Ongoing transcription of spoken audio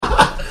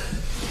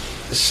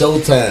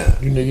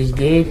Showtime. You niggas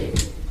good?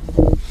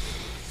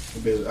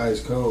 That bitch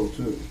ice cold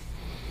too.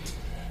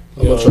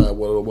 I'm gonna try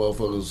one of the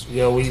motherfuckers.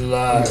 Yo, we I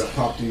live. gotta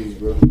pop these,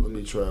 bro. Let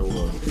me try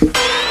one.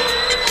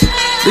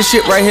 This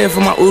shit right here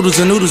for my oodles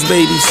and noodles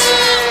babies.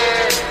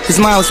 His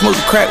mom was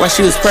smoking crack while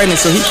she was pregnant,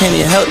 so he can't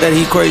even help that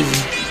he crazy.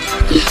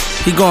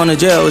 He going to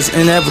jail, it's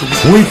inevitable.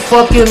 We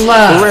fucking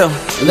live. For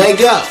real. Let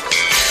go.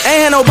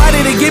 Ain't had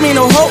nobody to give me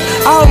no hope.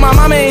 I hope my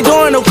mama ain't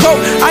doing no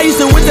coke. I used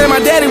to wish that my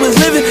daddy was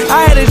living.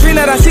 I had a dream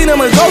that I seen him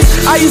a ghost.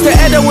 I used to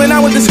act up when I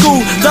went to school.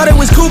 Thought it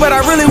was cool, but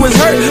I really was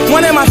hurt.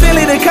 Wanted my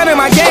family to cut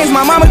in my games.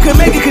 My mama couldn't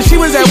make it cause she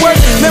was at work.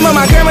 Remember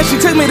my grandma, she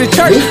took me to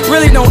church.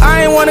 Really, no,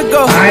 I ain't wanna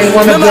go.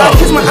 Remember I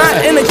kissed my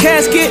aunt in the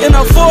casket and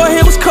her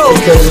forehead was cold.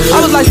 I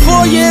was like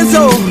 4 years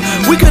old.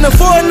 We couldn't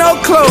afford no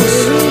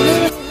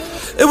clothes.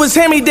 It was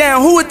hand me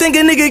down. Who would think a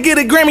nigga get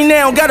a Grammy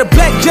now? Got a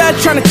black judge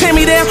trying to tear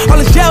me down. All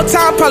this jail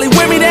time probably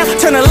wear me down.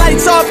 Turn the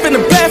lights off in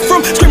the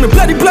bathroom, screaming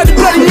bloody, bloody,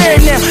 bloody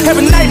Mary now.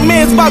 Having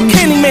nightmares about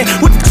Candyman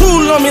with the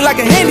tool on me like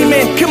a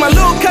handyman. Kill my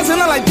little cousin,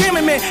 I'm like damn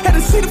it, man. Had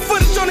to see the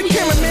footage on the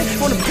cameraman.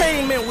 On the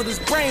pavement with his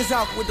brains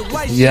out with the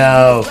white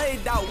Yo.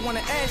 laid out. Wanna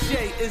ask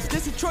Jay, is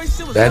this a choice?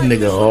 It was That like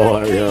nigga this.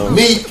 hard, yo.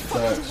 Meat.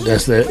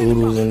 That's that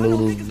oodles and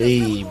noodles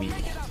baby.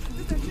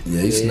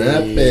 Yeah, he Go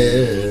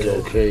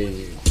snapping.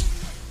 crazy.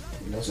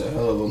 That's a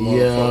hell of a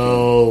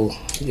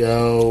motherfucker.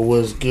 Yo,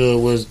 what's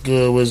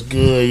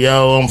good?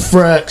 Yo, I'm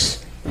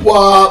Frex.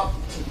 Wop.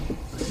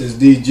 It's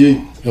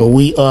DG. And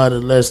we are the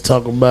Let's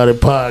Talk About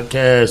It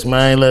podcast,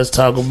 man. Let's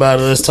talk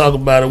about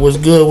it. What's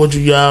good with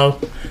you, y'all?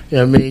 You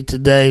know what I mean?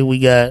 Today we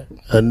got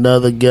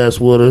another guest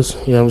with us,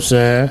 you know what I'm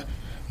saying?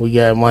 We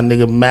got my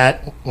nigga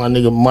Mac, my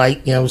nigga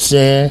Mike, you know what I'm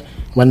saying?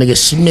 My nigga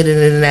Schmidt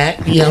and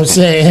that, you know what I'm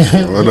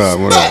saying? What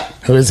up?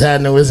 What's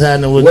happening with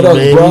What you, up,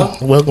 baby? bro?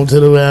 Welcome to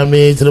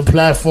the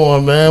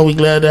platform, man. We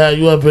glad to have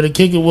you up here to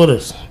kick it with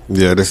us.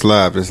 Yeah, this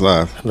live.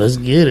 Let's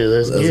get it.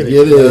 Let's get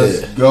it.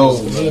 Let's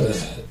Go, man.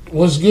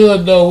 What's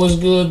good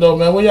though,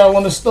 man? Where y'all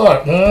want to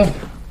start, man?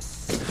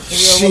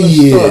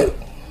 Shit.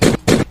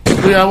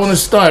 Where y'all want to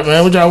start,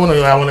 man? What y'all want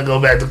to? I want to go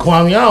back to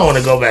Kwame. I don't want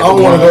to go back. I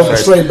don't want to go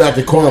first. straight back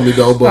to Kwame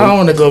though, I but don't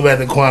want to go back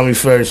to Kwame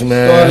first,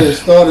 man. Let's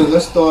start with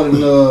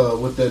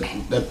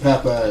that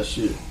Popeye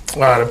shit.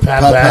 Oh, the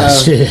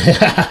Popeye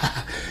shit.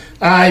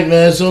 All right,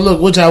 man. So look,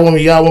 what y'all want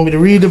me? Y'all want me to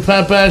read the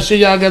Popeye shit?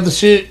 Y'all got the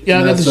shit?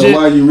 Y'all got the So shit?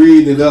 while you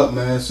reading it up,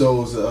 man, so it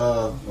was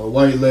a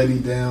white lady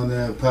down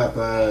there in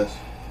Popeyes.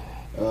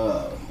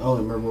 I don't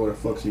remember where the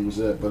fuck she was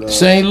at, but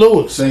St.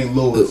 Louis. St. it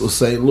Louis was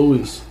St.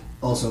 Louis.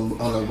 on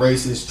a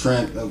racist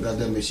trend.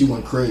 Goddamn it, she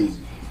went crazy.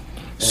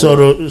 So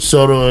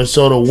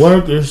the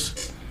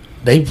workers,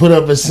 they put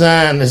up a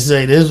sign that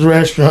say this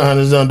restaurant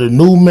is under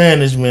new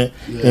management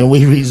and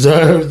we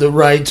reserve the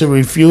right to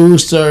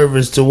refuse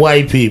service to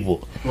white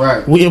people.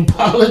 Right. We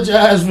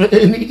apologize for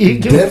any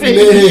inconvenience.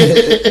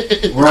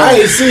 Definitely. I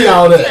ain't seen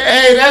all that.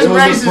 Hey, that's It was a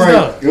racist prank.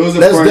 though. It was a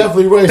That's prank.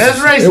 definitely racist. That's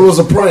racist. It was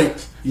a prank.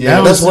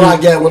 Yeah, That's what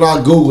I got when I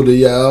Googled it,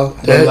 y'all.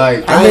 But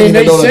like, I ain't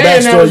even know the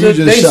backstory you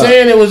just shot.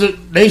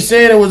 They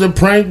saying it was a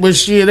prank, but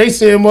shit, they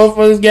saying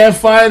motherfuckers got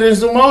fired and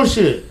some more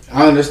shit.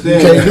 I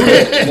understand. Can't do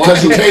that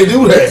because you can't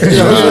do that. You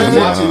know what I'm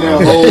saying? Watching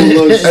that whole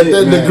little shit, At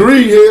that man.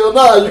 degree, hell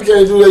nah, you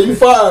can't do that. You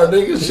fired,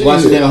 nigga. Shit.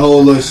 Watching that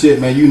whole little shit,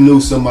 man, you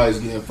knew somebody's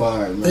getting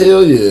fired, man.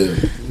 Hell yeah.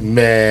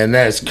 Man,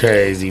 that's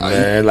crazy,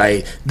 man.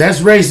 Like, that's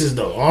racist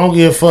though. I don't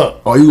give a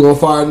fuck. Are you gonna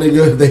fire a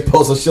nigga if they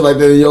post some shit like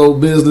that in your own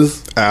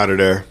business? Out of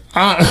there.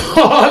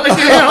 Oh, look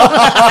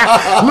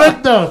at him.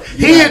 Look though,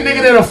 he a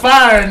nigga that'll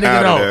fire a nigga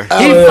Outta though. there.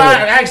 He Outta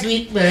fired.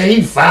 Actually, man,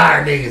 he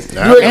fired niggas. You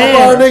ain't gonna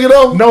fire a nigga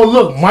though? No,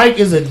 look, Mike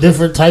is a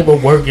different type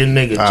of working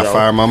nigga, I Joe.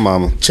 fire my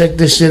mama. Check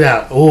this shit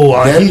out. Oh,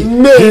 That he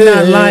man.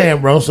 not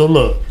lying, bro. So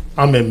look,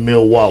 I'm in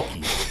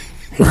Milwaukee.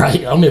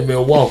 Right? I'm in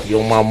Milwaukee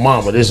on my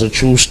mama. This is a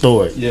true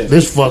story. Yeah.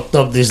 This fucked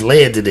up. This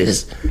led to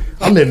this.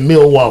 I'm in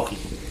Milwaukee.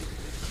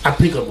 I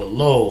pick up a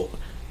load.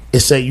 It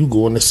say you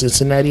going to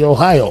Cincinnati,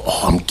 Ohio.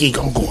 Oh, I'm geek.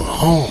 I'm going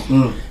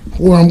home.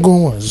 Where I'm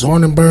going?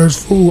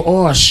 Zornenberg's food.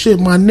 Oh shit,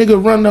 my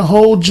nigga run the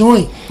whole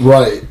joint.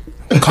 Right.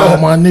 Call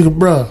my nigga,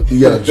 bro. You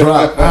gotta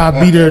drop.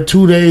 I'll be there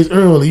 2 days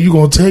early. You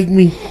gonna take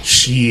me?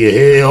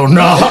 Shit, hell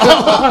no.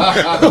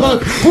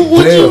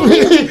 What you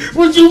mean?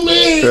 What you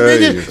mean,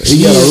 nigga?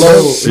 He got a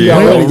load. He Yeah.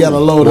 already got a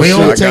load of We shit.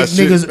 don't I take got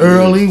shit. niggas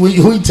early.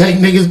 We take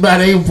niggas by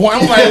their point.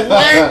 I'm like,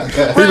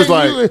 what? He was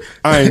like,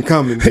 I ain't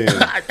coming then.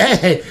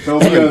 hey, Throw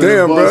me under the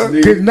Damn, bus,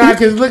 bro. nigga.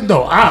 cause look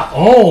though, I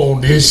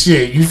own this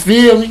shit. You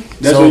feel me?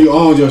 That's So- when you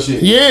owned your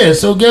shit. Yeah,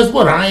 so guess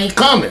what? I ain't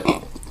coming.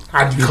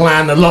 I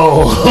declined the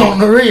load on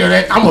the real.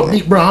 I'm a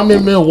big bro. I'm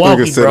in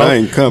Milwaukee, Nigga said, bro. I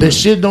ain't coming. The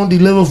shit don't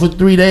deliver for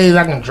 3 days.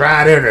 I can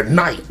drive there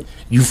tonight.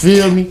 You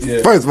feel me?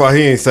 Yeah. First of all,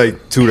 he ain't say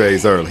 2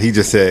 days early. He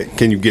just said,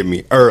 can you get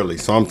me early?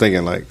 So I'm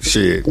thinking like,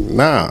 shit,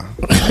 nah.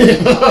 But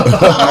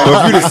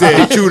if you just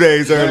said 2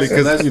 days early,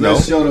 because, let's, you know.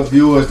 let's show the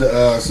viewers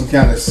some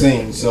kind of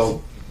scene.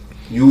 So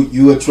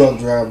you a truck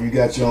driver, you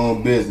got your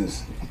own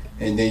business,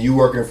 and then you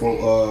working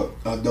for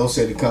don't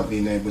say the company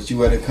name, but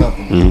you at a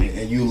company,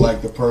 and you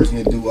like the person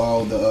that do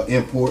all the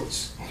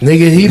imports.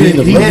 Nigga, he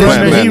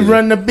the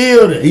run the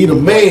building. He the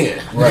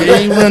man. Right. Yeah,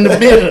 he run the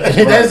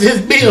building. That's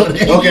his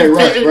building. Okay,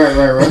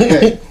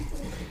 right.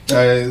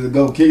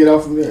 Go kick it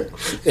off from there.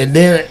 And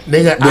then,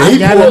 nigga, I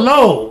got a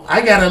load.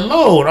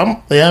 You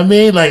know what I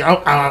mean? Like,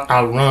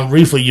 I run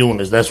reefer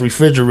units. That's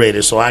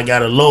refrigerated. So I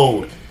got a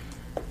load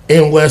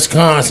in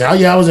Wisconsin. Oh,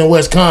 yeah, I was in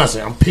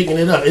Wisconsin. I'm picking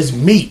it up. It's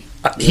meat.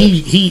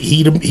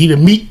 He the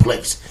meat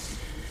place.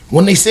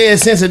 When they said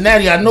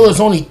Cincinnati, I know it's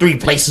only 3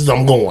 places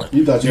I'm going.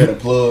 You thought you had a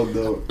plug,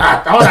 though. I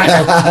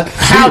thought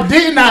how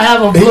didn't I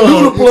have a plug? He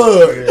knew the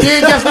plug. Yeah,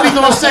 guess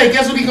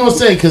what he gonna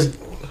say? Because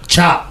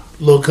Chop,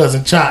 little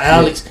cousin Chop,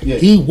 Alex, Yeah.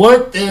 he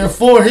worked there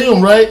for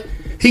him, right?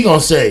 He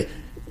gonna say,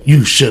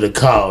 you should have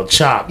called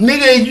Chop.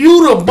 Nigga,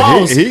 you the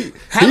boss.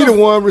 He the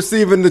one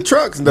receiving the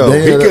trucks though.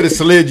 Damn. He could have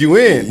slid you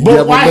in.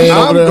 But why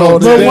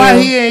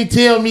he? he ain't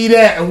tell me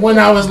that when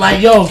I was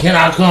like, yo, can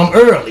I come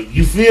early?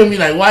 You feel me?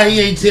 Like, why he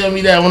ain't tell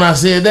me that when I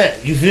said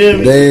that? You feel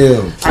me?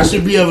 Damn. I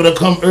should be able to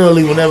come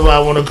early whenever I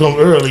want to come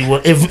early.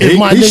 If He-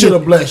 my He nigga, should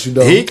have blessed you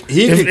though. He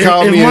could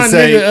call if me my and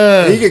say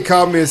nigga, he could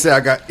call me and say I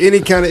got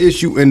any kind of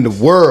issue in the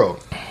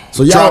world.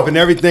 So y'all, Dropping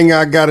everything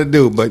I gotta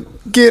do,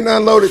 but getting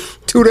unloaded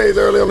 2 days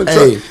early on the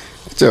Hey. truck.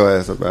 Get your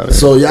ass about it.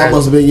 so y'all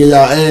must have been getting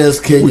y'all ass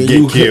kicked. We and get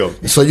you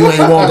killed. So you ain't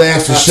want to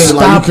ask for shit. Stop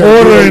like you couldn't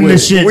ordering deal the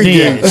with. shit We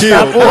then. getting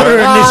Stop killed, ordering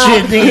the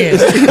shit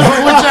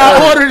then. What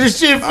y'all order the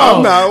shit for?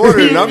 I'm not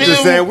ordering. I'm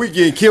just saying we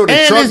getting killed.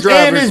 The truck And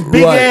drivers. this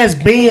big ass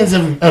bins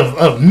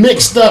of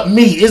mixed up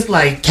meat. It's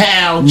like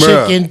cow,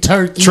 Bruh, chicken,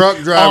 turkey. truck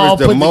drivers all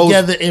the put most-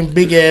 together in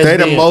big ass They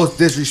the bins. most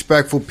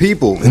disrespectful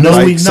people.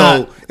 No, we so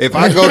not. if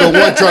I go to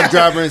one truck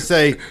driver and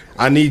say,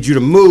 I need you to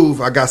move,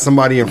 I got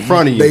somebody in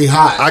front of you. They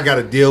hot. I got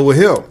to deal with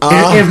him.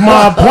 If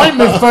my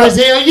appointment first,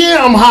 hell yeah,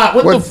 I'm hot.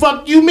 What the What?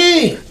 fuck you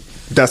mean?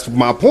 That's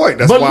my point.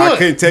 That's why I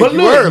couldn't take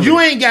you early. You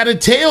ain't got to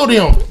tell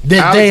them that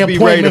Alex they be ready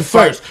appointment to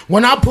fight. first.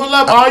 When I pull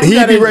up, all you He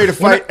got be ready to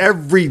fight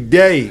every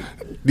day.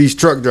 These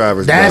truck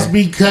drivers. That's bro.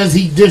 because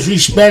he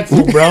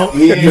disrespectful, bro.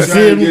 He ain't You trying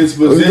feel to get me? his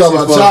you position talking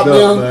about fucked Chop up,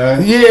 down?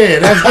 man. Yeah,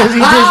 that's because he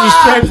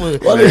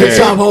disrespectful. Why nigga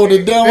Chop hold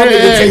it down? Why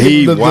nigga take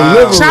He the wild.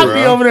 delivery? Chop bro.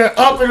 be over there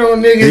upping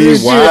on niggas He and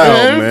shit.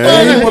 wild, man.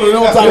 Man, he one of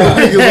them type of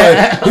niggas.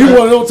 Like, he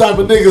one of them type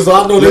of niggas. So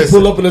I know they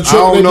pull up in the I truck.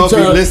 don't they know if be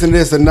you trying- listen to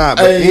this or not,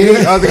 but Hey.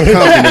 any other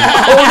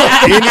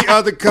company, any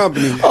other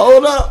company,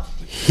 Hold up.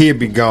 he'd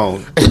be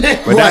gone. But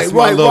that's my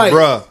right, little right.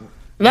 bruh.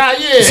 Nah,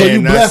 yeah. So you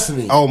And that's-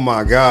 blessing him. Oh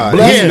my God,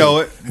 Bless he him. know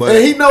it. But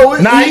And he know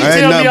it. Nah, he Ain't tell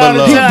me nothing all but the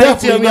love. time. He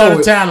definitely tell me know all the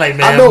it. time, like, I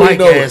man, know he Mike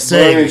know it. ass Bro,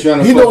 he ain't saved. trying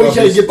to He know fuck he up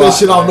can't his get that spot,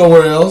 shit off man.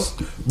 nowhere else.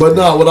 But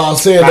no, what I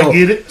was saying I though.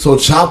 get it. So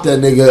Chop that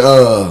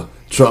nigga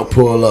truck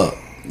pull up.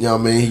 You know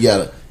what I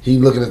mean? He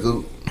looking at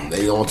the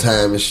they on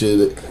time and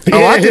shit.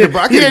 Oh, I could have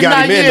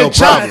got him in, no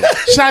problem.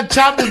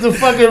 Chop is the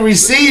fucking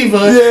receiver.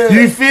 Yeah.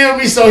 You feel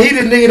me? So he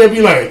the nigga that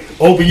be like,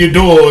 open your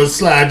doors,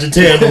 slide your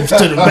tandems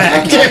to the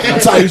back.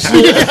 Type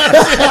shit.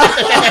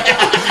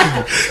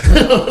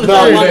 Nah,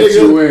 my Let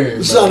you nigga.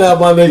 in, Shout out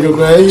my nigga,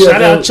 man. He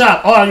Shout up out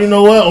Chop. Oh, you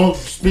know what?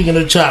 Speaking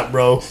of Chop,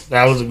 bro,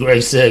 that was a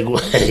great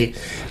segue.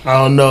 I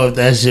don't know if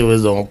that shit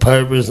was on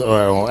purpose or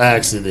on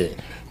accident.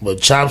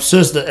 But Chop's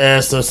sister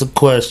asked us a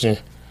question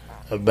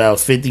about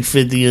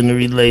 50-50 in the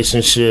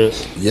relationship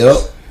Yep.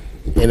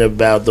 and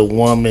about the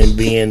woman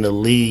being the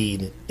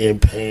lead in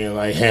paying,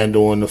 like,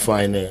 handling the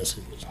finances.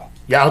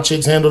 Y'all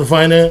chicks handle the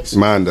finance?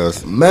 Mine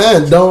does.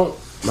 Man, don't.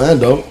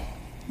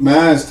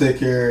 Mine's take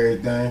care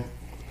of everything.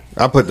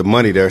 I put the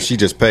money there. She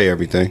just pay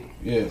everything.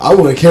 Yeah. I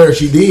wouldn't care if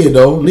she did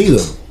though.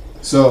 Neither.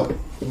 So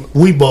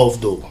We both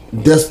do.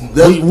 That's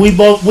We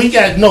both we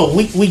got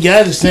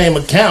the same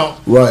account.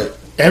 right.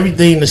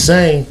 Everything the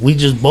same. We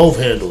just both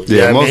handle it. You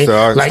Yeah, know what I most mean? of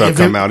our Like, stuff if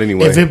come out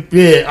anyway. If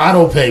it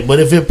auto pay, but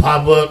if it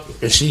pop up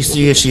and she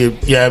see it, you know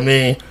what I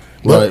mean?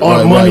 But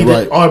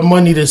Right. our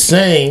money the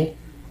same.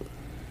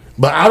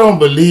 But I don't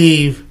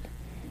believe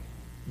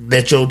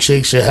that your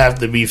chick should have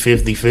to be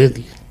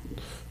 50-50.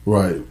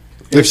 Right.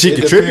 If she it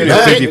contributes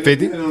depends-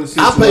 50-50. depending on the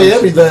I pay situation.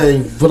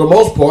 everything for the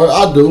most part.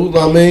 I do.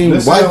 I mean,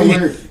 That sound wifey,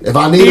 weird. if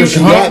I need her, she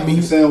got me.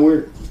 You sound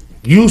weird.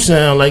 You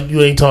sound like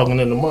you ain't talking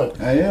in the money.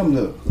 I am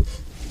though.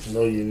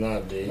 No, you're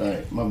not, dude. All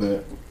right, my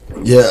bad.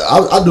 Yeah,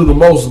 I do the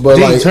most, but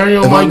D, like turn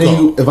your mic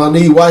on. if I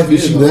need wifey,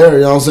 she there. You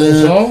know what I'm saying?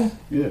 So,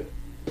 Yeah.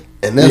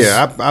 And that's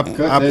Yeah, I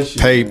that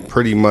shit, pay man.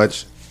 pretty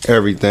much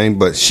everything,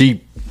 but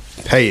she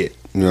pay it.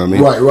 You know what I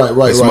mean?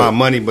 Right, It's right. my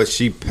money, but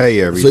she pay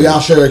So everything. y'all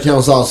share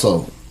accounts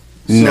also.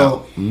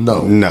 No,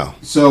 No. no.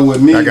 So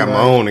with me, I got my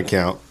right, own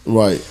account.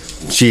 Right.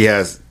 She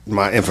has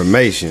my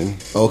information,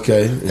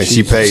 Okay. and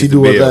she pays She the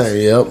do her bills.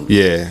 thing. Yep.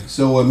 Yeah,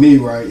 So with me,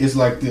 right, it's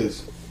like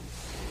this.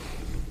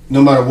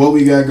 No matter what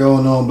we got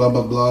going on, blah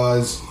blah blah,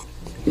 is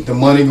the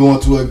money going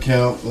to an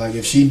account. Like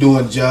if she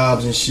doing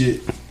jobs and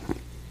shit,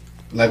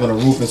 like on the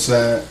roofing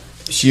side,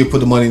 she'll put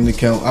the money in the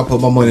account. I put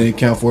my money in the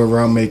account for whatever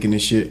I'm making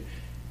and shit.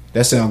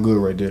 That sound good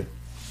right there.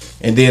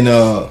 And then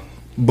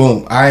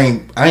boom, I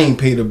ain't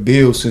paid a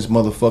bill since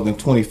motherfucking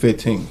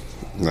 2015.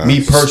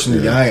 Me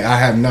personally, I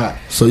have not.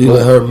 So you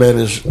let her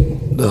manage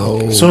the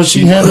whole. So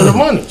she handle the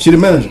money. She the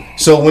manager.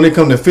 So when it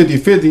comes to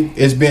 50-50,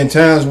 it's been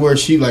times where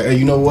she like, hey,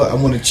 you know what? I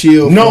want to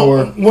chill.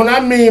 No, what I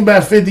mean by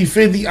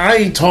 50-50,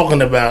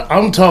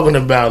 I'm talking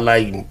about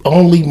like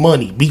only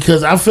money.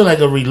 Because I feel like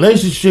a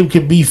relationship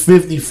could be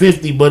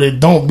 50-50, but it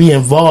don't be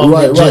involved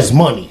with just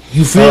money.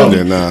 You feel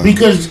me? Nah.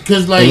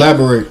 Because like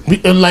elaborate.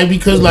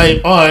 Because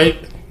all right,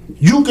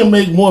 you can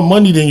make more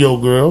money than your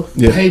girl,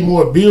 pay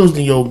more bills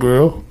than your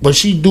girl, but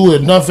she do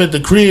enough at the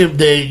crib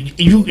that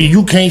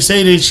you can't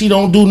say that she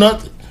don't do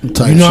nothing.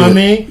 You know what I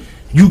mean?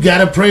 You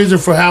gotta praise her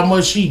for how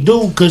much she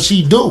do, cause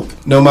she do.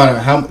 No matter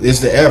how, it's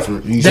the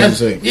effort. You should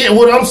say. Yeah,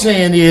 what I'm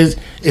saying is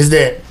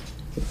that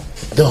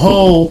the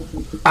whole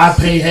I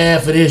pay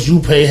half of this, you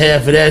pay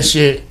half of that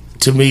shit.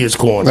 To me, is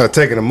corny. No,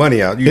 taking the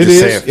money out. You it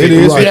just is. saying It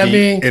is. Right. I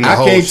mean, in the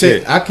whole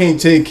shit. I can't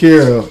take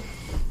care of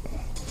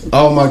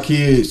all my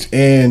kids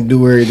and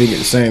do everything at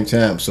the same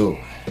time. So,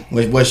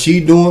 what she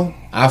doing,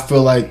 I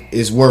feel like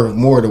it's worth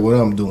more than what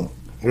I'm doing.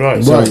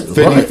 Right. So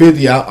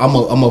 50-50,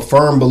 I'm a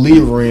firm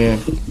believer in.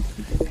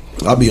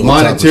 I'll be on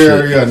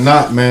monetary or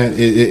not, man.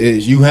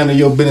 It you handle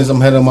your business,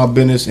 I'm handling my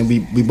business, and we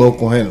both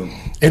gonna handle it.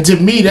 And to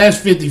me, that's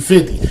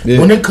 50-50. Yeah.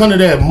 When it comes to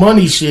that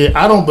money shit,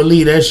 I don't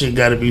believe that shit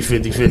got to be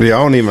 50-50. Yeah, I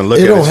don't even look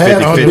at it as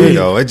 50-50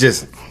 though. It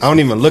just, I don't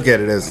even look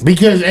at it as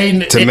because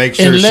to make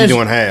sure she's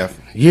doing half.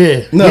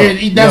 Yeah,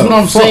 that's what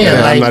I'm saying.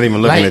 Yeah, like, I'm not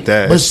even looking at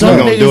that. But some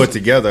we're gonna do it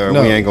together, or we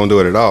ain't gonna do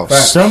it at all.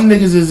 Some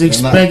niggas is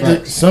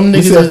expected. Some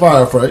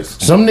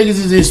niggas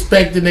is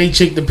expecting they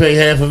chick to pay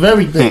half of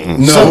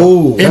everything.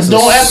 No, and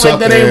don't act like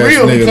that ain't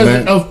real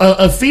because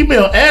a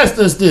female asked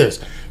us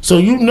this, so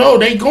you know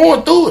they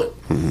going through it.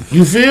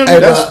 You feel me?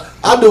 Hey,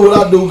 I do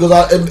what I do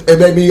because it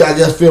made me, I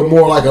guess, feel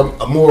more like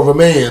more of a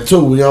man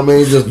too. You know what I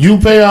mean? Just you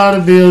pay all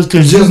the bills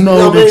because you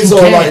know that you so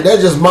can't. Like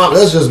that's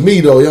just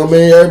me though. You know what I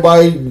mean?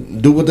 Everybody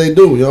do what they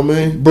do. You know what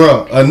I mean?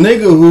 Bruh, a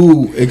nigga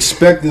who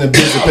expecting a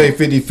bitch to pay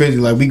 50-50,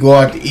 like we go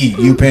out to eat,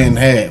 you paying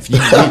half.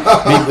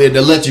 The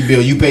electric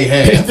bill, you pay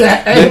half.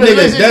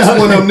 That's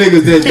one of them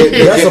niggas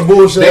that's a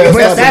bullshit.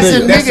 That's a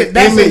nigga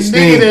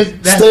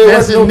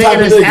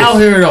that's out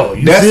here though.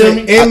 That's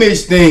an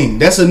image thing.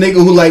 That's a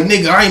nigga who like,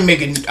 nigga,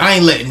 I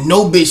ain't letting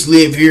no bitch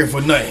live here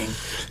for nothing.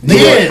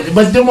 Yeah,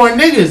 but them more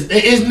niggas.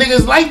 It's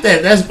niggas like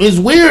that. It's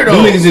weird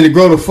though. Them niggas need to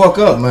grow the fuck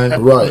up,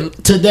 man. Right.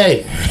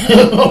 Today.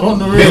 On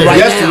the real. Right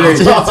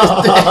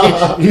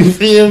yesterday. You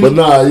feel me? But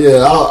nah,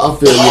 yeah, I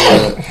feel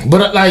you.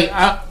 But like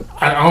I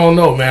don't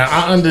know, man.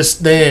 I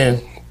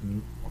understand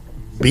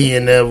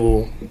being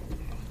able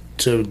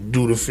to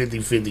do the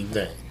 50-50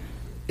 thing.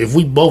 If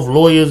we both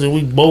lawyers and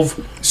we both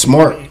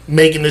smart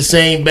making the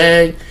same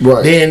bag,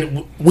 right,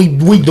 then we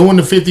doing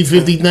the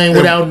 50-50 thing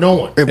without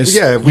knowing. If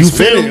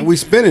we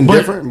spending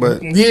different, but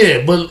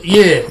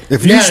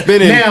if you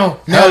spending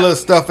hella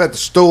stuff at the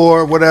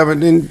store, whatever,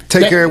 then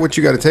take care of what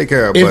you got to take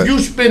care of. If you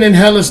spending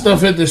hella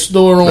stuff at the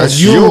store on that's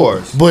you,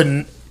 yours, but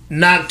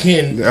not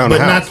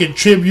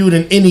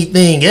contributing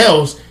anything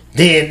else,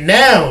 then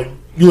now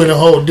you in a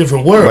whole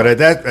different world. But at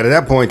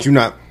that point, you're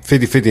not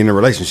 50-50 in a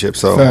relationship,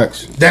 so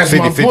facts. That's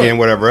 50-50 and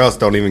whatever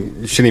else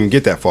you shouldn't even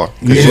get that far.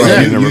 You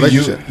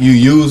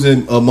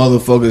using a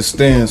motherfucker's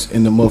stance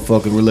in the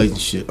motherfucking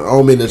relationship. I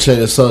don't mean to change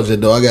the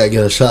subject though. I gotta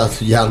get a shot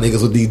to y'all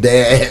niggas with these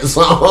dads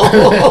on.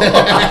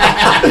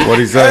 What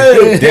he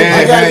say? Hey,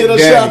 I gotta get a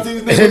shot to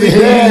these niggas with these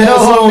dads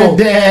on.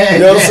 You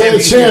know what I'm saying?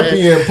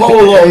 Champion,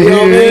 polo, you know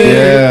what I mean?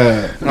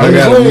 Yeah. I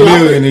got a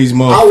million these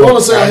motherfuckers. I want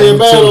to say I had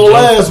bad on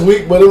last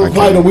week, but it was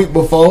probably the week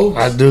before.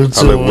 I do too.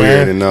 I look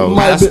weird and no.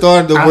 I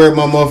started to wear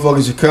my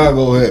motherfucking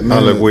Chicago hat, man.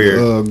 I look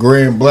weird.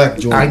 Gray and black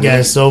joint. I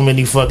got so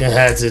many fucking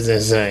hats, it's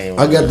insane.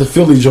 I got the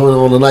Philly joint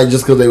on tonight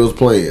just because they was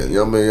playing. You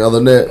know what I mean? Other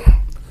than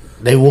that,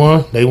 they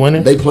won. They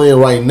winning. They playing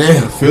right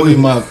now. Philly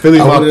my pick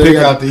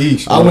out the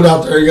East. I went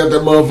out there and got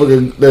that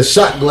motherfucker, that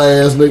shot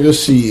glass, nigga.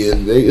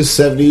 Shit, it's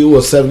 70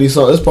 or 70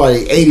 something. It's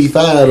probably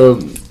 85 or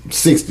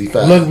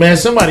 65. Look, man,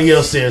 somebody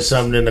else said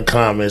something in the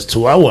comments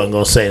too. I wasn't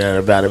gonna say nothing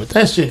about it, but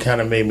that shit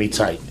kind of made me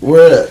tight.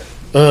 Where?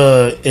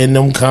 In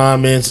them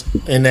comments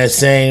in that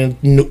same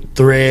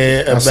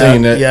thread about,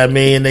 I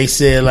mean, they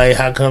said like,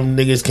 how come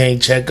niggas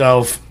can't check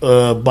off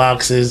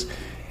boxes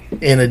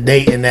in a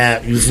dating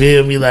app? You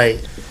feel me? Like,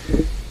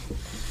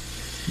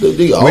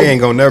 we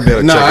ain't gonna never be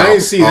able to check I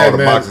ain't see that,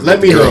 man. Boxes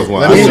let me know.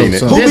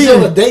 Who be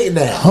on a dating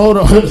app? Hold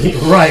on,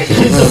 right?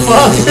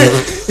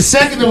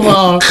 Second of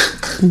all,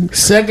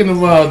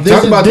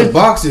 talk about the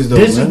boxes though.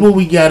 This is what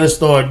we gotta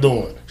start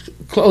doing.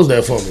 Close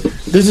that for me.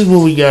 This is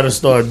what we gotta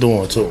start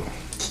doing too,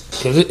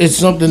 because it's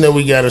something that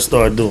we gotta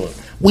start doing.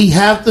 We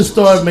have to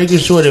start making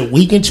sure that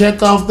we can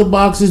check off the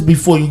boxes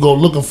before you go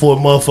looking for a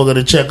motherfucker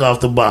to check off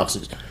the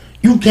boxes.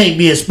 You can't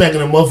be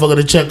expecting a motherfucker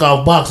to check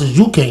off boxes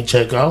you can't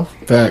check off.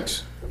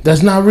 Facts.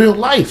 That's not real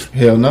life.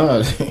 Hell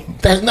no.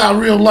 That's not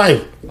real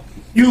life.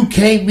 You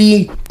can't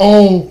be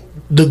on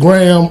the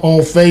gram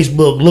on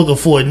Facebook looking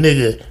for a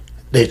nigga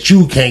that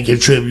you can't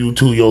contribute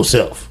to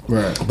yourself.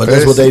 Right. But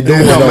that's what they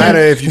doing. It don't though. matter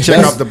if you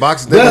check off the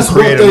boxes. They That's gonna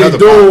what create they another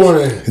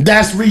box. doing.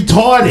 That's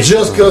retarded.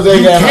 Just because they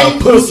You got a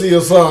can't- pussy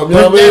or something.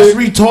 You know But what I that's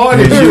mean?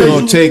 retarded. If you're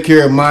gonna take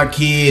care of my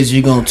kids,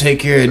 you're gonna take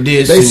care of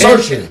this. They and-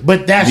 searching.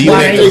 But that's Do you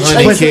why think they, the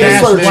honey but kids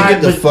that's searching? why,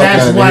 Get the but fuck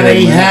that's outta why here,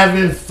 they man.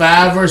 having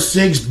 5 or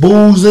 6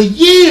 bulls a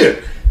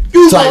year.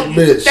 You Type know,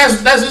 bitch.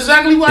 that's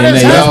exactly why And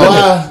that's they all-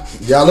 happening. Why?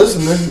 Y'all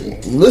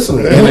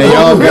listening. And they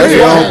all got their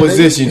Yeah. own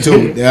position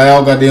too. They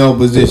all got their own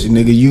position,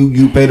 nigga.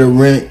 You pay the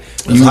rent.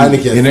 That's You,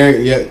 Heineken.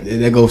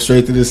 and they go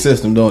straight to the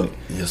system, don't it?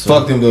 Yes, sir.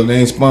 Fuck them though. They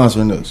ain't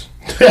sponsoring us.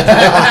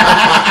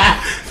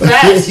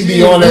 Facts. He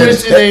be on that That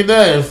shit ain't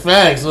nothing.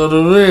 Facts on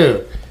the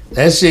real.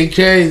 That shit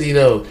crazy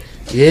though.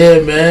 Yeah,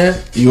 man.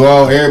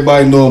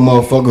 Everybody know a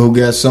motherfucker who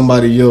got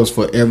somebody else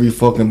for every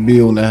fucking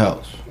bill in the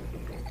house.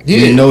 Yeah.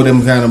 You know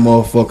them kind of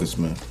motherfuckers,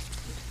 man.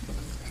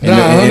 Nah,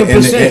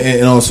 100%.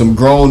 And on some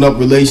grown up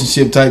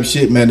relationship type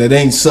shit, man, that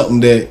ain't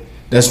something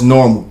that's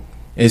normal.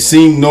 It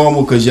seemed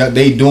normal because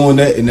they doing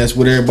that and that's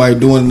what everybody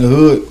doing in the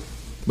hood.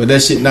 But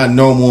that shit not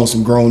normal on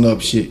some grown up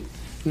shit.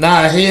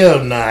 Nah,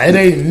 hell nah. It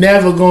ain't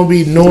never gonna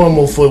be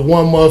normal for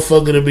one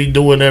motherfucker to be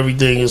doing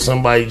everything and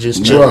somebody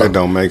just chilling. Bruh. That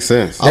don't make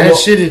sense. That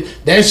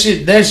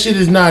shit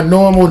is not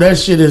normal. That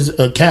shit is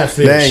a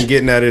catfish. They ain't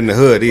getting that in the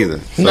hood either.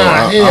 So Nah,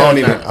 I hell don't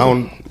even.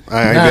 nah.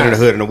 I ain't been in the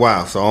hood in a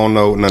while, so I don't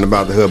know nothing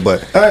about the hood.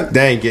 But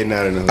they ain't getting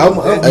that in the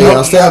hood. Hey,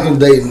 y'all stop them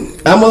dating.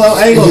 I ain't gonna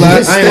lie. I ain't gonna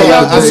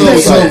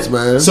lie.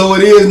 Man. So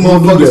it is,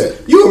 Don't do motherfuckers.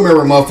 that. You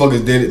remember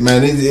motherfuckers did it,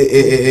 man.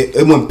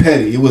 It went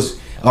petty. It was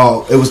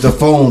the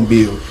phone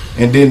bill,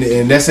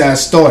 and that's how it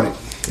started.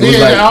 It was Yeah,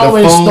 like it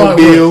always the phone start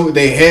bill.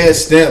 They had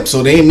stamps,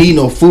 so they ain't need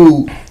no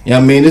food. You know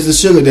what I mean? This is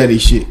sugar daddy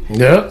shit.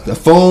 Yeah. The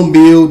phone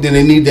bill, then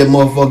they need that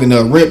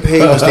motherfucking rent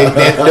paid, which they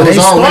was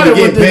already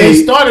getting They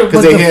paid started,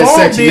 because but they the had phone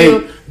Section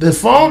bill. 8. The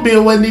phone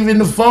bill wasn't even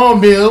the phone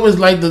bill. It was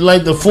like the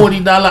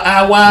 $40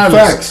 iWireless.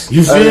 Facts.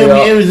 You feel Hey,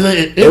 me? It was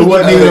It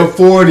wasn't even a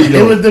 40 It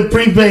though. was the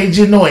prepaid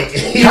Genoit.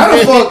 How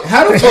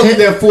the fuck did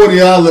that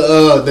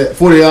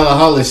 $40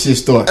 holler shit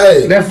start?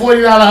 Hey, That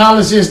 $40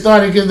 holler shit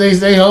started because they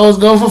say hoes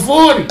go for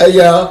 40. hey,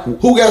 y'all,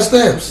 who got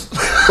stamps?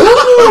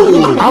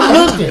 I'm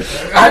looking.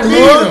 I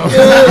need them.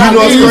 You know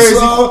what's need crazy?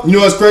 some. You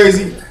know what's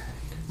crazy?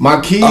 My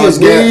kids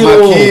I need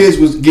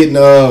them. was getting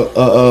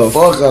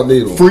Fuck, I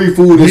need them. free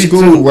food in Me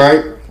school, too.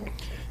 right?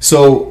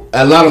 So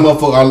a lot of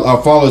motherfuckers,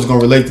 our followers gonna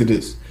relate to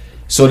this.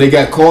 So they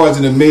got cards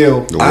in the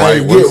mail, The I white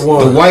ain't ones. get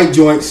one. the white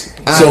joints.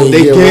 I So ain't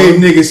they get gave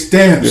one. niggas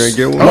stamps. You ain't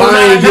get one. Oh,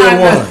 I ain't get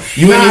one.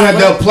 You ain't even had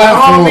that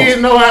platform. I don't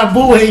even know how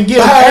Boo ain't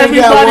getting I ain't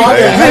got everybody. one.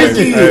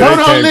 Listen, Hey, hold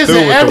they on, came listen. through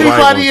with the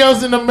Everybody white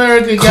else in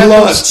America got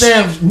Clutch. those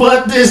stamps,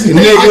 but this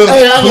Nigga,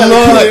 Hey, I got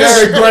clutch. to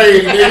third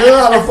grade, nigga.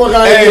 How the fuck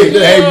I Hey, ain't get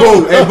that?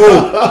 hey,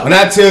 boo. When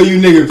I tell you,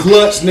 nigga,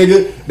 clutch,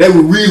 nigga, they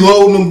were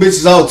reloading them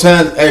bitches all the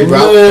time. Hey,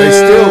 bro, They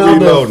still Man,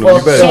 reloading them.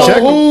 You better So check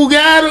them. who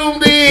got them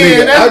then?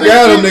 nigga, I That's the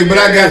got them, shit. nigga, but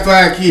I got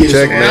 5 kids.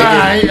 Check, so, man.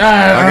 I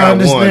I got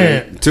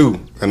understand. 1, 2,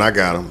 and I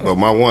got them. But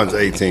my one's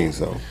 18,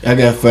 so. I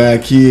got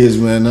 5 kids,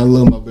 man. I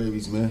love my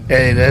babies, man.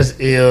 Hey, that's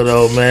ill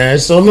though, man.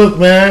 So look,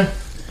 man,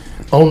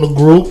 on the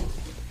group,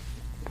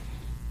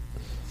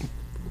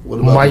 What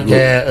about Mike the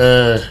group?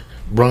 had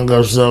brung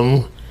up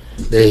something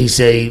that he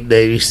said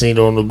that he seen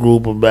on the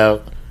group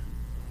about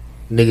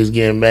niggas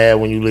getting mad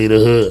when you leave the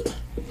hood.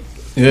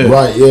 Yeah.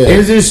 Right, yeah.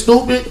 Is it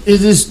stupid?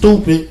 Is it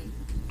stupid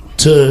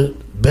to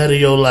better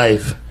your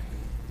life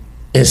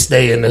and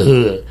stay in the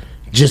hood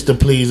just to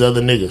please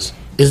other niggas?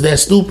 Is that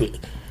stupid?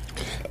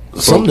 So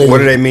Some niggas- what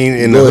do they mean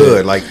in the Go ahead.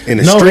 hood? Like in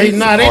the No, street? they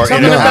not. They or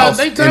talking in the about. house?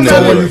 They In talking the So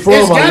about. where hood. you from,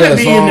 It's I gotta guess,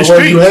 be in the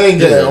where you street.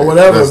 hang at or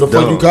whatever That's the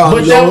fuck dumb. you call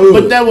But your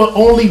hood. that would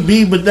only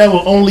be. But that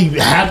would only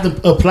have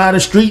to apply to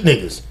street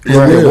niggas.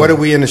 Right. What are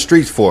we in the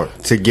streets for?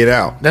 To get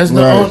out. That's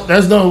the. Right.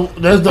 That's the.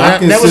 That's the. I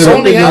That was consider-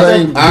 only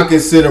niggas after. I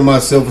consider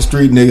myself a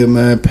street nigga,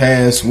 man.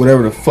 Past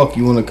whatever the fuck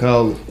you want to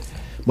call it.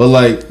 But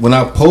like when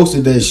I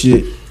posted that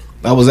shit,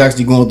 I was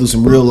actually going through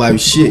some real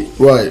life shit.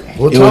 Right.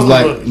 We'll It talk was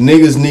like about it.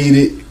 niggas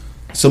needed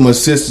some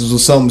assistance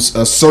with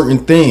a certain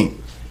thing,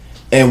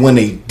 and when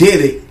they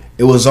did it,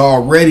 it was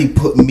already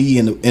putting me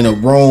in a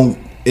wrong.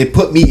 It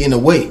put me in a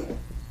way.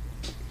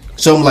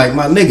 So I'm like,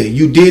 my nigga,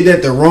 you did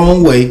that the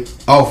wrong way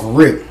off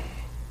rip.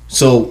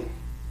 So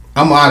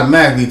I'm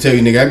automatically tell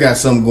you, nigga, I got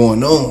something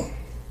going on.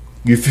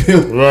 You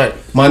feel me? Right.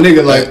 My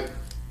nigga, like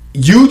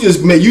you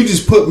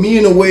just put me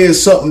in a way of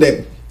something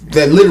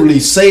that literally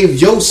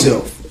saved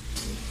yourself.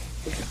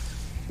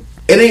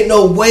 It ain't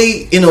no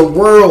way in the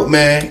world,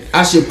 man,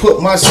 I should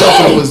put myself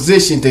in a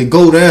position to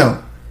go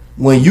down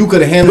when you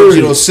could have handled it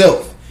Period.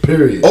 yourself.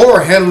 Period.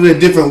 Or handled it a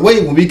different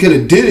way when we could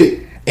have did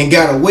it and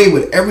got away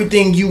with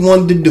everything you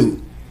wanted to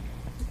do.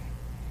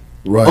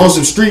 Right. On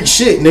some street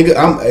shit, nigga.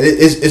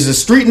 It's a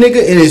street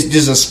nigga and it's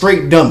just a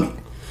straight dummy.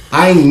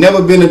 I ain't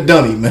never been a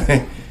dummy,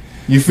 man.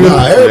 You feel Nah,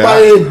 me?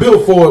 everybody ain't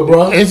built for it,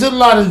 bro. It's a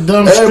lot of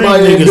dumb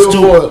Everybody street ain't niggas built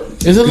too. for it.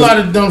 There's a lot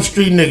of dumb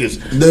street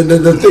niggas.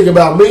 The thing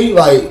about me,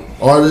 like,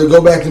 or to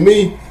go back to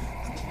me,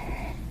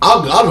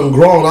 I done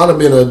grown. I done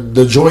been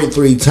the joint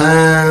 3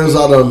 times.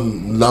 I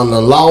done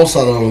lost.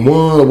 I done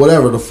won.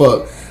 Whatever the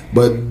fuck.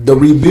 But the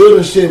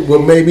rebuilding shit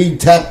would make me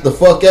tap the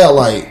fuck out.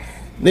 Like,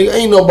 nigga,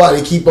 ain't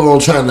nobody keep on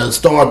trying to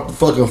start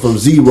fucking from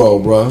zero,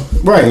 bro.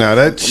 Right. Now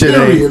that shit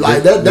Period. ain't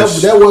Like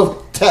that would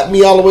tap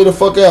me all the way the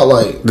fuck out.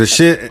 Like the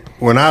shit.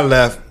 When I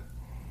left,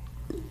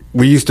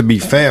 we used to be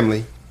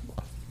family,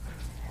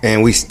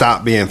 and we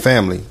stopped being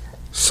family.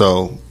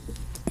 So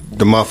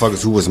the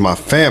motherfuckers who was my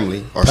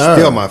family are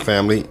still my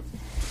family,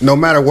 no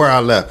matter where I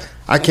left.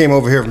 I came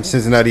over here from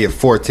Cincinnati at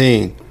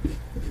 14,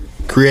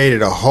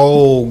 created a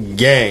whole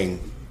gang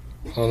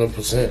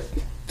 100%.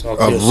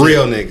 of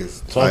real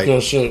niggas. Talk Like,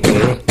 your shit,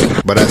 man.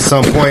 but at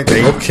some point,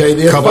 they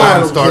then couple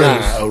of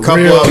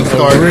them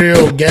started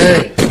real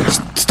gang.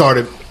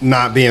 started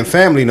not being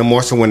family no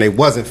more. So when they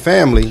wasn't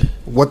family,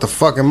 what the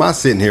fuck am I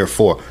sitting here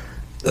for?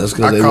 that's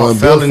because I they call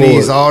want built for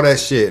felonies, it. all that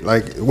shit.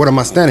 Like, what am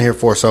I standing here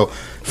for? So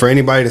for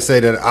anybody to say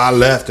that I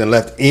left and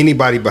left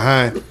anybody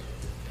behind,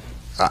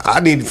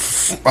 I need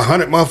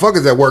 100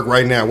 motherfuckers at work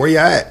right now. Where you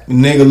at?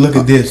 Nigga, look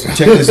at this.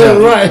 Check this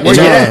out. Right. Where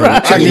you at?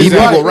 Right. I need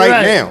Right. people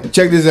right now.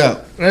 Check this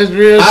out. That's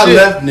real I shit.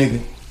 left, nigga.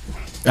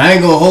 I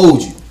ain't gonna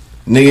hold you,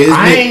 nigga. It's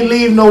I ain't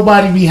leave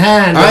nobody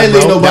behind. I ain't though,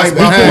 leave bro. nobody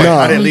That's my behind. point.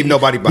 I didn't leave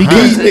nobody These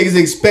behind. niggas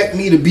expect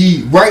me to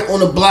be right on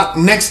the block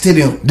next to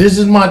them. This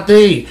is my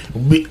thing.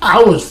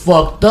 I was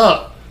fucked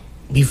up.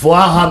 Before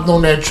I hopped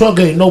on that truck,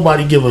 ain't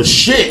nobody give a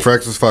shit.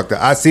 Frex was fucked up.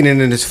 I seen it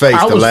in his face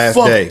I the was last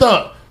fucked day.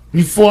 up.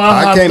 Before I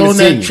I hopped came to on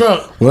see that you.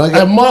 truck, When I that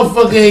got-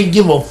 motherfucker ain't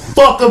give a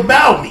fuck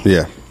about me.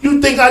 Yeah. You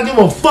think I give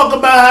a fuck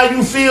about how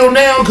you feel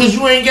now because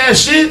you ain't got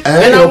shit? I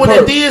ain't And I no would have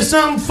perk. did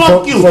something?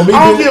 Fuck For- you. for me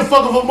I don't being- give a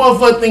fuck if a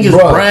motherfucker think it's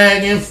Bruh.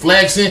 bragging,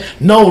 flexing.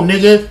 No,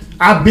 nigga.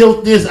 I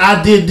built this.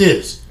 I did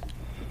this.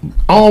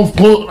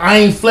 I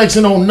ain't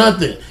flexing on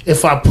nothing.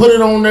 If I put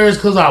it on there, it's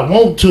because I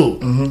want to.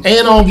 And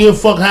I don't give a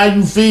fuck how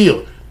you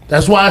feel.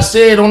 That's why I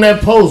said on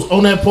that post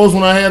when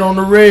I had on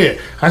the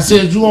red, I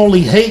said you only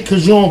hate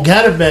because you don't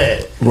got it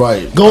bad.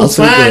 Right. Go I think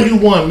find that. you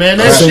one, man.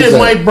 That I think shit that.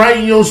 might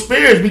brighten your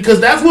spirits because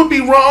that's what be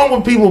wrong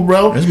with people,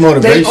 bro. It's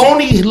motivation. They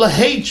only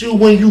hate you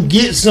when you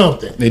get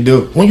something. They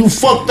do. When you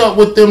fucked up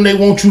with them, they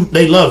want you.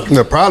 They love you.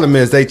 The problem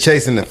is they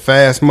chasing the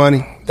fast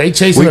money. They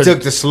chasing. We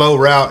took the slow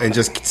route and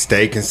just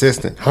stayed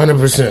consistent.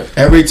 100%.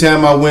 Every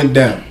time I went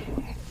down,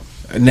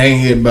 and I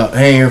ain't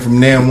hear from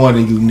now one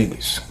of you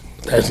niggas.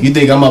 You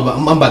think I'm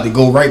about to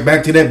go right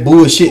back to that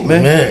bullshit,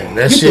 man? Man,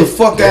 that Get shit- the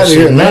fuck that out of shit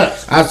here, man.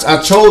 nuts.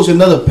 I chose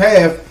another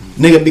path,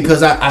 nigga,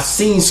 because I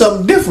seen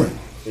something different.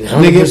 100%.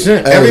 Nigga,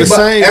 The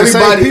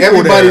same people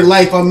everybody there.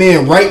 life I'm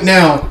in right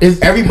now. It's-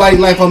 Everybody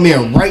life I'm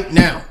in right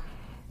now.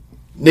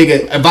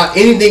 Nigga, if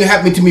anything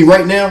happened to me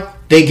right now,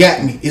 they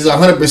got me. It's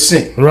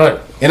 100%. Right.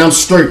 And I'm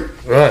straight.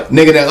 Right.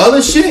 Nigga, that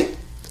other shit,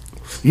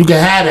 You can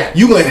have that.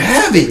 you gonna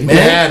have it, You man.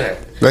 can have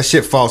that. That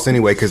shit false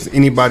anyway, because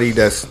anybody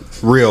that's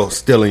real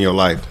still in your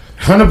life.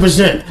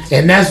 100%,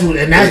 and that's what.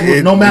 It-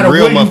 No matter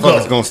real where you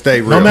motherfuckers go, gonna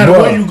stay No real. matter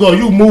Bruh. where you go,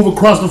 you move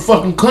across the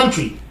fucking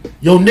country.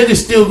 Your nigga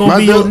still gonna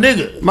be your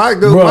nigga. My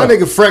Bruh.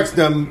 nigga Frex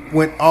done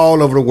went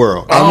all over the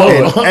world. I know.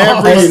 And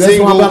every Hey, that's what I'm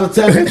single about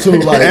to tap into.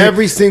 Like,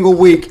 every single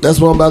week, That's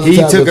what I'm about to he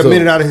tap took a into.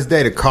 minute out of his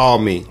day to call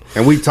me,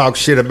 and we talk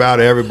shit about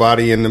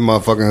everybody in the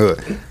motherfucking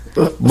hood.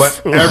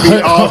 But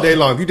all day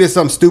long, if you did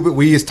something stupid,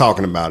 we is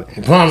talking about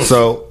it. Promise.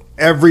 So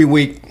every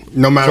week,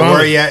 no matter Promise.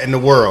 where he at in the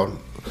world,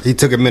 he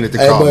took a minute to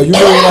Hey, call but me. you know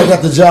when I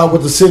got the job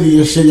with the city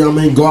and shit, you know what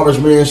I mean? Garbage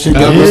man shit.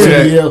 Got remember the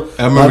that. CDL.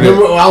 I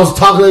remember that. I was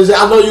talking to this.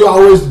 I know you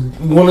always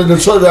wanted to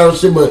truck out and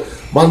shit, but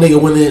my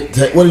nigga went in.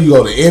 Where do you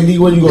go? To Indy?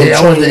 Where you go? Yeah,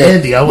 I went to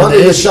Indy. I went My to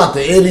nigga Indy. shot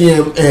the Indy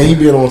and he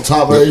been on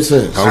top ever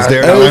since. I was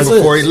there Ever right since.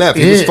 before he left.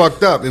 He was Yeah.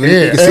 fucked up. And Yeah.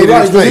 you can see Hey, it in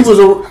right, his 'cause he face. was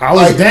I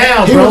was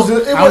down, he bro. was- I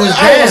was I ain't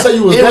down. gonna say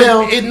you was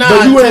down,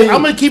 but you ain't.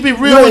 I'm gonna keep it you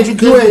real with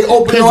ain't- you. you ain't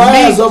open your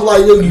eyes up like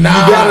you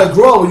gotta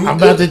grow. I'm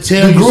about to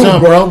tell you grew, something,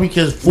 bro.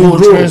 Because full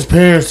grew.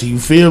 transparency, you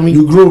feel me?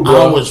 You grew,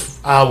 bro.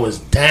 I was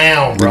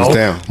down, bro. was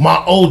down. My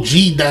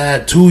OG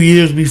died 2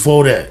 years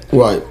before that.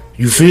 Right,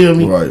 You feel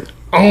me? right.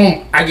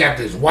 I got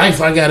this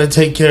wife I gotta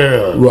take care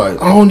of. Right.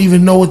 I don't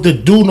even know what to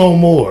do no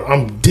more.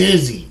 I'm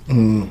dizzy.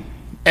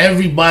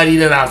 Everybody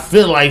that I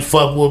feel like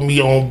fuck with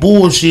me on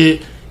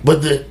bullshit,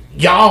 but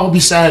y'all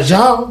besides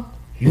y'all,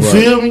 you Right.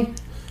 feel me?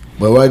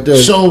 But right there,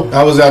 So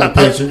I was out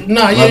the picture.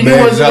 Nah, My yeah, you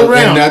bad, wasn't out-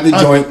 around. out the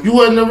joint. You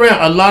wasn't around.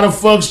 A lot of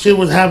fuck shit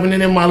was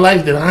happening in my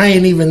life that I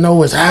ain't even know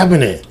was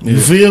happening. You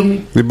feel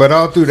me? But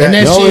all through And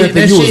that, that only shit,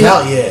 thing that you shit, was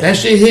out yet. that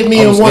shit hit me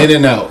I in was one. in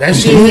and out. That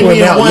shit You hit me went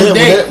in out, one yeah,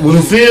 day. when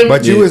You feel me?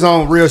 but you was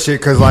on real shit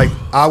because like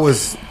I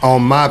was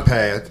on my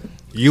path.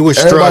 You was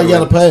everybody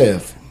struggling. got a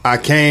path. I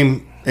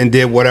came and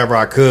did whatever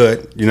I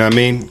could. You know what I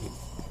mean?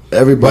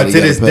 Everybody. But to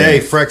got this a path. day,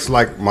 Frex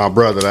like my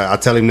brother. I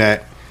tell him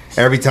that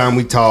every time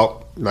we talk.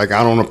 Like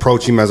I don't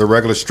approach him as a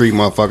regular street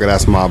motherfucker.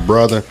 That's my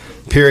brother.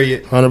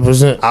 Period.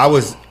 100%. I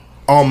was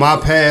on my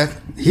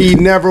path. He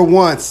never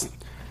once,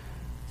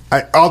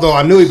 although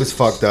I knew he was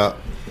fucked up,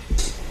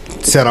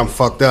 said I'm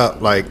fucked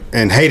up, like,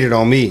 and hated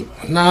on me.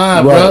 Nah,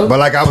 Right. bro. But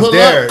like I was Pull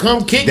there. Up,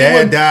 come kick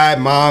Dad me. died.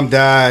 Mom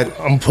died.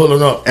 I'm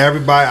pulling up.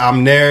 Everybody,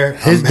 I'm there.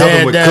 His I'm helping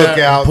dad with died,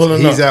 cookouts.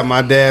 pulling He's up. at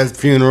my dad's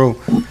funeral.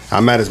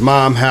 I'm at his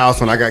mom's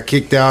house. When I got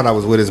kicked out, I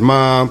was with his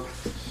mom.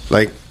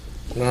 Like,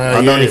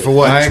 I known him for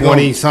what,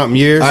 20 something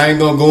years. I ain't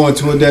gonna go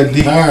into it that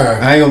deep.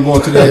 I ain't gonna go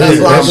into that That's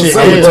deep. what I'm I'm saying.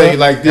 gonna tell you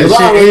like this.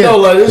 I already know,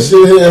 like, this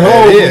shit hit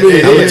home for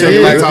me. I'm gonna tell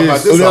you like talking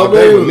about this all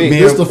day with me.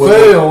 It's the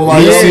film.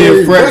 Like, You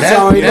see Fresh, I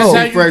already Fresh, know.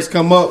 that Fresh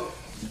come up.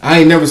 I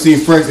ain't never seen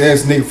Fresh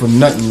ass nigga for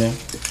nothing, man.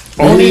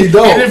 Only, He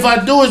don't. and if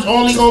I do, it's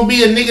only gonna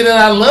be a nigga that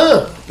I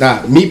love.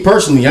 Nah, me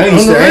personally, I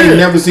On the ain't real.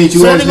 never seen you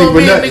So ask they nigga gonna for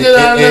be a nothing. nigga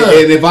that I love.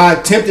 And if I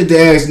attempted to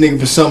ask nigga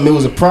for something, it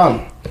was a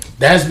problem.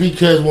 That's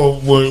because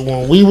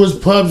when we was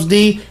Pubs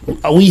D,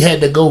 we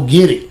had to go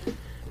get it.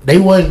 They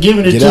wasn't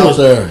giving it Get to out us.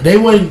 there. They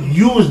wasn't.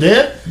 You was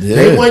there. Yeah.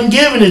 They wasn't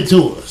giving it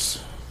to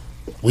us.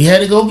 We had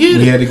to go get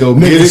We it. had to go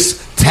get it.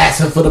 Niggas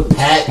taxing for the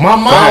pack. My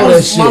mom all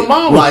was- that my shit.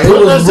 mom was like, it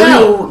putting was us real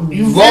out.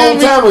 You feel long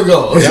me? time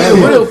ago. It Yeah.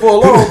 was real for a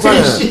long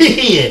time.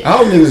 Shit.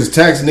 All niggas is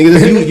taxing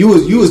niggas. You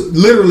was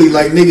literally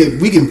like, nigga,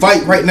 we can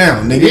fight right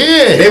now, nigga.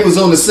 Yeah. They was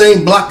on the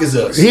same block as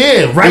us.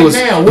 Yeah, right It was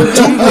now. What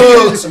two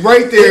plugs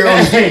right there.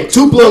 Hey,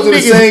 Two plugs in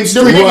them the same niggas-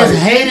 them street. niggas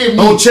hated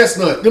me. On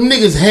Chestnut. Them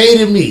niggas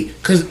hated me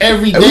because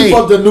every And we day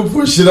fucked that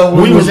Newport shit up.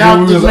 we was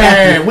out the man.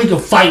 active. We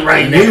could fight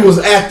right now. We was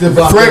active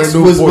out there Frex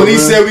in was Newport, when he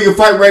man. said we can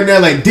fight right now,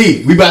 like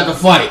D, we about to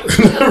fight.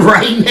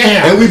 right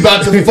now. And we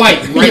about to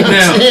fight You know right what I'm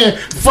now. saying?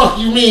 Fuck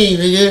you mean,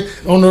 nigga.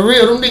 On the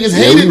real, them niggas Yeah,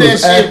 hated we that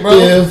was shit, bro.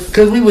 active.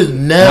 Because we was I ain't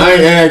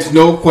never asked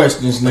no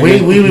questions,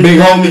 nigga. We was Big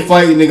never- homie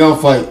fighting, nigga, gonna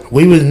fight.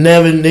 we was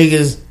never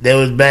niggas that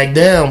was back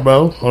down,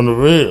 bro. On the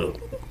real.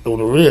 On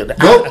the real.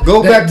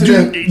 Go back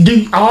to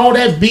do all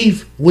that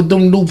beef with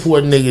them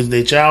Newport niggas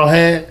that y'all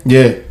had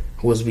Yeah.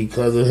 was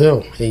because of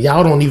him. And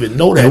y'all don't even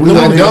know that. we Them,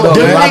 don't even know,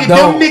 them man. I niggas,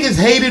 don't. them niggas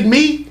hated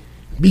me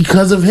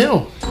because of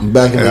him.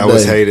 Back in the And I day.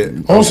 was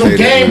hated. I On was some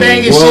hated, gang man.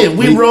 banging Well, shit.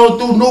 We rode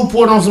through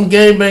Newport on some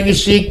gang banging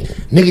shit.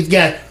 Niggas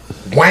got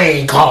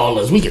Wayne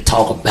callers. We could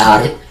talk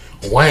about it.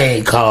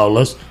 Wayne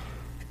callers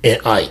and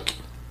Ike.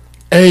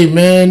 Hey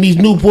man, these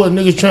Newport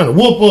niggas trying to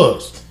whoop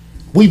us.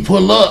 We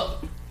pull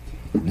up.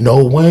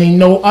 No Wayne,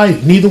 no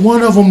Ike. Neither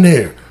one of them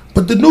there.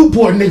 But the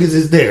Newport niggas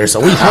is there, so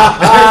we hop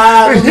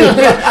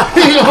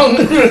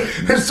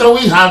so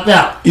we hopped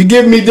out. You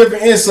giving me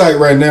different insight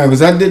right now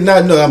because I did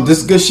not know. This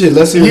is good shit.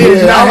 Let's hear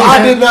it.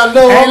 I did not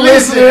know. Hey, I'm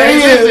listen,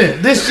 listening hey, in.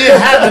 listen. This shit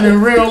happened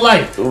in real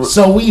life.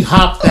 So we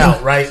hopped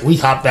out, right? We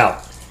hopped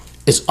out.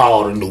 It's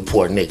all the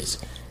Newport niggas.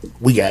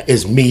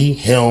 It's me,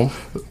 him,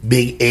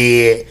 Big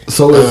Ed,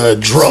 So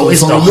Dro.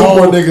 It's so the Newport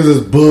whole. niggas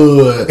is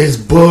Bud. It's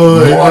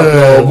Bud,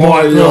 Marco,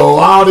 Mario,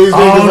 all these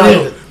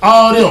niggas. them,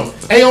 all them.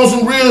 Hey, on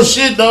some real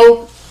shit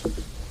though.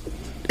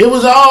 It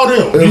was all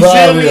them. It You was all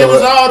feel me? them. It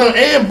was all them.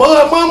 And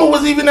Bud Mama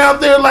was even out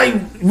there like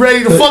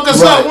ready to fuck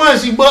us Right. up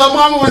once. Bud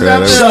Mama was Yeah, out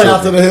that's there. Shout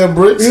out to the head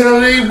bricks. You know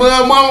what I mean?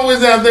 Bud Mama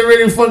was out there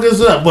ready to fuck us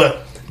up.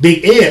 But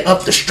Big Ed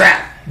up the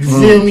strap. You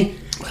feel me?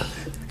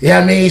 Yeah,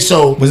 I mean,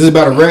 so Was this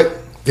about a wreck?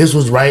 this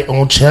was right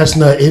on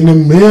Chestnut in the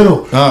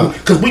middle. Uh.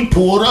 Cause we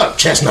pulled up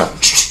Chestnut.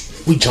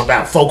 We jumped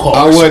out 4 cars.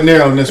 I wasn't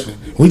there on this one.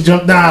 We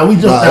jumped out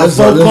that's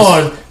 4 this-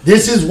 cars.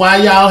 This is why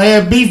y'all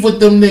had beef with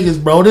them niggas,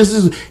 bro. They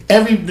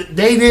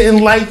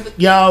didn't like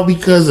y'all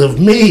because of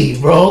me,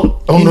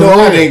 bro. On You the know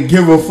I road. didn't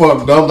give a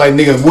fuck, though. I'm like,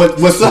 nigga,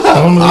 what's up?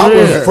 On the I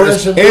real. was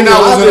fresh and And I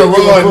was in a didn't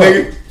give run, fuck.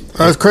 nigga.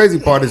 That's crazy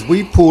part is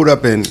we pulled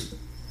up in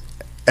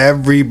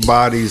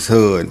everybody's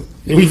hood.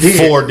 We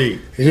did. 4D.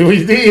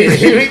 We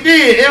did. We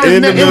did. It was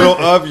In the never- middle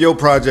of your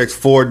projects,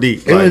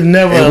 4D. It was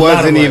never a It lot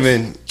wasn't of us.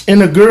 even. in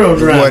the girl It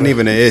driver. wasn't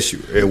even an issue.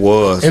 It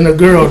was. In the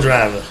girl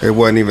driver. It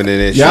wasn't even an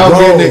issue.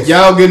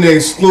 Y'all getting the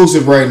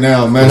exclusive right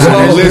now, man. So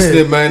Bro, you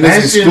listening, man.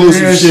 This that shit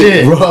exclusive real shit.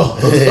 shit. Bro,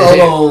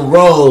 hold on,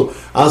 bro.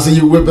 I see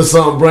you whipping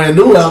something brand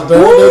new out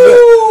there. Yeah.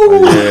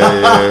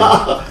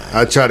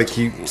 I try to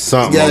keep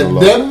something on the God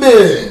low. damn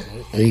it.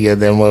 You got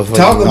that motherfucker.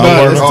 Talk about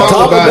it. Work Let's hard,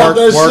 talk about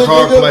that work shit,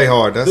 hard, nigga. play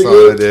hard. That's Nigga.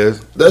 all it is.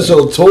 That's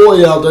your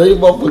toy out there. You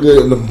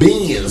motherfucker in the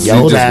beans. Yo,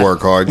 You just that-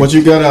 work hard. What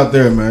you got out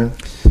there, man?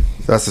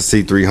 That's a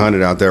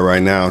C300 out there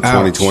right now,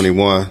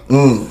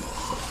 2021.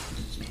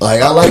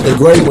 Like, I like the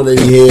gray one that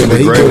he had, but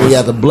he gray told me one- he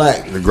got the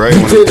black. the gray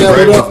You one- tip the that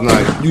gray one one's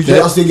up. nice. You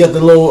just, I see you got the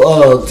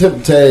little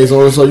tip tags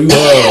on it, so you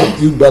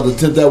about to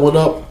tip that one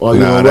up, or you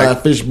Nah, gonna that-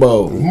 ride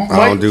fishbowl?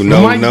 I don't do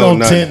Mike don't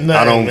nothing. tint nothing,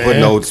 I don't put man.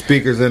 no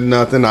speakers in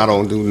nothing. I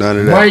don't do none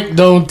of that. Mike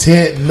don't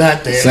tint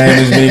nothing. Same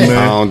as me, I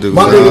man. don't do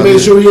My nigga made nothing.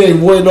 sure he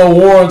ain't wearing no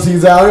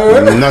warranties out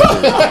here.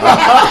 Nothing.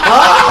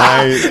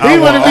 He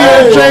want to be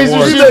able to trade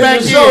some shit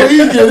back Sure, in. he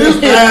get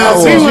his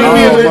ass. He want to be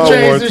able I to want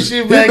trade my some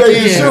shit He back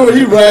making in. sure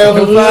he ran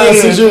for 5,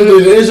 6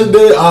 years. The issue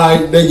did. All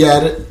right, they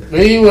got it.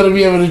 He want to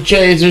be able to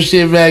trade some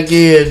shit back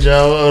in,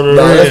 Joe.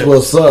 Nah, that's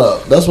what's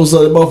up. That's what's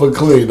up. That motherfucker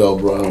clean though,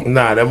 bro.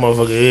 Nah, that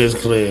motherfucker is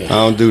clean. I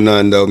don't do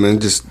nothing though, man.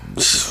 Just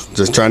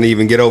trying to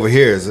even get over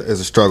here is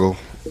a struggle.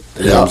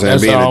 You know what I'm saying?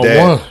 That's Being all a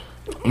dad.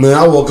 one. Man,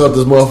 I woke up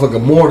this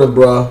motherfucking morning,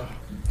 bro.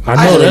 I I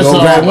know had to that's go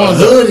all grab my one.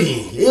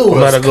 hoodie. It was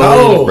Better go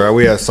cold. Bro,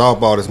 we had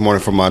softball this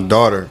morning for my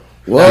daughter.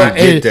 What? We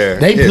get there.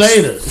 They it's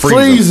played it.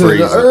 Freezing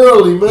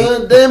early,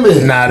 man. Damn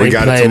it. Nah, they We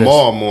got it played us.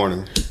 tomorrow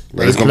morning.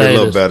 But They it's gonna be a played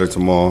little us. better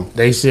tomorrow.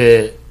 They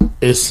said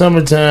It's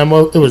summertime.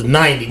 It was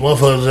 90.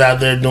 Motherfuckers was out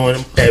there doing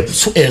it.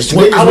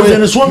 I was in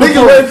the swimming Niggas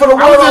pool. waiting for the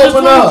water to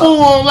open up. Pool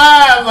on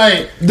live,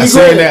 like. I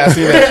seen that.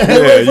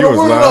 Yeah, you was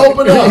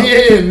live.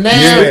 Yeah,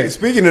 now. Yeah,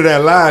 speaking of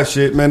that live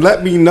shit, man,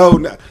 let me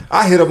know.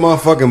 I hit a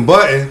motherfucking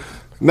button.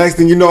 Next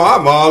thing you know,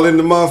 I'm all in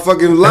the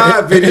motherfucking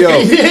live video.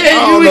 Yeah,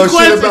 I don't know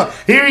shit about.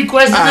 He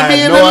requested I to be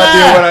had in no the live.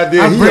 idea what I did.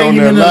 I'm He bringing on him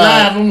there in the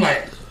live. live. I'm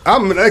like.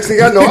 Next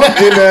thing I know,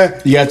 I'm in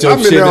there. You got your I'm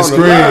in shit there in the on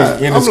screen,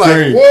 live. in the I'm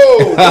screen. like,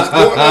 whoa, what's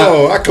going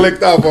on? I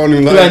clicked off on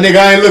him Like, like, nigga,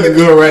 I ain't looking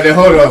good right there.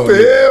 Hold what on. the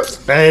hell?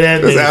 Hey,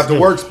 that That's nigga after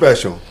work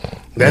special.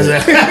 That's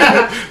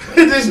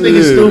this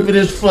nigga stupid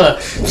as fuck.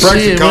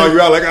 Frankie call man.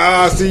 you out like,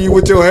 I see you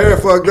with your hair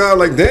fucked up.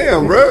 Like,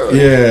 damn, bro.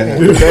 Yeah.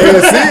 They didn't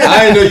see it.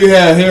 I didn't know you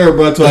had hair,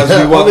 bro, until I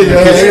see you walking in the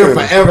Nigga had hair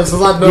kitchen. forever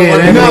since I know. Yeah, my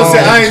that You know what I'm nigga.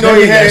 saying? I didn't know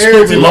you had hair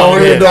Stupid too long long.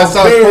 hair. I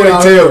saw the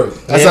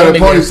ponytail. I saw the That nigga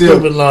got ponytail.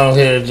 stupid long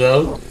hair,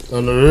 Joe.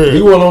 On the real.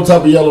 He wasn't on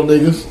top of yellow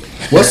niggas.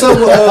 What's up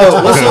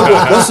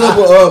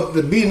with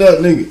the beating up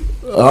nigga?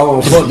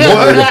 Oh, fuck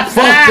that.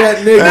 Fuck that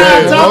nigga.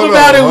 Nah, talk hold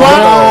about on,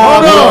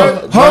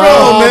 it. Hold Hold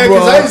on, man, bro.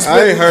 because I used to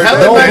I ain't heard have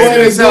that. a nice in Don't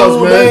this house,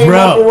 bring man. name Bro.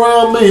 up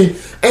around me.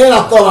 And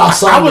I thought I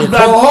saw I was you.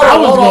 about- Hold I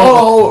was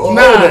on.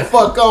 Nah. Hold the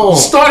fuck on.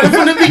 Started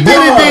from the beginning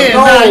Bruh, then. no.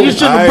 Nah, you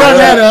should I have brought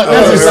that up.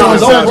 That's a heard solid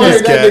that. Don't bring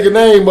subject. that nigga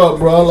name up,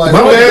 bro. Like, My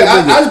fuck man,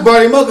 that nigga. I just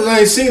brought him up because I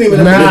ain't seen him in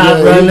a Nah,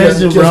 minute. bro, he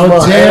listen, kiss bro. my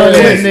Tell ass.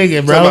 that nigga,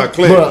 Talking bro. about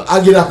Clinton. Bro, I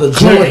get out the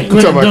Clinton, joint. You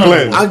talking about Clinton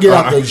Clinton? I get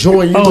out the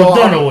joint. You Oh, know,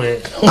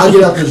 Dunaway. I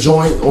get out the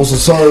joint on some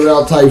sold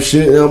out type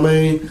shit. You know what I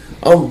mean?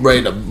 I'm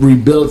ready to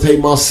rehabilitate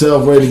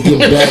myself, ready to get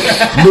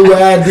back. New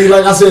ID,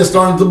 like I said,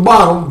 starting at the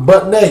bottom,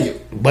 butt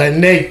naked. But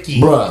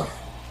Nikki. Bruh,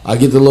 I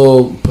get the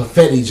little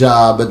Perfetti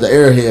job at the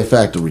Airhead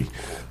factory.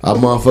 I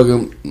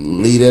motherfucking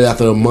leave that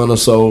after a month or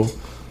so,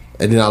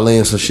 and then I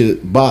land some shit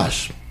at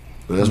Bosch.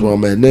 And that's where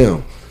I'm at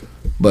now.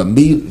 But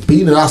me,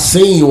 being that I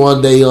seen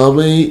one day, you know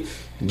what I mean,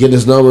 get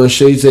his number and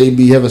shit, he say he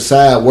be having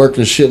side work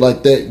and shit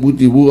like that.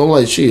 I'm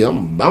like, shit,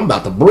 I'm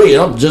about to breed.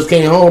 I just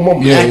came home.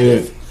 I'm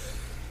active.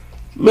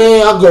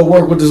 Man, I go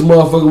work with this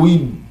motherfucker.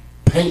 We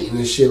painting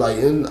and shit like,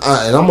 and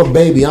I'm a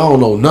baby. I don't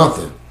know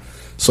nothing.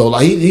 So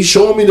like he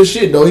showing me the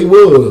shit though. He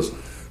was,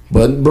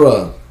 but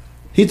bruh,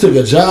 he took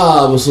a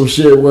job or some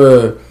shit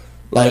where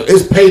like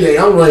it's payday.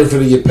 I'm ready for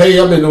to get paid.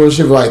 I've been doing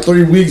shit for like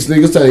 3 weeks.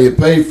 Niggas trying to get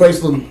paid.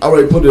 Faceless, I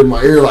already put it in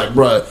my ear like,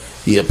 bruh,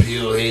 he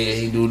appeal here,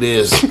 he do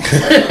this, he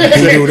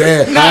do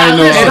that. Nah,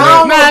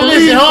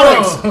 listen,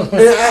 hold on.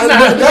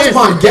 That's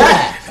my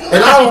guy.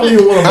 And I don't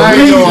even want to I ain't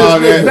believe know all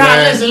this that, nigga.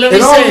 Nah, listen, let me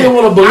And I say don't even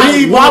want to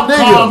believe Wop my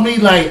called nigga. me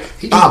like,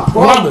 I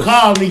promise. Wop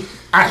called me.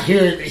 I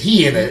hear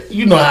he in a,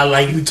 you know how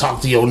like you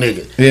talk to your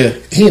nigga. Yeah.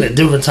 He in a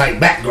different type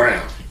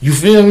background. You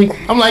feel me?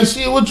 I'm like,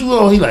 shit, what you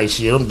on? He like,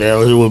 shit, I'm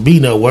down here with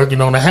B-Nut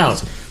working on the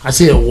house. I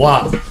said,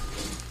 Wop,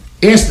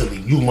 instantly,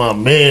 you my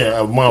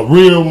man,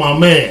 my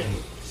man.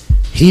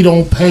 He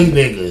don't pay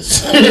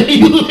niggas.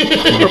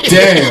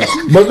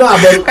 Damn. But nah,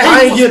 but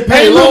I ain't get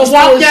paid. Hey, Long look,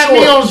 Wop story got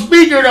me short. on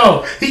speaker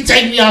though. He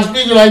take me on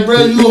speaker like,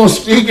 bro, you on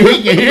speaker,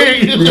 he can hear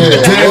you.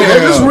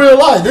 This is real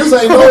life. This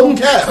ain't no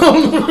cap.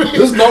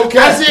 This no I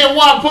cap. said,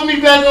 Wop, put me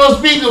back on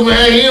speaker,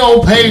 man. He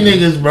don't pay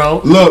niggas,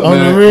 bro. Look, On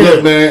man. the real.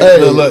 Look, man.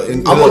 Hey, Look.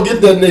 I'm gonna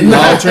get that nigga.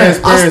 All I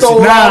transparency. stole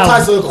all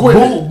types of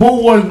equipment.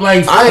 Boo worked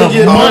like I ain't a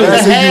getting month money. and a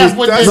That's what half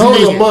with this No, it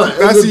was a nigga. month.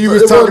 That's what you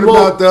was talking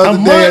about the A other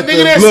month, day. At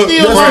nigga, that's the, look,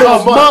 still that's work. still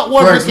A a month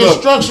worth of Frank, look.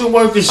 construction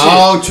work and shit.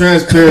 All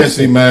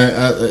transparency,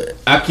 man.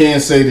 I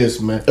can't say this,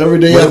 man. Every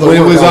day when, after when it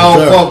work, was I was all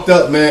there. fucked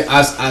up, man.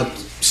 I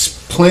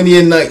plenty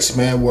of nights,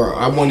 man, where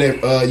I went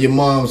at your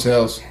mom's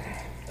house.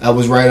 I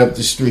was right up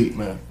the street,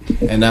 man,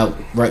 and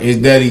his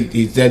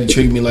daddy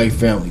treated me like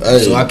family. Hey.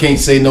 So I can't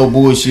say no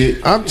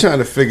bullshit. I'm trying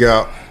to figure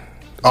out,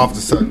 off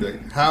the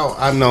subject, how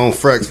I've known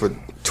Frex for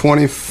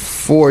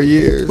 24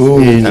 years,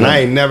 and I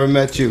ain't never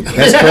met you.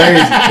 That's crazy.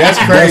 That's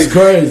That's crazy.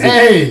 crazy.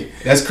 Hey,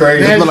 That's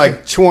crazy. It's been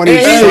like 20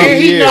 and something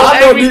he years. know I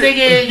know everything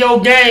in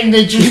your gang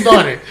that you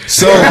started.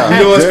 So you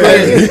know what's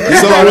crazy?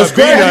 So I was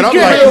B-Nut. I'm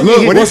like, look,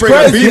 when he What's bring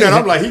up crazy? B-Nut,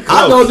 I'm like, he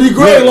I know close. D.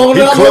 Gray longer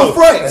than he I know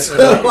close.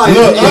 Frex. Like,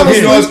 Look, honestly,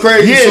 you know what's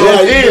crazy? Yeah,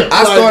 So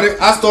yeah.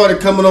 I started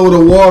coming over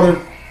the water.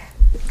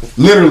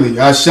 Literally,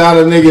 I shot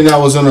a nigga and I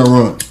was on a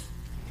run.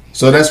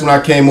 So that's when I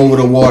came over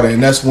the water,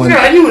 and that's when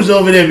Nah, you was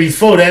over there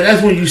before that.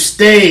 That's when you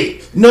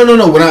stayed. no.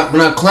 When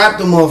I clapped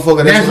the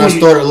motherfucker, that's when I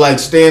started like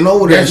staying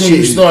over there. That's when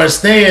you started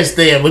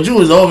staying. But you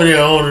was over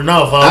there holding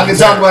off. I can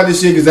talk about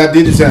this shit because I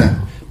did the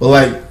time. But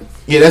like,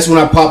 yeah, that's when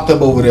I popped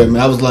up over there,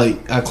 man. I was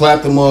like, I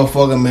clapped the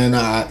motherfucker, man.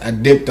 I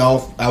dipped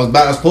off. I was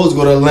supposed to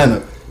go to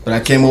Atlanta, but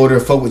I came over there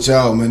to fuck with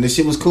y'all, man. This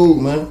shit was cool,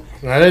 man.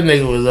 Nah, that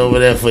nigga was over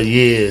there for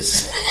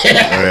years. Yeah,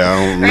 I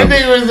don't That remember.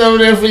 nigga was over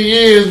there for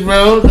years,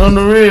 bro. On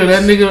the real,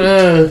 that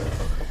nigga.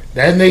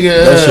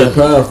 That shit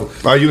powerful.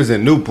 Oh, you was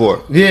in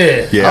Newport.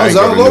 Yeah. Yeah, I was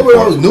ain't all go to over.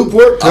 I was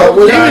Newport.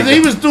 He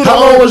was through the How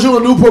long whole. was you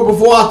in Newport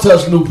before I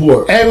touched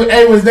Newport?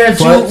 Hey, was that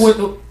What?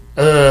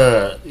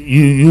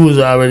 you? You was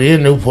already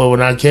in Newport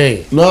when I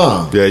came.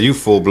 Nah. Yeah, you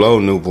full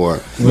blown Newport.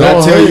 When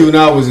I tell you, when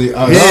I was a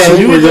Yeah,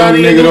 super you was young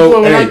already in nigga, Newport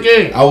though, when I hey,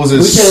 came. I was a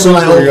We came in super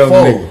like young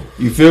 04. nigga.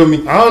 You feel me?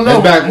 I don't know.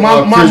 That's back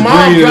My when Chris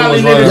mom Green probably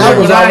was did it. running. That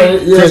was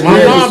already. Yeah, My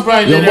yeah, mom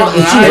probably did it. your mom-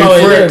 but she I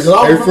already ain't there, there. 'cause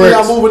I remember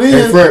y'all moving in.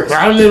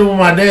 I lived with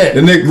my dad.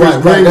 The nigga Chris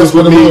Right, Green that's was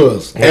with what it me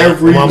was.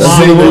 every My mom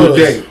single was.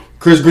 day.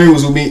 Chris Green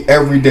was with me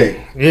every day.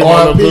 Yeah,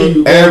 R.I.P.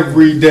 motherfucker.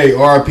 Every day.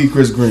 R.I.P.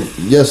 Chris Green.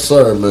 Yes,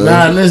 sir, man.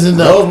 Nah, listen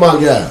that though. was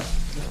my guy.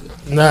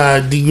 Nah,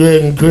 D.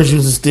 Greg and Chris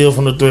used to steal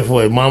from the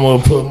thrift-way. Mama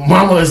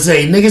would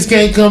say, niggas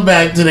can't come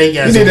back till they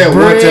got You some did that one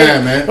bread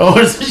time, man.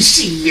 Or some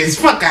shit.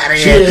 Fuck out of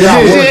She here. ain't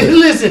got working.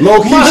 Listen,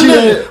 Low key, my, she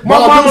listen, ain't- my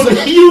my mama, dude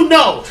said- you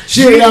know,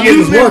 She ain't got you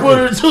niggas live with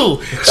working. her too.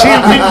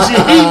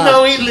 He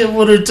know he live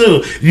with her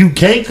too. You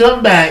can't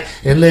come back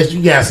unless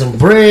you got some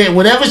bread,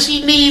 whatever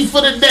she needs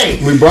for the day.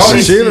 We brought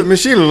it.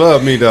 Sheila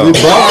loved me though. I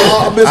miss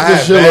I Miss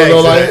had Sheila bags though.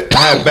 of Like, that-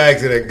 I had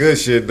bags of that good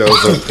shit though.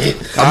 So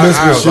I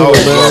miss Miss Sheila,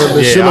 man.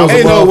 Miss Sheila was a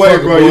Ain't no way,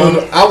 motherfucker,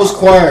 bro. I was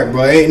quiet,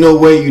 bro. Ain't no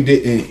way you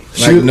didn't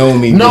know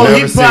me. No, bro.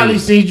 he Never probably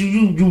seen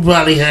seen you. You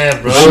probably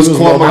have, bro. I was She was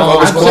quiet. my I mom.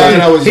 was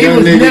quiet. I was He young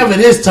was nigga. never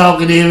this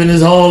talkative in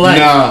his whole life.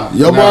 Nah.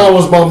 your mom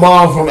was my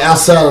mom from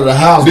outside of the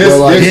house, This, bro.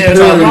 Like, this Yeah,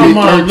 literally my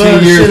mom 13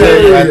 loved years shit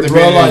later out after of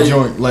being it, in bro, that like-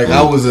 joint. Like,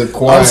 I was a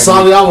quiet. I'm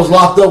sorry, I was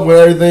locked up when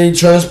everything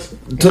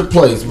took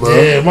place, bro.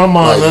 Yeah, my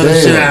mom Like, loved the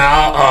damn. shit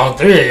out of all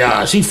three of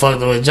y'all. She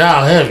fucked with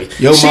y'all heavy.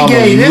 Yo, she mama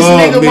gave this love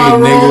nigga me, my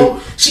room. nigga.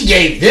 She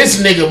gave this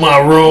nigga my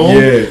room.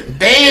 Yeah.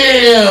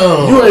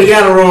 Damn. You ain't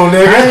got a room, I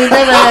nigga. ain't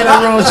never had a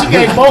room. She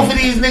gave both of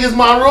these niggas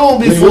my room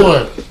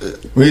before.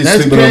 We used to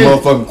That's sleep with a crazy.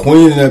 motherfucking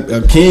queen and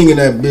a king in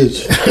that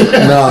bitch.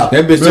 Nah,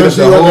 That bitch took Remember us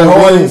she the went to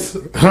whole Hardee's.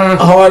 Huh?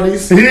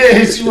 Hardee's.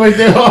 Yeah, she went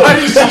there hard.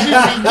 She used to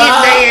get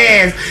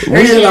their ass. We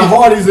in the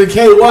Hardee's in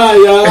KY,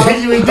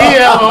 y'all. You did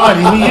have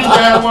Hardy. We used to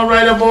have one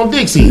right up on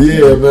Dixie.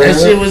 Yeah, man. That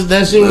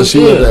shit was She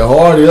went good. that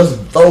Hardy. That's a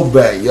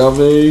throwback, you know what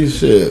I mean?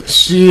 Shit.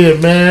 Shit,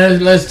 man.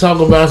 Let's talk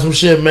about some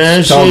shit,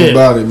 man. Talk shit.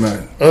 about it,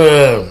 man.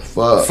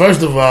 Fuck.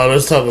 First of all,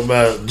 let's talk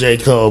about J.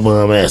 Cole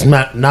bum ass.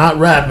 Not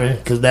rapping,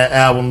 because that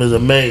album is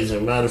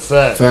amazing. Matter of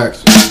fact.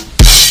 Facts.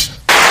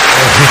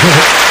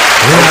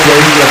 Okay,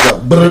 you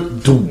got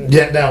the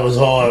Yeah, that was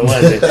hard,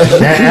 wasn't it?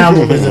 That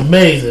album is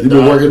amazing. You been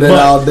dog. working that But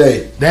all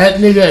day. That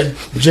nigga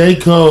J.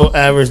 Cole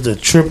averaged a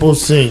triple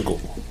single.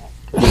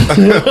 who?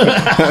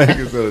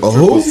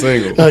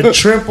 single. A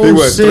triple He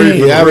went single.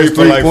 three averaged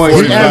for like 3 points.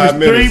 He 45 averaged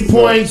minutes. 3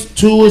 points,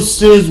 2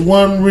 assists,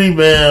 1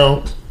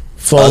 rebound,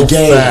 4 A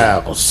game.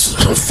 fouls.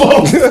 4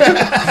 fouls.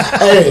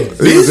 Hey,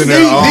 He was in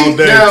there all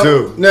day now,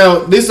 too. Now,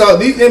 these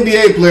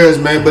NBA players,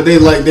 man, but they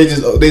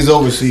just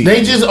overseas.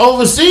 They just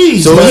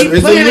overseas. So he it's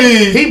a playing,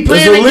 league. he it's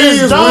playing a league,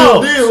 against it's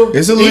real dogs. deal.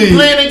 It's a He league.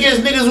 playing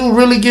against niggas who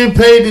really get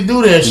paid to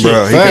do that shit.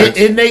 Bro, he Facts.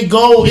 And their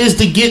goal is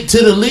to get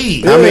to the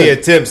league. How many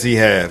attempts he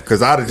had?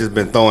 Because I'd have just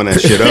been throwing that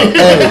shit up. I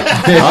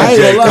I'm ain't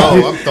J. gonna lie.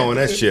 Cole. I'm throwing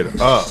that shit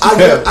up.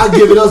 I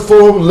give it up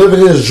for him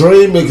living his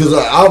dream because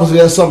obviously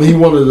that's something he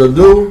wanted to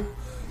do.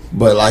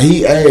 But like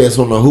he ass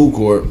on the hoop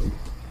court.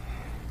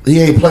 He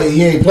ain't play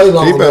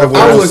long He better enough.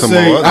 wear I would some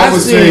say- more. I I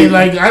would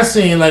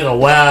seen like a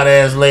wild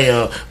ass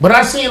layup, but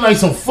I seen like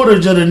some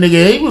footage of the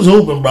nigga. He was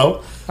hooping,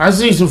 bro. I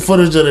seen some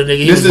footage of the nigga.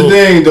 He This was is the hooping.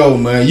 thing, though,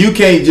 man. You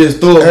can't just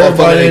throw a Everybody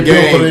motherfucker in ain't the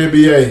built for the game.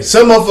 NBA.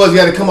 Some of us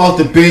got to come off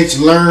the bench,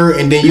 learn,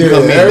 and then you Yeah,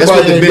 come in. That's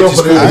what the everybody ain't bench built is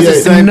for for. the That's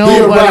the NBA. same Be a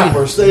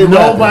rapper, stay a rapper.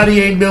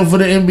 Nobody ain't built for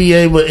the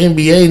NBA, but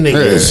NBA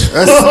niggas. That's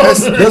That's what I'm All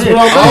saying.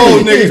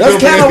 niggas That's built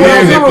for kind the of where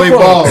I'm NBA. They coming play from.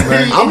 ball, man.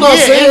 I'm not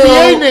Yeah, saying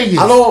NBA niggas.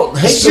 I don't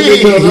hate the Shit.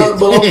 nigga,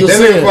 but I'm just That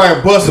saying. nigga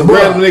probably bust a Bruh,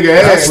 random nigga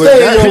ass.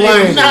 stay in your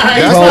lane. Nah, he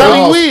That's probably what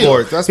all will.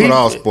 sports. That's what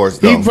all sports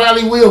He do.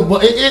 probably will,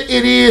 but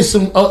it is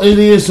some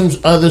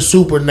other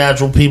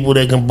supernatural people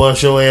that can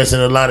bust your ass in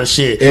a lot of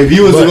shit. If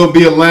you was But gonna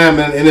be a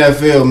lineman in the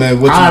NFL,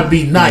 man, what I'd you?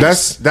 be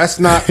nice. That's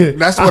what I'd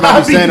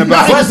I'm be saying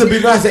about. nice. First to be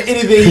nice at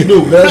anything you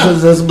do.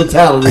 That's a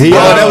mentality. He, Oh,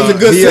 that was a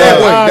good he, segue.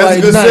 That's a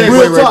like, good nah, segue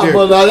Real right talk, there.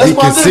 but that's He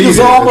my nigga, conceded.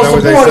 so I'm Is that gonna what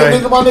they support him. say?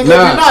 Nigga, my nigga,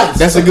 Nah, be nice.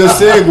 that's a good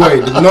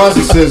segue. The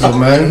narcissism,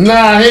 man.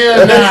 Nah,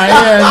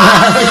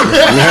 hell He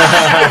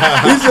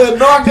said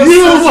nah.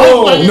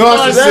 narcissism.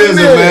 Narcissism,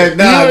 man.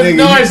 Nah, You a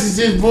nigga.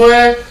 narcissist,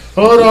 boy.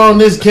 Hold on,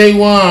 this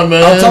K1,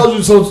 man. I told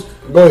you so.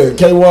 Go ahead,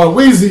 K1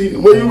 Weezy,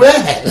 where you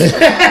at?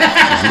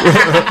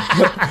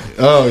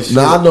 Oh shit.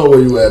 Nah, I know where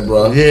you at,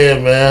 bro. Yeah,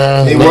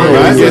 man. He Nah, working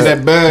yeah. on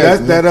that bag.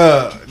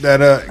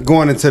 That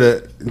going into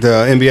the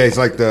NBA is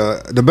like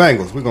the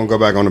Bengals. We're gonna go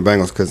back on the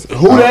Bengals because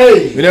Who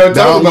they? We never I talked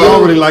don't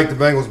about really like the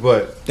Bengals,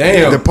 but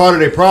Damn. the part of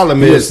their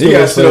problem is He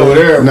got sit over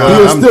there. Nah, bro.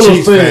 He a I'm Steelers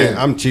Chiefs fan. fan.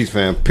 I'm Chiefs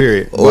fan.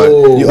 Period.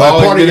 Oh. But You part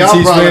always of been a y'all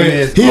Chiefs problem fan?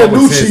 is He a new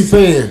always Chief his-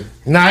 fan.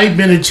 Nah, he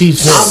been a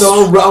Chiefs fan. I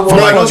know. Bro,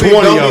 like don't be 20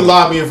 of don't be them.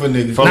 lobbying for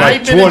niggas. From Nah, like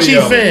he been a 20 Chief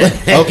of them.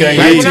 fan. Okay,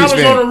 Like he when I Chiefs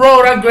was fan. on the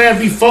road, I grabbed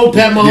before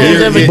Pat Mahomes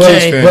Yeah, ever yeah, came.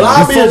 Chiefs fan. But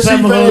I'll be Before a Chief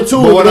Pat fan Mahomes- too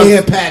But when what they I'm-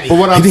 had Patty. But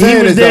what I'm He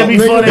saying was is there though,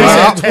 before they bruh,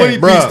 had I'm 20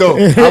 Pat. piece though.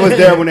 I was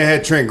there when they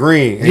had Trent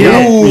Green. And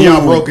Yeah.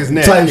 y'all broke his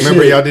neck. Type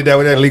Remember shit. y'all did that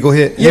with that legal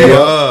hit?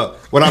 Yeah.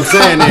 What I'm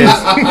saying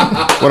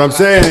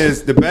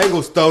is the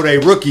Bengals throw their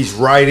rookies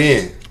right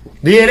in.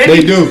 Yeah,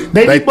 They do.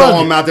 They They be throw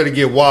bugging. them out there to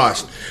get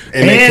washed,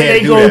 and And they they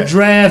can't do go that.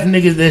 draft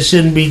niggas that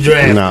shouldn't be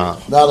drafted. Nah.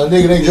 Now the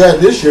nigga they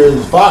drafted this year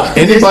is fire.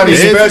 Anybody It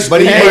is, special,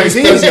 but he anybody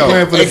 18 special though.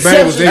 playing for the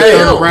Exception Bengals, they to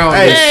turn him. around.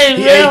 Hey,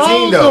 he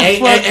 18 though. Hey,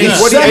 What,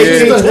 exception 18,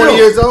 to 20 him.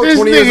 years old? This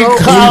 20 years nigga old?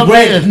 called me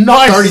a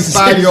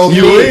 35-year-old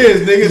You man.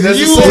 is, nigga. That's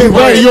You the same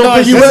way. you don't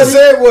think you That's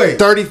ready? the same way.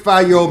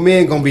 35-year-old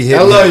man gonna be hitting.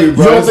 I love you,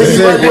 bro. You don't That's think the he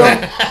same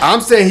ready, way.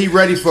 I'm saying he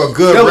ready for a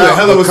good That was a route,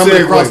 hell of a but coming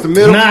segue. across the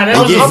middle Nah, that and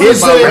was- get I'm hit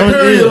just by, saying,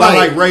 Ray, by like-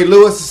 like Ray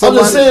Lewis or I'm somebody.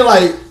 just saying,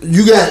 like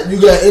you got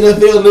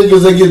NFL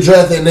niggas that get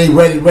drafted and they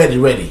ready. You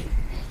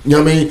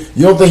know what I mean?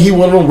 You don't think he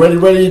one of them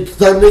ready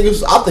type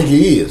niggas? I think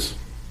he is.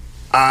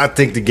 I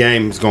think the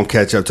game is gonna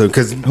catch up to him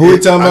because Who we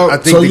talking about? I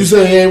think So you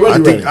saying he ain't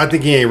ready? I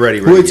think he ain't ready.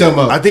 Who we yet. talking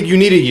about? I think you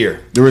need a year.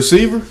 The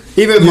receiver?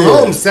 Even if Yeah.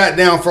 Mahomes sat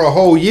down for a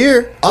whole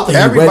year, I think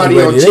everybody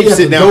he on ready. They Chiefs got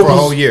sit the down for a dopest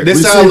whole year.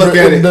 This how I look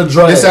receiver at in the it.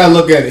 draft. This how I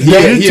look at it. Yeah,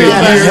 He he a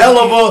got a year. hell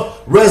of a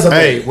resume.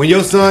 Hey, when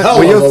your son,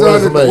 Hell of a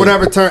resume.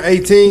 whatever turn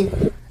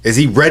 18, is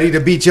he ready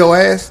to beat your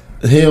ass?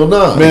 Hell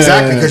no. Man.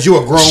 Exactly, because you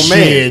a grown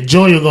man. Shit,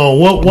 Junior gonna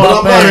whoop But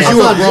I'm not- ass. Because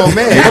you a grown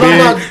man. But I'm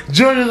not.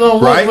 Junior gonna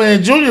whoop Right?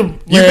 man. Junior, You've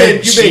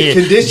been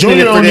conditioning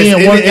Junior for don't this in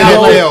even the work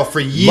out. NFL for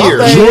years.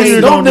 My Junior thing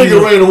is, don't no need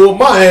nigga a- ready to whoop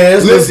my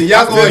ass. Listen,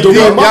 y'all going The way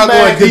deep. my Y'all man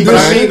going deep. can But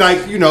I do mean, shit.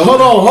 like, you know,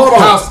 Hold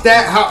on.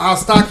 how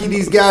stocky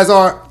these guys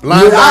are. Yeah,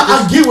 Linebackers.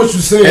 I get what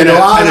you're saying. and though.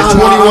 a I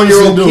 21-year-old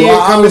honestly do. kid I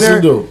coming honestly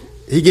there, do.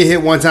 he get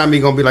hit one time, he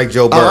gonna be like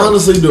Joe Burrow. I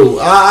honestly do.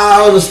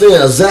 I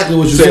understand exactly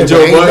what you're Say saying. Joe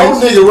but ain't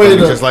Buttons? no nigga ready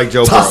to Just like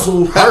Joe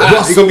tussle. He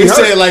gonna be He hurt.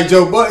 said like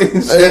Joe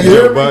Buttons. Hey, you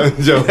hear me?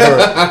 Joe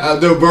Burrow.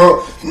 Joe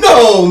Burrow.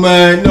 No,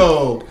 man,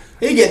 no.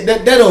 He get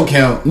that. That don't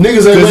count. Niggas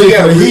ain't 'Cause ready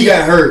for the he heat.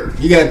 got hurt.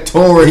 He got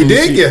torn. He and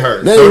did shit. get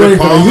hurt. They So ain't ready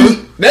did for the Palmer. heat.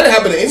 That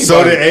happened to anybody.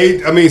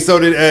 So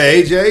did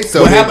AJ.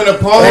 So What did- happened to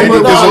Palmer? and it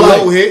was was a a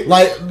low low hit.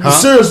 Like Huh?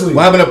 seriously.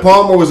 What happened to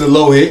Palmer was a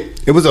low hit.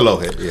 It was a low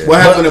hit. Yeah. What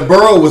happened to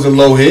Burrow was a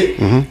low hit.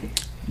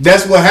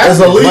 That's what happened.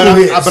 That's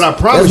illegal. But I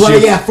promise That's why you,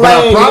 they got but I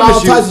flags and promise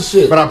all you, types of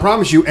shit. but I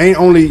promise you, ain't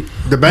only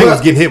the Bengals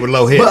But- getting hit with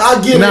low hits. But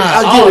I get Nah, it.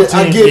 I all get it.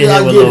 I teams get it. get I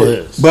hit with get low it.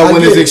 hits. But I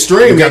when get it's it.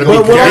 extreme, You gotta gotta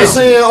But be what I'm careful.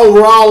 saying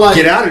overall, like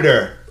Get out of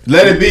there.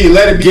 let it be.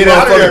 Let it be. Get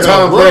out of there, motherfucking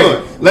Tom run. Brady.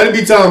 Let it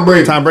be Tom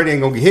Brady. Tom Brady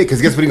ain't gonna get hit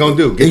because guess what he gonna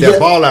do? Get He that get-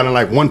 ball out in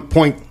like 1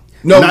 point.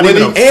 No, not when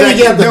even he- a and second.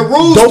 he got The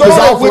rules dopest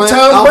started with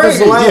Tom offensive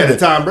Brady. lineman. Yeah, the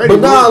Tom Brady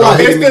But nah, rule. like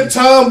It's the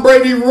Tom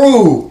Brady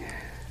rule.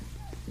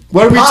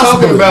 What are we Possibly.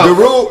 talking about? The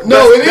rule,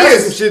 No, it that's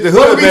is. some shit the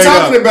What hood are we made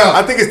talking up. about?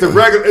 I think it's the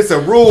regular. It's a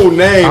rule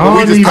name. I But we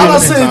don't just even- I'm call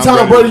not it saying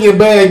Tom Brady in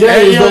bad games,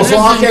 Hey, yo, though, so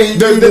I this can't is-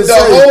 do The this.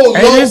 whole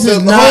Hey, low, this is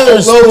the not whole a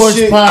low sports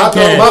shit.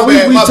 podcast. My We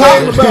bad, my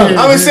talking bad. about it.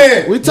 I'm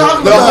saying We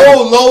talking the about it.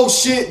 whole low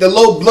shit, the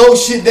low blow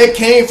shit that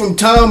came from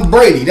Tom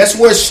Brady. That's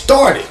where it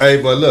started. Hey,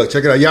 but look,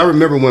 check it out. Y'all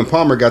remember when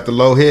Palmer got the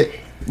low hit?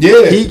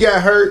 Yeah, He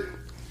got hurt,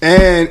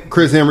 and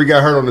Chris Henry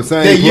got hurt on the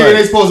same that year play.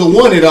 they supposed to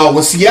won it all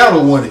when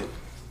Seattle won it.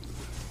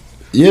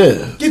 Yeah,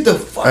 Get the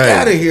fuck Hey,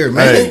 out of here,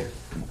 man. hey.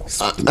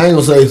 I ain't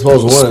gonna say he's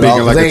supposed to win it Speaking all,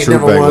 'cause like they a ain't true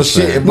never won Bengals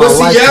shit fan. in my When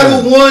Seattle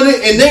lifetime. won it,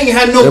 and they ain't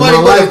had In nobody my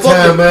but a lifetime,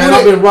 fucking man, I've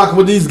put it- been rocking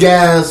with these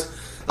guys.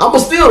 I'ma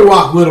still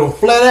rock with them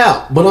flat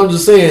out. But I'm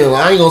just saying,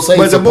 I ain't gonna say.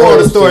 But he's the moral of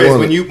the supposed to story is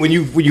win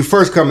it. when you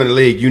first come in the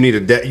league, you need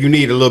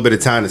a little bit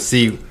of time to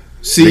see.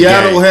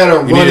 Seattle the game. had a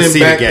You need to running see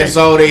the back. game. That's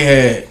all they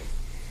had.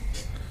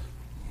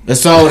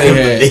 That's all they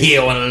had. He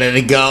don't want to let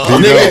it go.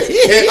 Nigga,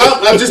 and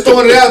I'm just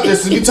throwing it out there.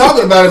 Since you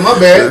talking about it, my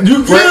bad.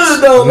 You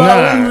good though,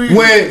 Nah.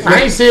 When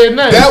I ain't said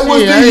nothing. that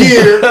was Shit, I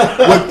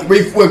ain't- the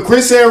year when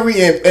Chris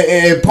Henry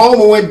and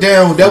Palmer went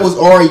down. That was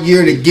our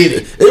year to get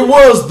it. It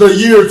was the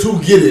year to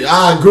get it.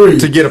 I agree.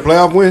 To get a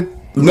playoff win,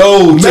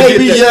 No, Maybe,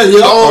 to yeah, get yeah.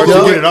 all or to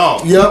the- get it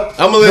all. Yep.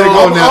 I'm gonna let it No, go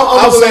I'm- now. I'm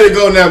I'm gonna saying- let it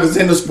go now because it's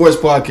in the sports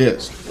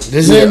podcast.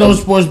 This ain't no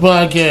sports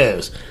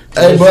podcast.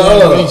 Hey,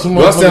 but Do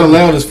I sound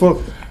loud as fuck?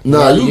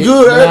 nah, you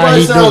good.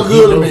 Everybody he sound do, good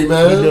he to do, me,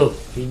 man.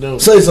 He do.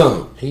 Say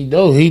something. He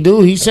do. He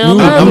do. He sound You-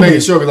 loud. I'm to making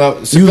me. sure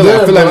because I You feel there,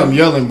 like bro. I'm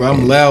yelling, bro.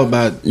 I'm loud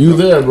about. You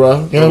there,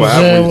 bro? You know What what I'm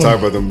happens when you saying? talk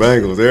about them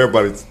Bengals?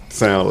 Everybody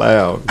sound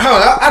loud.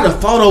 I done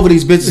fought over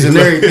these bitches and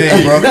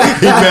everything, bro. I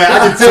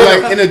can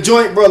tell, like in a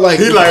joint, bro. Like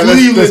He like, let's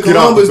Cleveland, get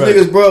off Columbus the back.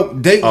 niggas, bro.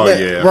 They, Oh,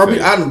 yeah, bro. I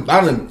feel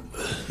I done.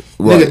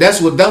 Right. Nigga, that's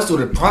what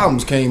the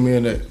problems came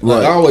in. That like,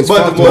 Right. I always. But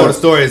fought the moral of over- the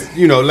story is,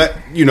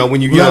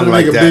 when you You young gotta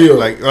like make a that, deal.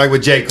 like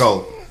with J.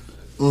 Cole,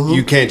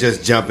 you can't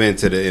just jump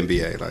into the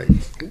NBA. Like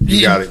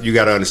you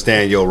got to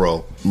understand your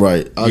role.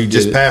 Right. I You get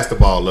just it. passed the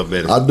ball a little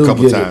bit, I a do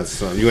couple get it. times.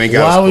 Son. You ain't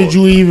got. Why would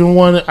you even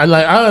want to?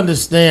 I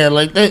understand.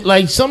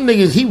 Like some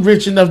niggas, he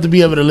rich enough to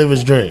be able to live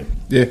his dream.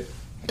 Yeah.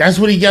 That's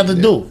what he got to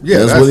do. Yeah,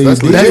 That's what he that's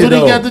did. That's Yeah, what he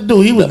though. got to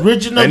do. He was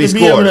rich enough And he to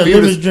be able scored. to If he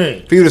live would've- his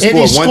dream. if he would've And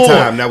he scored one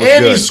time, that was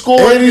and good. He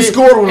scored. And he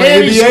scored on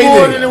And the he NBA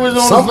scored, nigga. and it was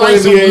on Some like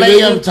some NBA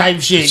layup nigga.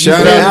 type shit. You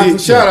Shout feel out, me? to,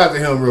 shout out to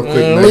him real quick,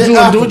 What man. you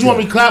want to do? What you want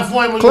me to clap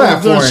for him? Or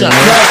Clap you want for a him,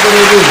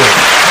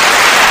 gunshot?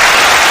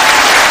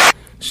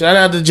 Shout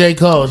out to J.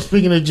 Cole.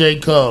 Speaking of J.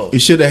 Cole. He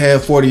should have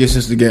had 40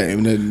 assists a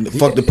game. Then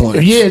fuck the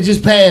point. Yeah,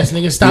 just pass,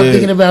 nigga. Stop Yeah.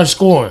 thinking about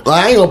scoring.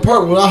 I ain't gonna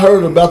perk when I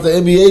heard about the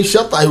NBA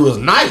shit. I thought he was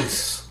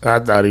nice. I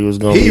thought he was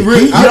gonna. He be.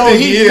 really- I think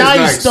he he's is nice,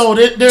 nice. though.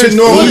 There's To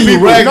normal footage.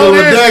 people.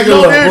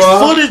 There's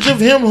bro. footage of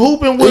him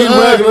hooping with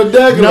He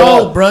regular.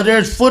 No, bro.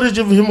 There's footage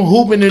of him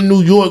hooping in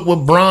New York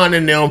with Bron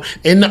and them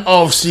in the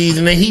off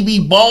season, and he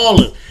be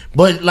balling.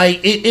 But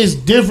like it's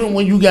different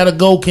when you gotta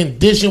go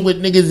condition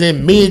with niggas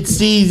in mid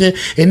season,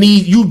 and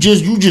you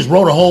just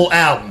wrote a whole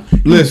album.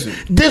 Listen.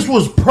 This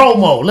was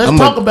promo. Let's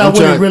talk about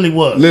what it really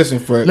was. Listen,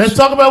 Fred. Let's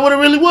talk about what it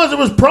really was. It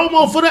was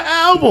promo for the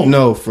album.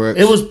 No, Fred.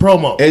 It was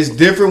promo. It's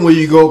different when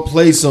you go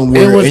play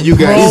somewhere It was and you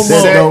got promo.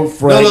 set. No, No,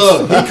 Fred.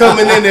 look, he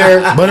coming in there.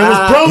 But it was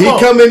promo. He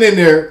coming in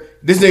there.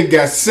 This nigga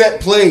got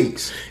set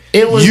plays.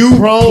 It was you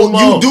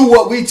promo. You do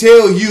what we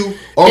tell you,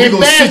 or we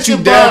gonna sit you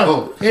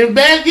down.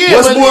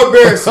 What's more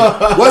embarrassing?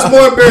 What's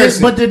more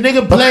embarrassing? But the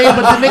nigga played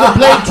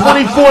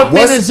 24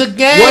 minutes a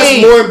game.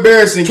 What's more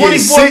embarrassing? 24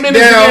 Get sit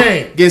minutes a down.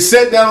 game. Get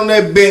set down on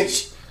that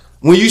bench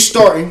when you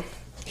starting,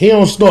 He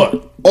don't start.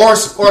 or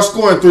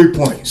scoring 3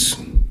 points.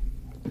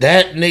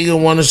 That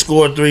nigga want to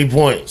score 3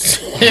 points.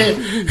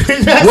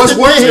 What's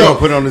worse He though? gonna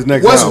put on his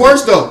next What's album.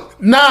 worse though?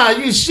 Nah,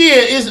 you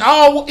shit. It's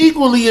all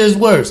equally as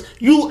worse.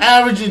 You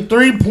averaging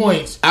 3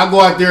 points. I go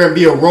out there and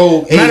be a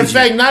rogue agent. Matter of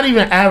fact, not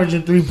even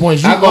averaging 3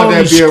 points. You I go out there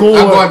only and be I go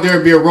score. out there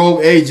and be a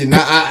rogue agent.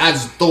 I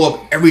just throw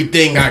up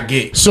everything I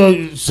get. So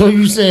you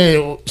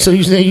saying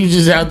you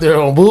just out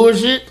there on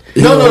bullshit?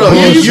 No. You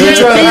You shouldn't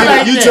trying be to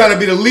like be, you that. trying to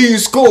be the leading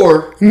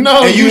scorer.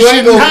 No, and you ain't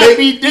should gonna not make,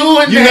 be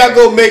doing You're that. not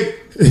gonna make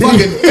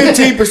fucking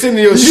 15% of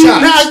your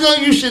shots.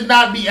 You should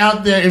not be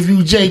out there if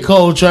you J.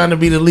 Cole trying to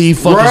be the lead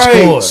fucking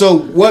Right. scorer. So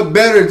what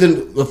better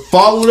than to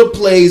follow the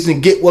plays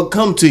and get what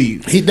come to you?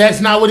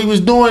 That's not what he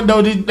was doing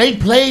though. They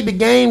played the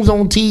games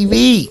on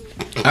TV.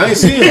 I ain't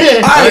seen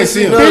him. I ain't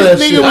seen him. This that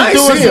nigga shit. I was ain't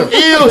doing seen some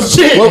ill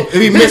shit. Well, if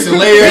he missing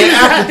layer in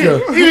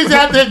Africa. He was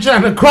out there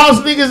trying to cross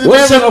niggas and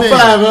What's Channel everything.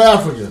 5 in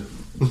Africa?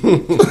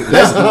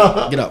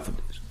 Get out.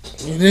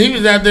 He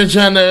was out there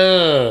trying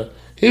to.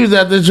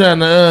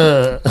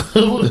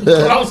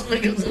 Cross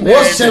niggas. And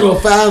What's everything. Channel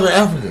 5 in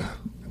Africa?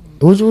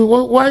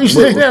 Why you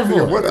say that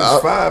for? What is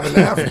 5 in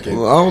African?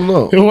 Well, I don't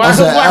know. Why I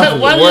said Africa. do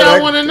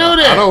y'all want to know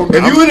that? I don't.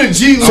 If you in the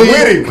G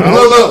League, with him.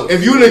 look.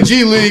 If you in the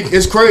G League,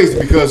 it's crazy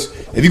because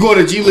if you go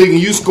to the G League and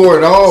you score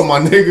it all, my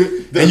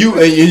nigga, and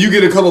you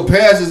get a couple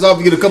passes off,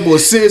 you get a couple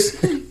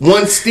assists,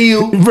 one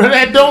steal. Bro,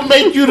 that don't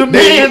make you the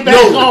They, man back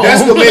no, home.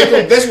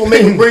 that's what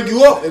make them bring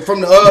you up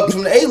from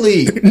the A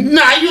League.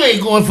 Nah, you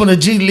ain't going from the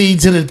G League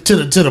to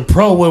the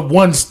pro with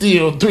one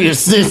steal, 3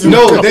 assists. and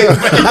No, a couple-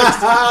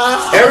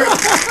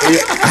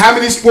 how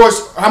many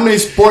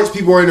sports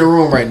people are in the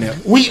room right now?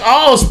 we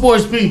all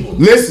sports people.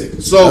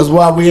 Listen, so That's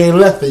why we ain't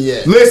left it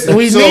yet. listen,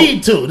 We so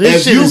need to. This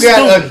if shit you is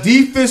got stupid. a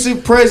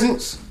defensive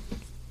presence,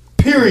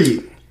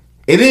 period,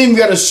 it ain't even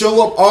got to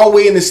show up all the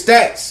way in the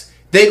stats.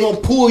 They gonna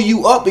pull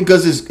you up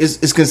because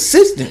it's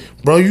consistent.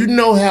 Bro, you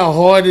know how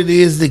hard it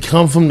is to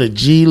come from the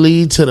G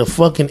League to the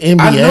fucking NBA?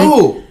 I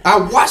know. I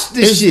watched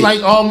this It's shit.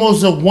 like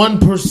almost a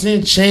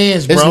 1%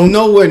 chance, it's bro.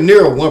 nowhere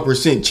near a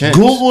 1% chance.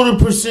 Google the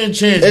percent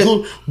chance. It-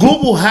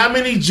 Google how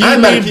many G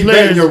I'm not League keep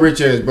betting players. your rich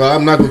ass, bro.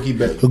 I'm not gonna keep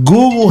betting.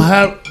 Google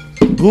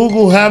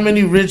how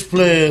many rich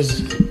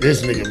players.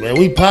 This nigga, man,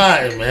 we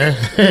potting, man.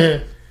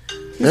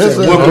 That's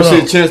One it. Hold on.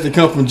 percent chance to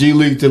come from G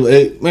League to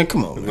the A. Man,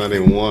 come on. Not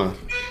even one.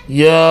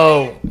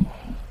 Yo,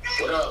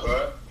 What up,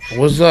 bro?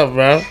 what's up,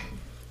 bro?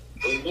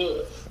 What's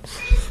good?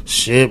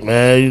 Shit,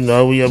 man, you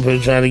know we up here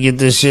trying to get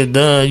this shit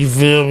done. You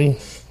feel me?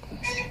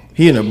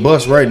 He in a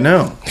bus right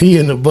now. He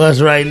in the bus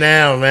right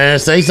now, man.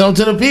 Say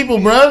something to the people,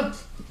 bro.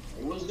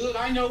 What's good?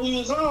 I know we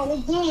was on.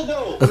 What's good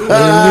though?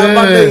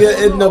 My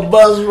nigga in the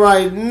bus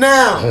right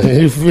now.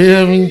 You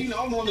feel me? You know,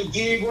 I'm on the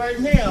gig right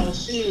now.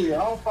 Shit, I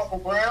don't fuck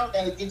around.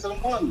 Gotta get to the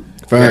money.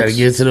 Gotta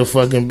get to the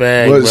fucking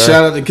bag, But bro.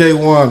 shout out to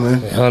K1,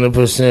 man.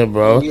 100%,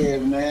 bro. Yeah,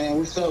 man.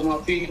 What's up, my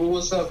people?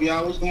 What's up,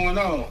 y'all? What's going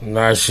on?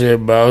 Nah,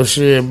 shit, bro.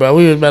 Shit, bro.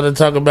 We was about to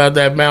talk about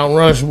that Mount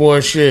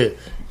Rushmore shit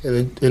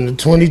in the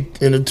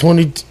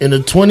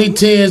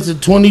 2010s to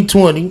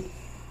 2020.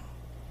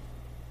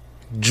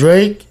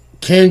 Drake,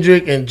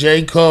 Kendrick, and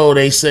J. Cole,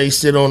 they say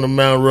sit on the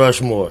Mount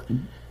Rushmore.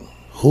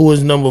 Who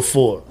is number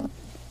 4?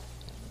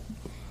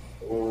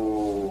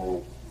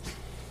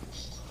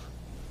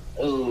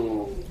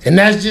 Ooh. And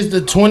that's just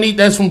the 20.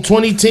 That's from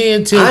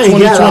 2010 till I ain't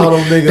 2020. got all them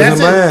niggas that's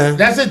in mine.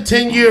 That's a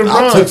 10-year I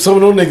run. took some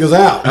of them niggas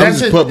out. I'm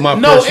just putting my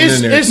no.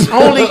 person in there. It's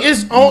only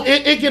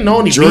it can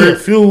only be a Drake.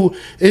 few.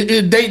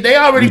 They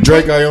already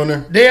Drake put, guy on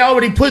there? they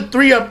already put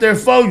 3 up there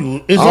for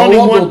you. It's I only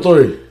don't one want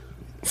no 3.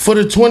 for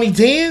the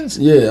 2010s.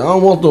 Yeah, I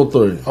don't want no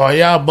 3. Oh,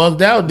 y'all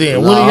bugged out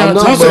then. Nah, what are y'all I'm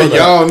not talking He said, about?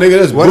 y'all, nigga,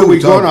 that's What are we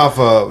Boo going talking. off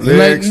of? Like,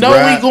 Lyrics, no,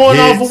 rap,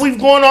 we've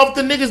going off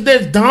the niggas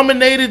that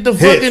dominated the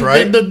Hits, fucking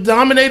right? the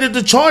dominated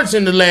the charts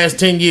in the last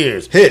 10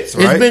 years. Hits,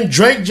 right? It's been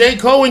Drake, J.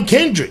 Cole, and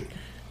Kendrick.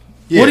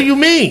 Yeah. What do you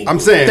mean? I'm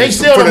saying, they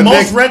sell for the the most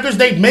next- records.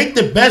 They make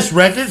the best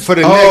records. For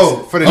the Oh,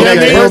 next, for the okay. next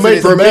They They don't person,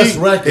 make the for best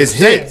me, records. it's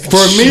hits.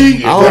 For me,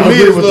 I don't for me,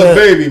 agree it's with Lil that.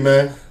 Baby,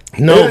 man.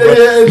 No,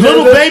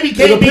 Little Baby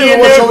can't be in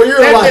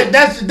there.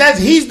 That's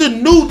he's the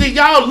new that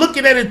y'all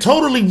looking at it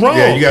totally wrong.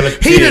 Yeah, you gotta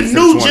look he the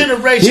new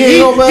generation. He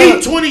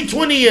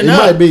 2020 and it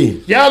up. Might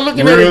be. Y'all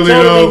looking at it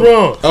totally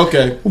wrong.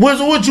 Okay.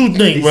 What you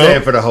think, He's bro?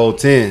 saying for the whole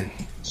 10.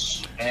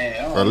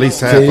 Or at least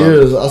half 10 of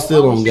years, it. I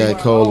still don't got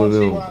Cole in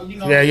them.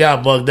 Yeah,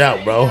 y'all bugged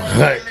out, bro.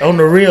 Like, on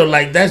the real,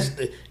 like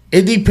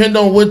it depends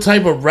on what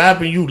type of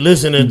rapping you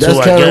listening to.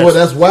 That's kind of what.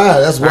 That's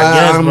why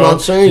I'm bro. not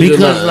changing.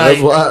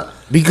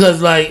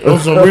 Because like on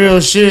some real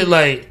shit,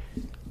 like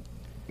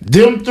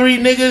them 3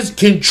 niggas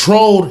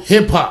controlled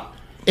hip hop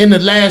in the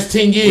last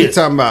 10 years. We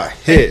talking about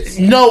hits.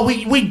 No,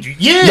 we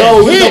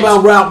talking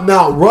about rap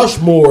Mount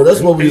Rushmore.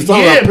 That's what we was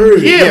talking about.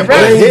 Period. Yeah,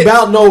 but it ain't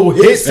about no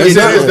hits. It's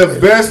the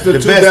best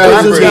of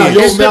 2010.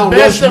 It's the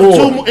best of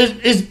two.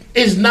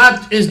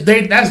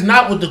 That's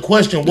not what the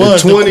question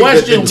was.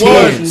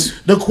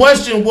 The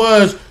question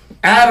was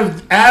out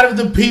of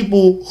the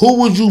people, who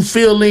would you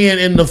fill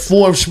in the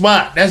 4th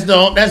spot? That's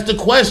the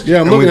question.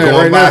 Yeah, I'm looking at it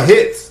right now.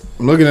 Hits.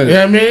 I'm looking at it. You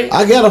know what I mean?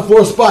 I got a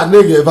 4th spot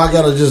nigga if I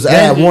gotta just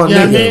add one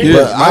nigga.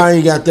 But I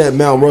ain't got that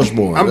Mount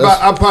Rushmore.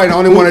 I'm probably the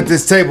only one at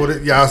this table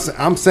that y'all.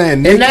 I'm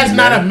saying Nicki. And that's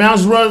not a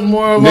Mount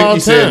Rushmore of all time.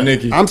 Said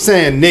Nicki. I'm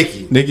saying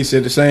Nicki. Nicki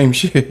said the same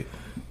shit.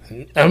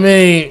 I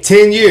mean,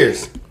 10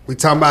 years. We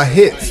talking about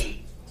hits.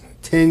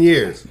 10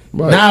 years.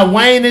 Right. Now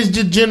Wayne is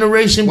the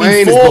generation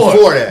Wayne before. Is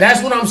before that.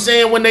 That's what I'm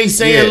saying when they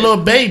saying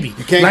Lil Baby.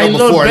 You can't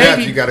go before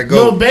that. You gotta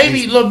go.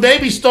 Lil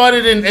Baby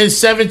started in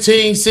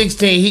 17,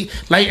 16. He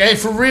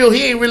for real.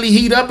 He ain't really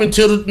heat up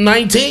until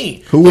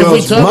 19. Who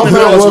else? Who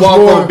else walk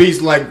on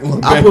beats like?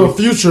 I put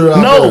Future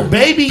out No, there.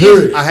 Baby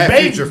Period.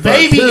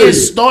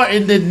 is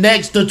starting the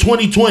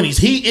 2020s.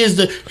 He is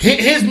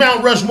his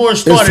Mount Rushmore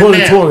is starting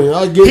it's 2020. now.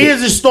 I get it.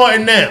 His is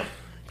starting now.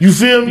 You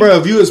feel me, bro?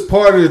 If you was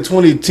part of the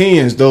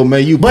 2010s, though,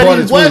 man, but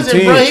he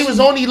wasn't, bro. He was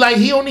only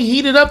he only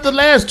heated up the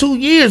last 2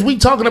 years. We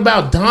talking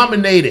about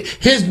dominated.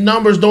 His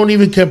numbers don't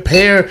even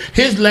compare.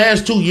 His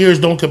last 2 years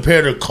don't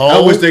compare to Cole. I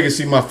wish they could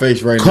see my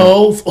face right now.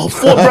 Cole,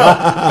 bro. All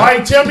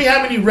right, tell me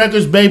how many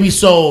records Baby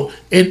sold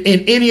in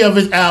any of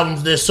his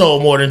albums that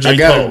sold more than J.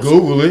 Cole. I gotta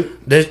Google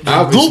it.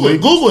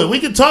 Google it. We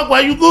can talk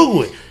while you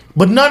Google it.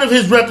 But none of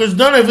his records,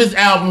 none of his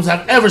albums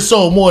have ever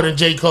sold more than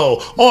J.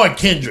 Cole or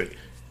Kendrick.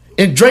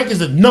 And Drake is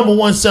the number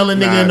 1 selling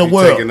nigga in the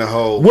world.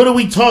 What are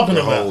we talking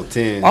about?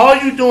 All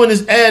you doing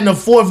is adding a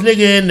 4th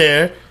nigga in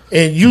there,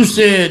 and you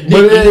said,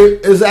 but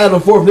it's adding a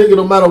 4th nigga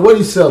no matter what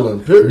he's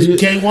selling. Period.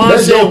 K1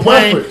 said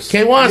Wayne.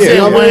 K1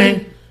 said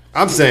Wayne.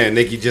 I'm saying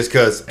Nicki just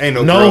because ain't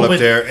no girl up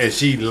there and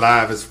she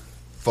live as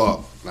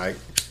fuck. Like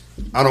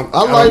I don't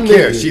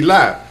care. She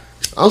live.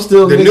 I'm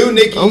still the new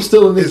Nicki. I'm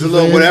still a Nicki is a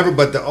little fan. whatever,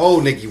 but the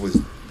old Nicki was.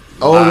 Nicki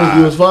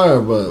was fire,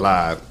 but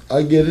live.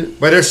 I get it.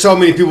 But there's so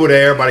many people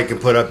that everybody can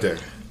put up there.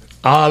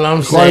 All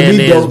I'm saying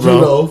is,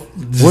 bro.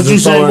 What you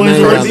say?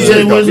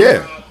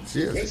 Yeah.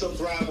 It's a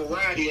broad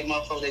variety of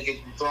motherfuckers that get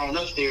thrown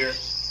up there.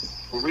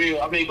 For real.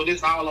 I mean, but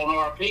it's all on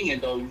our opinion,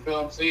 though. You feel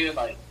what I'm saying?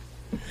 Like,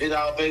 it's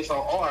all based on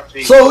our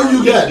opinion. So who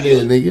you got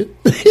then, nigga?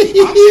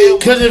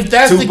 Because if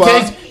that's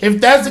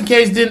the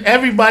case, then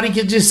everybody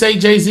can just say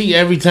Jay-Z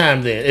every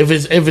time. Then if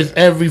it's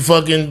every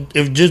fucking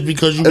just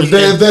because you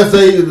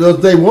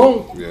if they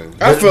won't. Yeah.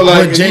 I feel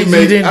like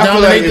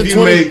if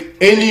you make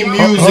any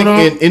music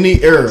in any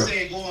era.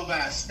 Going by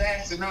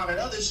stats and all that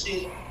other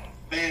shit,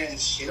 man,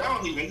 shit, I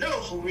don't even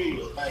know for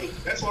real. Like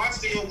that's why I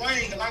still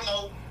Wayne, because I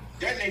know.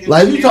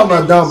 Like if you talking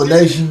about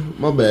domination,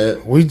 my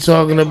bad. We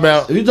talking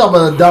about if you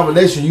talking about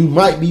domination, you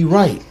might be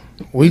right.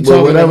 We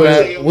talking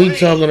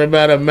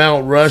about a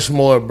Mount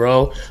Rushmore,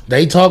 bro.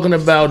 They talking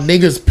about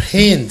niggas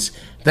pins.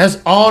 That's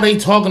all they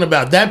talking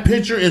about. That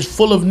picture is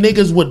full of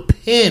niggas with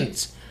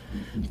pins.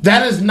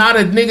 That is not a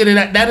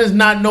nigga that is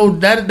not no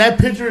that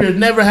picture has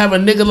never have a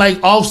nigga like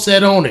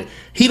Offset on it.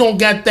 He don't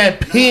got that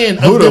pin.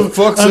 Who the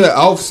fuck's that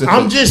Offset?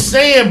 I'm just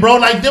saying, bro.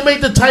 Like them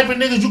ain't the type of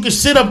niggas you can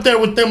sit up there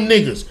with them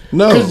niggas.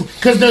 No,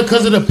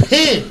 because of the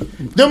pin.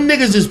 Them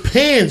niggas is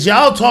pins.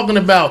 Y'all talking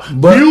about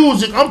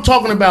music. I'm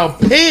talking about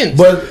pins.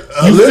 But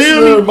a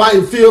listener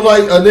might feel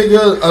like another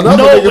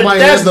nigga might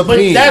have the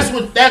pin. That's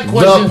what that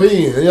question. The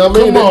pin. You know what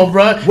I mean? Come on,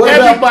 bro.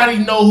 Everybody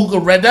know who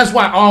can rap. That's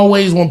why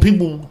always when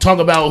people talk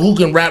about who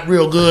can rap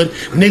real good,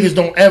 niggas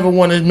don't ever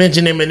want to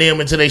mention Eminem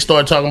until they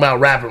start talking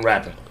about rapping.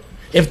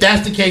 If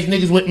that's the case,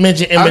 niggas would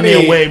mention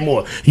Eminem way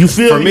more. You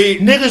feel me?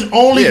 Niggas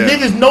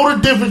know the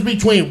difference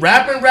between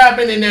rapping,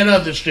 and that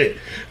other shit.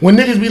 When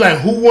niggas be like,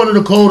 who one of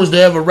the coldest to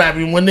ever rap?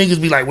 And when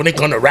niggas be like, when they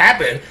come to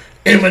rapping,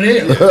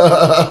 Eminem.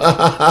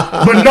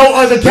 But no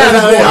other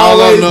category.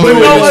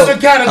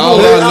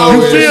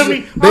 You feel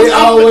me? They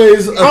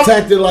always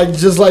attacked it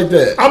just like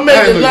that. I'm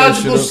making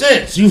logical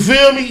sense. You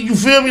feel me?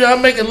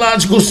 I'm making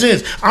logical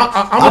sense.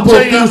 I'm gonna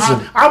tell you,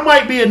 I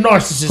might be a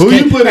narcissist. Who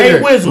you put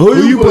in there?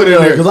 Who you put in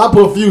there? Because I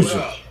put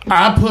Future.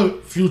 I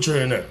put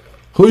Future in there.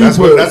 That's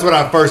what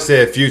I first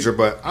said, Future,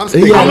 but I'm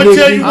gonna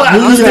tell you what.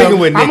 I'm sticking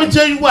with Nicki. I'm gonna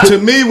tell you what. To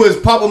me, what's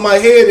popping my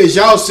head is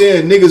y'all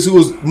saying niggas who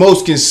was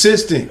most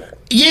consistent.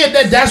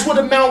 Yeah, that's what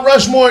the Mount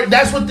Rushmore.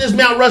 That's what this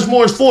Mount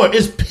Rushmore is for.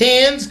 It's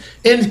pins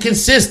and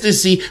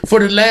consistency for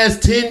the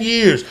last 10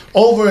 years,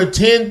 over a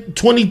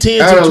 2010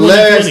 to Out of the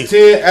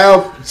 2020.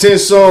 last 10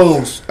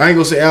 songs, I ain't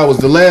gonna say albums.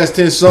 The last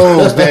 10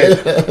 songs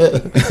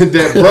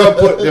that bro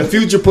put the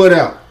Future put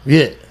out.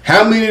 Yeah,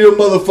 How many of them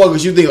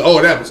motherfuckers you think?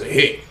 Oh, that was a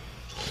hit.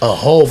 a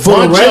whole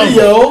For the bunch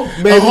radio, of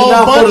them. maybe A whole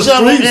not for bunch the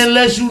of them. streets.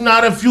 Unless you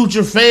not a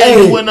Future fan,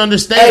 Hey, you wouldn't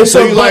understand. hey,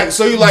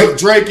 So you like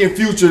Drake and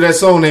Future, that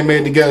song they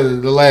made together,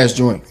 the last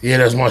joint. yeah,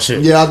 that's my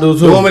shit. Yeah, I do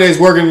The too. woman that's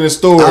working in the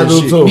store. I and do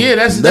shit. too. Yeah,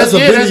 that's a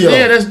yeah,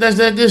 video. that's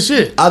that good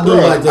shit. I do Bro,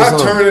 like that I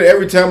song. turn it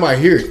every time I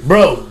hear it.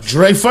 Bro,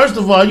 Drake. First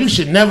of all, you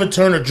should never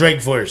turn a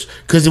Drake verse,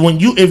 because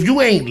if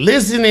you ain't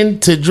listening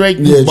to Drake,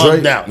 you Yeah,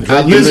 bugged Drake- out. I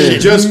You listen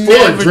should just for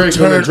never Drake on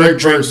turn the a Drake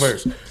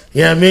verse.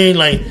 You know what I mean?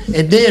 Like,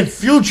 and then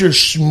Future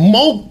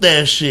smoked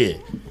that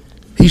shit.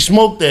 He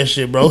smoked that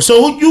shit, bro.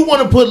 So who you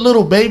want to put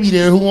Little Baby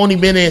there, who only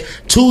been in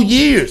 2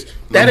 years?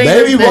 That ain't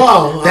Baby,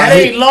 wow. that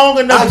ain't long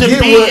enough I to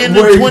get be in the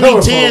where he coming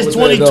 2010s,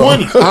 from with that,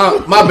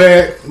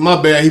 2020s.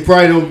 My bad. He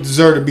probably don't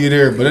deserve to be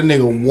there, but that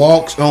nigga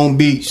walks on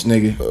beach,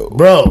 nigga.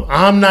 Bro,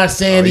 I'm not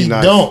saying he he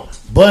nice. don't,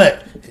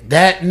 but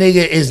that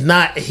nigga is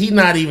not. He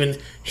not even.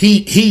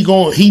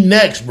 He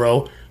next,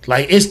 bro.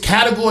 Like, it's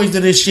categories to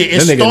this shit. It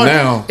That nigga started.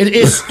 now.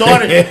 It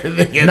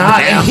started. Nah,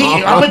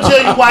 I'm gonna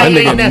tell you why he That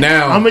ain't nigga now.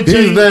 now. I'm gonna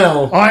tell He's you. down.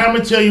 All right, I'm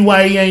gonna tell you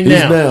why he ain't He's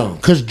now. down.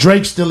 Because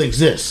Drake still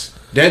exists.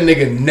 That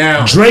nigga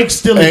now. Drake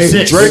still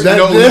exists. Drake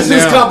knows This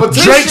is now.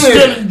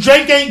 competition.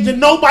 Drake ain't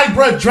nobody,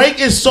 bro.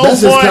 Drake is so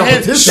That's his far ahead.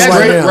 competition That's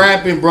right Straight now.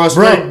 rapping, bro. bro,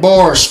 Straight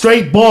bars.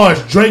 Straight bars.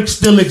 Drake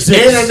still And that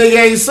exists. nigga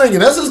ain't singing.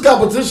 That's his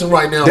competition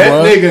right now, That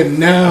bro. nigga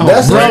now.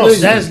 That's Bro, that nigga.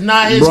 that's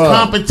not his Bro.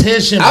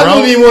 competition, bro. I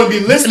don't even want to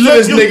be listening to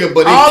this nigga,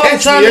 but all he I'm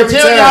catch trying me to every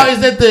tell time. y'all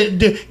is that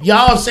the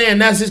y'all saying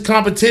that's his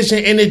competition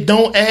and it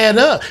don't add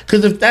up.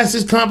 Because if that's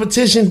his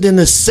competition, then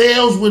the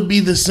sales would be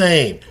the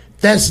same.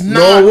 That's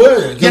not. No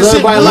way. Because Yes, it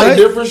everybody would. like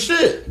different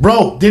shit.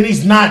 Bro, then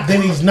he's not. That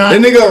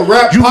nigga a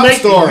rap You pop make-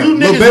 star. you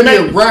Lil niggas Baby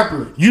a make-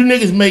 rapper. You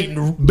niggas make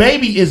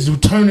Baby is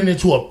turning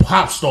into a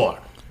pop star.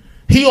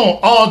 He on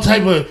all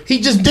type of. He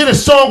just did a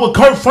song with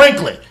Kurt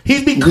Franklin.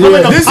 He's becoming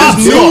Yeah, a this pop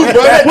is new, star.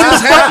 bro. That What the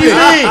just fuck you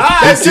happened. mean?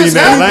 That's just that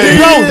happened.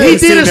 lane. Bro, he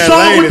Seen did a that song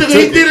lane with and the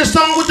he took did a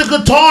song with the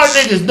guitar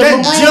niggas. The That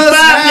Maroon just 5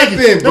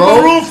 happened, niggas. bro.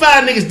 The Maroon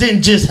 5 niggas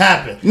didn't just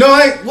happen. No,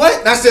 I ain't.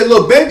 What? I said,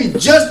 Lil Baby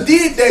just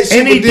did that shit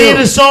And he with did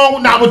them. a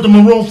song not with the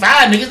Maroon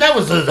 5 niggas. That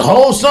was a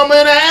whole summer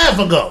and a half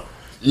ago.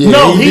 Yeah,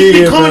 no, he he's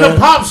did, becoming man. a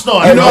pop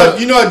star. You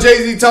know how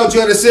Jay-Z taught you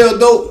how to sell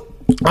dope?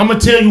 I'm gonna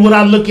tell you what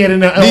I look at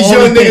in the These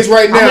only young thing- niggas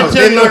right I'ma now, tell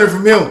they you- learning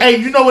from him. Hey,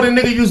 you know what a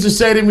nigga used to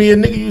say to me? A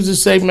nigga used to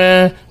say,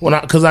 man,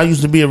 because I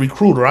used to be a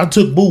recruiter. I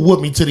took Boo with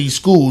me to these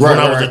schools when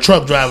Right, I was right. a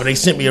truck driver. They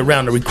sent me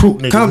around to recruit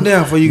niggas. Calm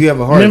down before you have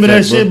a heart Remember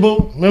that attack, shit,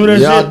 Boo? Remember that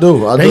Yeah, shit? I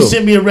do, I They do.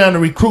 sent me around to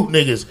recruit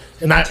niggas,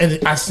 and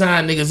I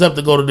signed niggas up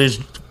to go to this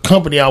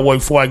company I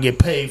work for. I get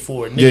paid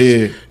for it.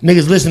 Niggas,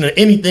 niggas listen to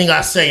anything I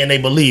say and they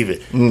believe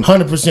it.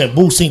 100%.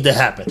 Boo seemed to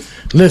happen.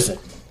 Listen,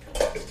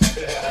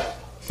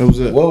 What was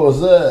that? What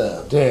was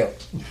that? damn,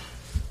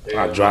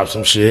 I dropped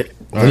some shit.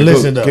 All right,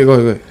 Listen go, though, go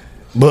ahead.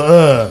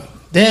 but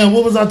damn,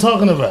 what was I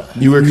talking about?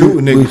 You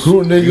recruiting niggas.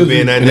 Recruit niggas. You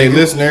being that And they nigga.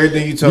 listen to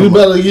everything you tell You them.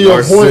 better give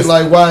your point Narcissist.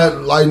 like why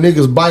like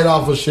niggas bite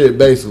off of shit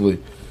basically.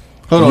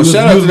 Hold on, You- shout you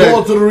out to was that.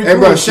 going to the Hey,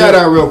 bro, recruit shout shit.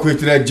 out real quick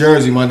to that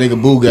jersey my nigga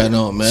Boo got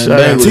on, man. Shout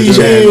out to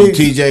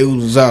TJ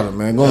Uzada,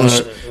 man. Go on, he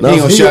ain't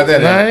gonna he- shout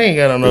that Nah, out. I ain't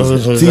got on no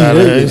this one's T- out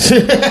of niggas.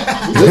 it.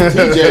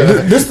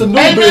 This the new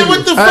Hey man, business.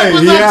 what the fuck Hey,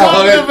 was he I out.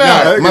 talking Oh,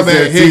 about? that- my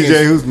bad, Higgins.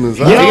 TJ Housman's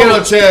He Yo. get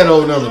on Chad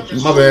old number.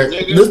 My bad.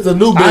 This the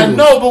new business. I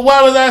know, but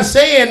why was I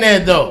saying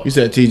that though? You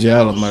said TJ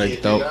Allen, my nigga.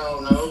 I Thought.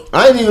 don't know.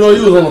 I didn't even know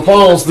you was on the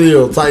phone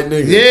still, tight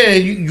nigga. Yeah,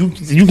 you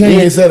He ain't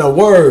can't. said a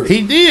word.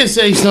 He did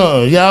say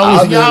something.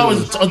 Y'all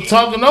was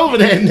talking over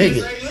that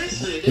nigga. Hey,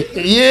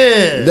 listen.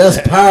 Yeah. That's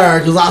power,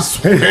 cause I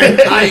swear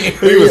I ain't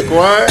He was heard.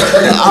 quiet.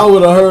 I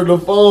would have heard the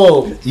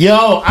phone.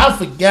 Yo, I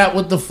forgot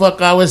what the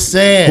fuck I was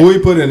saying. Who he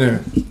put in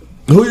there?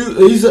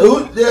 He said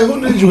who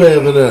did you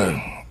have in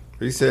there?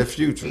 He said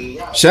Future.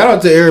 Shout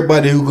out to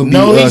everybody who can be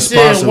No, he said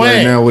sponsored Wayne.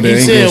 right now with He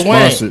their said English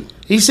sponsored. Wayne.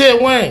 He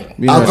said Wayne.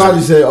 You I know, thought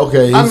he said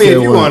okay. He I mean, said if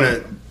you Wayne. want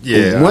to,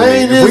 yeah.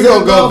 Wayne if is we gonna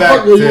that go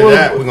back to motherfucker, you wanna-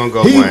 that, we're gonna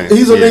go he, Wayne.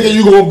 He's a Yeah. nigga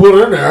you gonna put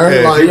in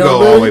there. Yeah, like, if you you know go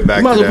what I all the mean? way back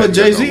you might to as well that. put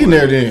Jay-Z in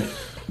there then.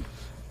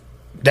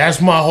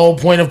 That's my whole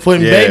point of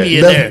putting Yeah. Baby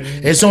in there.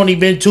 It's only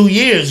been 2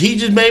 years. He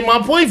just made my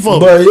point for me.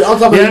 But I'm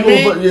talking You know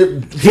about what I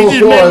mean? he He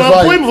just made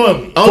my point for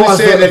me. I only Far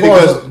said as- that far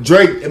as- because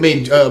Drake,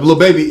 Lil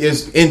Baby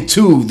is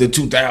into the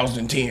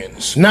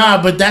 2010s.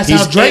 Nah, but that's how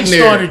He's Drake in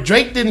there. started.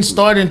 Drake didn't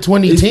start in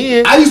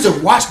 2010. I used to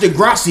watch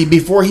Degrassi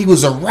before he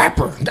was a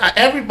rapper.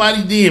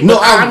 Everybody did. No,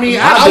 But I I mean, did.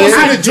 I was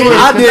I in the did. joint.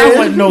 I 'cause did. I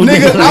wasn't no Nigga,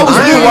 nigga. I was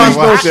I good ain't watch watch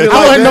no no shit shit like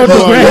I wasn't no that.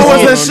 Degrassi. What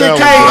was that ass shit, nigga.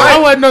 K? I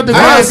wasn't no I ain't gonna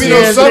Degrassi be no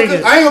ass sucker.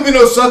 nigga. I ain't gonna be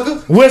no sucker.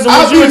 Wisdom,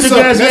 I'll was be you a a sucker.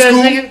 Degrassi That's ass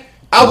cool. nigga?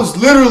 I was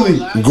literally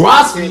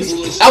Grassi.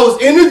 I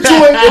was in the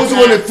joint. It was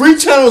one of the free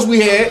channels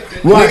we had.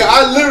 Nigga,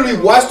 I literally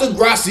watched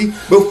Degrassi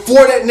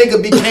before that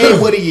nigga became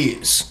what he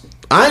is.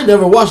 I ain't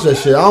never watched that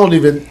shit. I didn't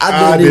even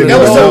That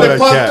was know something that. that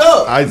popped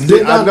up. I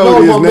Did not know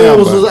know he my is man now,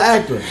 was but an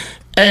actor.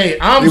 Hey,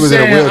 I'm He was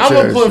in a saying I'm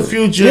wheelchair gonna put and shit.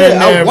 Future Yeah, in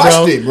there, I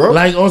watched it, bro.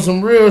 Like on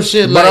some real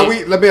shit. But Like, are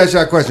we? Let me ask you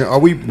a question. Are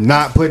we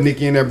not putting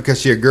Nicki in there because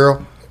she a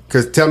girl?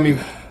 Because tell me,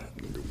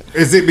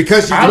 is it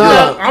because she's a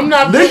girl? I'm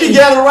not. Nicki putting-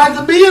 got a right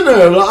to be in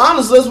there. Like,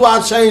 honestly, that's why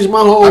I changed my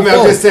whole. I mean, I'm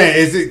vote. just saying,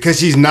 is it because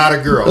she's not a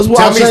girl? That's why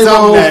Tell I me changed my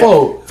something whole that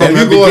vote. from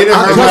the beginning of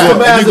her custom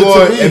life,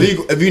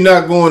 ass- if you're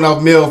not going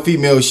off male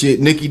female shit,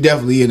 Nicki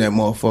definitely in that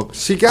motherfucker.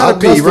 she gotta I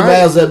be custom right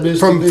asked that bitch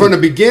from to be. from the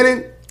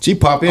beginning. She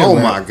pop in. Oh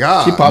man. my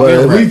God. She pop But in.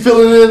 if we Right.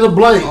 filling it in the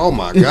blank. Oh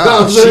my You know what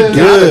God, I'm she saying?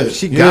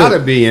 gotta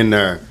Good. be in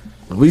there.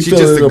 We She's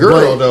filling just it a in the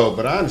girl blank. though,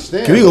 but I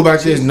understand. Can we go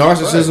back to this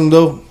narcissism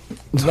though?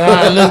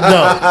 Nah, look,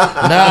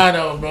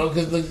 no, bro.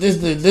 Because look,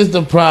 this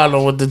the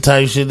problem with the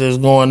type shit that's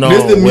going on.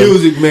 This the with-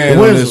 music man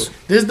on Wizzle. this.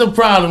 This the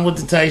problem with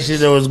the type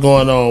shit that was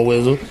going on,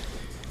 Wizzle.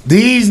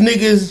 These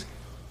niggas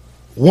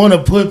want to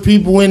put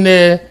people in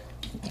there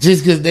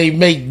just because they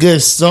make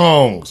good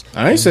songs.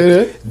 I ain't say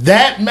that.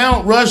 That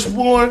Mount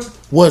Rushmore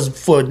was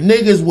for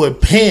niggas with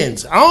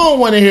pens. I don't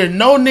want to hear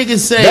no niggas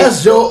say.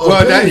 That's your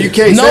Well, that, opinion. you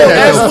can't no, say that.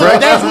 that's though, what,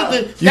 Frank. that's what the,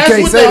 You that's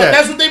can't what say the, that.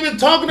 that's what they've been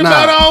talking Nah.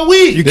 about all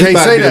week. You This can't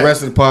about to say be that. the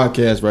rest of the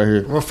podcast right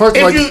here. Well, first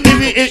of all, If you,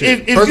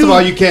 if first you, of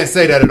all, you can't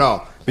say that at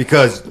all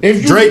because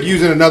If you- Drake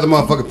using another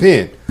motherfucking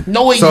pen.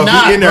 no, he's So if he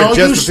not, in there bro.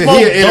 just You to- he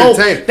smoke an dope.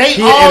 entertainer. They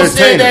He an all said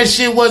entertainer. that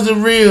shit wasn't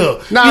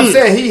real. No, I'm You-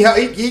 saying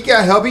he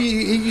got help.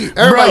 He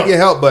everybody Bro. get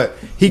help, but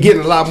he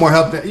getting a lot more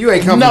help than you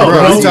ain't coming. No, to bro.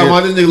 Degrassi. You talking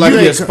about this nigga like You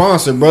he a ain't co-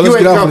 sponsor, bro. You Let's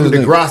ain't get off come of to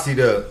this nigga. Degrassi,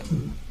 the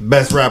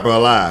best rapper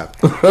alive.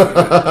 with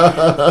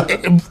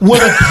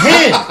a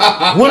pen.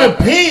 With a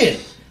pen.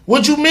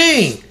 What you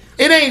mean?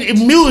 It ain't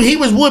music. He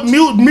was what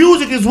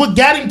music is what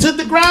got him to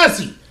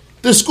Degrassi,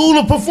 the School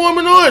of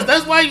Performing Arts.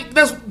 That's why.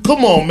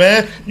 Come on,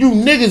 man. You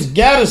niggas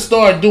gotta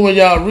start doing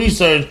y'all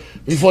research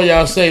before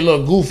y'all say,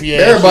 look, goofy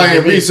ass. Everybody shit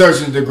in to me.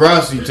 researching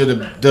Degrassi to the You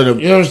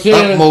know what I'm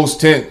saying? utmost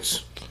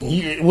tense. I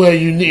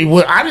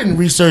didn't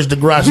research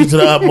Degrassi to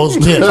the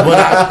utmost tense,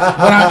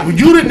 but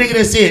you the nigga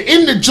that said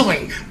in the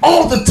joint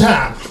all the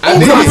time. I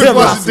did Degrassi.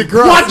 watch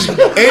Watch it.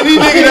 Any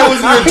nigga that was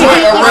in the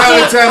joint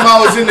around the time I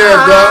was in there,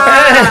 dog.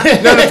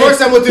 Now the first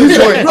time I went to the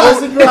joint,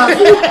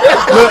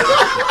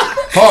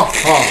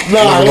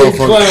 Nah, look, he's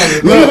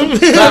clowning.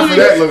 look, not for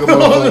that looking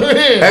motherfucker.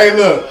 Hey,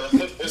 look.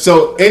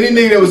 So any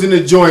nigga that was in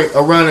the joint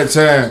around that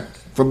time,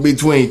 from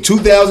between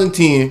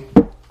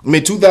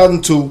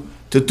 2002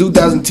 to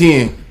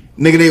 2010.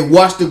 Nigga, they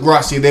watched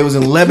Degrassi. They was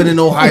in Lebanon,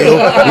 Ohio.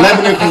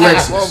 Lebanon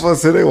Corrections. Motherfucker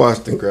said they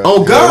watched Degrassi.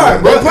 Oh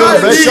God, bro! It probably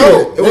was a did.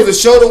 show. It was a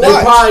show to They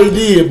watch. probably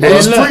did, bro. It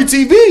was Hey, free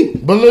TV.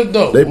 But look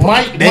though, They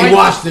Mike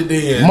watched it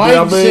then. Mike You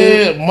know what I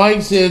mean?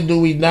 Mike said, do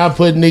we not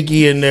put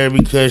Nicki in there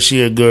because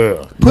she a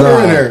girl? Put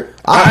her in there.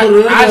 I put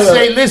it in I there.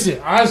 say, listen,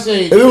 I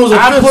say, If it was a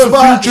I fifth put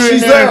spot, Future in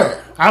she's there. there.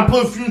 I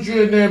put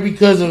Future in there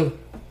because of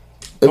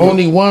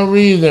only one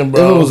reason, If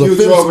bro. it was a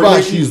Future fifth over spot,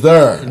 Nicki? she's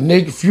there.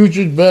 Nick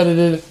Future's better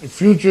than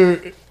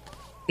Future.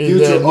 Is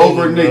Future that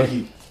over nigga, bro.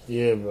 Nicki.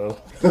 Yeah, bro.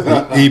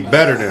 He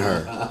better than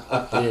her.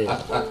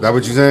 Yeah. That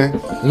what you saying?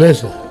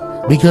 Listen,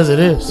 because it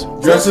is.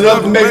 Dress it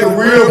up to make it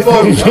real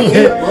funny.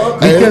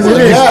 Because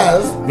it is.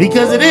 Guys,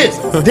 Because it is.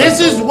 This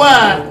is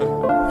why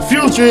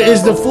Future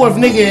is the fourth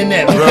nigga in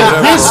that.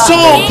 Because this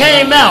song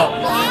came out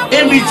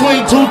in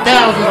between 2010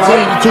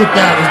 and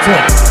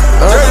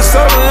 2020. Dirty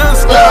soda and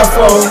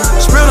styrofoam.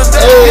 Spill the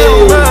day, get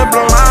a mind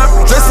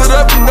blown. Dress it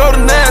up and go to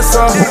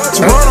Nassau.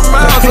 200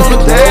 miles on the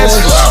dash.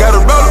 Got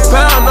a roll a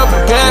pound up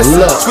a gas.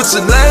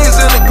 Switching lanes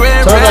in the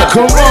Grand Rapids.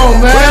 Come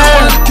on,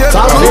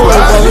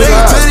 man.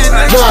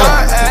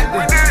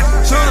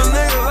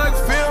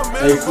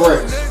 Hey,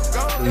 Fresh.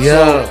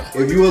 Yeah.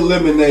 If you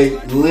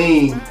eliminate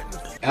lean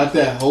out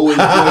that whole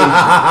equation,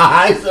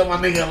 I said my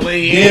nigga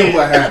Lee. then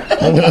what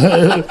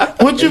happens?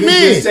 What you If you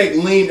mean? just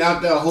take lean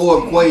out that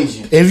whole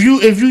equation, If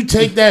you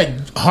take that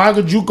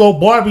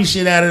Harajuku Barbie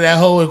shit out of that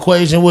whole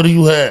equation, what do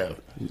you have?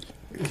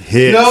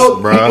 Hits,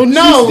 No, bro.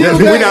 No. You We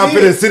still not got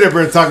finna hits. sit up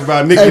here and talk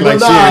about Nicki hey, like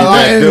but she ain't nah,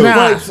 that dude.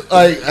 nah.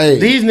 like, hey,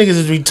 These niggas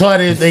is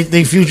retarded.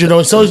 They Future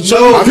though. So No,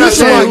 I'm not Future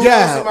saying my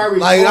guy. somebody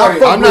Like, I retarded.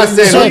 fuck I'm not with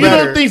saying him. so he you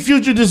better. don't think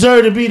Future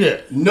deserved to be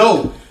there,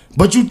 no.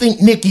 but you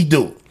think Nicki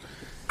do.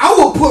 I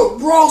would put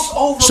Ross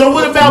over. So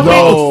what about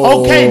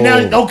No.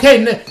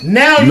 Nicki?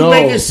 Now you No.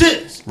 making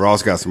sense.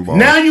 Ross got some balls.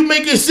 Now you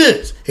making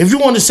sense. If you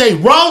want to say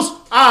Ross,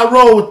 I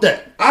roll with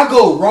that. I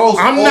go Ross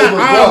I'm over not-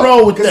 I Ross.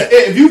 roll with 'Cause that.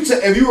 If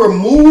you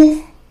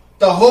remove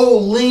the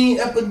whole lean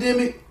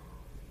epidemic,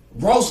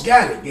 Ross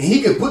got it, and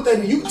he can put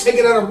that. You can take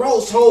it out of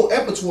Ross' whole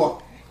repertoire.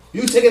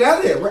 You can take it out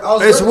of there.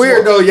 It's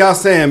weird though, y'all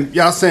saying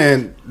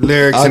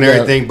lyrics I and got it.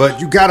 everything, but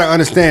you gotta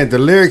understand the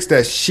lyrics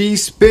that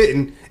she's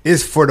spitting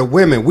is for the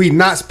women. We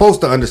not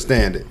supposed to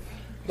understand it.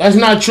 That's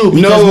not true.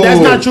 Because No.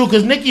 That's not true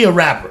because Nicki a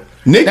rapper.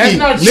 That's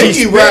not true.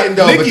 Nicki rap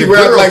though, but Nicki the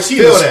rap girls like she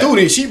feel a that.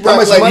 student. She How rap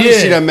much like money yeah.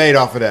 she done made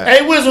off of that?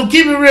 Hey, Wizzle,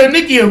 keep it real.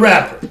 Nicki a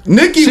rapper.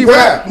 Nicki She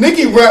rap.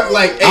 Nicki rap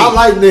like hey, I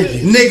like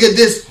Nicki. nigga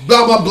this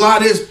blah blah blah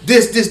this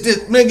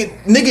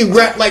nigga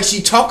rap like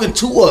she talking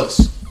to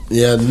us.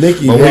 Yeah,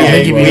 Nicki. But we yeah,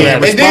 ain't- bro. we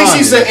ain't And then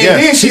she said, Yeah.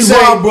 and then she She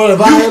said, wrong, bro.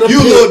 If I had a you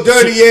pick little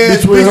dirty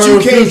ass between bitch, her you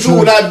and can't Future- do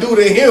what I do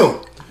to him.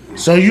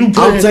 So you put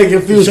I'm taking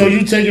Future. So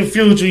you taking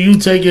Future. You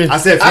taking. I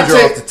said I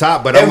Future take- off the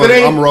top, but if I'm it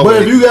ain't- rolling.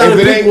 But if you got to If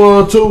it pick ain't-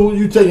 one or two,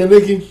 you taking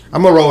Nicki.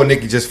 I'm gonna roll with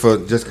Nicki just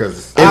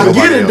because. I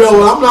get it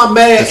though. I'm not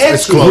mad It's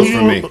at you. close. who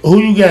for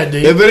me. you got, D?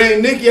 If it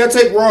ain't Nicki, I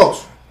take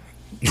Ross.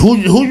 Who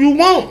you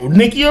want,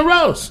 Nicki or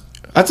Ross?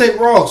 I take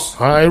Ross.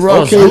 All right,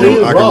 Ross. Okay, who,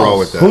 then. I can roll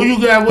with that. who you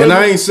got with? And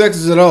I ain't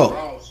sexist at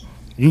all.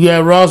 You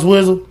got Ross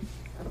Wizzle.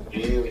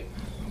 Yeah.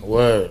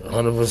 Word,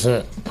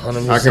 100%.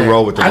 100%. I can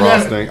roll with the I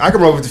Ross got- thing. I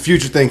can roll with the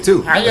Future thing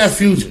too. I got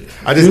Future.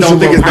 I just don't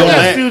think it's I no got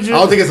land. I Future.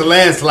 don't think it's a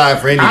landslide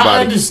for I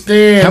anybody.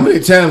 understand. How many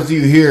times do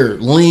you hear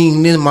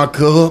lean in my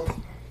cup?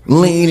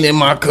 Lean in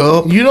my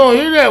cup. You don't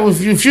hear that with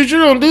Future.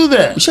 Don't do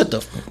that. Shut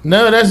the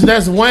No,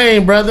 that's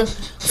Wayne, brother.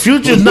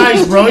 Future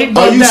nice, bro. He Are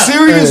bugged you out.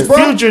 serious, bro?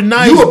 Future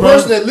nice, You a bro.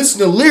 person that listen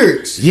to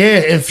lyrics. Yeah,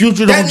 and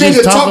Future That don't nigga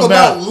just talk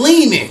about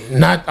leaning.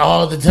 not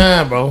all the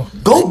time, bro.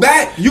 Go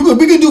back. We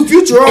can do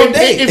Future all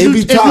day. If It you be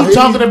if talk- you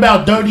talking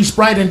about Dirty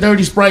Sprite and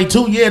Dirty Sprite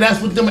 2, yeah,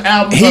 that's what them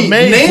albums He are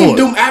made named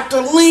for. them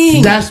after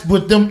lean. That's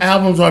what them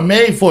albums are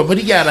made for. But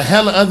he got a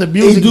hella other He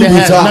music do that be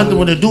has talking.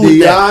 nothing to do with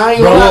Yeah, that. I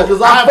ain't bro. gonna lie,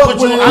 'cause I I'll fuck put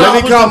with you- it. I'll Let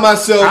me put call you-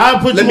 myself- I'll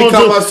put let you me on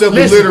call to- myself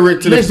listen,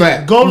 illiterate to the listen,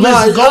 fact. Go Nah, listen,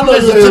 I go know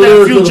listen you're to that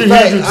illiterate to the Future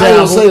fact. Hendrix I ain't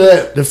gonna album. say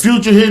that. The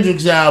Future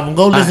Hendrix album.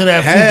 Go listen to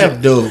that Future.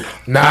 Have dude.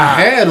 Nah.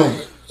 I had them.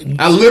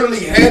 I literally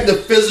had the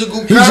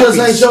physical He copies. just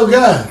ain't your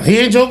guy. He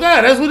ain't your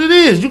guy. That's what it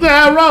is. You can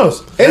have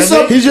Ross. And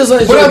so He just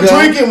ain't when your I'm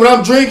guy. when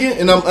I'm drinking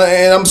and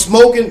I'm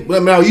smoking.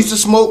 When I used to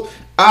smoke,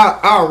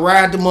 I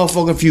ride the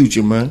motherfucking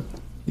Future, man.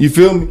 You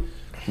feel me?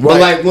 But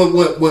Right. like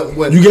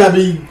when You gotta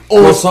be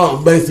on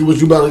something, basically, what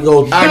you about to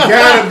go. I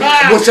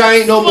gotta be, which I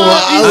ain't no more.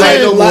 Fuck, he I said,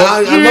 ain't no more. I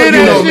You know hear you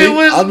that know shit me.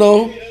 with- I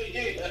know.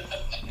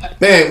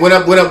 Man,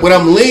 when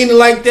I'm leaning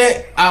like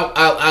that,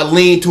 I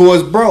lean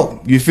towards bro.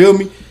 You feel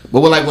me?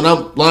 But when I'm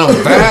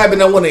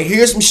vibing, I want to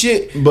hear some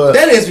shit. But-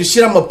 that is the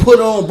shit I'm gonna put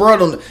on,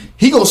 bro.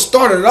 He gonna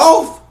start it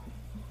off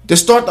to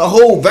start the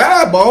whole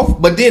vibe off.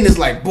 But then it's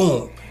like,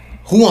 boom,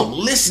 who I'm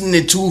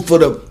listening to for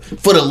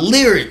the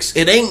lyrics?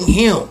 It ain't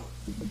him.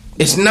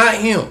 It's not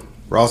him.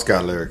 Ross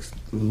got lyrics.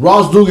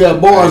 Ross do got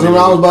bars, and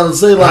I was about to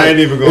say, like, ain't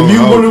even if gonna you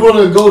hold really you.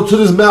 want to go to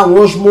this Mount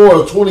Rushmore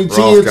of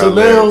 2010 Ross got to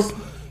now, lyrics.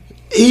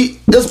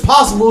 it's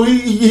possible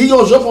he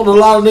gonna jump on a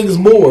lot of niggas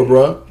more,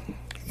 bro.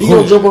 He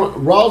gonna jump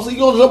on Ross. He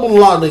gonna jump on a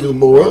lot of niggas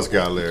more. Ross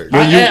got lyrics.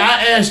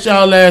 I asked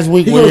y'all last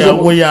week He where was y'all,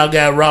 a- where y'all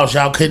got Ross.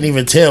 Y'all couldn't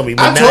even tell me.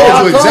 But I now told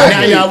y'all, you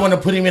exactly. Now y'all want to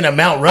put him in a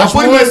Mount I put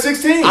Rushmore. him at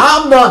 16.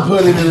 I'm not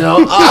putting it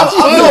out.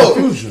 I'm No.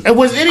 doing Future. And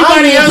was I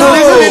anybody didn't else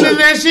know. listening to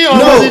that shit, or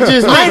No, was it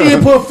just I ain't me?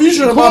 even put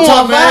Future in Come my on,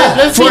 top man. five.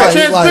 Let's be Like,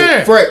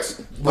 transparent. Frex.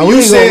 When we you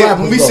ain't gonna said rap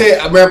when it, we though. said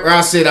I remember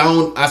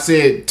I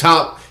said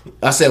top.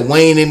 I said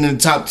Wayne in the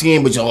top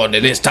 10, but y'all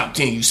that's top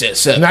 10. You said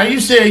 7. Now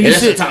you said Yeah, you that's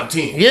said the top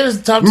 10. Yeah, that's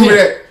the top Remember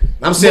 10. that?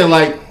 I'm saying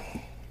like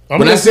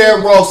when I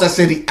said Ross, I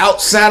said the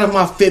outside of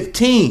my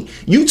 15.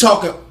 You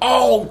talking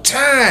all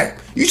time.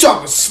 You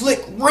talking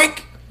Slick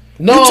Rick.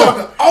 No. You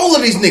talking all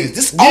of these niggas.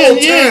 This all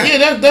Yeah,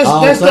 time. yeah.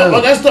 All That's time.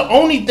 that's the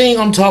only thing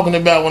I'm talking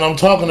about when I'm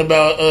talking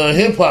about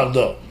hip hop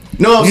though.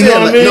 No, I'm You know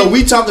saying what like, I mean? no.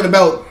 We talking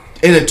about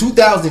in the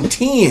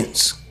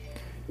 2010s.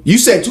 You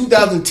said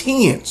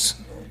 2010s.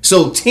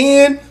 So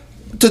 10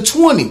 to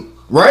 20,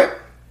 right?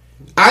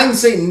 I ain't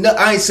say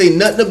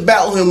nothing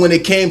about him when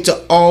it came to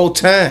all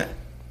time.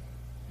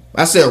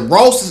 I said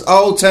Ross is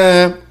all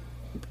time.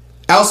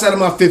 Outside of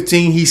my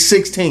 15, he's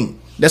 16.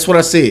 That's what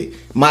I said.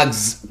 My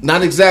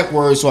not exact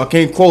words, so I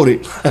can't quote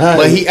it.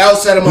 But he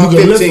outside of my You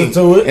can 15, listen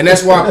to it. and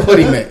that's where I put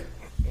him at.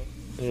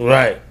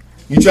 Right.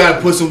 You try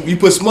to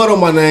put smut on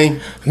my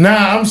name.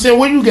 Nah, I'm saying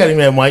where you got him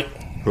at, Mike?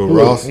 Who,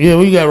 Ross? Yeah,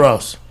 we got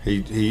Ross.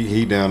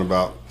 He down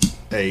about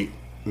 8,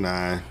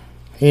 9.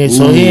 Yeah,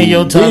 so he in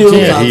your top He in your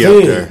 10. top He 10.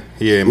 up there.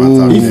 He in my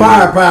top He 10.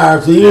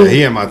 firepower to you. Yeah,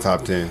 he in my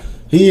top 10.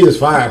 He is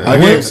fire. I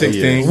gave him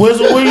 16. Where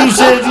you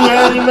said you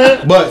had him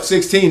at? But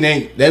 16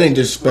 ain't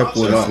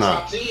disrespectful at all. It's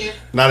not.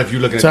 Not if you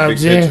looking at Top the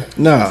big 10.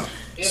 picture. Nah.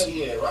 Hell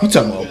yeah, You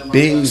talking about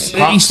big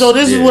So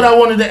this is what I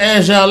wanted to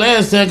ask y'all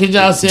last time because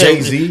y'all said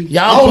Jay-Z?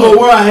 Y'all I don't know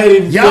where I had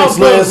him y'all fixed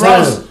put last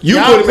Ross. time. You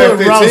y'all put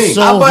him at Ross 15.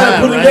 So I might high, have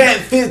put him right? at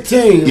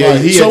 15. Yeah,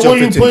 like, he So at your where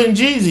you 15. putting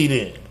Jeezy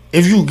then?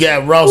 If you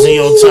got Ross in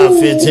your top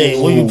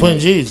 15, where you putting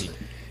Jeezy?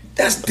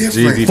 That's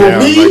different. Jeezy For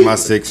down me, like my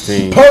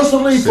 16.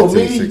 personally, for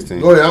 15, me, 16.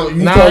 go ahead.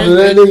 You Nah, talking to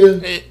that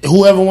nigga?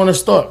 Whoever want to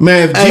start.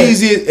 Man, if Hey.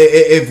 Jeezy,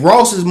 if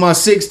Ross is my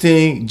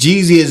 16,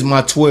 Jeezy is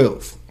my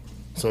 12.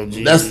 So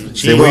Jeezy, That's-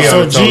 See, we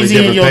so on a totally Jeezy in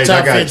different your page. I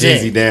top got 15.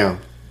 Jeezy down.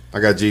 I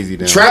got Jeezy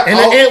down. Trap.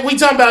 And we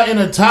talking about in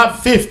the top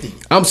 50.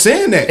 I'm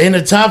saying that. In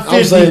the top 50,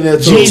 I'm saying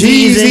that too.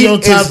 Jeezy's in your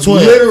top is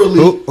 12. literally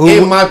Who-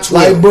 in my 12.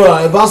 Like,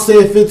 bro, if I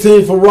said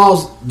 15 for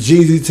Ross,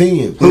 Jeezy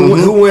 10.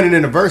 Who winning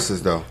in the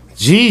verses though?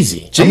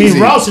 Jeezy. I mean, Jeezy.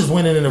 Ross is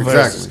winning in the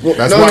verses. Exactly.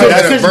 That's no, why no,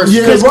 that's that's verses.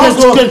 Yeah, Ross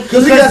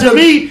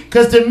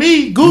Because to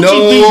me, Gucci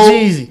no, beat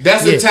Jeezy.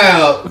 that's Yeah. a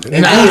towel.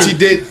 And Nah. Gucci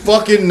did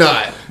fucking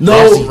not.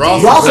 No,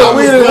 Ross- Ross I will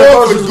was win in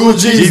going versus for with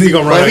Gucci. Jeezy. Jeezy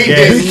gonna run But that he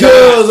game. did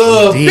Because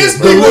of Damn. This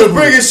nigga was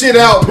bringing shit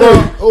out,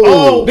 bro.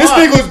 Oh, This wow.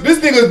 nigga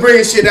was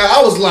bringing shit out.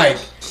 I was like,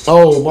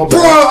 oh my bro,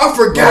 bad. I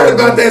forgot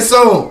about that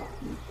song.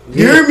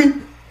 You hear me?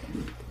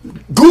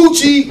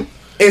 Gucci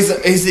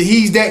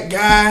He's that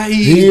guy.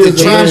 He He's is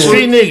the Trap man.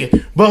 street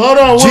nigga. But hold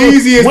on,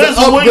 Jeezy is the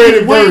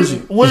upgraded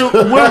version.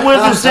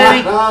 Where's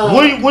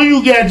city? Where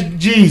you got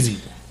Jeezy?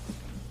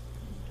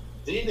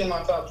 He's in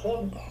my top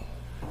 20.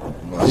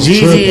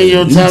 Jeezy in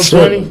your You top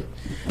tripping. 20?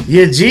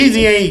 Yeah,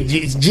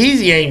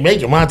 Jeezy ain't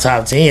making my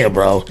top 10,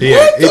 bro.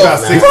 Yeah, he about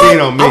 16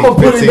 on me. I'm gonna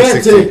put him 15,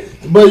 back 16. to.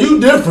 But you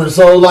different,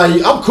 so like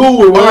I'm cool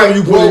with All whatever right,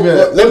 you put well, him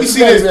at. let me see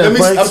this.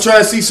 I'm trying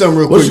to see something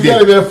real What quick. you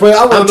got him at, Fred?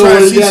 I I'm want to know trying what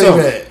to you see got him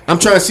something. at. I'm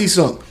trying to see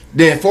something.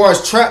 Then, as far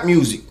as trap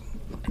music,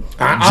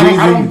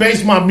 I don't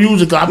base my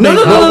music off.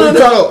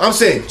 no. I'm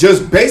saying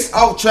just based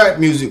off trap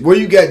music. Where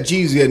you got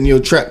Jeezy at in your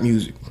trap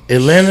music?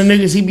 Atlanta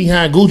niggas, he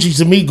behind Gucci.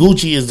 To me,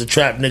 Gucci is the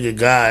trap nigga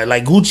guy.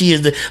 Like Gucci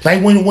is the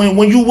like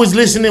when you was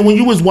listening, when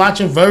you was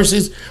watching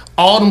Versus,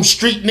 all them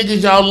street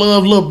niggas y'all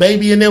love, Lil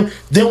Baby and them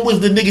was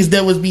the niggas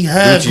that was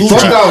behind Gucci.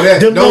 Fuck all that.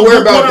 Don't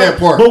worry about that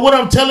part. But what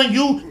I'm telling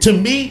you, to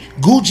me,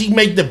 Gucci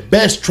make the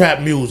best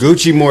trap music.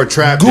 Gucci more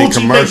trap than Gucci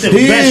commercial.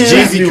 make the best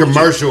trap Jeezy music.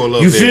 commercial a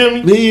little You bit.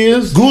 feel me? He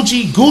is.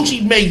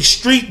 Gucci made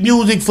street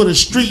music for the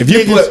street If you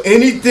niggas. put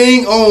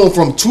anything on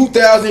from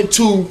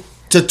 2002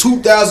 to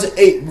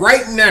 2008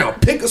 right now,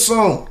 pick a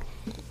song.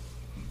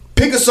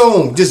 Pick a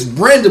song just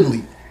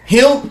randomly.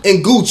 Him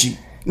and Gucci.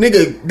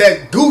 Nigga,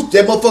 that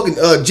motherfucking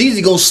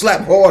Jeezy gonna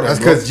slap harder. That's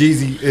bro. because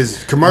Jeezy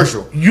is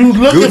commercial. You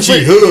looking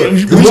Gucci for hood.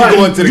 Gucci Right.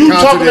 going to the you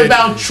concert talking that-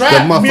 about that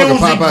trap motherfucking music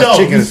Popeye's though.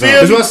 chicken You or feel something. me?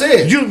 That's what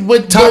I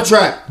said. Top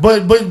trap.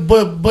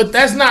 But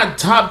that's not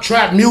top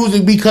trap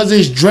music because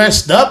it's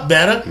dressed up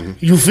better.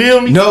 You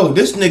feel me? No,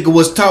 this nigga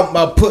was talking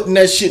about putting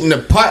that shit in the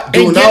pot, And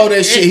doing get- all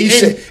that shit. He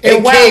said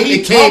while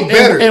it came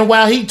better. And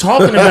while he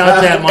talking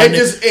about that, my And nigga,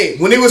 just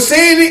when he was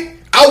saying it,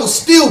 I was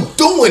still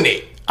doing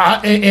it.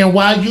 and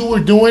while you were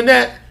doing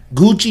that,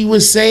 Gucci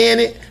was saying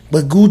it,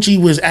 but Gucci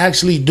was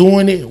actually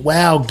doing it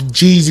while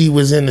Jeezy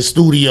was in the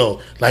studio.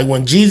 Like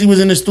when Jeezy was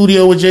in the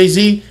studio with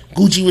Jay-Z,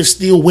 Gucci was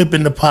still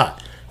whipping the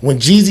pot. When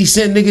Jeezy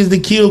sent niggas to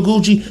kill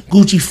Gucci,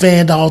 Gucci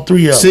fanned all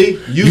three of them. See,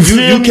 you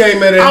feel me?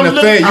 came at it as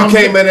a fan. You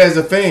came at it as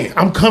a fan.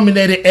 I'm coming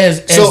at it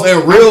as So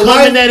in real I'm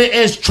life- coming at it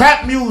as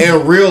trap music.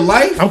 In real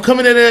life, I'm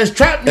coming at it as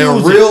trap music.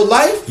 in real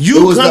life, it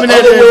You was coming the at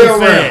other it way as a around.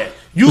 fan.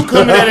 You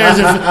coming at it as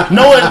a fan.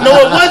 No, it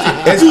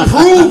wasn't. It's you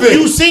proven.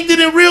 You synced it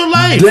in real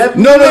life.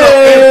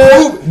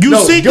 No. You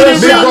synced it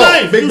in real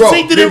life. You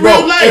synced it in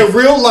real life. In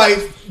real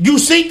life, You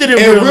synced it in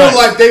in real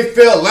life. they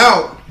fell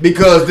out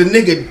because the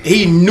nigga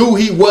he knew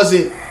he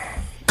wasn't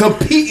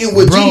competing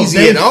with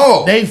Jeezy at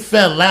all. They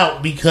fell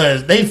out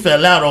because they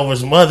fell out over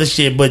some other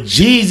shit. But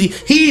Jeezy,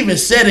 he even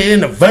said it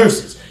in the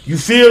verses. You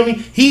feel me?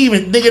 He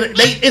even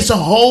it's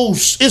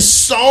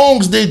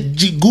songs that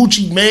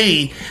Gucci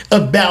made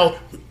about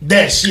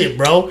that shit,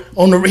 bro.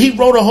 He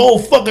wrote a whole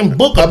fucking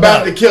book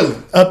about the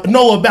killing.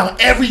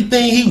 About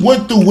everything he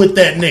went through with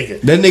that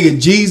nigga. That nigga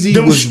Jeezy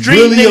Them was street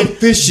really niggas-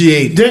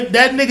 officiated.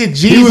 That nigga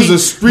Jeezy. He was a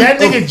street that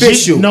nigga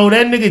official.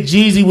 that nigga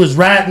Jeezy was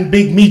riding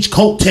Big Meech's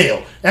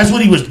coattail. That's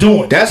what he was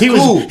doing. That's he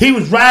cool. He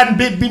was riding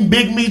Big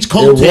Meech's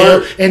coattail,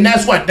 worked. and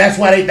that's why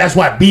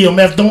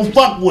BMF don't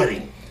fuck with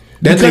him.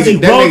 That Because nigga- he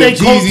that rode nigga their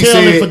Jeezy coattail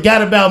and said-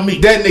 forgot about me.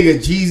 That nigga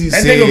Jeezy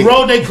That said, nigga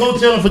rode their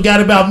coattail and forgot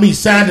about me.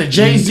 Signed a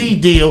Jay-Z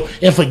deal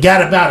and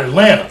forgot about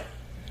Atlanta.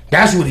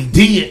 That's what he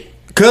did.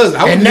 "Cause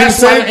I would And do the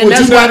that's why, same. and Would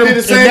that's you why not them, do the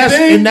and same that's,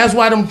 thing? and that's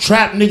why them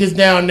trap niggas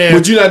down there.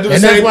 Would you not do the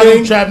and same that's why thing?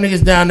 them trap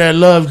niggas down there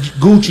love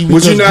Gucci.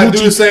 Would you because not do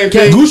Gucci the same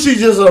can't- thing? Gucci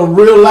just a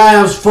real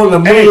lives from the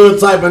mud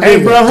type of Hey,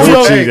 nigga. bro, who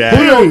your Gucci that.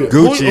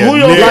 Gucci who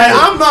your a nigga. Like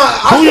I'm not.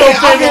 Who your I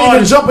favorite can't even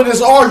artist? jump in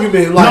this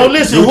argument. Like, No,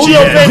 listen. Gucci Who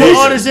your that. favorite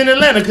Gucci. artist in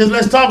Atlanta? Because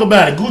let's talk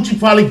about it. Gucci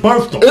probably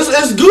birthed them.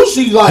 It's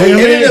Gucci. Like You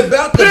know what I It mean? ain't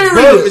about the Period.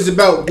 birth. It's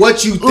about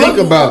what you think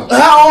about.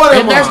 How old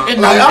am And that's- I?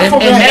 and- Like I'm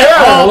from and that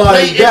that all era.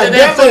 play Like into that.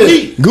 that for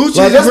me. Gucci's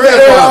Like that's the era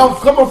grandfather.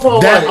 I'm coming from.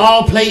 That Like,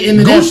 all play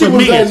into that Gucci for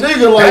was me. that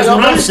nigga, like, That's what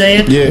I I'm mean-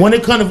 saying. Yeah. When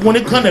it come to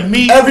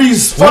me, Every when it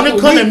fucking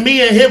come to week.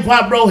 me and hip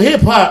hop, bro,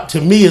 hip hop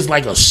to me is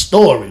like a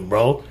story,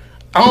 bro.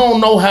 I don't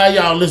know how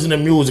y'all listen to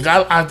music.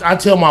 I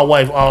tell my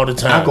wife all the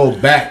time. I go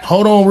back.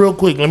 Hold on real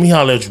quick. Let me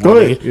holler at you. Go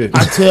my ahead. nigga. Yeah.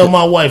 I tell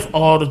my wife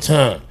all the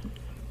time.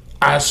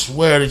 I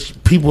swear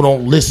that people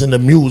don't listen to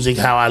music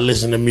how I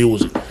listen to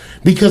music.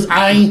 Because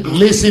I ain't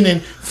listening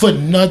for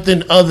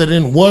nothing other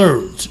than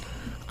words.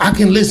 I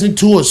can listen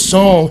to a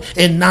song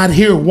and not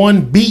hear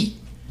one beat.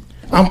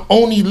 I'm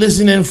only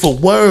listening for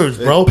words,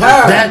 bro.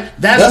 Power.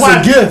 That's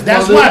why a gift,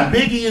 That's my why nigga.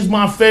 Biggie is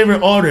my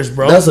favorite artist,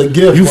 bro. That's a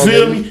gift, You my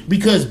feel nigga. me?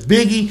 Because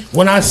Biggie,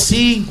 when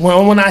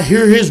I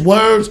hear his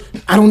words,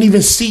 I don't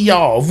even see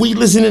y'all. If we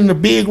listening to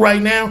Big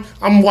right now,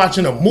 I'm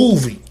watching a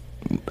movie.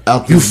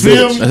 Out You this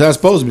feel bitch. me? That's how it's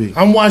supposed to be.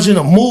 I'm watching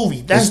a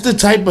movie. That's the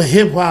type of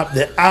hip hop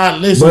that I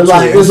listen But to.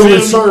 like, You it's only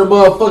feel me? certain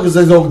motherfuckers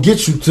that's gonna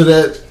get you to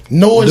that.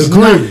 No, it's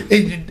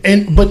degree.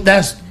 not. But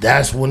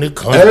that's when it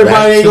comes. Everybody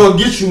back ain't to, gonna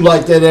get you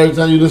like that every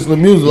time you listen to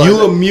music. Like You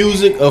a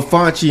music of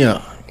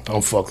Fonchian.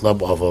 I'm fucked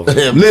up off of it.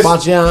 that.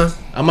 Fonchian.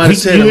 I might have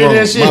said You it hear wrong.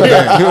 that shit? My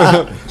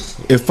bad.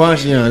 If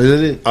Fonchian,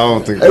 is it? I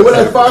don't think. Hey, where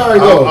that fire I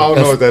go? don't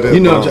know what that is. You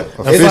know,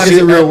 bro. it's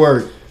a real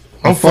word.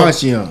 I'm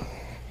Fonchian.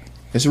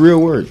 It's a real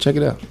word. Check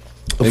it out.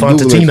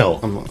 Fontantino.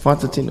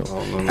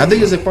 Fontantino. I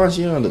think it's a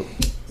Fonchian though.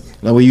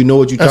 Like when you know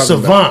what you're A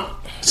talking about. savant.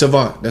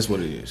 Savant, that's what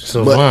it is.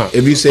 Savant. But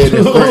if you say it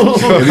in French,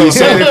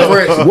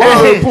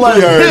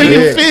 Wordplay.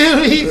 You feel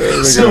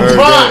me?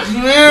 Savant.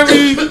 You hear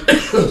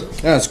me?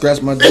 I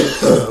scratch my dick.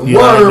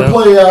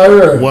 Wordplay out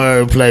here.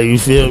 Wordplay, you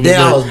feel me?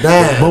 Yeah, I was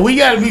dying. But we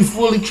gotta be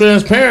fully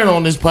transparent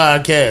on this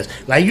podcast.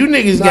 Like you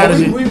niggas gotta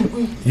be,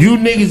 you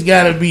niggas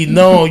gotta be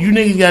known. You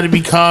niggas gotta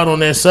be caught on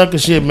that sucker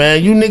shit,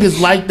 man. You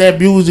niggas like that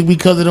music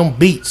because of them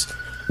beats.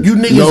 You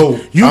niggas, No,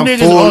 you I'm niggas,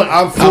 full- are-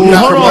 I'm full hold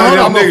on, promoting hold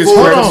them on, niggas hold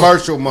for on.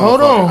 commercial,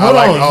 Hold on, motherfucker. hold I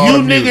like on. all You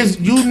the music.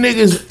 niggas, you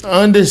niggas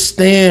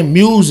understand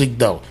music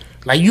though.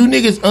 Like you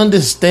niggas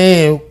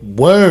understand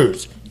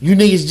words. You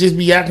niggas just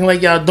be acting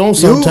like y'all don't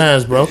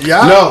sometimes, bro.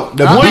 Yeah. No,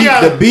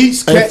 the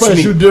beats Hey, catch Fresh,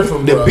 me. you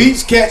different, The bro.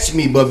 beats catch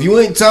me, but if you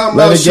ain't talking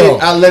Let about it go.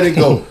 shit, I let it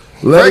go.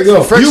 Let it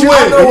go. Fresh, You you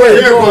win. know where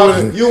You you're win.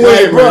 going. You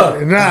Hey, win, bro.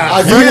 Nah,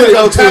 I Fresh get it.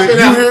 go I'm through it. tapping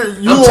out.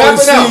 You I'm only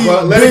tapping out, see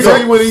bro. Let it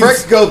Biggie go. when he's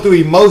Fresh go through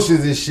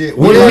emotions and shit.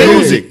 With Yeah.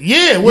 music,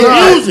 yeah, with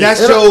Yeah, music. that's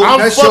And your- I'm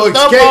that's fucked your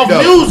up escape, off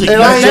though. music. And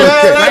That's I your-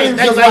 ain't like, even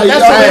that's just like like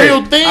that's that. a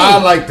real thing.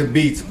 I like the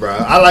beats, bro.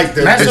 I like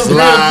the That's this a real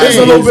line. thing. It's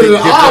a little bit of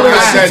music. all I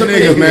that got shit to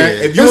nigga, me. man.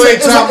 If you It's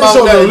ain't talking it's about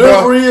your that, bro.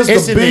 delivery, it's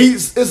It's the in it.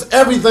 beats, it's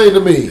everything to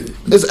me.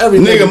 It's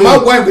everything. Nigga, to me. my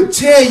wife would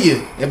tell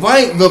you if I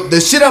ain't the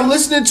shit I'm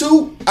listening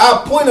to, I'll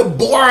point a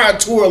bar out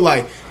to her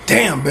like,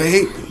 damn,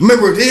 babe,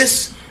 remember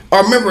this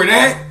or remember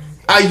that?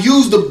 I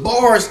use the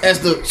bars as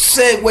the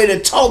segue to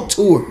talk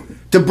to her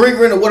to bring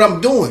her into what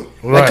I'm doing.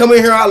 Right. Like, come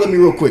in here, holler at me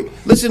real quick.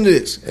 Listen to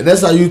this. And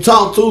that's how you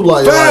talk too.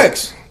 Like,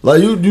 Facts.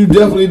 like you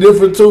definitely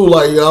different too.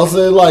 Like, you know what I'm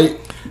saying? Like,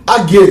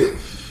 I get it.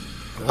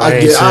 I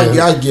ain't get saying-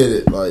 I get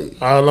it. Like,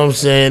 All I'm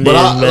saying but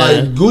is, I,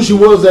 man, like Gucci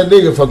was that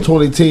nigga from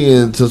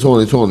 2010 to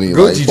 2020. Gucci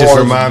like, just far as-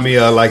 remind me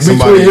of like between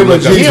somebody him who and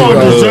look up Jeezy, he to don't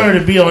bro. deserve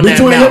to be on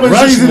between that him Mount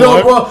and Jeezy, though,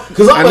 Rushmore. bro.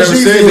 Because I'm I a never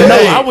Jeezy. said that. No,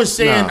 Hey, I was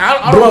saying Nah.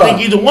 I don't Bruh.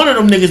 think either one of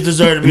them niggas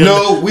deserve to be on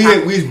No, we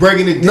was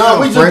breaking it down. Nah,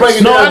 we just Fresh.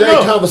 breaking No, down I that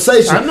know.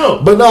 conversation. I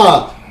know. But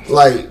nah,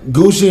 like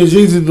Gucci and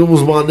Jeezy, them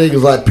was my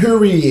niggas. Like,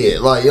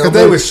 period. Like, you know 'Cause what I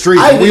they mean? was street.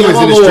 I We even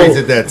was in the got streets little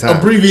at that time.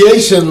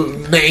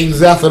 Abbreviation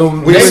names after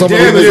them. We some of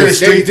damn them near niggas. the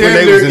streets when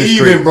damn they was near in the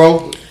even, street.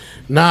 bro.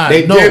 Nah,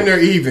 They no. damn near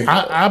even.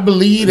 I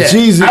believe that.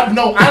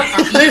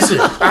 Jeezy. Listen,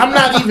 I'm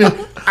not even.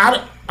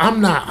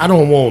 I'm not. I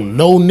don't want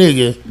no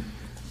nigga.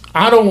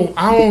 I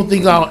don't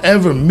think I'll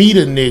ever meet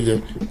a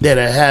nigga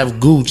that'll have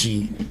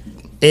Gucci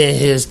in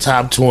his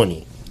top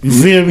 20. You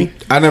feel me?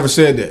 I never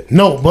said that.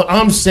 No, but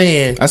I'm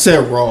saying, I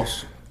said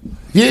Ross.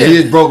 yeah. It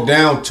just broke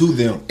down to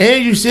them.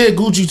 And you said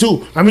Gucci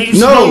too. I mean,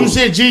 No. you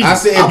said Jeezy. I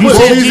said you put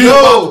said Jeezy Jeezy.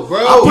 no, bro.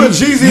 I put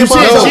Jeezy You in my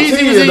said top Jeezy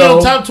 10, was in though.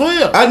 your top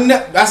 12.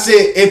 I said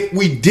if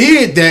we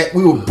did that,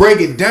 we would break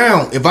it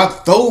down. If I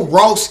throw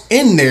Ross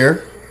in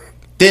there,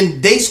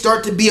 then they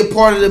start to be a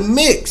part of the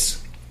mix.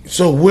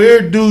 So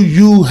where do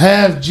you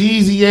have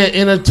Jeezy at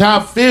in a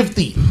top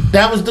 50?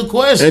 That was the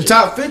question. And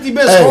top 50,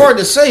 man, it's Hey. hard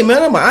to say,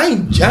 man.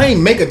 I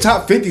ain't make a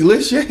top 50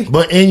 list yet.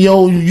 But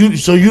in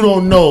so you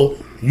don't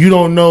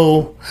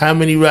know how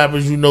many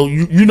rappers you know.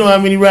 You know how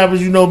many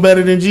rappers you know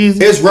better than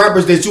Jeezy? It's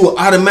rappers that you will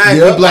automatically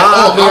Yep. be like,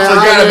 oh, I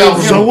forgot about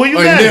him. So where you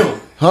or got them. him?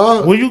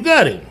 Huh? Where you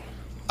got him?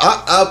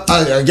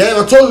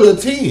 I told you a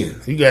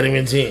 10. You got him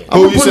in 10.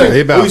 Who you say? He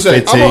about Who you say?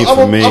 15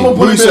 for me. I'm gonna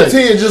Who put you him at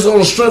say? 10 just on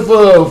the strength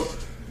of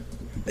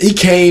he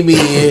came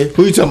in,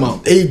 Who you talking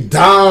about? he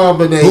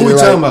dominated. Who we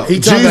like, talking about? He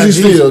talking about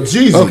Jeezy still,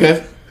 Jeezy.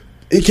 Okay.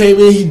 He came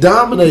in, he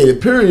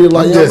dominated. Period.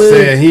 Like, I'm you know just what I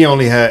mean? saying he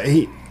only had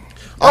he.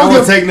 I I don't don't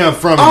want to give- take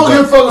nothing from him. I don't give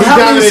a but fuck how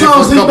many dominated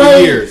songs for a he couple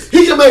made. years.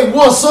 He can make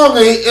one song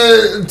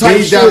and type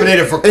He shit,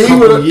 dominated for a and he couple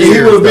would've- years,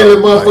 He would have been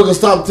in though.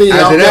 motherfuckers top 10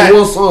 After off that that,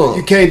 one song.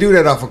 you can't do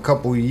that off a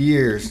couple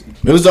years.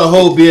 It was a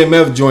whole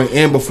BMF joint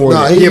and before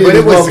Nah, that. he Yeah, but did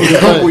it was motherfucking a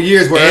couple thing.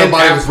 years where And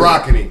everybody was after.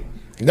 rocking him.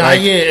 Nah,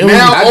 Like, yeah. It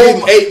now, was, I give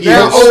him 8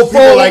 now years. old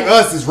people like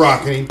us is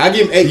rocking him. I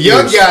give him 8 The young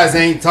years. guys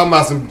ain't talking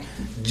about some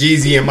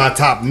Jeezy in my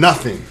top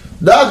nothing.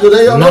 Nah, 'cause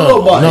they don't know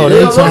nobody. no, they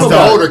they don't know talking the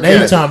about older nobody. they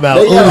cat. talking about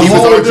They got a He was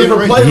whole our different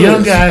generation. playlist.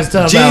 young guys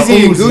talking about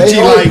Jeezy and Uzi. Gucci They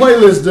whole like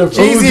playlist different.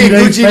 Jeezy Uzi, and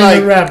they Gucci favorite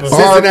like rapper.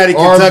 Cincinnati,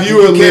 Our Kentucky.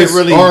 viewer You can't list,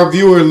 really. our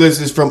viewer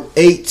list is from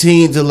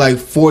 18 to like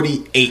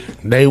 48.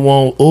 They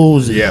want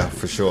Uzi. Yeah,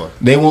 for sure.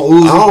 They want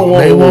Uzi. I don't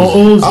want They want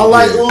Uzi. Uzi. I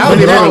like Yeah. Uzi. I don't but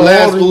even know the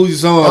last want Uzi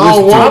song I I don't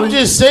listened to. want I'm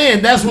just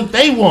saying that's what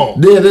they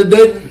want. Yeah,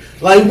 they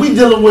like we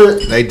dealing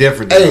with. They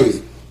different. than us.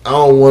 Hey, I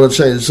don't want to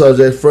change the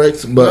subject,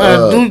 Frex,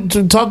 but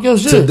Dude, talk your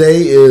shit. today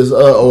is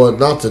or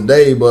not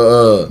today,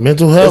 but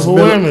Mental health it's been-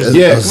 awareness. it's-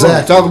 Yeah, come on,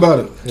 exactly. talk about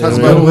it. It's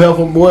mental health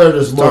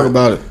awareness Talk month.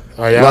 about it.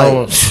 Oh, y'all Like,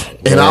 want-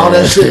 and all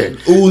that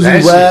shit. Uzi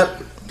That shit. rap.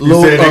 You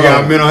Lil, said they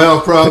got mental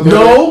health problems.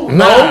 No,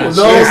 Nah, no.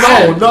 shit.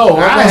 I'm not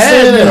I had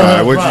saying mental that. health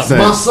Alright, what you problems.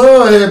 saying? My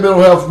son had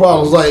mental health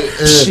problems. Like,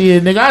 and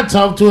Shit, nigga, I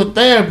talked to a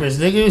therapist,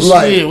 nigga.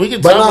 Like, Shit, we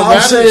can but talk nah, I'm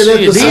about saying it. that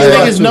Shit. to These say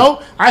niggas that know.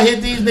 I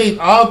hit these niggas.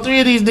 All three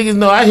of these niggas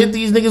know. I hit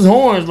these niggas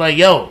horns. Like,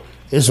 yo,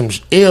 there's some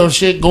ill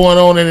shit going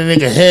on in the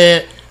nigga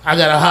head. I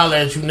gotta holler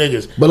at you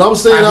niggas. but I'm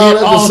saying I all hit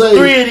that all to say,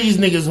 three of these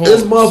niggas horns.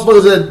 it's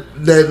motherfuckers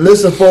that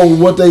listen for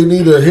what they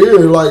need to hear,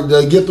 like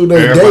they get through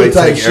their Everybody day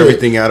type take shit.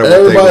 everything out of what they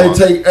Everybody want.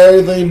 take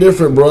everything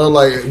different, bro.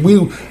 Like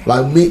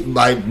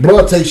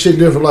bro, take shit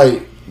different.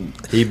 Like,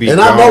 He be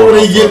and I know gone,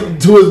 when he motherfucker.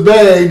 get to his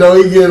bag,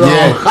 though, he get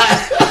Yeah.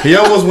 all. He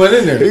almost went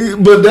in there.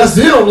 But that's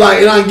him, like,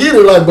 and I get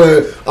it, like,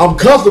 but I'm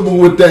comfortable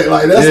with that.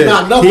 Like, that's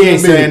not nothing He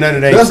ain't to me. saying none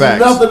of that That's facts.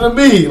 nothing to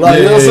me. Like,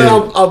 you know what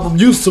I'm saying? I'm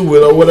used to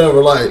it or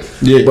whatever. Like,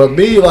 but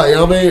me, like,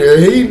 I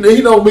mean,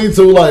 he know me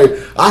too. Like,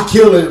 I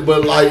kill it,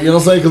 but like, you know what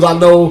I'm saying? Because I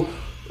know.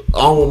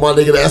 I don't want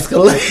my nigga to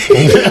escalate.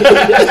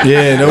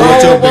 Yeah, no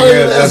want your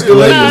big ass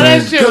escalate. Nah,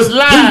 that shit was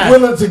live. He's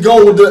willing to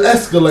go with the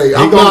escalate. He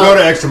gonna go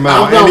the extra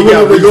mile. I'm not And he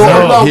got willing to go.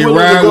 I'm not He willing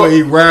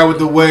to go. ride with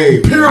the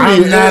wave. Period.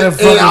 I'm not a And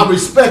fucking- I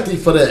respect him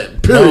for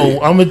that. Period.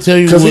 No, I'm gonna tell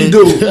you Because he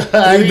do.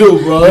 what- He do,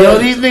 bro. Yo,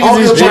 these niggas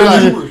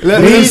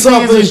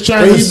is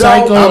trying to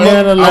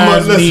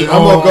psychoanalyze me. I'm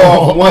gonna go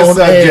off one on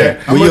subject.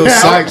 air. I'm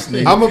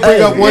gonna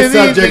bring up one these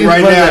subject niggas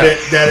right like now that.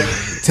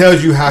 that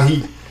tells you how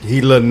he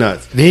little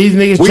nuts. These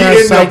niggas We trying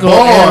to in the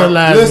bar.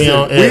 psychoanalyze me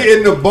on Listen, air. we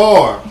in the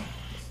bar.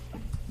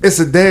 It's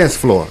a dance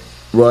floor.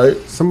 Right.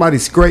 Somebody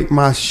scraped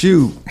my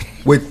shoe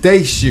with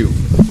they shoe.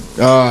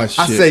 Oh shit.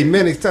 I say,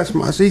 man, they touched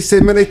my shoe. He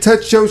said, man, they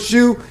touched your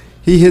shoe.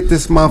 He hit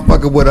this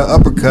motherfucker with an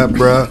uppercut,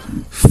 bruh.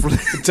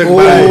 Took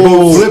my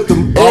flipped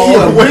him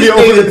all the way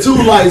over the two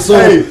lights. So,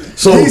 Hey,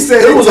 so he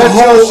said it was a touch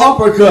your whole shoe.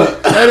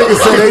 uppercut. That nigga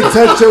said they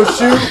touched your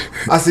shoe.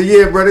 I said,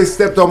 yeah, bro, they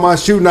stepped on my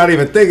shoe, not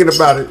even thinking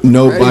about it.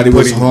 Nobody Hey,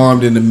 was put him-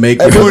 harmed in the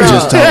making. Hey, We but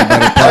just nah. talking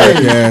about a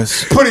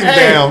podcast. Put him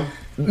down.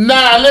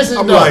 Nah, listen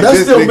I'm though. like, That's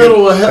this still nigga,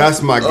 middle of hell.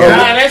 that's my Nah, guy.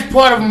 that's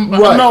part of.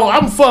 Right. No,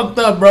 I'm fucked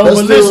up, bro. That's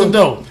but still- listen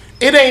though,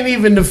 it ain't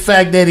even the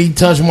fact that he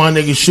touched my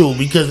nigga's shoe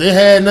because it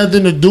had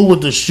nothing to do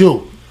with the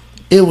shoe.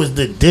 It was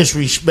the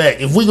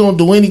disrespect. If we gonna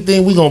do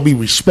anything, we gonna be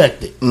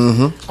respected.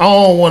 I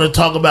don't want to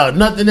talk about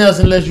nothing else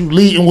unless you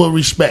leading with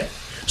respect.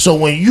 So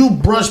when you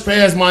brush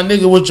past my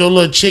nigga with your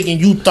little chicken,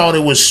 you thought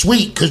it was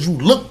sweet because you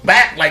looked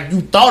back like you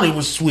thought it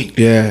was sweet.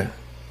 Yeah,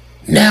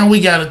 Now we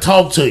gotta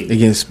talk to they you.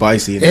 getting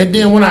spicy. And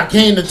then when I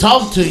came to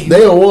talk to you, They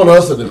don't want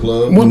us in the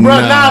club. well,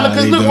 bro, Nah,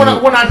 because they look,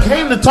 don't. when I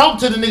came to talk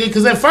to the nigga,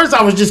 because at first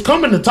I was just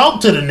coming to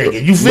talk to the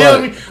nigga. You feel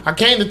Right. me? I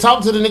came to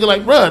talk to the nigga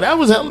like, bro, that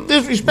was hella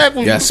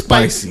disrespectful. Got Like,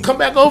 spicy. come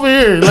back over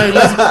here. Like,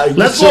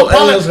 let's Get go your ass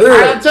apologize. here.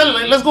 I'm telling you,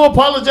 like, let's go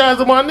apologize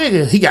to my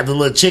nigga. He got the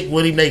little chick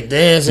with him, they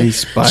dancing. He's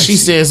spicy. She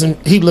says,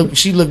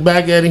 she looked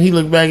back at him. He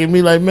looked back at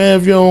me like, man,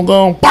 if you don't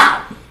go,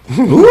 pow!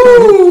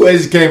 Ooh, it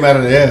just came out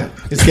of the air.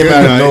 It just came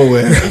out of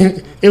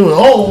nowhere. It was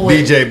over.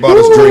 with. DJ bought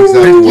us drinks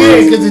Yeah,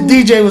 afterwards. because the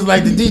DJ was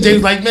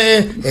like,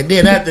 man, and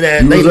then after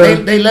that, You was there?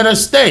 they let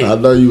us stay. I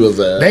know you was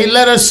there. They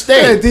let us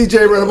stay. Yeah,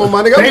 DJ ran up on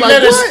my nigga. I'm They like,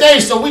 let us what? stay,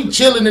 so we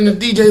chilling in the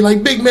DJ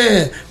like, big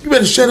man, you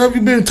better shut up. You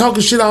been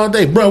talking shit all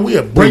day, bro.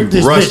 We'll break We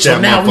this rushed bitch. So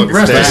that now we motherfucker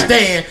rush the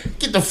stand. stand.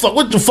 Get the fuck.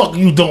 What the fuck are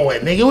you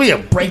doing, nigga?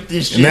 We'll break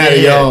this shit. Now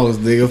in. y'all's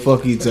nigga,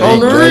 fuck you, On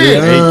the too.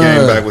 real. He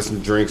came back with some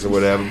drinks or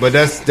whatever. But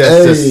that's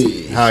Hey.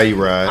 just how he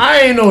ride. I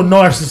ain't no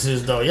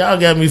narcissist though. Y'all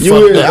got me You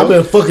fucked I've up.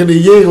 been fucking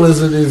the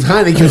Yinglers and these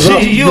Heinekens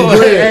up. You-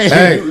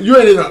 Hey, you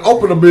ain't even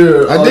open a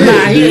beer. I did. Nah,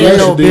 he ain't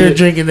no Yes, beer did.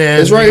 drinking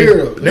ass. It's right nigga.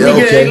 here. Let me Yeah,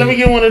 get. okay. Let me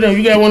get one of them.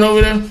 You got one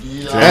over there?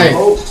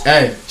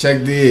 Hey,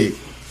 check dig.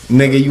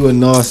 Nigga, you a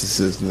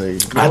narcissist,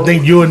 nigga. I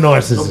think you a Them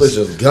narcissist.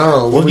 bitches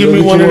gone. Well, Let give me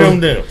get one you of them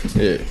then.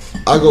 Yeah.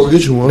 I go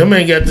get you one. Them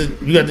ain't got the.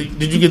 You got the.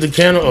 Did you get the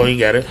candle? Oh, you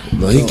got it.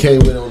 No, he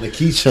came in on the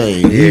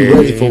keychain. He Yeah,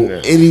 ready for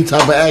yeah. any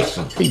type of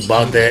action. He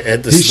bought that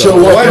at the He store.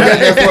 show up. Why you got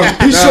that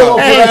for? He show up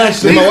for Hey,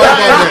 action. he My wife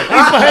bought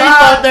He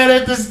bought that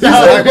at the store. He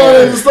bought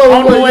it at the store.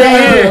 On the way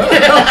Yeah. here.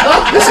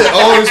 That shit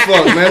old as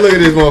fuck, man. Look at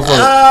this motherfucker.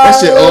 That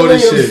shit old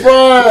as Nigga shit.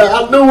 fried.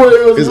 I knew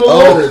where it was It's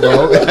going. old,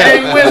 bro.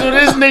 Hey, Whistle,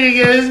 this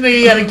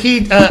nigga got a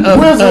key,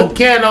 a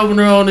can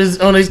opener on his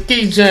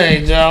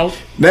keychain, y'all.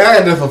 Now I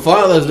got that for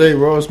Father's Day,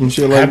 bro. Some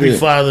shit like Happy that.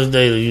 Father's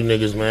Day to you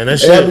niggas, man. That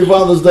Happy shit.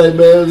 Father's Day,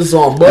 man. This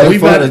on Happy Monday. We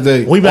about Father's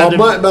Day. we about I'm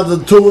about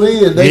to tune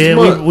in next yeah,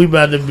 month. we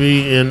about to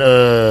be in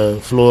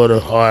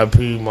Florida.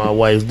 R.I.P. My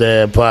wife's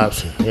dad,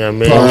 pops. You know what I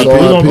mean? Pops, We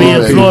gonna be in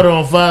R.I.P. Florida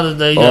on Father's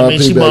Day. You know what I mean?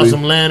 R.I.P., She bought baby.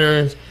 some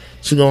lanterns.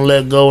 She gonna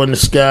let go in the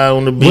sky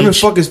on the beach. When the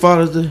fuck is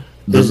Father's Day?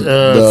 It's,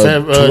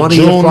 The 20th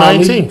June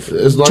probably. 19th.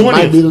 It's like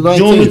might be the 19th.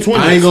 June the 20th.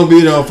 I ain't gonna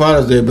be there on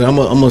Father's Day, but I'm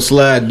gonna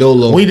slide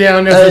dolo. We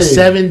down there Hey. for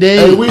 7 days.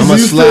 Hey, I'm Weezy, gonna you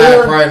still slide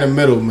here? right in the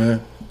middle,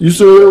 man. You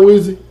still here,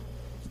 Weezy?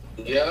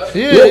 Yeah.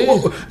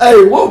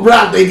 Hey, what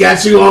route they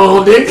got you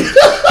on, Nick?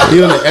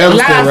 He on the Evanston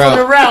Live from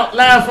the route. route.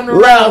 Live from the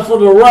route. Route for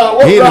the route.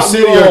 What He in the route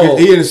city. you on?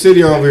 He in the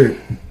city over here.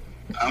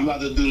 I'm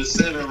about to do the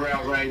 7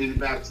 route right in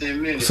about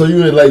 10 minutes. So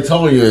you in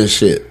Latonia and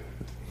shit?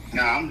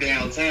 Nah, I'm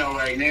downtown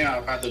right now.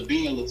 I'm about to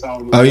be in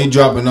Latonia. Oh, you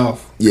dropping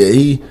off? Yeah,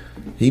 he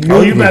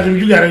Oh, you moving.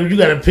 you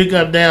gotta pick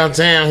up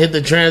downtown, hit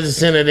the transit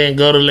center, then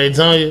go to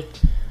Latonia.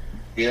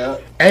 Yeah.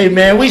 Hey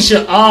man, we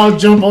should all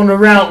jump on the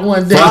route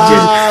one day.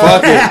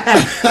 Fuck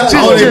it. I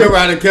don't even remember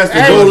how to catch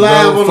the Hey, Go bus,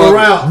 live bro. on Fuck the it.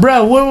 route.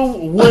 Bro,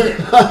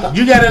 what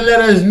you gotta let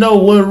us know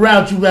what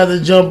route you rather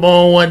jump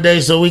on one day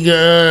so we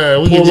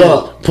can Pull just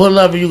up. pull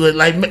up and you could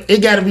like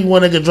it gotta be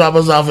one that can drop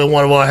us off at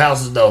one of our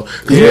houses though.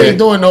 'Cause we Yeah. ain't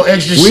doing no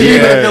extra We shit. need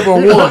that number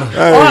one.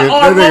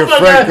 That nigga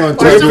Frank gonna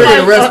take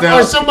the rest down.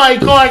 or somebody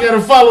car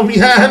gotta follow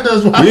behind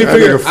us. while- You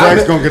figure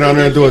Frank's gonna get on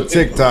there and do a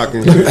TikTok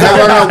and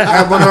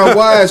Have one of our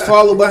wives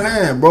follow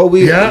behind, bro.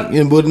 We Yeah.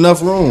 in with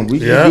enough room. We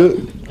Yeah.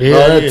 good.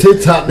 that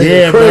TikTok nigga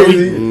yeah,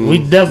 crazy. bro, we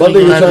My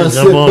definitely nigga gonna trying have to to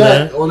jump sit on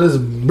back that. on this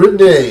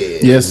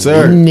Britney. Yes,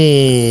 sir.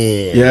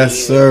 Yeah. Yes,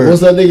 sir.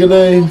 What's that nigga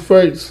name,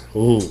 Franks?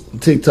 Ooh.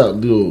 TikTok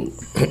dude.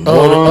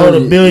 Oh, the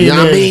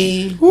billionaire.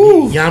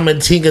 Yami.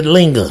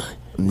 Yamatingalinga.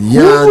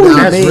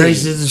 Yeah, That's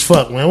racist as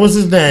fuck, man. What's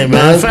his name,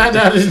 man? I found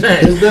out his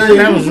name.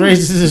 That was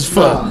racist as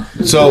fuck.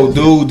 So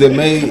dude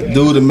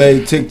that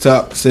made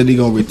TikTok said he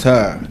gonna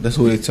retire. That's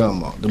what they talking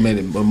about. The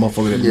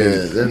motherfucker that made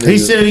it. Yeah, He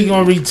said he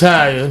gonna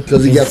retire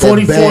 'Cause he got that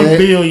 44 bag.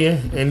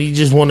 billion, and he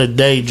just want to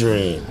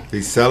daydream.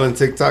 He's selling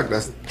TikTok.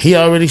 That's He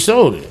already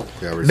sold it.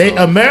 He already sold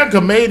it.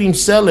 America made him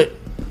sell it.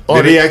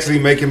 did he actually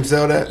make him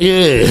sell that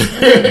Yeah.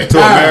 to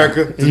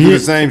America to do the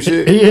same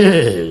shit?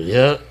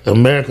 Yeah.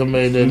 America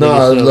made that.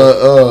 Nah, nigga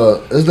sell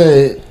it. his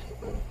name.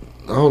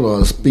 I don't know how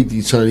to speak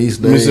these Chinese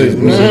me names. see. Let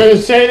me Man,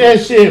 say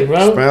that shit,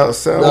 bro.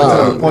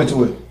 Sell Point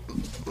to it.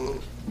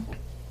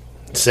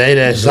 Say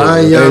that shit.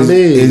 Zhang bro. Yami.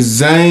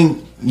 Is Zhang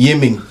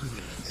Yiming.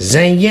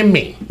 Zhang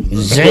Yimmy.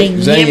 Zhang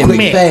Zhang Quick,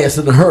 Yimmy. fast,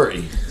 in a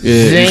hurry.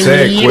 Yeah.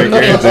 Say it quick.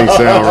 Everything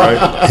sound right.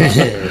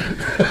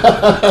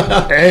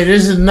 Hey,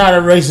 this is not a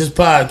racist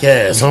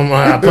podcast.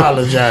 I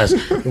apologize.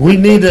 We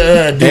need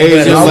to do Asian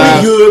better. Are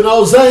lives. we good?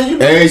 No, Zhang,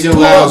 you Asian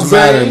pull lives up,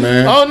 matter, Zhang.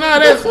 man. Oh no,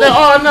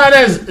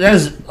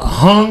 that's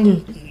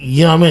Hung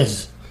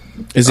Yamis.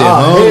 Is it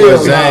Ah, Hung or hell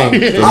Zhang? nah.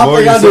 The I more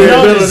think you I say did it,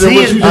 better than Z what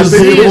is- you the just Z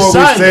did. is the more we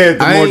silent. say it,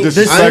 the I more ain't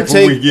disrespectful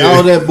we take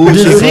all get. that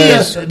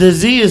bullshit. The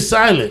Z is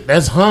silent.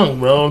 That's Hung,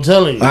 bro. I'm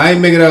telling you. I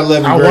ain't making out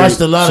 11th I grade. watched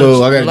a lot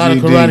so I of got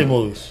GED. karate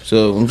movies.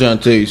 So I'm trying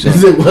to tell you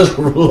something. It was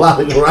a lot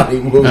of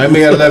karate movies. I ain't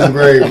making out 11th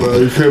grade, bro.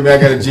 You feel me? I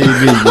got a GED, bro.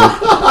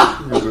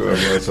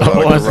 watched I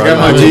got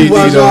my Right. GED,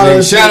 Watch all though.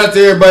 that Shout out to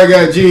everybody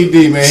got a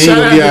GED, man. He Shout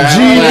gonna out be to all right.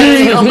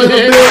 GED. I'm in the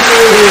building.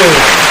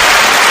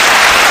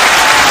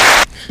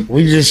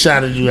 We just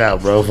shouted you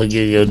out, bro, for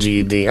getting your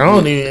GED. I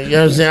don't even, you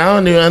know what I'm saying? I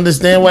don't even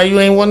understand why you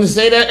ain't want to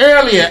say that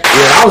earlier. Yeah,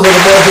 I was at the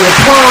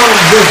motherfucking prom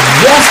just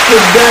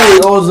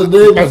yesterday, or was the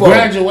day A before?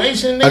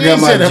 graduation, nigga. I got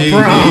You my said a GED.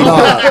 prom.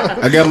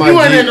 I got my You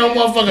ain't in GED. no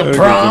motherfucking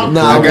prom.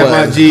 Nah, I got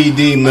my what?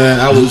 GED, man.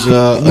 I was a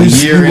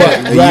year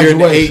and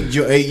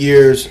eight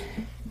years.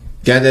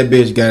 Got that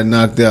bitch, got it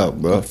knocked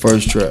out, bro.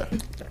 First try.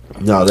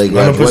 No, they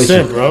 100%,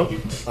 graduation. bro.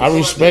 I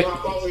respect.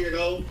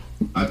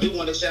 I do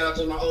want to shout out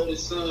to my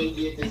oldest son. He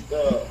did this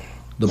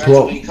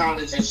Diploma. graduate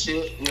college and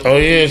shit. Oh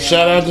yeah,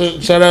 shout out to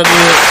Yes,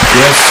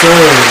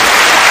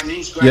 sir. My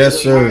niece graduated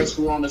Yes, sir. high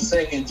school on the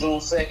 2nd, June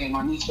 2nd.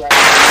 My niece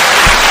graduated.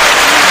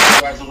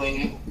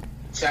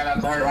 Shout out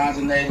to her,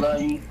 Anjanae,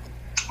 love you.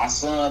 My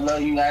son,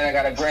 love you. I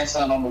got a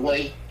grandson on the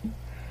way.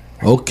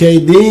 Okay,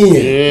 then.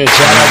 Yeah,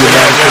 shout out to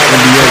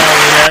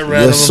that.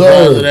 Yes,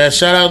 sir. That.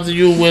 Shout out to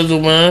you,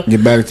 Wizzle, man.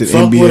 Get back to the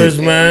Fuck with us,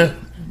 NBA. man.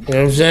 You know what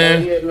I'm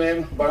saying? Yeah,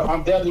 man. But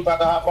I'm definitely about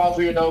to hop off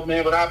here, though,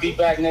 man. But I'll be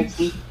back next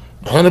week.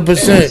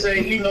 100%.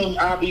 Say, you know,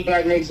 I'll be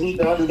back next week.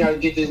 Though. I just got to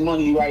get this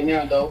money right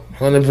now, though.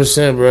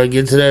 100%, bro.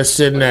 Get to that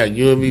sitting act.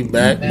 You'll be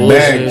back. Bag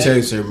Bullshit.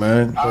 chaser,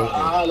 man.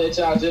 I'll let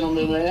y'all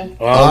gentlemen, man.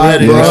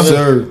 Already, Yes,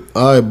 brother. sir.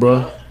 All right,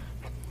 bro.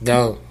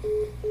 Go.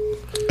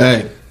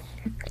 Hey,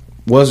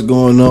 what's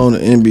going on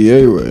in the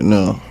NBA right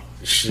now?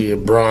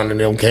 Shit, Braun and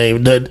them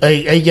came.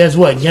 Hey, guess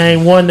what?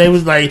 Game 1, they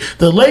was like,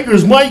 the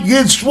Lakers might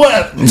get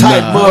swept.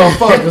 Type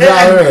motherfuckers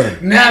out here.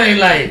 Now they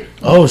like,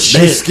 oh They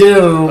shit. scared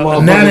of them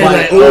motherfuckers. Now they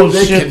like, oh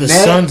they shit, the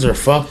connect. Suns are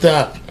fucked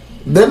up.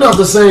 They're not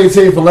the same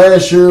team for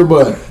last year,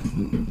 but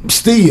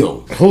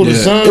still. Who the Yeah.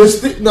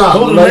 Suns? It's nah,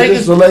 Who the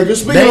Lakers. The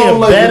Lakers. Speaking They on a the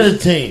Lakers. better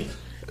team.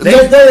 They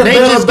They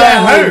just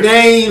got hurt.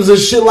 names and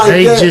shit like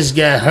They that. just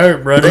got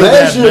hurt, bro. They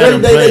last got year better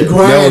they players.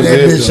 grind that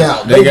it, bitch though.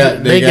 out. They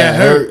got got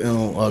hurt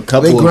on a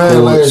couple They of grind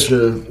courts. last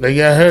year. They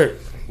got hurt.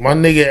 My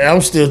nigga,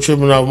 I'm still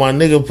tripping off my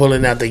nigga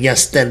pulling out the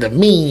yesterday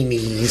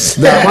meanies.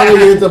 Now my nigga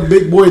hit the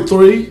big boy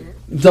 3.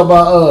 You talking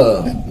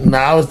about Nah,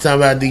 I was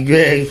talking about D.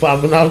 Greg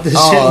popping off this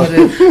Oh.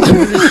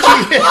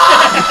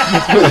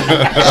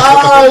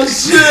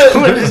 shit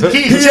with his oh shit.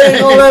 key He ain't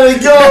gonna let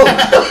it go.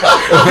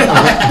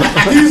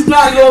 He's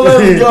not gonna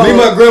let it go. Me,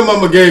 my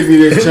grandmama gave me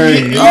this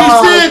chain. You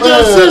Oh, said your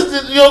man.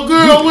 sister, your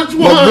girl, which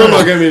My grandma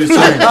one? gave me this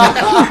chain.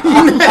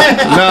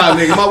 Nah,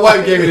 nigga, my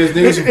wife gave me this.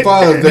 Nigga, some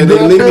Father's Day.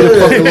 Nigga, leave me the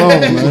fuck alone,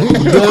 man.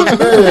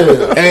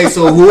 Hey,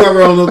 so whoever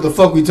don't know what the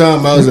fuck we talking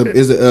about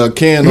is a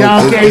can.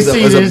 Y'all can't It's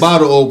see a this.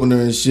 bottle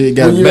opener and shit.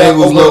 Got When you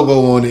Bengals open-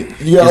 logo on it.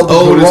 you It's open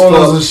old as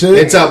Coronas fuck. and shit?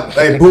 It's up.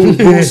 Hey, Boo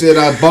Boo said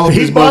I bought He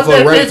this bought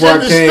that motherfucker right bitch before at I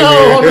the came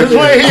store on his here.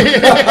 way.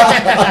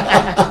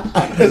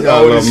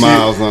 Got a little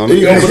miles on He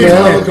it. opened the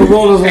hell of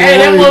Coronas on Hey,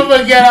 that the way.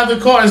 motherfucker got out the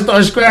car and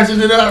started scratching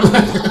it up.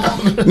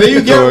 Now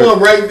you get one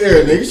right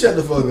there, nigga. Shut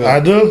the fuck up. I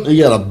do. He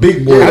got a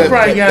big boy. I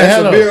probably got a That's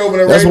hell a of beer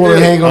opener That's right one that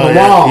there. hang on the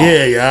yeah. wall.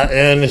 Yeah,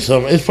 and it's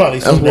some. It's probably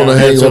That's something one that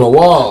down hangs there, on the too.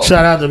 wall.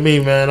 Shout out to me,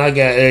 man. I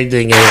got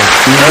everything in here.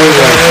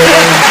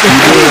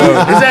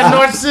 Is that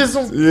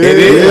narcissism? It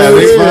is. Yeah,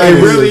 It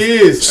it really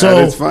is. So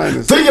At its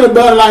finest. Thinking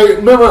about it, like,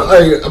 remember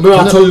I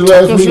told you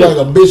last week, like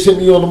a bitch hit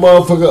me on the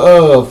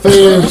motherfucker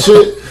fan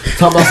shit,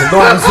 talking about some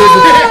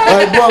narcissism.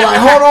 Like, bro, like,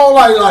 hold on,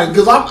 like,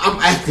 cause I'm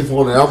active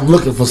on it. I'm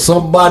looking for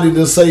somebody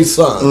to say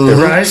something.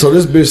 Right. So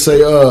this bitch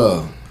say,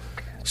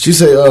 She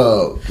say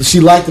she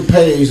liked the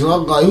page, and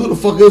I'm like, who the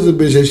fuck is this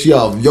bitch? And she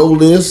off your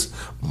list,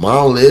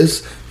 my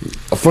list,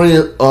 a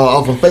friend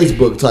off of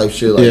Facebook type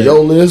shit, like your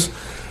list.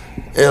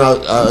 And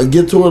I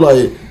get to her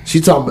like she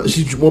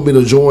want me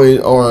to join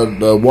or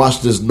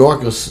watch this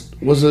narcissist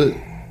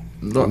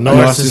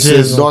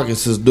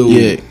dude.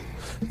 Yeah.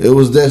 It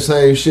was that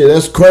same shit.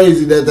 That's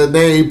crazy that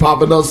name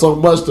popping up so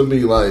much to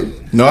me. Like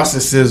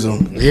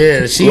narcissism.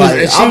 Yeah,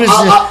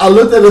 I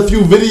looked at a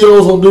few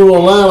videos on dude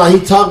online. Like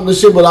he talking the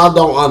shit, but I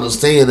don't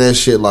understand that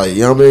shit. Like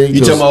you know what I mean?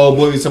 You talking about old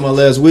boy? You talking about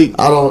last week?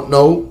 I don't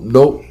know.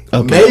 Nope.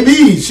 Okay.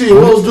 Maybe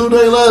what was dude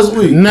name last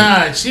week?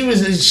 Nah, she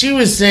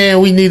was saying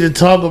we need to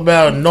talk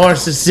about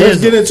narcissism. Let's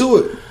get into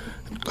it.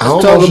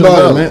 Let's talk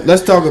about it, man.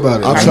 Let's talk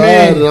about it. I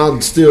tried, and I'm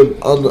still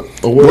unaware.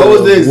 What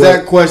was the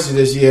exact question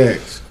that she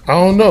asked? I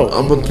don't know.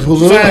 I'm gonna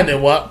pull it up. Find it,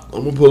 Wop.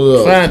 I'm gonna pull it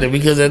up. Find it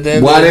because at the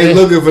end why of the they day,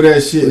 looking for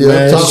that shit,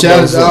 man? Shout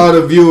out to all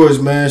the viewers,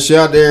 man.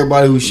 Shout out to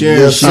everybody who's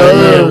sharing shit.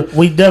 Yeah,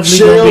 we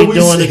definitely gonna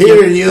be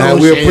doing it.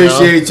 And we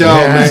appreciate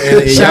y'all, man.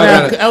 And shout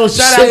out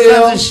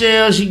cousin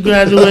Shell. She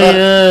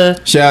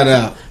graduated. Shout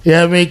out.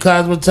 Yeah, I mean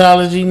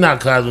cosmetology, not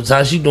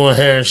cosmetology. She doing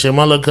hair and shit.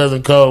 My little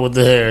cousin Cole with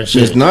the hair and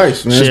shit. It's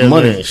nice, man. It's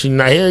money. Man. She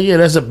not hell yeah.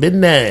 That's a big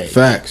name.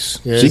 Facts.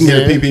 You know she can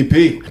get a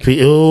PPP.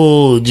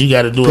 Ooh, you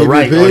got to do it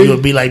right, or you'll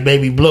be like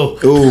Baby Blue.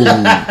 Ooh,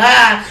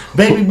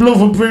 Baby Blue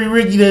from Pretty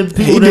Ricky. That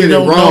people he that did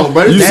don't it wrong, know.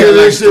 but you said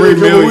that shit like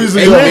 3 million.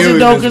 Listen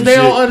though, because they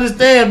don't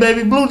understand.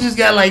 Baby Blue just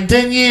got like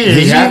 10 years.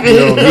 He happy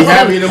though. He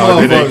happy the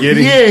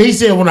motherfucker. Yeah, he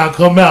said when I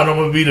come out, I'm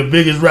gonna be the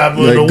biggest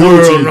rapper in the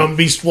world, and I'm gonna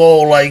be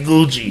swole like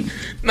Gucci.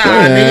 Nah,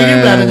 nigga,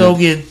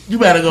 you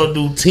better go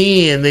do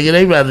 10, nigga.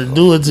 They about to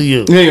do it to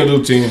you. He ain't gonna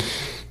do 10.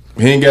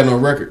 He ain't got no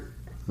record.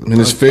 And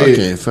it's fed. I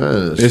can't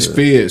find it. It's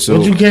fed. So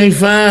But you can't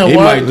find he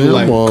Wop. might do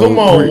like Come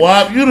on,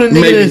 Wop. You the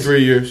nigga maybe that's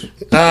 3 years.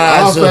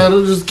 I'll find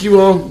it. Just keep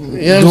on. You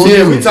know what I'm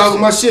saying? We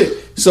talking my shit.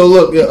 So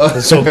look,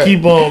 So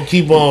keep on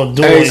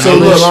doing. Hey, so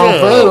look, I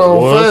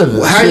don't find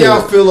it. how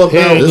y'all feel about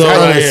this?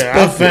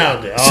 how I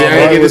found it. See, I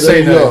ain't get to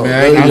say nothing,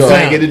 man.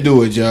 I ain't get to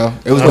do it, y'all.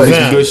 It was like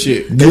some good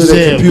shit.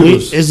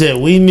 It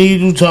said we need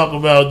to talk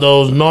about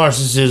those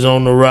narcissists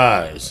on the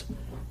rise.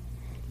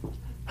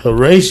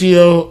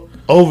 Horatio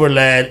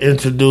Overlad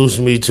introduced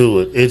me to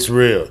it. It's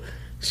real.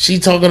 She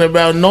talking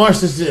about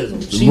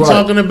narcissism. She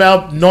talking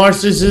about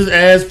narcissists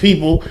as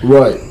people.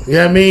 Right. You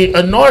know what I mean?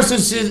 A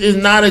narcissist is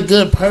not a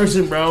good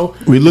person, bro.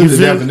 We looked the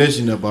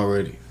definition up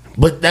already.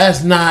 But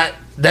that's not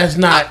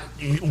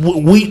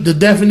the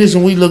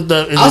definition we looked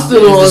up is I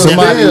still don't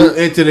Somebody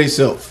understand. into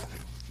themselves.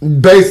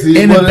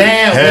 Basically, in a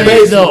bad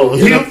way though.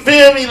 You You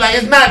feel me? Like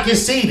it's not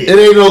conceited. It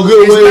ain't no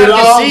good way It's at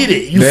not all.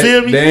 conceited. You They-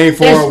 feel me? they ain't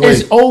far away.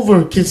 It's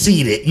over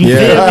conceited. You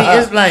feel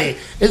me?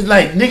 It's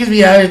like niggas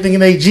be out here thinking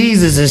they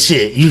Jesus and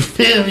shit. You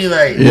feel me?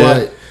 Like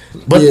Right.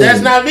 But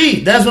that's not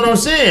me. That's what I'm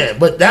saying.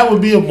 But that would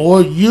be a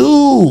more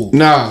you.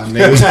 Nah,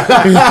 nigga.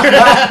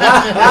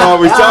 Oh,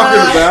 we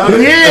talking about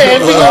it? Yeah,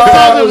 if we gonna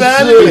talk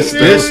about it.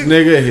 This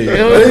nigga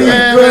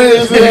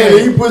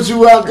here. He put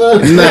you out there.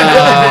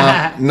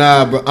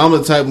 Nah, bro. I'm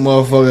the type of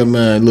motherfucker,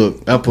 man.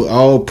 Look, I put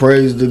all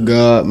praise to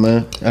God,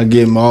 man. I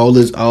give him all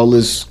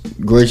this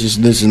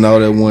graciousness and all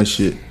that one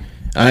shit.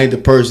 I ain't the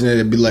person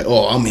that'd be like,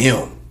 oh, I'm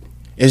him.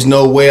 There's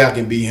no way I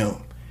can be him.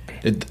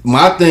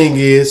 My thing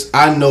is,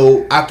 I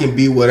know I can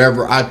be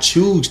whatever I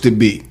choose to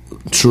be.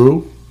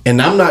 True.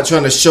 And I'm not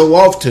trying to show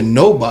off to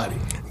nobody.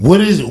 What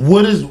does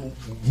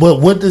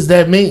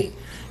that mean?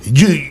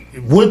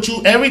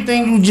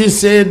 Everything you just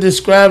said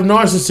described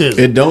narcissism.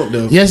 It don't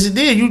though. Yes, it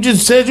did. You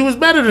just said you was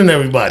better than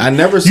everybody. I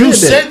never said you that.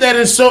 Said that,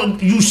 and so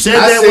you said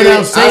that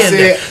without saying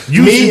that.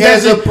 You me said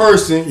as a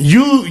person,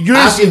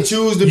 I can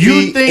choose to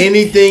be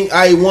anything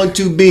I want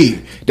to be.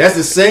 That's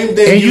the same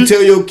thing you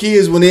tell your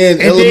kids when they're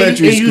in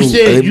elementary school. And you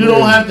said you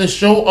don't have to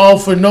show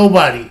off for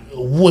nobody.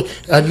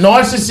 A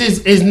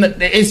narcissist is.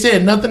 It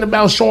said nothing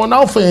about showing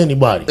off for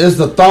anybody. It's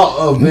the thought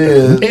of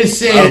being. It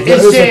said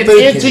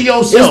into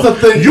yourself.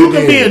 It's the thinking. You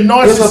can be a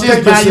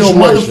narcissist by your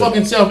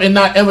motherfucking self and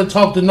not ever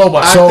talk to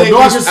nobody.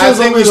 I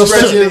think we're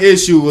stretching the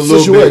issue a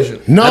little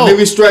bit. No, I think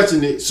we're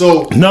stretching it.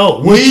 So no,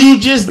 what you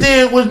just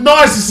did was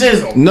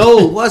narcissism. No,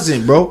 it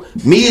wasn't, bro.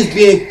 Me is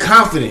being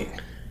confident.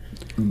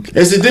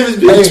 There's a difference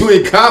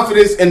between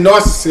confidence and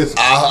narcissism.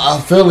 I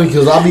feel it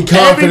because I be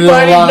confident in a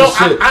lot of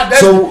shit.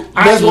 That's what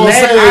I'm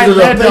saying. I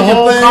led the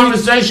whole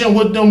conversation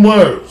with them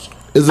words.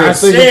 I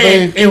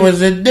said it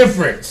was a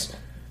difference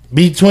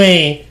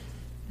between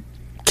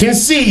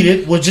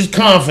conceited, which is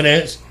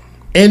confidence,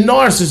 and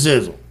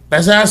narcissism.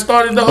 That's how I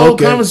started the whole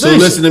conversation.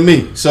 So listen to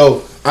me.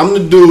 So I'm the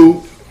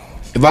dude.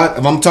 If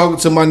I'm talking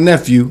to my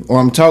nephew or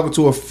I'm talking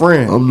to a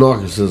friend, I'm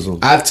narcissism.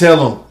 I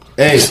tell him,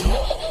 hey,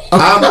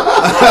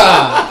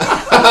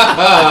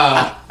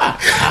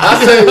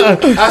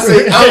 I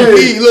say, I'm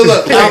me.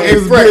 Look, I'm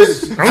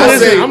express.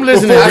 I'm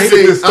listening.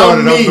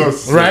 I'm me.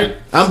 Right.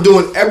 I'm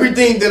doing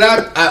everything that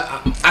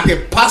I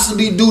can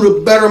possibly do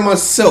to better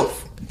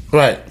myself.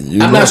 Right.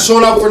 I'm not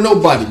showing up for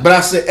nobody, but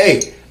I say,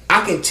 hey,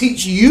 I can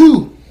teach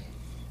you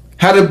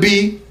how to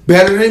be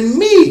better than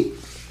me.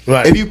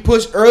 Right. If you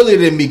push earlier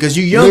than me because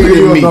you younger Nigga,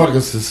 you than a me,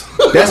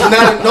 narcissist. that's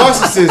not a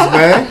narcissist,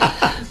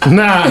 man.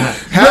 Nah.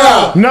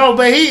 How? No,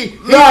 but he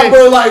Nah,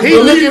 but like, he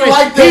believing looking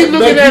like at, that he looking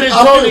make at me- it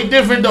I totally feel-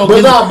 different though. But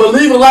 'cause nah,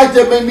 believing like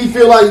that make me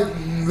feel like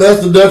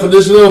that's the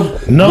definition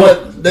of No.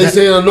 what they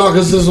say a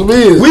narcissism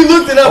is. We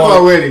looked it up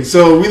already,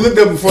 so we looked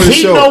up before the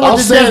he show. know what I'm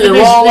the saying it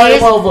definition wrong like a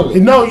is.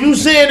 motherfucker. No, you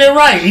saying it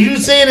right. You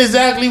saying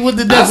exactly what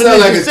the I definition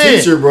sound like a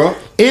says. teacher, bro.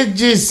 It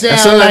just I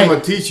sounds sound like like I'm a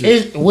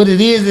teacher. What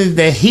it is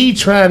that he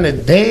trying to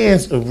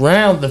dance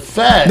around the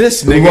fact.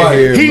 This nigga Right.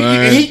 here, he,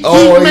 man. he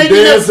making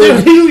up.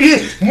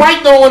 dancing.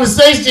 Mike don't want to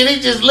say shit.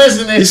 He just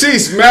listening. You see,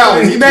 he's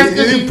smiling. That's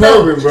 'cause He's he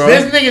perving, know. bro.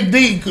 This nigga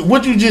D.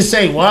 What you just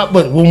say? What?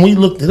 But when we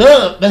looked it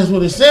up, that's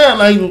what it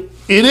sounded like.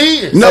 It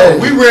is. No,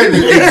 we read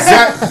the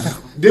exact.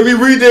 Did we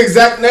read the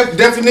exact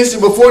definition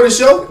before the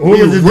show? What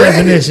we was the read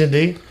definition, D?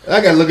 it.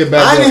 I gotta look it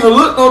back. I ain't up. even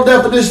look no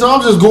definition.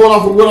 I'm just going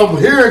off of what I'm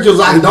hearing because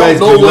I You don't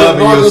basically know what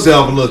loving narcissism.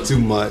 yourself a little too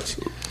much.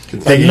 A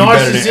Thinking you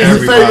better than narcissist is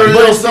everybody. favorite.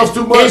 But yourself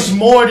too much? It's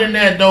more than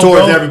that, though,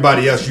 Towards bro.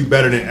 everybody else, you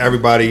better than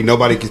everybody.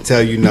 Nobody can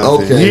tell you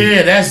nothing. Okay.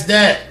 Yeah, that's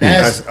that.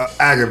 That's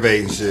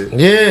aggravating shit.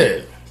 Yeah.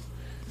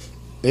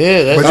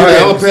 Yeah, that's But All right, Yeah,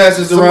 I'm gonna pass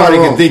this somebody around the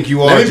can room. think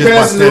you are Let me just by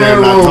pass this standing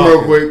around the there room not real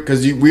talking. quick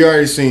because we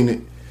already seen it.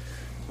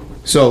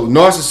 So,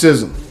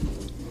 narcissism,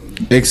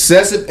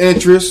 excessive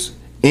interest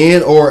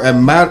in or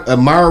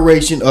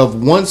admiration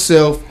of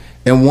oneself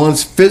and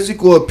one's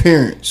physical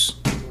appearance.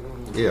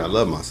 Yeah, I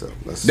love myself.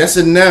 That's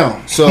a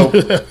noun. So,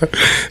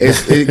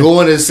 it's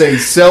going to say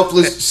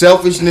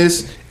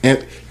selfishness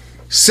and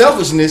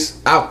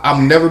selfishness.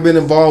 I've never been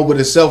involved with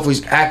a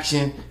selfish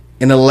action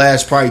in the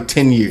last probably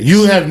 10 years.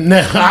 You have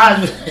never.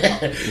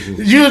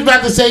 You was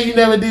about to say you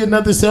never did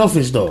nothing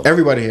selfish though.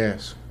 Everybody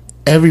has.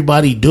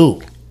 Everybody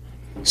do.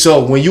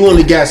 So when you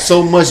only got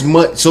so much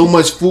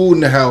food in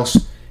the house,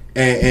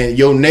 and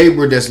your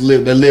neighbor that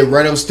live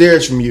right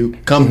upstairs from you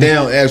come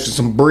down ask for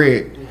some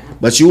bread,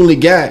 but you only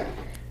got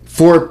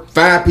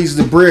 4-5 pieces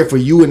of bread for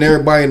you and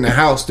everybody in the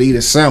house to eat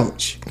a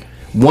sandwich,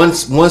 one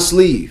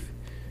sleeve.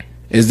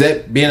 Is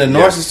that being a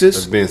narcissist?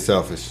 That's being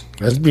selfish.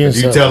 That's being If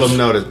you selfish. tell them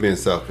no, that's being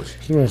selfish.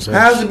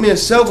 How's it being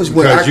selfish?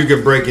 When Because you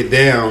can break it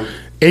down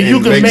And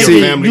you can make make your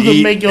it- family you can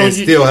eat make your- and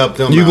still help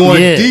them you out.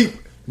 going Yeah. deep.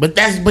 But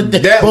that's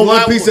That but one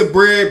why- piece of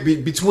bread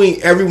between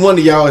every one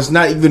of y'all is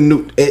not even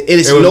new. It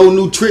is It was- no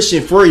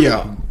nutrition for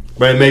y'all.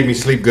 But it made me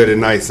sleep good at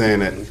night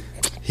saying that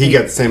he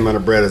got the same amount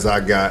of bread as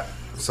I got.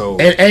 So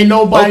And ain't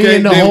nobody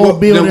in the whole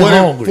building what if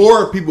hungry.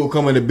 4 people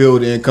come in the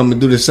building and come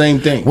and do the same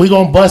thing? We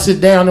gonna bust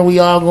it down and we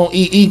all gonna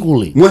eat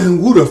equally.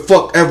 Who the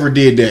fuck ever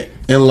did that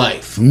in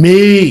life?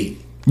 Me.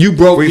 You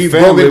broke We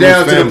broke family, it we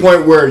down to the family.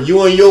 point where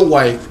you and your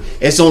wife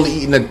it's only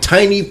eating a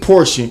tiny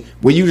portion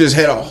where you just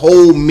had a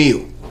whole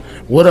meal.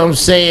 What I'm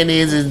saying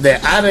is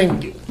that I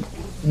didn't.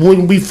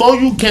 When before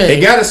you It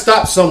came, got to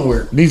stop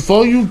somewhere.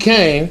 before you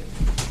came,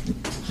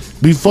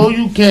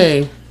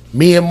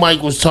 me and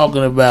Mike was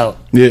talking about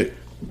Yeah.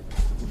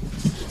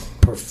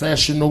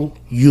 professional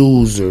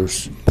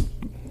users.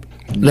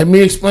 Let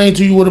me explain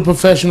to you what a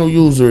professional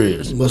user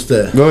is. What's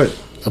that? Go ahead.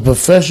 A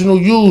professional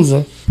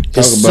user Talk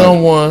is about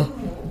someone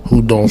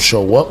who don't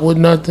show up with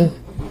nothing,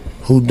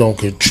 who don't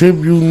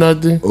contribute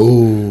nothing,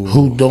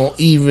 who don't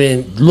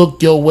even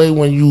look your way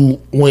when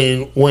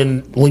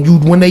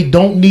they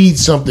don't need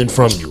something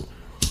from you.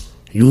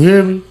 You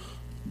hear me?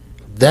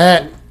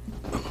 That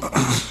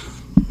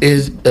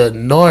is a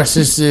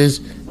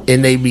narcissist,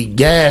 and they be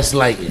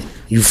gaslighting.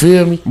 You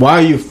feel me?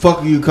 Why are you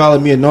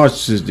calling me a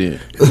narcissist then?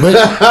 But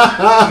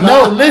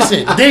no,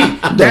 listen, D.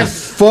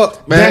 That's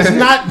Fuck, man. that's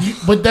not.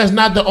 But that's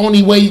not the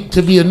only way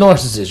to be a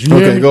narcissist. You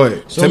hear Okay, me? go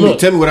ahead. So Tell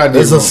look, me what I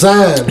did. It's a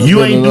wrong. sign.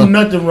 You ain't do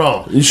nothing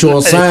wrong. You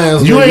showing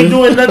signs. You nigga. ain't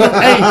doing nothing.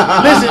 Hey,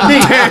 listen, D.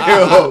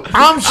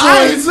 I'm I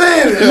showing. ain't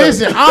saying it.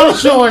 Listen, I'm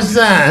showing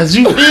signs.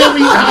 You feel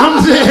me?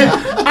 I'm saying.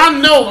 I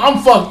know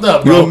I'm fucked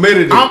up, bro. You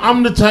admitted it.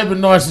 I'm the type of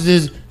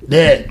narcissist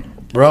that,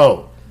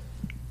 bro.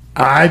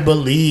 I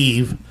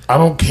believe. I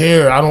don't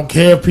care. I don't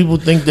care if people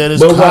think that it's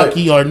But what-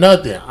 cocky or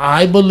nothing.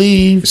 I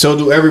believe. So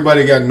do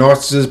everybody got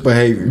narcissist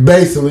behavior?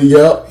 Basically,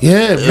 yep.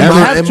 Yeah, In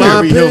my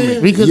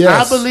opinion, because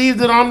yes. I believe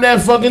that I'm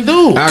that fucking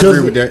dude. I agree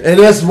with that. And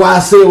that's why I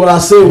said what I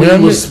said when Yeah,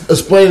 you was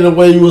explaining the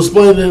way you was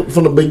explaining it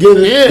from the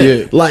beginning.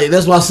 Yeah. Like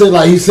that's why I said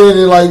like he said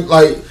it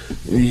like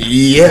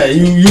yeah,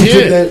 you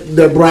Yeah. took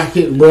that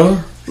bracket, bro.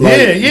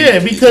 Like, yeah,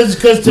 because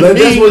to like,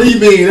 me, that's what he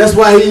mean. That's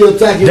why he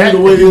attacking that, you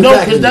the way he no,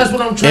 attacking because that's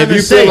what I'm trying If to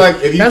you say.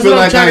 feel That's what I'm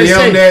like I trying to am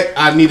say. that,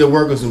 I need to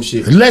work on some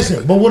shit.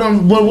 Listen, but what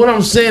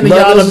I'm saying to Not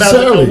y'all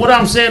necessarily. about what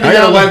I'm saying to I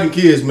got a y'all. wife and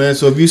kids, man.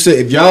 So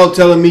if y'all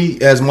telling me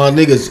as my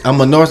niggas,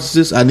 I'm a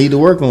narcissist, I need to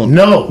work on it.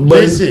 No, But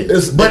listen,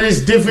 it's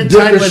it's different different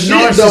type of shit,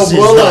 narcissist, though,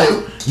 bro, though.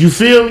 like- You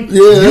feel me?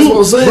 Yeah, that's what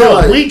I'm saying, Bro,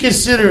 like, we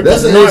consider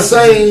that's a an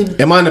narcissist.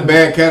 insane. Am I in the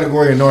bad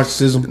category of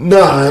narcissism?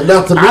 Nah,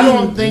 not to me. I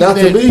don't think not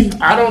to me.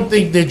 that I don't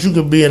think that you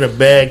could be in a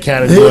bad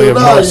category Hell of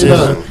no, you're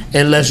narcissism not.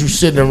 unless you're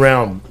sitting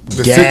around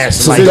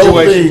gaslight.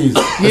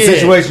 The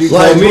situation you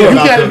Like, told me bro, You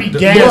about gotta be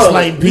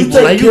gaslight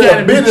people. Like you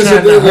gotta be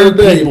trying to hurt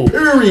people.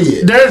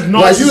 Period. There's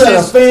Like you got a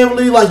narcissists.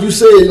 family, like you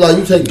said, like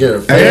you take care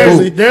of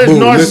family. There's Boo,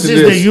 listen to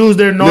narcissists that this. use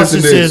their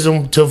Listen to this.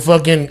 narcissism to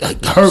fucking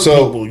hurt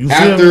So people. You feel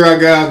after me? I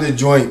got out the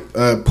joint,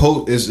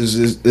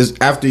 is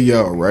after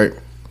y'all, right?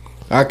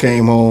 I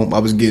came home. I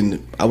was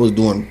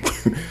doing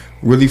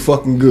really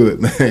fucking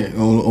good, man,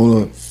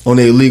 on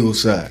the illegal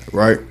side,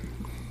 right?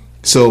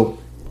 So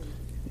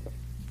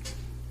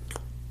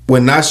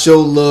when I show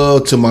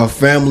love to my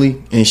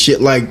family and shit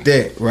like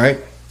that, right?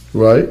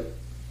 Right.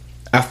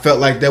 I felt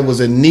like that was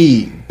a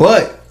need,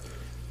 but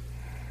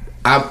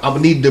I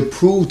need to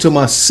prove to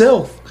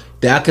myself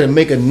that I can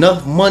make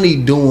enough money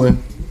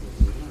doing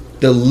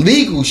the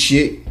legal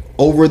shit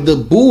over the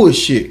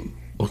bullshit.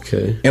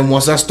 Okay. And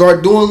once I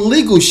start doing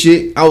legal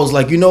shit, I was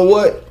like, you know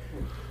what?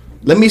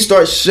 Let me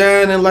start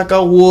shining like I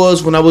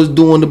was when I was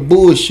doing the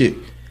bullshit.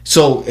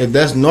 So if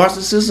that's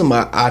narcissism,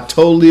 I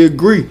totally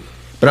agree.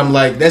 But I'm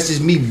like, that's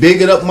just me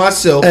bigging up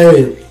myself.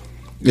 Hey,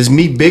 It's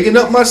me bigging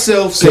up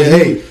myself, saying,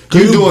 you- hey,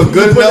 you doing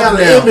good put enough out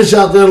an now. image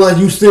out there like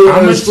you still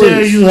I'm in the gonna tell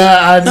streets. you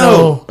how I know.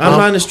 No, I'm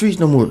not in the streets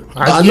no more.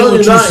 I get know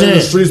what you're not in the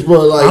saying. streets,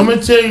 but like I'm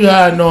gonna tell you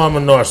how I know I'm a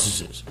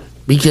narcissist.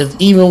 Because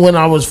even when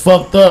I was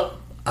fucked up,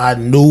 I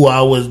knew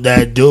I was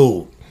that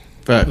dude.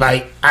 Fact.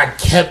 Like I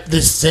kept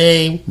the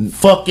same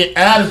fucking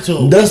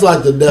attitude. that's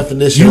like the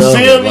definition You of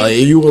feel it. me? Like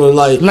if you want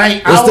to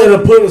like I instead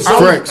was- of putting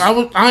I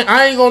something.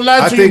 I ain't gonna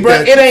lie I to you, think bro.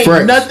 that It ain't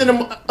fresh. nothing.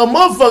 A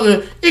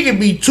motherfucker. It could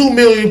be 2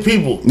 million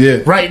people. Yeah.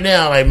 Right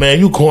now, like man,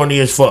 you corny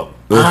as fuck.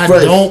 I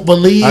fresh. don't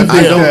believe I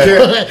them. don't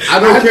care. I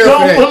don't care for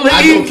that.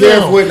 I don't believe care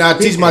them. for it, and I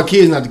teach my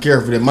kids not to care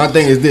for that. My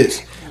thing is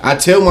this: I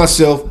tell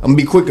myself I'm gonna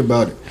be quick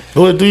about it.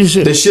 Go ahead, do your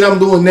shit. The shit I'm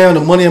doing now, the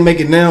money I'm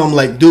making now, I'm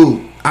like,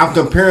 dude, I'm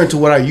comparing to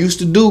what I used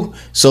to do.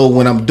 So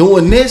when I'm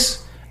doing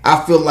this,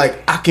 I feel like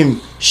I can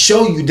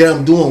show you that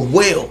I'm doing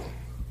well.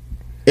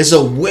 It's a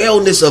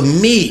wellness of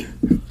me.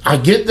 I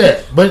get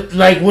that, but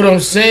like what I'm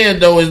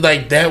saying though is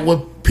like that.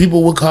 What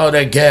people would call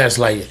that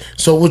gaslighting.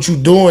 So what you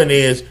doing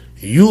is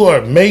you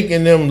are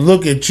making them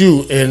look at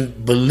you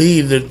and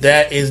believe that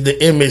that is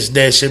the image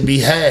that should be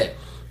had.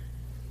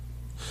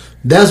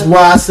 That's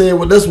why I said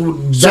what. That's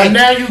what. So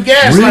now you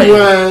gaslighting.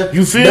 Rewind.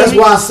 You feel That's me?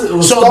 why I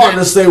was So starting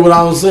that- to say what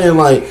I was saying.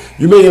 Like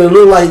you making it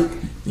look like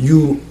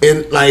you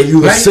and like you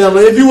were Like-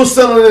 selling. If you were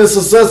selling it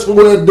successful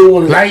at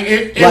doing it, Like if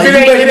like, it you ain't,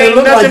 making it ain't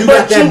look like nothing you but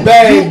got that you,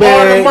 bag, you are the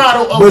bag,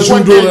 model of but you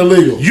what doing that-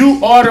 illegal. You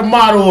are the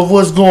model of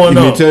what's going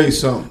Let on. me tell you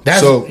something. That's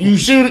so you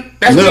should.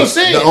 That's what I'm look,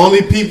 saying. the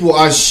only people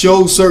I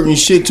show certain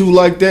shit to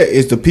like that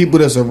is the people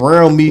that's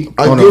around me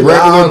I on a get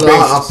that. regular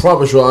basis. I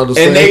promise you, I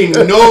understand. And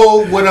they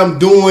know what I'm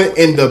doing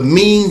in the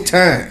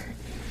meantime.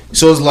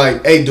 So it's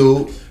like, hey,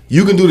 dude,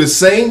 you can do the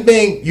same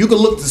thing. You can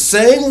look the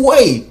same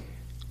way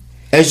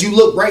as you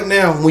look right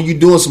now when you're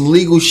doing some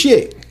legal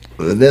shit.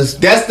 That's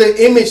That's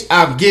the image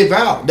I give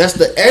out. That's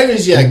the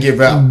energy I give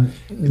out.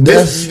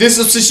 This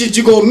is some shit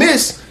you gonna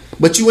miss,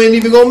 but you ain't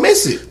even gonna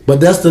miss it. But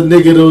that's the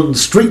nigga. The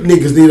street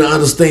niggas need to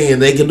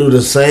understand they can do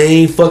the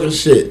same fucking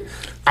shit.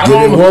 I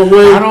Get it don't- one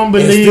way I don't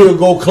believe- and still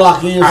go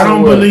clock in. I don't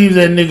somewhere. believe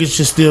that niggas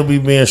should still be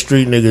being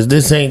street niggas.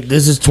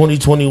 This is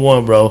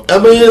 2021, bro. I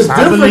mean, it's I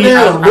different believe-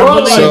 now, I bro.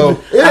 believe- Like, So-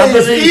 it ain't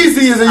as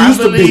easy as it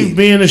used I to believe be.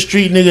 being a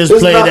street nigga is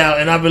It's played not- out,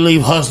 and I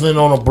believe hustling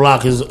on a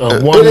block is 1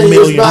 It ain't,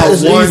 million it's not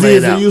as more easy played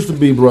as out. it used to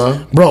be, bro.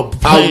 Bro,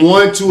 I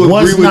want to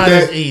what's agree with not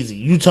that. as easy?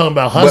 You talking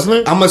about But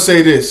hustling? I'm gonna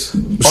say this.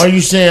 Or are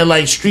you saying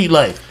like street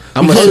life?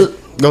 I'm Because- gonna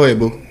go ahead,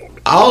 boo.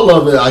 All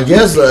of it, I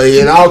guess,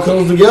 it all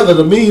comes together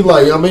to me.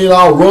 Like, I mean, it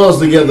all runs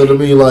together to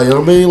me. Like, I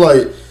mean,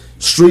 like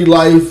street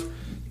life,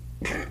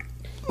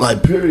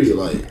 like period.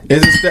 Like,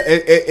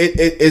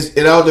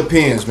 It all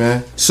depends,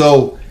 man.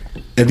 So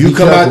if you Be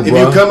come careful, out, if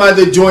bro. you come out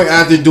the joint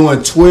after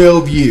doing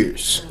 12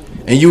 years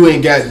and you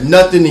ain't got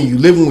nothing and you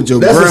living with your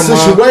that's grandma, a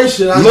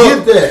situation. I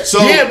look, get that.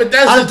 So Yeah, but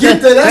that's I a-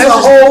 get that. That's a a-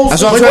 whole.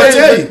 That's what I'm but trying to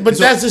that- tell you. But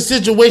So- that's a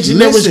situation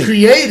that was Listen.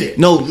 created.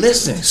 no,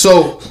 listen.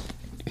 So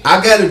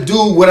I got to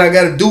do what I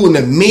got to do in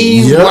the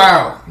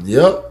meanwhile.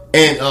 Yep.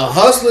 And a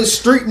hustler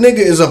street nigga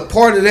is a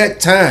part of that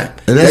time.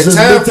 And that's that his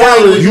time frame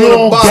mentality. when You on the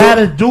don't bottom.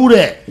 gotta do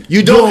that.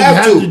 You don't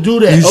have to.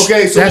 do that.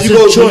 Okay, so That's when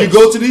a you choice.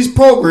 go to these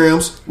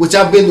programs, which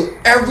I've been to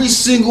every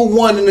single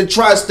one in the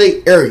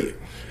tri-state area.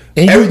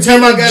 and every you time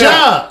get I a got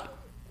job.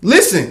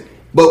 Listen,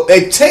 but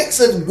it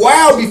takes a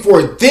while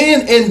before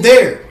then and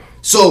there.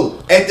 So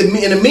in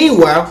the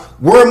meanwhile,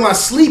 where am I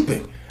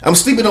sleeping? I'm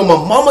sleeping on my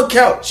mama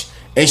couch,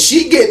 and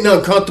she getting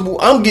uncomfortable.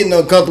 I'm getting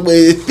uncomfortable.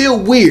 It feel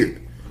weird.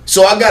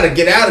 So I gotta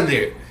get out of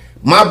there.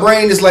 My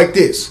brain is like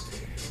this.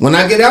 When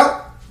I get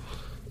out,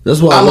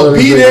 That's why I'm I gonna love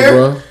be this there.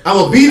 nigga, bro. I'm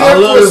gonna be I there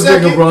love for a this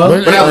second, nigga, bro.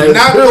 but I'm Like,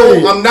 not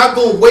period.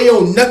 gonna weigh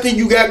on nothing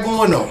you got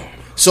going on.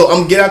 So I'm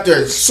gonna get out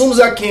there as soon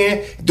as I can.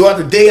 Throughout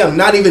the day, I'm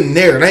not even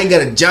there, and I ain't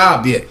got a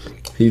job yet.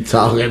 He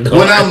talking.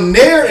 When I'm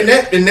there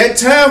in that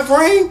time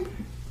frame,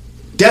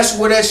 that's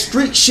where that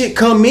street shit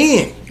come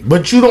in.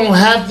 But you don't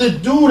have to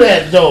do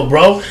that though,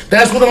 bro.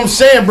 That's what I'm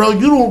saying, bro.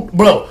 You don't,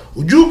 bro.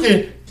 You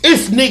can.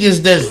 It's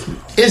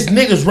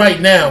niggas right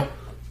now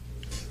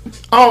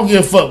I don't give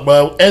a fuck,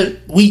 bro.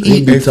 We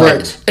eat. be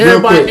talking.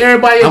 Everybody.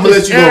 I'm gonna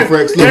let you go,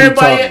 Frex.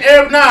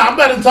 I'm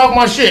about to talk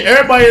my shit.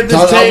 Everybody at this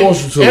I want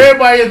you table. to.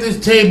 Everybody at this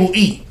table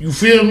eat. You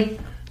feel me?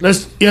 You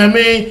know what I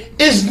mean?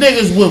 It's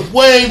niggas with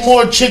way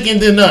more chicken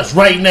than us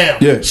right now.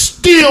 Yeah.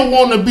 Still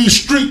want to be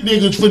street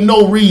niggas for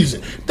no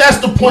reason. That's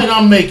the point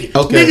I'm making.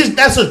 Okay. Niggas,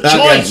 that's a got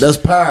choice. you. That's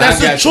power.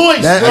 That's I a got you.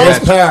 choice, That- bro.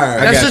 that's power.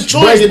 I That's got a you.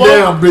 choice, Break it bro.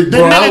 down, big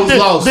bro. I was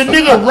lost. The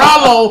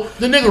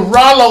nigga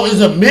Rollo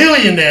is a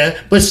millionaire,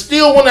 but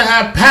still want to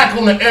have Pac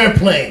on the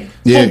airplane.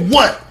 Yeah. For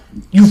what?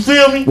 You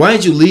feel me? Why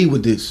didn't you lead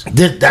with this?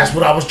 That's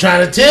what I was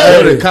trying to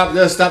tell you. The cop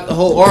does stop the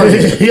whole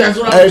argument. That's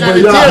what I was trying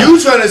to but tell you. You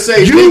trying to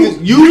say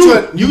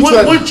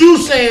niggas? What you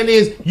saying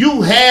is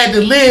you had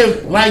to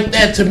live like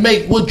that to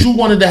make what you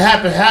wanted to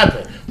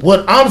happen.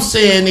 What I'm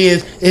saying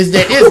is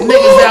that it's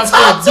niggas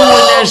out there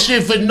doing that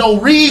shit for no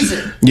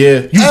reason.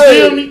 Yeah. You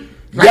feel me?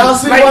 Y'all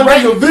see my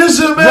nigga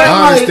vision, man?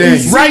 I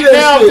understand. Right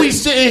now,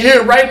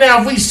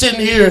 if we sitting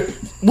here,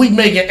 we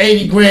making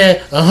 80 grand,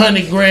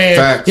 100 grand.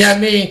 Facts. You know what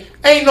I mean?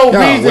 Ain't no Y'all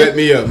reason. wet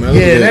me up, man.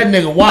 Yeah, that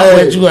nigga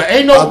wet you up.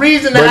 Ain't no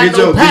reason to Bro, have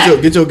no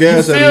pack. get your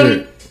gas You out feel of me?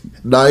 here.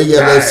 Nah, you got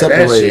that That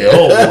separated. shit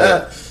over.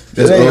 That's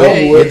It ain't over.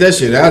 over with. Get that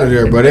shit out of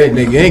there, bro. That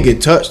nigga ain't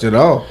get touched at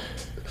all.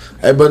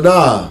 Hey, but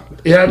nah.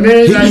 You know what I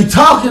mean? He Like, be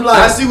talking like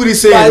I see what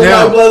he's saying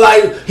now.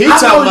 He I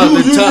talking know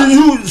about the top.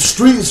 you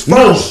streets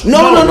first. No.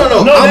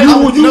 I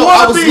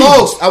I was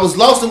lost. I was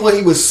lost in what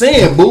he was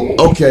saying, boo.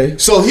 Okay.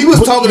 So he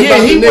was talking yeah,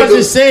 about he the wasn't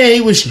nigga. saying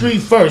he was street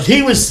first.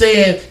 He was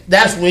saying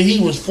that's what he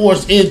was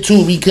forced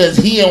into because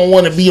he don't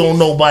want to be on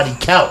nobody's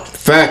couch.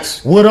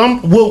 Facts. What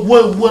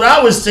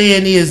I was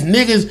saying is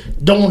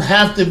niggas don't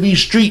have to be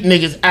street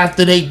niggas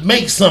after they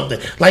make something.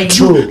 Like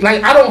True.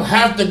 I don't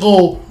have to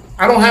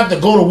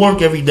go to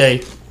work every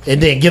day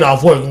and then get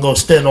off work and go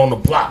stand on the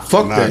block.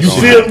 Fuck that. You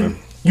shit. feel me?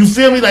 You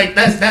feel me? Like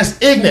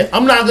that's ignorant.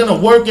 I'm not gonna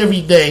work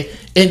every day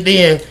and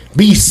then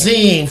be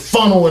seen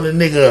funneling a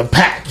nigga a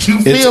pack. You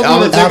It's feel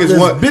all me? it take is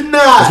one. Been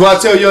That's why I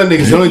tell young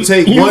niggas, you only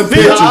take You one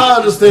feel picture. I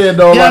understand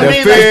though. Yeah, like, I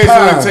mean, The feds that's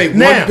only power. take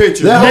Now- one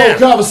picture. That Now-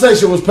 whole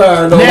conversation was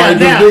power though. Like,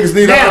 the niggas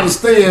need to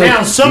understand.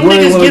 Now, some where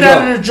they niggas wanna get go.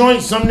 out of the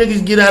joint. Some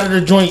niggas get out of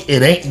the joint.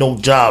 It ain't no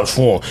jobs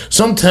for them.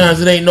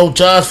 Sometimes it ain't no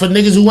jobs for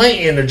niggas who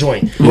ain't in the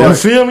joint. You Right.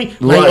 feel me?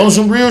 Like Right. on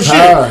some real shit.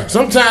 Power.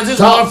 Sometimes it's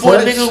Talk hard for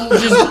a flex. nigga who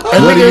just.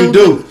 What do you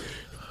do?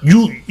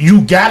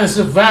 You gotta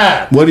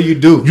survive. What do you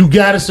do? You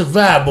gotta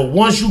survive. But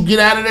once you get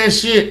out of that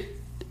shit,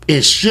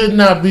 it should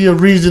not be a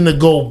reason to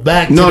go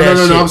back to that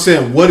shit. No. I'm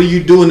saying, what do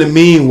you do in the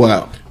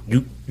meanwhile?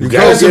 You go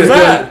gotta get it,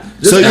 survive.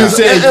 So you Just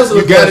said answer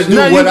the you got to question. do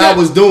No, you what I got-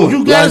 was doing.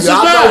 you gotta Like,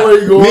 I know survive.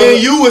 where you going. Me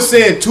and you was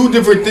saying two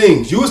different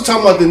things. You was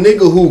talking about the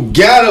nigga who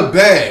got a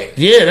bag,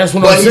 Yeah, that's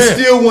what but I'm he saying.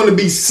 still want to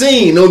be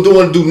seen. Don't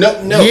want to do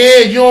nothing else. Yeah,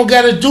 you don't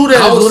gotta do that. I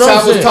That's was what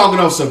I'm saying. talking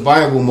on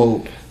survival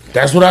mode.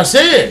 That's what I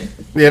said.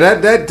 Yeah,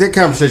 that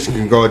conversation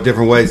can go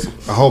different ways,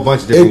 a whole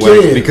bunch of different It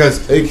ways. can.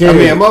 Because It can. I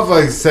mean,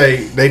 motherfuckers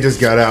say they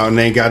just got out and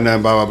they ain't got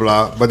nothing, blah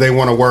blah blah, but they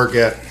want to work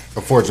at a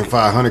Fortune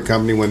 500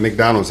 company when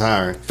McDonald's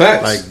hiring.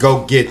 Facts. Like,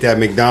 go get that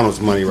McDonald's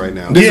money right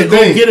now. This Yeah, is go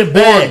the thing. get it Or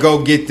back. go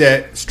get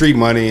that street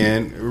money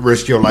and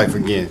risk your life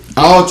again.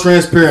 All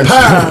transparency.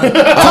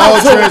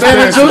 All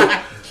transparency.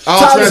 All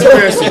Talk to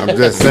transparency. I'm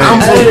just saying.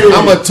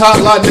 I'm a top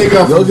lot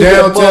nigga. I'm Go from get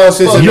that downtown motherfucker.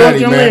 Cincinnati,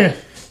 York man. Land.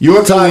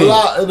 York Top Land.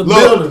 lot in the Look,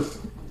 building.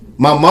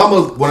 my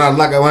mama when I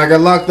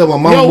got locked up, my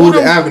mama Yo, moved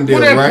who to Avondale,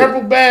 that right?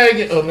 purple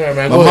bag? Oh, never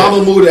mind. My Go mama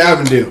ahead. moved to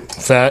Avondale.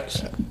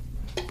 Facts.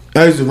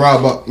 I used to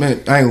rob up. Man,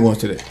 I ain't going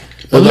to that.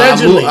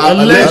 Allegedly.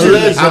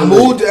 Allegedly. I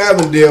moved to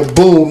Avondale.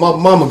 Boom, my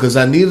mama, because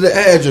I needed the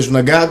address when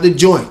I got out the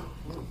joint.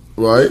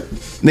 Right.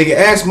 Nigga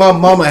asked my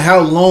mama how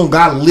long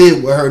I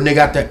lived with her. Nigga,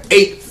 after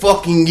 8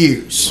 fucking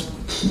years.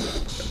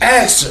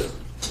 Ask her.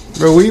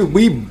 Bro,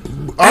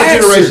 our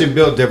Answer. generation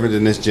built different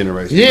than this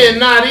generation. Yeah,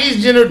 nah,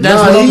 these that's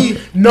Nah, what he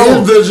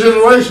no. is the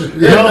generation.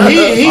 No,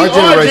 he Our our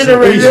generation.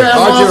 generation. Yeah, Our that's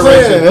what I'm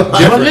generation.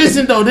 saying. But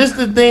listen though, this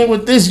the thing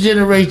with this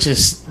generation.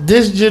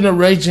 This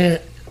generation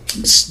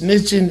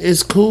snitching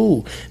is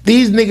cool.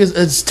 These niggas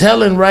is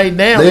telling right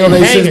now. They on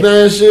and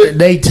their 6ix9ine shit.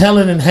 They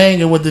telling and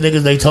hanging with the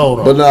niggas they told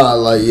on. But nah,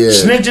 like yeah.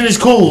 Snitching is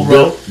cool,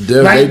 bro.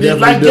 They Like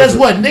definitely guess different.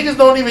 what? Niggas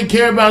don't even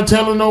care about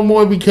telling no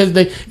more because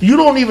you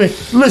don't even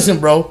listen,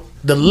 bro.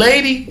 The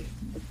lady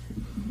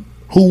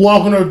who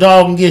walking her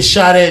dog and get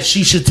shot at,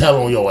 she should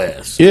tell on your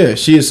ass. Yeah,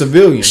 she a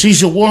civilian. She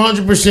should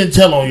 100%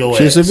 tell on your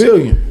She a ass.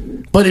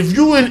 civilian. But if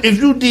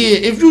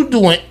you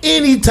doing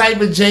any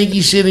type of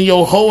janky shit in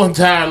your whole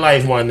entire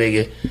life, my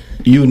nigga,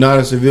 You not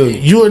a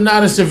civilian. you are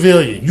not a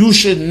civilian. You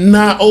should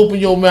not open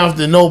your mouth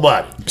to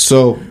nobody.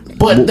 So,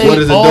 But they what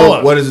is a are.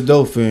 dope? What is a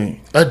dope fiend?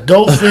 A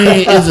dope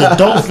fiend is a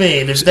dope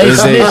fiend. If they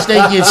snitch, they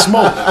get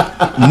smoked.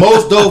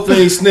 Most dope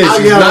fiends snitch. I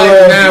is got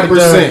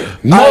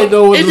 99%. I ain't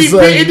know what to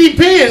say. It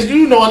depends.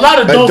 You know, a lot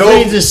of dope dope-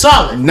 fiends is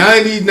solid.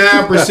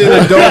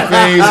 99% of dope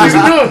fiends is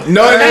no. Solid dope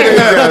No,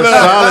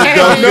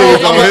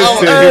 fiends on his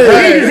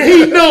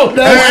team. He know.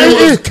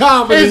 That's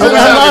comedy. It's a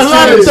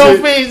lot of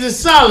dope fiends is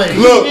solid.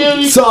 You Look, feel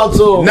me? Talk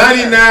to him.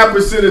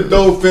 99% of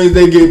dope fiends,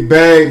 they get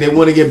bagged. They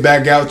want to get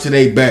back out to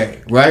their bag,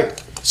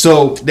 right?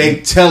 So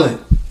they telling.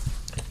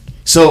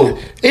 So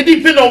it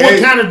depends on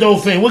what kind of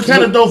dolphin. What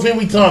kind of dolphin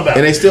we talking about?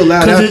 And they still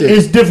loud out there.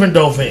 It's different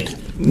dolphins.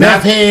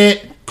 Meth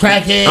head,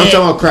 crackhead. I'm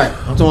talking about crack.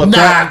 I'm talking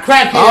about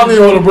crack. Crackhead. I don't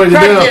even want to break it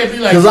down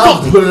because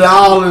I'll put it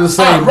all in the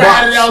same box.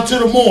 Ride it out to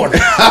the morning.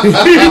 A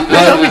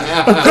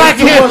crackhead.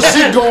 Too much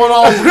shit going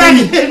on.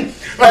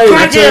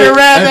 Crackhead and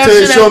ride that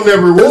shit out.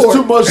 There's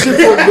too much shit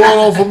going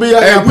on for me.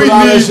 I gotta put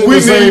all that shit in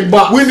the same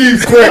box. We need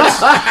Frex.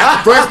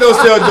 Frex don't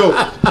sell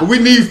dope. But we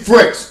need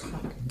Frex.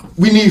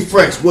 We need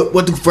Frex.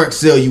 What do Frex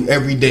sell you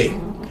every day?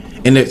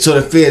 And so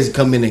the feds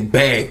come in and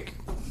bag.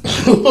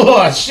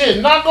 Oh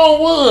shit! Knock on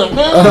wood,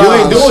 man. You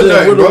ain't doing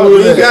nothing, bro.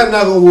 You ain't got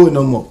knock on wood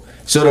no more.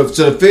 So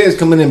the feds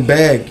come in and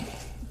bag,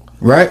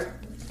 right?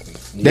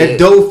 That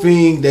dope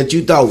fiend that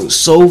you thought was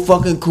so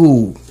fucking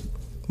cool.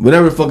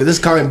 Whatever the fuck, this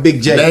car in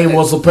Big J. They ain't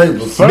want some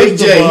papers. Big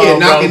J, yeah,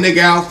 knock a nigga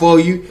out for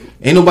you.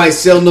 Ain't nobody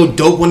sell no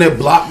dope on that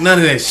block, none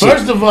of that shit.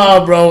 First of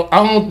all, bro,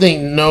 I don't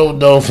think no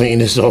dolphin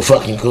is so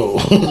fucking cool.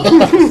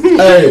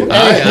 I ain't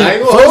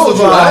gonna hold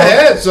you. I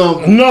had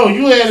some. No,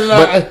 you had a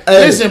lot.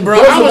 Listen, bro,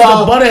 I was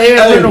the butterhead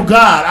rental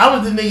god. I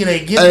was the nigga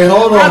that get.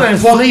 Hold on. I done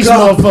fleece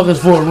motherfuckers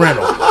for a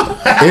rental.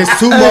 It's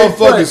two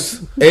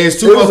motherfuckers. It's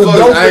two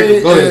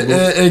motherfuckers. Go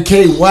ahead, and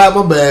KY,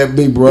 my bad,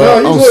 big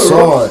bro. I'm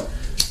sorry.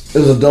 It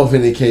was a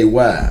dolphin in KY.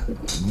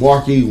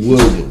 Marky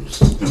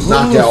Williams,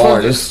 knockout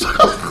artist.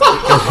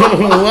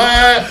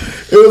 What?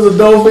 It was a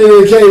dolphin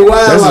in KY.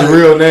 That's his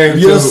real name.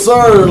 Yes,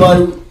 sir.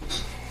 Like,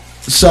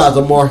 shout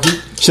out to Marky.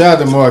 Shout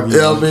out to Marky. You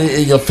know what I mean?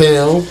 In your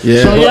film.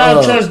 Yeah. So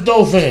y'all trust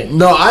dolphin?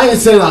 No, I ain't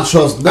saying I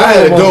trust. I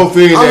had a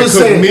dolphin that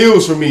cooked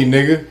meals for me,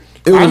 nigga.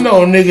 I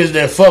know niggas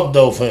that fuck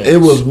dolphins. It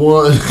was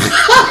one.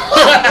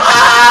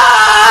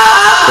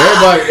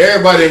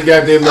 Everybody ain't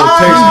got their little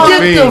taste of Get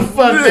fiend. the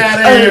fuck out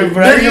of here,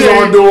 bro. Niggas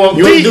aren't doing.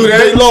 You ain't do that.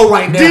 They low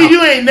right now. D,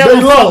 you ain't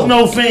never fucked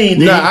no fiend.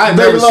 Nah, I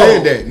never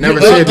said that.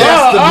 Never said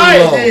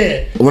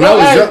that. When I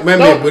was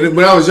young,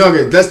 when I was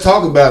younger, let's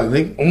talk about it,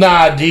 nigga.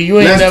 Nah, D, you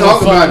ain't never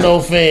fucked no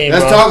fiend.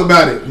 Let's talk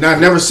about it. Nah, I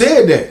never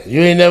said that.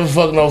 You ain't never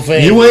fucked no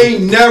fiend. You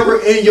ain't never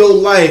in your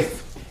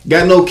life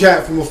got no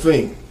cat from a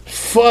fiend.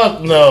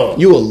 Fuck no.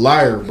 You a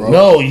liar, bro.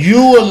 No, you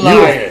a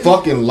liar. You a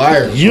fucking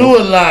liar. Bro. You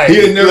a liar.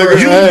 He never.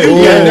 You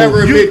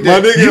never admit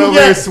that. My nigga over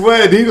there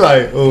sweat. He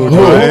like, oh, do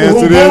I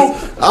answer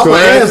this? I'm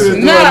gonna answer.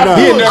 Nah,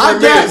 he never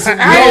admitted it.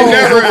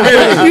 Never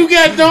admitted it. You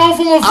got dome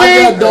from a I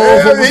fiend? got dome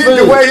from a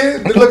The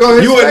way look on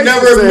his You would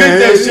never admit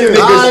that shit,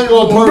 I ain't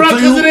gonna Bro, put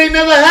because it ain't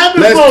never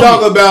happened Let's for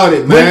talk me. about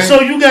it, man. So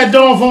you got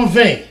dome from a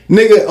fiend?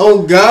 Nigga,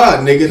 oh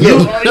God, nigga.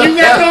 You Look. got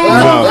dome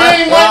from a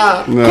fiend?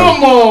 What? No.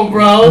 Come on,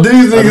 bro.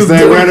 These niggas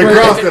ran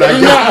across it.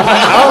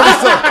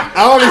 I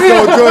only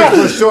sold drugs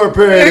for a short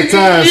period of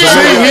time. So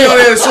See, he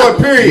only had a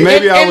short period.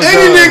 Maybe I was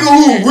Any nigga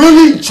who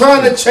really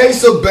trying to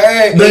chase a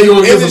bag They gonna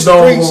in get the some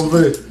dome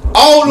streets from it.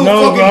 all them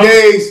No, fucking bro.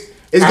 days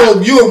is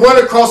going you will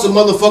run across a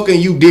motherfucker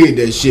and you did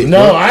that shit.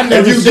 No, bro. I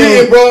never If you said-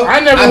 did, bro, I I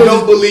never was-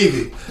 don't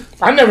believe it.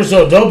 I never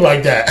saw dope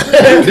like that.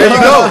 There you go.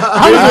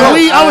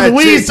 I was a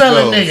weed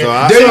selling nigga. So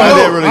I There you go.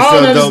 didn't really I sell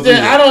don't dope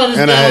understand. I either. don't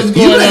And I understand had- what's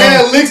You going done on.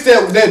 had licks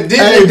that did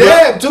Hey, the bro.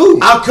 dab too.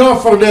 I come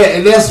from that,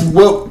 and that's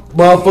what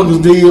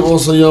motherfuckers did on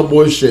some young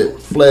boy shit.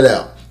 Flat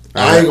out.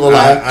 I ain't gonna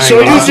lie.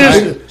 So you was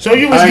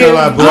I ain't getting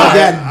gonna lie, bro.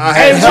 I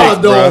Hey, had bro,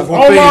 hella dome from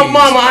on my fiends.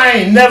 mama, I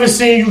ain't never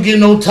seen you get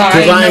no tie.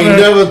 Cause I ain't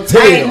never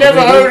tell. I ain't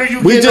never heard of you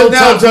We get just no now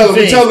top tell from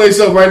them fiends.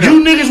 something right now.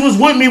 You niggas was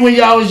with me when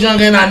y'all was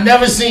younger, and I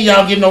never seen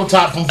y'all get no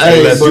top from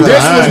Hey, fiends. but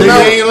This was nigga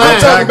not, ain't lying.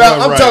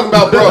 I'm talking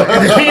about, bro. You know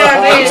what I mean?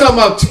 I'm talking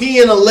about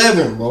 10,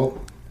 11, bro.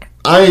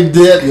 I ain't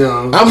dead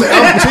young. I'm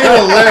 10,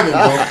 11,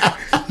 bro.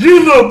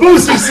 You little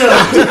Boosie son.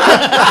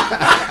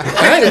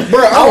 Hey,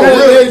 bro, I'm I a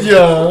real. was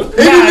young.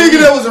 Any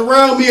nigga that was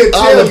around me would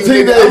tell was you,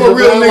 a nigga, I'm a teenager,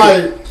 real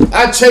man, nigga.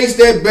 I chased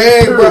that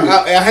bag, bro.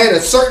 I had a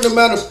certain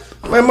amount of.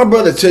 Man, my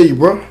brother tell you,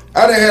 bro.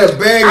 I done had a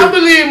bag. I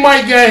believe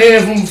Mike got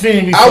hair from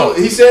Fiend before.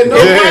 He said no.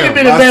 It might have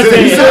been a bad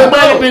thing. It might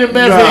have been a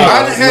bad I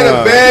thing. done had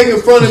a bag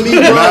in front of me,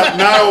 bro.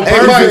 Not on Hey,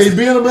 purpose. Mike, He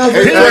being a man.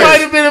 Hey, It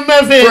might have been a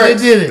bad thing that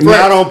did it.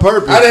 Not on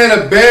purpose. I done had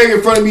a bag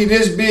in front of me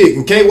this big.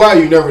 And KY,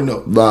 you never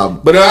know. Nah.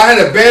 But I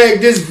had a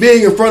bag this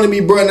big in front of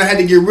me, bro, and I had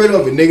to get rid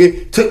of it,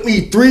 nigga. Took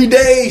me 3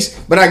 days,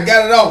 but I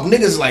got it off.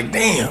 Niggas like,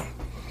 damn.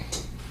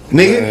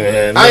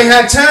 Nigga, I ain't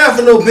had time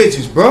for no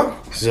bitches, bro.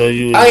 So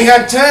you, I ain't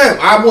had time.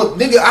 I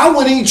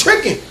wasn't even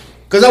tricking.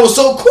 Cause I was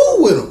so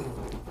cool with them.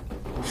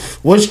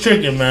 what's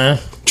tricking, man?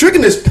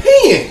 Tricking is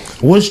paying.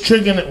 What's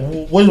tricking?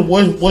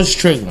 What's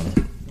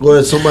tricking? Go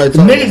ahead, somebody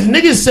talk.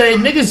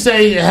 Niggas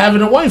say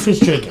having a wife is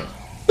tricking.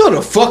 No,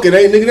 the fuck it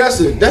ain't, nigga.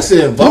 That's an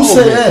Who involvement.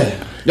 said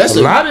that? That's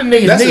A lot of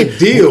niggas. That's niggas, a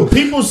deal.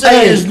 People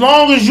say as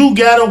long as you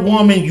got a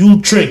woman,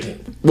 you tricking.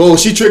 Well,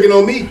 she tricking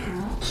on me.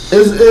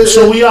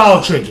 So we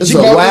all tricking. She It's a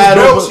bought wide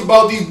these open- belts. She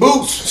bought these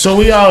boots. So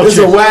we all It's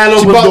a tricking. wide She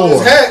open bought door.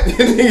 this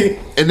hat.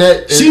 And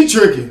that She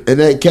tricking. in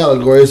that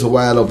category, it's a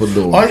wide open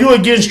door. Are you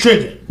against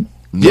tricking?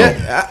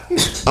 Yeah.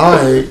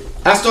 I ain't.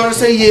 I started to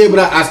say yeah, but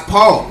I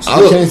paused. I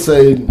Look, can't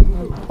say.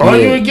 Are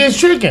you against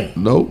tricking?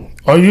 Nope.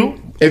 Are you?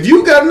 If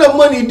you got enough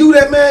money to do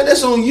that, man,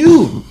 that's on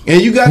you.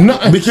 And you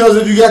got because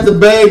if you got the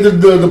bag to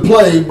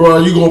play, bro,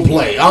 you gonna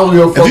play. I don't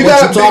give a fuck if you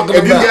what you talking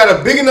if about. you got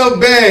a big enough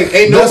bag,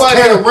 ain't That's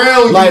nobody kind of-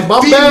 around like, you,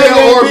 my female bag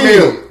ain't or big.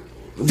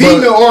 male.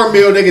 Female or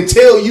male, they can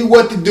tell you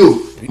what to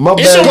do. My It,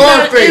 bag. don't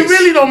matter, Scarface. it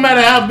really don't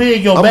matter how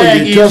big your I'ma bag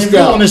get is. cussed If you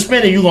out. want to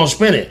spend it, you gonna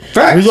spend it.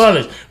 Facts.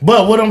 Regardless.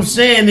 But what I'm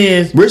saying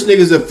is, Rich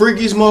niggas the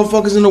freakiest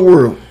motherfuckers in the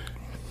world.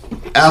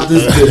 Out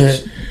this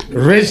bitch.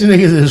 rich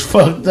niggas is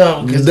fucked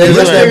up. Cause They Rich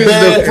let that niggas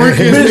bag- the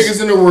freakiest bitch.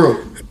 niggas in the world.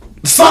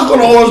 Suck on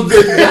the horse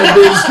dick, that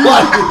bitch.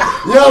 Like,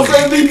 you know what I'm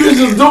saying? These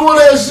bitches doing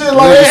that shit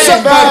like They they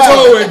suck my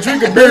foul. toe and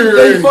drink a beer.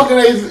 They fucking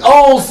their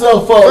own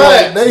self up. Like,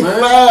 Right, they man.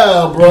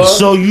 foul, bro.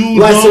 So you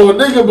like, don't- so a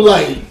nigga be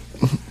like,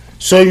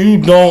 so you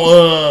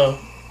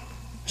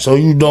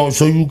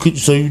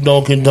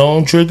don't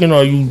condone tricking,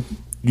 or you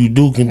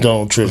do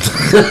condone tricking?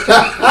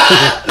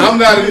 I'm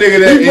not a nigga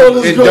that he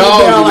broke this girl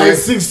down indulges like in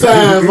it. 6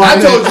 times. I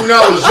Like, told you when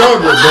I was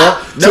younger, bro.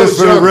 That was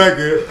For the younger.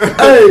 record.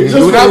 hey,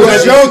 just When I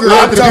was younger,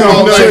 I'm talking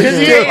about Cause like,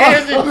 he ain't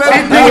answered my you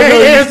question.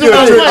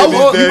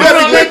 better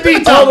Hold on, let me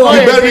be talk. Go you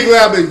ahead. better be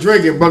glad I've been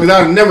drinking, bro, because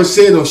I've never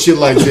said no shit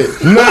like that.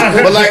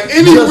 But like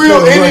any Just real,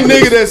 for the any record.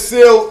 nigga that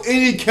sell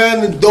any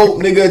kind of dope,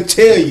 nigga,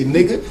 tell you,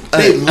 nigga,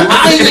 they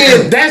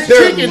lying. That's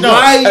They're tricking, though.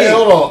 lying. hey,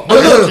 hold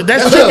on.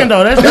 That's tricking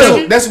though. That's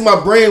tricking. That's when my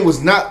brain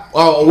was not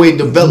all the way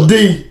developed.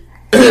 D,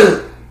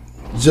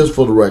 just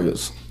for the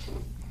records,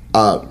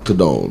 I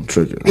condone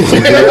tricking.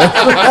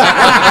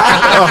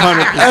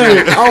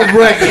 Hey, I'm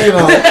wrecked, you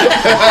know.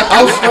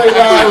 I'm straight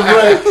out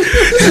wrecked.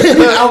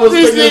 I was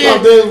This thinking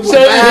about nigga- this for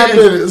so- 5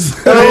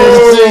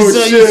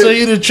 minutes. So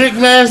you the trick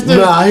master?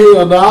 Nah,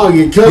 hell no, I don't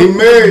get cussed. He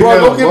married bro,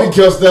 now, don't get bro. me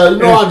cussed out. You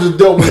know I just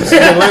dealt with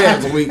shit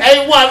last week.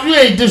 Hey, what? You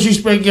ain't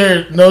disrespect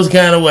her those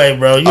kind of way,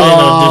 bro. You ain't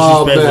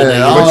Oh, no disrespectful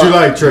man. nigga. But you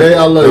like tricking. Hey,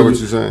 I love That's you. what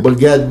you're saying. But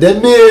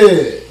goddamn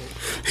it.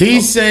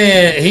 He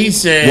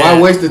said. Why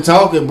waste the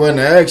talking, bro, in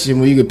the action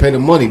when you can pay the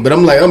money? But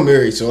I'm like, I'm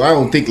married, so I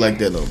don't think like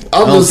that though.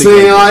 I I'm don't just think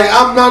saying, like like,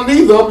 I'm not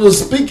neither. I'm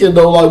just speaking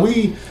though. Like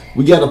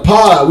we got a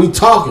pod, we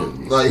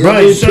talking. Like, you know what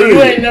I Bro, mean? so you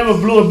Period. ain't never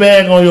blew a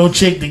bag on your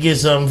chick to get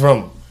something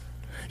from her.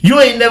 You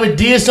ain't never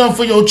did something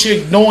for your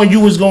chick knowing you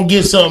was gonna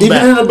get something Even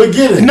back. in the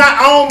beginning.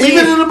 I don't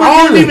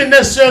beginning. even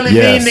necessarily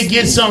Yes. mean to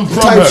get something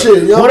from Type her.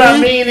 shit, you know what what I I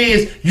mean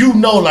is, you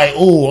know, like,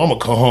 oh, I'm gonna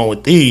come home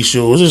with these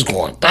shoes. It's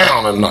going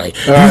down tonight.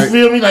 You right.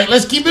 feel me? Like,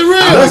 let's keep it real.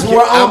 That's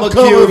where I'm I'ma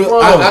coming kill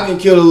from. I can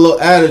kill a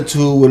little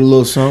attitude with a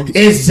little something.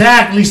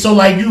 Exactly. So,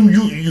 like, you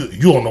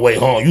on the way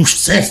home, you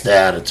sense the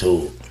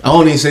attitude. I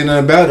don't even say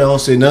nothing about it. I don't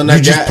say nothing You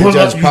like just that. pull It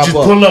up. just You pop just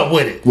up pull up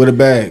with it. with a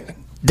bag.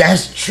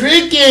 That's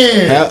tricking.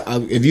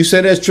 If you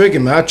say that's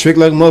tricking, man, I trick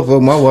like a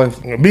motherfucker. My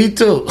wife. Me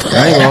too.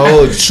 I ain't gonna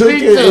hold you.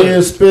 Tricking Me too.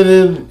 and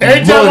spending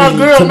Every time my money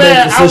girl to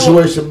mad, make I the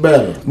situation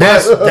better.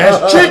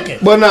 That's tricking.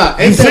 But nah,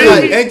 ain't feel that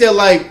me? like? Ain't that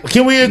like?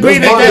 Can we agree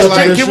That's that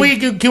my that's definition.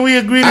 tricking? Can we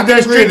agree I that can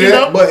that's agree to tricking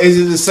that, though? but is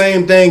it the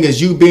same thing as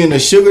you being a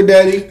sugar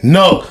daddy?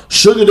 No.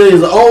 Sugar daddy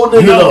is an old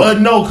nigga though.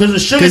 No, because a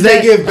sugar 'Cause they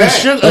daddy, give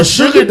back. a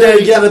sugar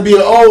daddy, gotta be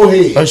an old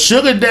head. a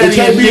sugar daddy is a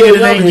can't be nigga a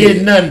that ain't young getting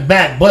head. nothing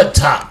back but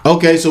top.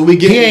 Okay, so we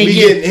He ain't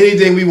getting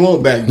anything we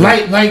want back.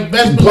 then. Like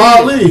best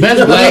Probably. believe, best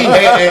Like,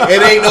 believe.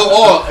 it ain't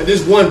no art.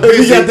 This one If you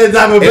visit. got that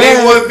type of It ain't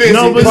bag, one visit.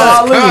 No, but This is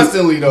probably.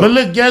 constantly though. But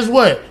look, guess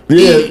what?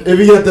 Yeah, if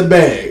you got the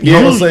bag,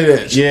 I'm gonna say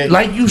that. Yeah.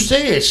 Like you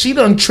said, she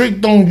done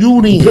tricked on you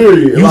then.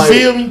 Period. You Like,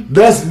 feel me?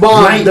 That's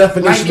my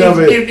definition like of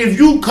it. if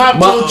you cop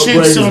My your chick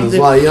upbringing something, is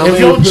like, you know if what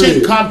I your mean? chick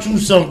Period. copped you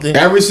something,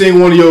 Every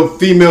single one of your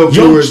female Yo,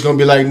 viewers gonna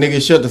be like,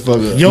 nigga, shut the fuck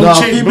up. your Nah,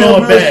 chick female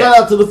blow a viewers, shout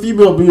bag. out to the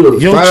female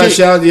viewers. Your Right, chick,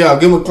 shout out to y'all.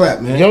 Give them a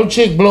clap, man. your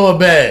chick blow a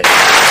bag.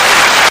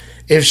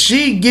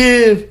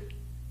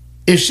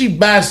 If she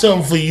buys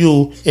something for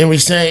you and we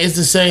saying it's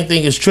the same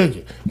thing as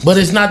tricking, but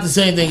it's not the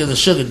same thing as a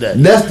sugar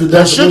daddy. That's the A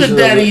definition sugar of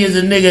daddy it. is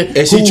a nigga.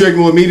 And she who-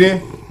 tricking with me then?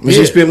 When Yeah.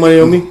 she spend money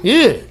on me?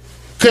 Yeah.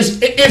 Cause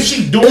if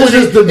she doing It's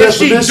just the it, if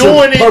she definition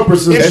doing it,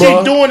 purposes, if bro.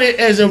 she doing it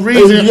as a And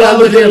reason you gotta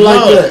other look at it than like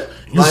love, that.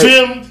 you Like-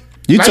 feel me?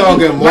 You Like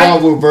talking like-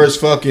 Marvel versus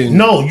fucking.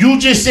 No, you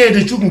just said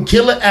that you can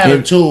kill an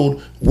attitude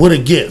with a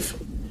gift.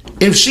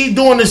 If she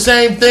doing the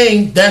same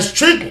thing, that's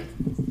tricking.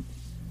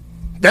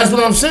 That's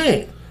what I'm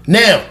saying.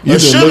 Now, You a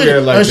can look at sugar,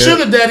 it like a that.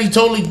 sugar daddy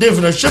totally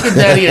different. A sugar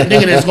daddy a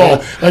nigga that's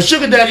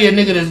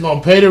going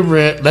to pay the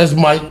rent. That's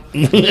Mike.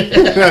 Nigga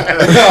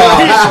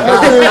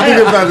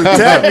about to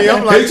tap me.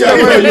 I'm like, They trying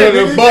to put you in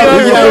the You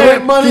bucket. got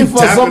rent money for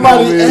tapping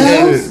somebody on me.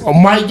 else?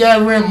 Mike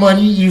got rent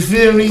money. You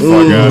feel me? Fuck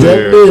out That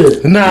here.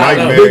 big. Nah, Mike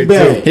nah. married Big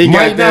bag. too. He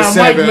Mike got that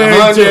Mike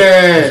married too.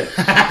 700.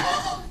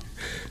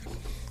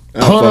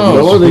 Hold No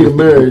on. one nigga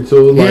married to.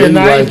 Like, Yeah, he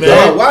nah, like he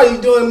that. Dog, why you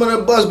doing him on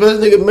a bus? But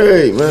this nigga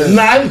married, man.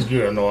 Nah, this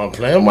girl know I'm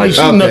playing. Mike, she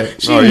Okay. know,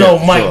 she Oh, yeah, know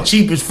Mike sure.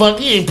 cheap as fuck.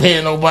 He ain't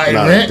paying nobody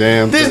Not a rent.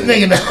 damn This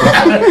thing. nigga,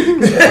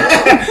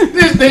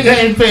 this nigga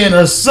ain't paying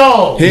a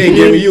soul. He ain't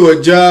giving you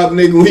a job,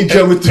 nigga, when he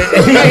coming He through.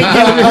 ain't giving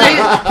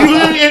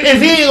a nigga, if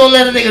he ain't gonna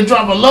let a nigga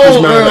drop a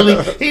load early,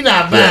 he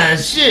not buying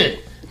shit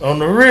on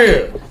the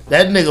real.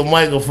 That nigga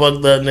Michael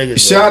fucked up niggas.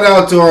 Shout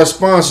out to our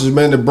sponsors,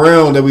 man. The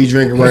brown that we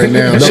drinking right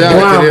now. The Shout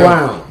out to them.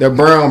 brown. The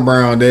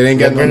brown. They ain't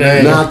got no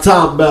name. Now I'm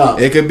talking about.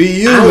 It could be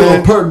you, I man.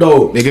 ain't perk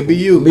though. It could be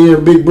you. Me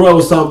and Big Bro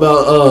was talking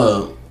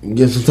about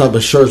get some type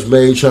of shirts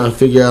made, trying to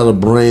figure out a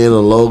brand, a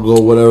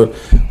logo, whatever.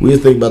 We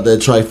was thinking about that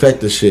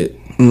trifecta shit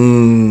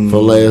from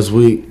last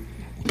week.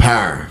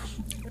 Power.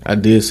 I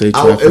did say It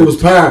trifecta. was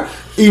power.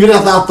 Even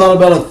after I thought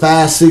about it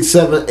 5, 6,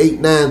 7, 8,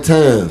 9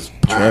 times.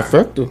 Power.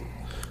 Trifecta.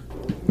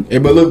 Hey,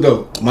 but look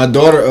though, my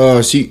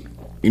daughter, she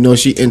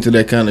into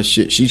that kind of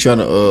shit. She trying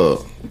to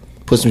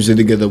put some shit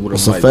together with her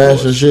Some mic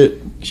fashion boys.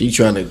 shit. She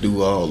trying to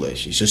do all that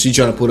shit. So she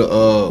trying to put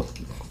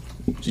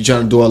she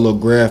trying to do our little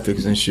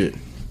graphics and shit.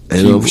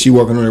 She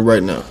working on it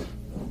right now.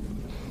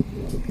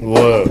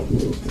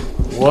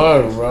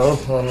 Word, bro,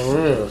 on the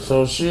real.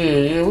 So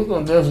shit, yeah, we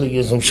gonna definitely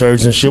get some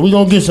shirts and shit. We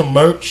gonna get some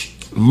merch,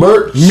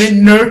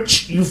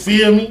 mint-nerch. You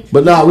feel me?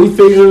 But nah, we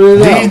figuring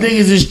it These out.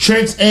 niggas is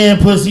tricks and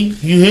pussy.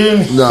 You hear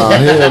me? Nah,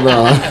 hell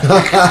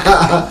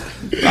nah.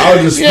 I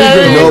was just Yeah,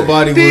 speaking. yeah.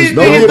 Nobody These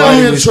was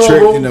niggas in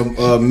trouble. tricked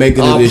into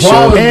making of this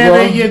promise, show. And bro.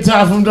 they get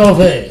top from dope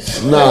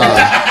ass.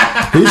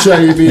 Nah, he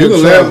trying to be You in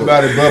can laugh trouble.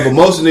 about it, bro, but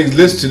most of the niggas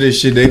listen to this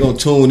shit. They gonna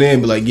tune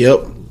in, be like,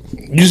 "Yep."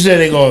 You said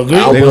they gonna agree.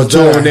 They gonna was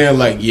there. tune in,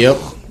 like, "Yep."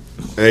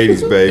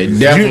 80s, They baby.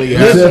 definitely You-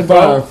 have. Set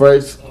fire,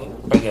 Frace.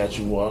 I got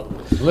you, Walk.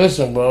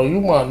 Listen, bro,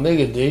 you my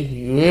nigga, D.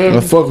 You hear me?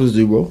 The fuck was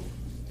you, bro?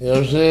 You know what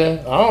I'm saying?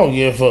 I don't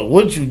give a fuck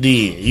what you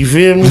did. You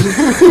feel me?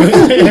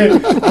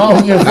 I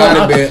don't give a fuck. I'd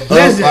have been up,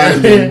 Listen, I'd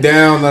have been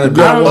down, I'd have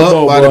been I don't up,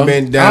 know, I'd bro. have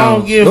been I down.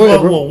 don't give Go a ahead,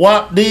 fuck bro. what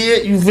WAP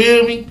did. You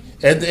feel me?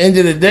 At the end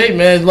of the day,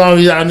 man, as long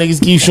as y'all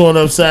niggas keep showing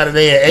up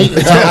Saturday at 8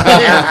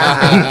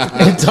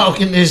 and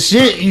talking this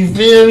shit, you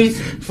feel me?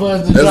 For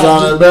us to That's drop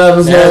all this- that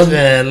matters, That's- man.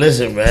 man.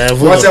 Listen, man.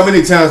 Watch how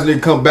many times they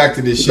come back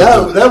to this shit.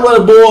 That what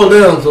it boiled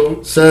down to.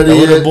 Saturday That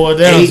what it at boiled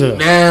down 8, to.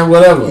 9,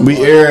 whatever.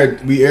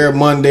 We air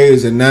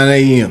Mondays at 9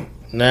 a.m.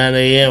 9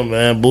 a.m.,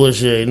 man.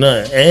 Bullshit ain't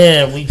nothing.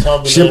 And we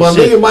talking Shit, my that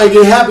shit. nigga might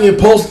get happy and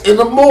post in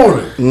the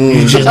morning.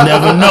 You just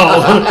never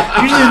know.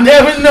 You just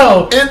never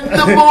know. In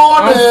the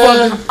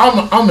morning.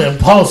 I'm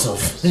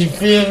impulsive. You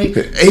feel me? He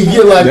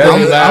get like That's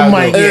that. loud, I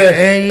might though. get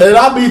angry. And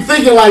I be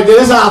thinking like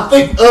this. How I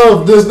think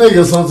of this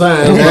nigga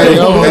sometimes. Hey,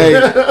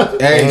 Like,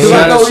 hey, Cause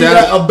I know shout he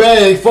got a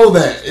bag for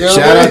that. You know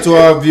Shout what I out to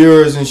our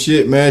viewers and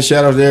shit, man.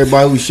 Shout out to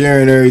everybody who's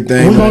sharing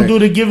everything. We're man. gonna do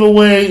the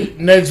giveaway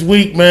next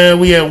week, man.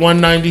 We at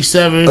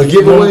 197. A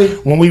giveaway?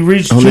 When we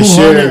reach On the 200,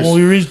 shares. when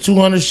we reach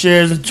 200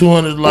 shares and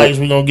 200 likes,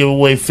 we're gonna give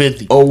away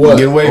 50 Or what?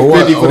 Get away Or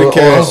what? 50 for the On-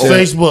 cash. on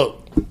Facebook.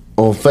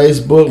 On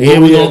Facebook. Yeah,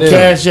 where we at gonna now?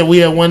 cash it.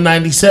 We at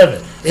 197.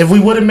 If we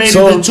would have made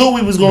So, it to 2,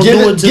 we was gonna Get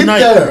do it tonight.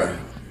 Get there.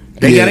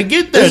 They gotta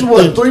get there. This is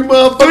what 3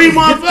 motherfuckers. Three Get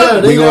there.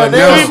 motherfuckers. They We got gonna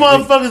now. Three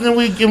motherfuckers, and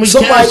we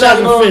Somebody cash out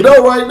knocking on the the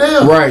 50. door right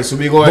now. Right, so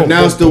we gonna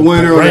announce the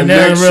winner Right on the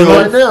now, next right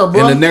show, right now,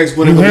 bro. and the next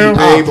winner You gonna hear be him?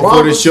 paid I before the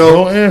promise. show.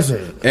 Don't answer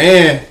it.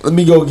 And Let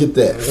me go get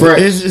that.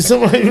 Fresh, Is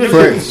somebody really?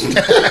 Fresh,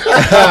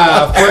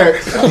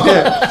 Fresh.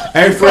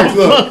 Hey, Fresh,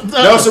 look,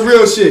 that was some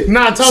real shit.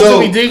 Nah, talk to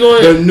me, D, go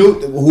ahead. The new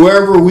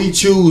whoever we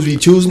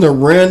choosing a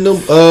random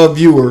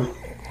viewer,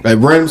 a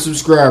random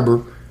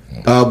subscriber.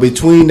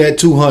 Between that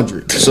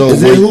 200, so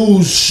Is it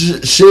who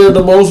shared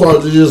the most, or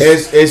is it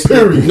just it's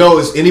period? no,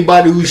 it's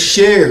anybody who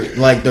shared.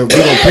 Like we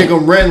gonna pick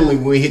them randomly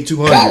when we hit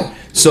 200.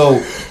 So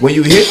when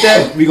you hit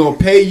that, we gonna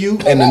pay you,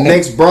 and the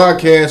next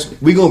broadcast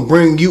we gonna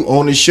bring you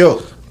on the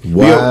show.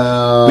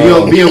 Wow. We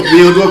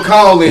gonna do a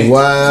call in.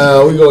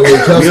 Wow, we gonna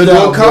get cussed We'll do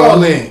out, a call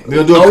bro. in.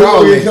 We'll do a Oh, we call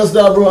gonna get in. cussed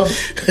out, bro.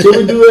 Can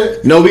we do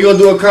that? No, we gonna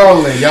do a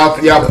call in. Y'all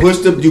push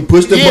the Yeah,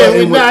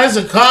 button. it's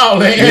a call,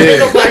 man. Yeah. Ain't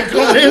nobody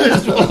coming in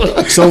this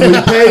one. So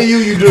we pay you.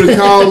 You do the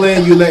call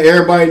in. You let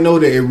everybody know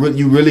that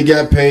you really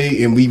got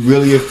paid, and we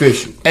really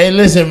official. Hey,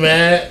 listen,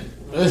 man.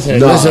 Listen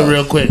Nah.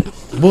 real quick.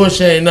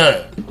 Bullshit ain't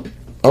nothing.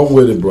 I'm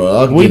with it, bro.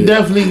 I'll We get it.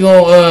 definitely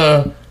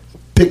gonna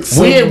Pick we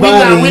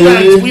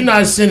somebody.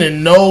 not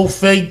sending no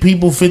fake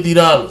people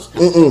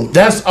 $50.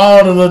 That's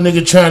all the little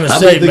nigga trying to I've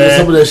say, been thinking man.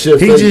 some of that shit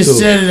He fake, just too.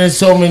 said it in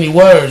so many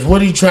words.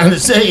 What he trying to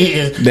say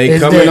is They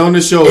is coming that on the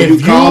show. If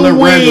You calling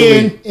win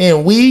randomly.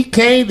 and we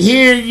can't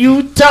hear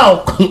you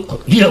talk,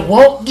 you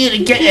won't get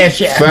a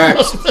cash out.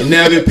 Facts.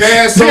 Now if it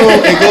pass on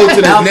and go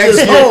to the Out next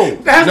this hole, hole.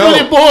 That's no.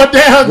 what it boiled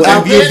down to.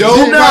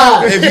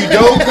 If you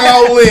don't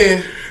call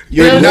in,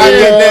 you're Yeah, not yeah.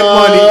 getting that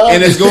money,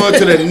 and it's going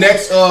to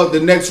the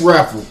next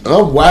raffle.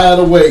 I'm wide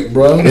awake,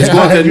 bro. It's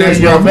going to the next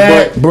You're raffle.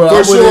 back. But Bro, for I'm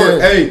with sure,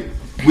 it. hey,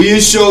 we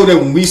ensure that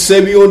when we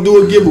say we gonna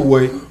do a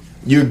giveaway,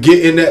 you're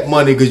getting that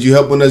money because you're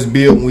helping us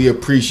build, and we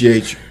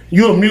appreciate you.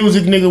 You a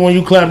music nigga when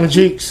you clapping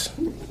cheeks?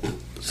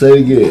 Say it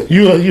again.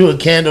 You a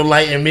candle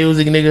lighting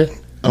music nigga?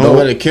 I don't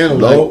let a candle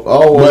No, light.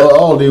 I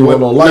don't even want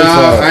no lights Nah,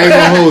 on. I ain't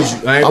gonna hold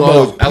you. I ain't I'm gonna a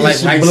hold you. I like piece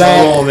of lights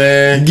black. on,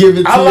 man. Give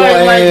it to I your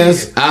like light-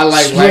 ass. I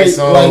like straight lights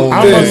on. like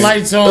I'm this. a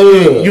lights on.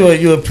 Ugh.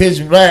 You a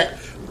pitch black.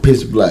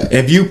 Pitch black.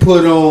 If you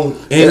put on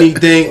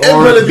anything It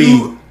really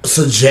R&B,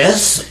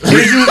 suggest.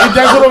 That's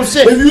what I'm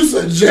saying. If you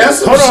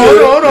suggest,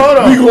 Hold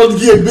on. We gonna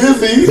get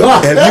busy. If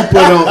you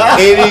put on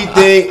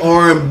anything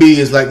R&B,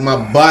 it's like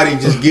my body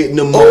just getting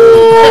the mood.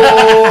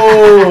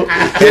 Oh,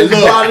 his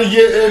look. body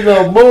get in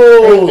the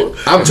mood.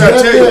 I'm trying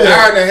to tell you, an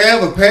hour and a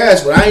half have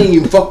passed, but I ain't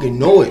even fucking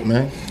know it,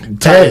 man.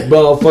 Tight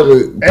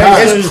motherfucker.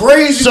 It's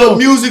crazy what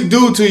music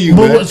do to you,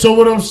 man. So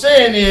what I'm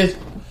saying is,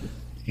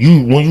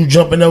 when you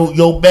jumping out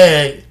your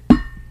bag,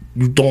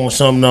 you throwing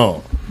something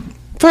on.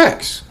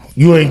 Facts.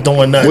 You ain't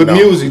throwing nothing With on.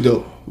 music,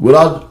 though.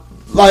 Without,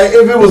 like,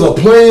 if it was a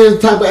playing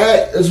type of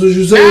act, that's what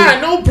you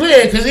saying? Nah, no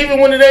playing. Because even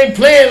when it ain't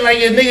playing, like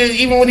a nigga,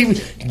 even when he was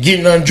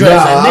getting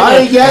undressed, Nah, a nigga, I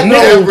ain't got no-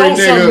 throw every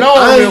something nigga- on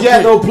I real ain't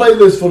got quick. no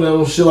playlist for that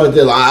or shit like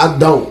that. Like, I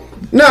don't.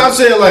 No, I'm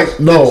saying like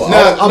No,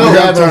 I'm I'm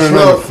not turning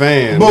no on the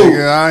fan. Boo.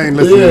 Nigga, I ain't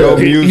listening to no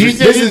Yeah. music. You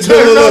said you is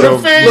turned good. on the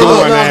Look, fan. No,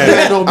 Going I'm not at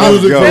got it. no Let's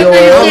music go. for your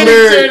That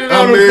nigga ass. said he turned it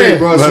on the fan.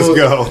 bro. Let's so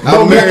go. I'm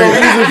Don't got no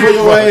married. music for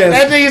your ass.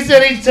 That nigga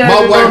said he turned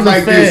My it wife on the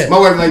like fan. this. My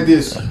wife like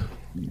this.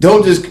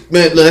 Don't just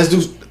man. Let's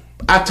do.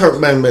 I turn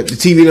man the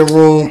TV in the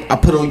room. I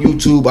put on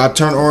YouTube. I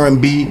turn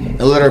R&B and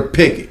let her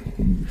pick it.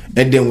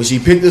 And then when she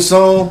picked the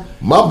song,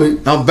 My big,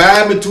 I'm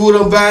vibing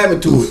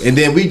to it. And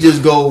then we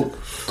just go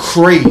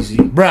crazy.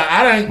 Bruh,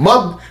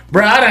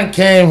 I done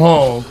came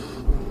home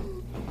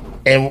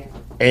and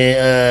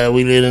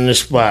we lived in the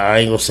spot. I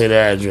ain't gonna say the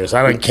address.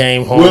 I done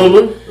came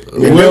home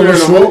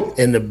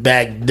in the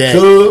back deck.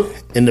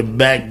 In the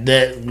back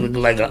deck looked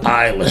like an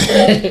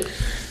island.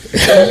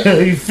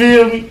 You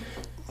feel me?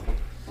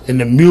 And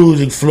the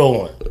music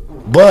flowing.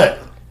 But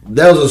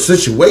that was a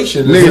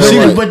situation. Nigga, she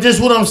was- but this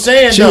what I'm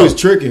saying She though. was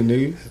tricking,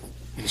 nigga.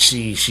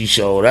 She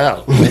showed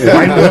out.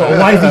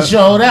 Wifey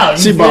showed out.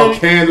 You She feel bought me?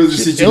 candles and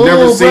shit you Ooh,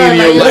 never bruh, seen in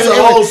your like, life. That's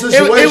a whole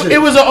situation.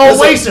 It was an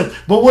oasis.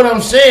 But what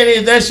I'm saying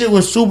is that shit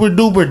was super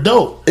duper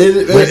dope.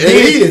 It But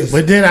is.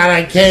 But then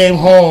I done came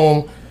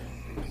home.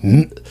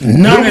 None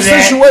of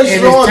that, situation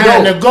and it's on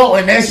time dope. to go,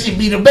 and that should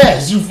be the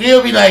best. You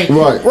feel me? Like,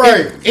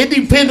 Right. It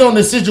depends on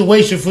the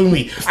situation for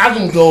me. I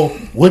can go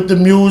with the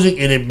music,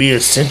 and it be a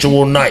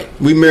sensual night.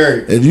 We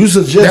married. If you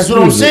suggest That's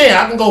what music, I'm saying.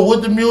 I can go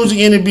with the music,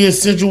 and it be a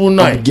sensual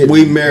night.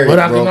 We married, But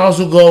I bro. can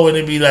also go, and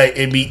it be like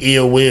it be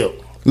ill will.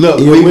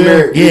 Look, Yeah, we we-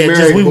 married. yeah, we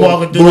just we bro.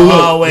 walking through But the look,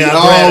 hallway, we I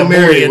grab all a booty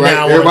married, and right? now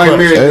I wanna Everybody fuck.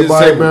 married.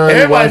 Everybody married.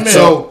 Everybody wife. married.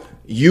 So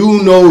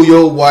you know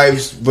your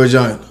wife's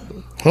vagina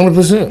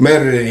 100%.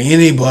 better than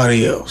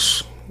anybody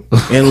else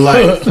in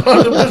life.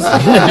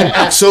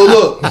 So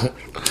look,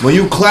 when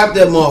you clap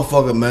that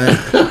motherfucker, man,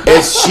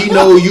 she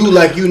know you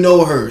like you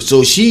know her.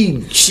 So she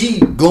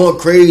going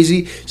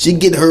crazy. She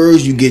get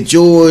hers, you get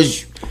yours.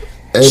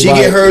 She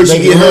Everybody get hers, you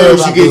making get hers,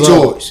 you like get his own.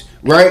 yours.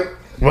 Right?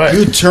 Right.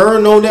 You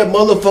turn on that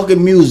motherfucking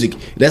music.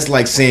 That's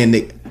like saying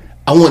that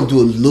I want to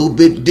do a little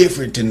bit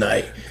different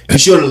tonight. You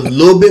showed a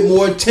little bit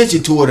more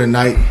attention to her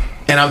tonight,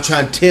 and I'm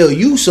trying to tell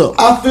you something.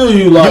 I feel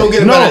you. Like, You don't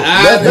get No, about an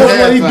hour that's and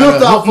a what he half built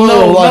out out for.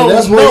 Like,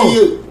 that's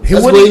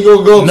where he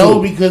gonna go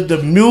No, to. because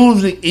the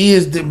music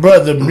is the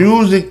brother.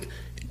 Music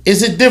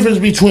is a difference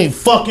between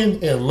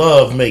fucking and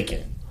love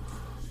making.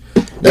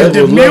 That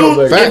was love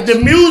making. If the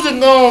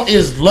music on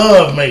is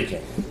love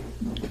making,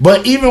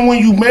 but even when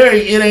you marry,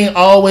 it ain't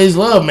always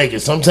love making.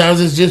 Sometimes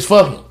it's just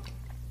fucking.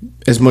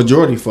 It's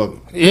majority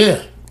fucking.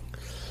 Yeah.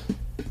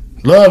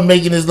 Love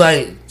making is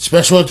like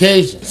special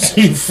occasions.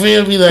 You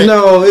feel me? Like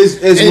No,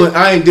 it's when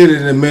I ain't did it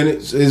in a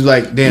minute. It's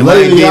like, damn, I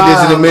Lady ain't did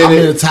this in a I'm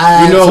minute. in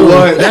tired You know too.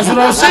 what? that's what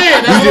I'm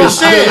saying. That's You what I'm just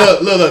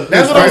saying. look.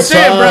 That's what I'm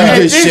saying, bro. You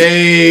At just this-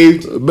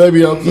 shaved.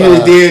 Baby, I'm You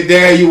just did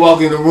that. You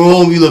walk in the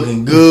room. You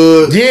looking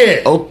good.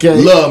 Yeah.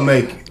 Okay. Love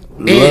making.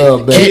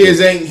 Love, baby.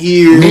 Kids ain't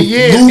here.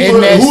 Yeah. Luca,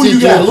 in that who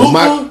you got,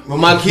 situation. When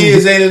my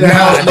kids ain't in the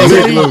house,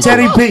 nigga.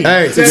 Teddy P.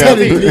 Hey,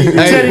 Teddy P. Hey,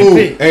 Teddy boo.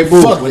 P. Hey,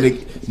 boo. Fuck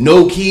When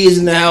no kids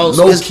in the house.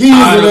 No it's kids in the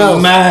house.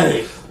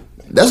 automatic.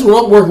 That's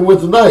what I'm working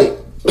with tonight.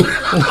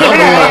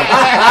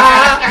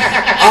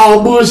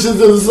 All bullshit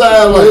to the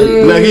side,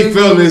 Like he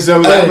feeling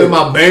himself. Like I'm in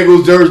my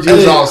Bengals jersey.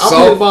 It's all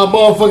I'm in soft. my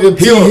motherfucking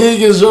T. He'll-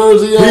 Higgins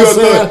jersey. You know what I'm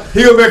saying?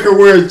 He'll make her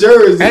wear a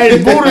jersey. Hey,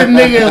 Buddha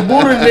nigga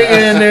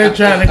in there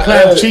trying to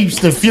clap Chiefs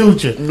the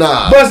future.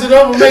 Nah. Bust it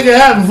up and make it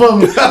happen for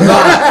me.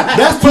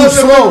 That's too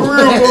slow.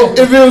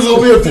 If it was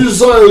gonna be a few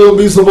songs, it was gonna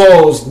be some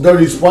old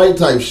dirty Sprite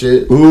type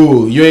shit.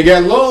 Ooh, you ain't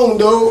got long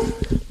though.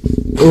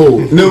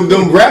 Ooh,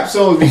 Them rap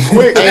songs be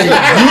quick.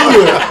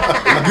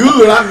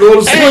 good. I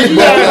go to Hey, sleep, you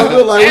bro. gotta, I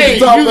feel like what hey, you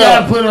talking you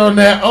gotta about? put on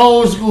that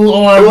old school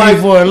R&B Like,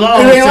 for a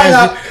long it ain't like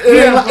time.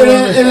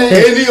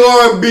 Any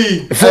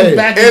R&B, Hey,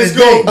 Back in it's the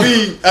gonna day.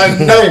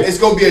 be enough. It's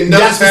gonna be enough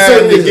Got to time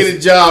say to this. get a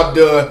job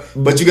done,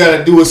 but you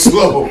gotta do it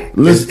slow.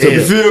 Listen to Yeah.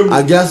 me. Feel me?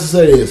 I got to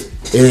say this.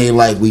 It ain't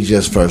like we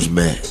just first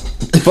met.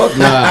 Fuck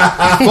nah.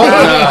 Fuck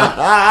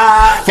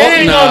nah. It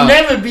ain't gonna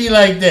never be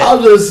like that.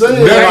 I'm just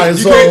saying. That- Like, you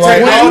so can't like,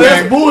 take all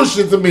that's that.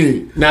 bullshit to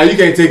me. Nah, you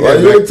can't take Like,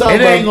 that you back. ain't talking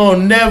It ain't about.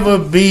 gonna never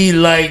be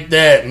like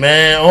that,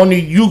 man.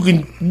 Only you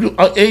can,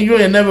 you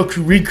ain't never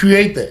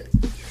recreate that.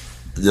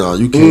 Yo,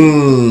 you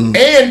can't.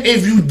 And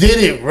if you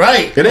did it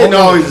right, It ain't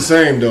always the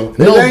same though.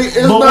 no. It's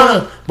but,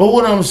 not. but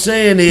what I'm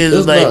saying is,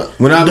 It's like, not.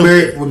 When I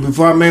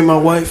before I married my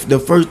wife, the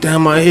first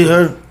time I hit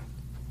her,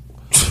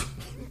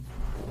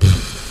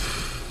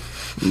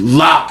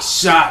 Lock,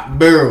 shot,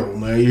 barrel,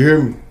 man. You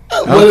hear me?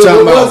 I'm What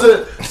talking was about.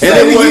 it? And Say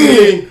it it wasn't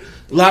again. even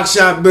lock,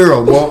 shot,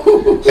 barrel, bro.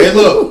 Hey,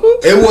 look,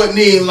 it wasn't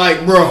even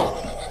like, bro.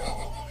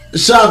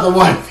 Shout out to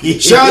wifey.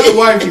 Shout out to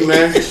wifey,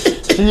 man.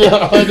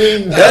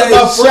 That's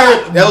my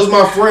friend. That was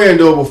my friend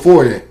though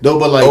before that. Though,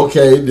 but like,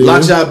 Okay, dude.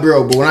 lock, shot,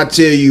 barrel. But when I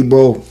tell you,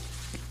 bro,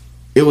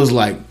 it was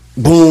like,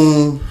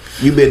 boom.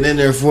 You been in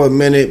there for a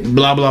minute.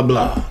 Blah blah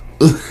blah.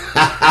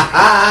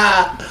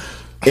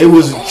 It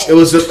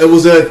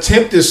was an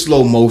attempted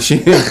slow motion.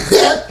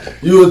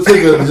 You would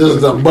think of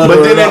just the butter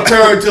But then it up. it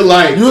turned to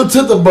like, You would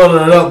tip the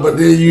butter it up, but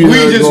then you we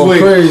just go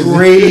went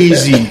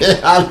crazy.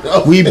 I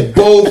know. We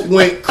both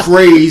went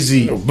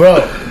crazy. Bro.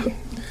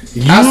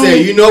 I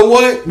said, you know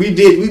what? We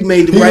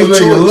made the He right was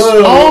making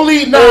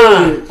choice.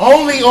 love.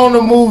 Only on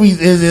the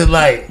movies is it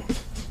like.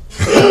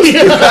 Do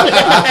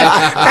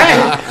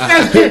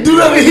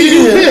that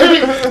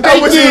again. I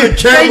went to the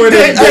camera.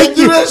 They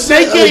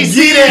can't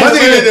see that. My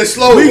nigga did the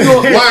slow wine. You know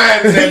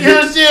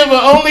what I'm saying?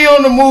 But only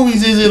on the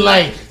movies is it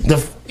like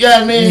the. You know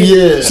what I mean?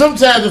 Yeah.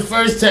 Sometimes the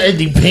first time it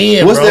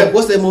depends.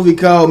 What's that movie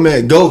called,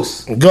 man?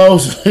 Ghost.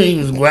 Ghost, he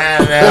was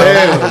grinding out.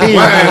 Yeah,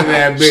 grinding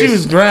that bitch. She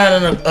was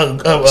grinding a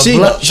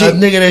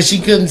nigga that she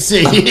couldn't see.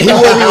 He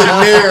wasn't even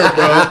there,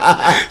 bro.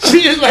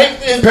 She was like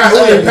this.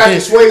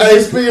 Patrick Swayze. Hey,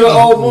 speaking of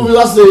old movies,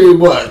 I said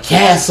what?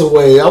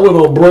 Castaway. I went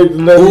on break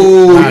today.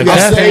 Ooh, Nah, you got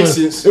Castaway-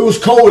 patience. It was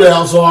cold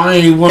out, so I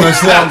ain't want to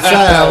sit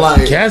outside.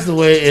 Like,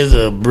 Castaway is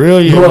a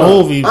brilliant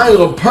bro, movie. I ain't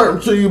gonna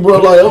perp to you, bro.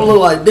 Like, I'm looking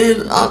like,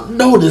 damn, I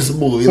know this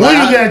movie. Where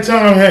Like, you got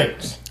Tom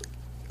Hanks?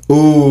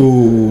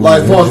 Ooh.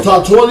 like for his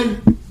top 20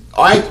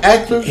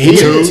 actor. He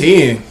a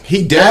 10.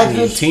 He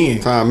definitely a 10.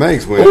 Tom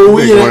Hanks went. Oh,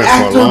 we big in an one for a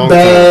actor long time.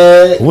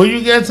 bag. Where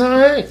you got Tom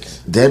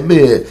Hanks? That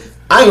man,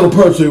 I ain't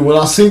gonna perp to you. When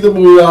I see the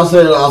movie, I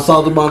said I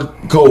saw to my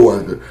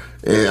coworker,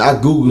 and I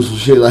googled some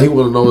shit. Like he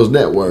want to know his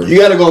net worth. You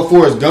gotta go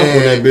Forrest Gump on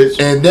that bitch.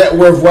 And net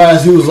worth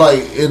wise, he was like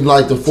in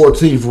like the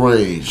 14th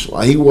range.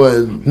 Like he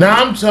wasn't. Now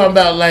I'm talking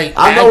about like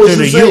I know what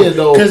after you're the saying, youth.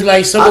 though. Because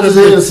like some I of the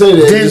just had to say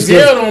that. Just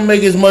Denzel 'cause- don't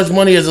make as much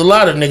money as a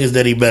lot of niggas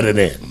that he better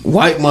than.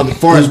 White mother,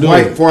 far as He do.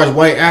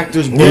 white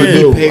actors, bro, Yeah.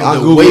 he paved I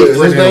the googled way it.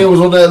 for His name them.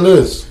 was on that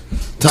list.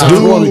 Top Dude,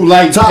 20.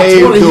 like, Top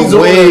paved 20. the He's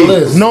on way. that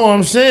list. No,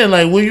 I'm saying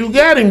like where you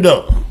got him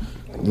though.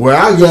 Where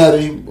I got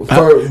him, You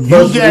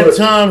got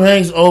Tom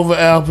Hanks over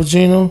Al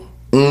Pacino.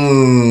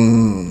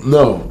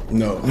 No,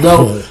 No.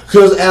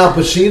 because Al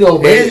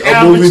Pacino made Is a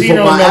Al movie for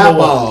Pacino my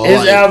number eyeball. one?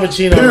 Is Al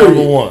Pacino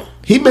number one?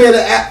 He made an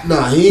act.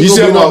 Nah, he ain't You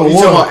gonna talking be about, number you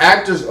talking one. about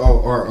actors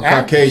or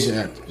Caucasian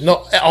actors?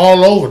 No,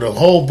 all over the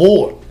whole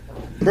board.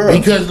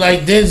 Because like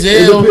It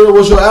Denzel, depends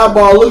what your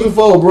eyeball looking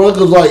for, bro.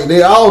 Because like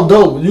they all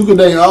dope. You can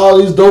name all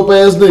these dope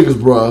ass niggas,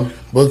 bro.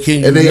 but can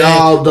you And they name,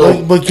 all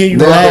dope. But can you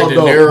They name? all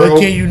dope. But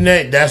can you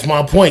name? That's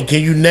my point.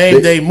 Can you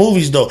name they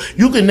movies though?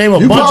 You can name a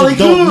You bunch probably of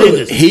dope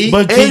could. niggas. But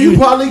and can you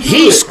probably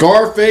could.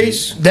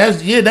 Scarface.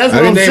 That's I what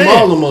I'm can name saying.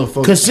 all them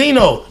motherfuckers.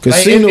 Casino.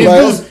 Casino, Like,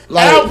 like, if it's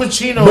like- Al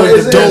Pacino But is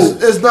it's, the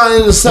dope. it's not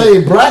in the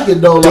same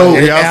bracket though. Like,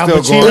 Yeah, y'all Al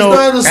still Pacino. going. It's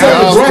not in the same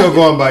Y'all bracket. still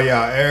going by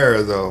y'all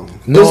era though.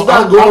 No, It's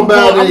not going by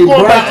I'm any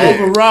going by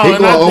bracket. overall. He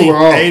And I going think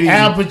overall.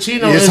 Al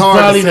Pacino It's is hard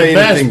probably to the say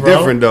best, anything bro.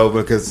 different though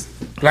because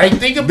Like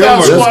think them about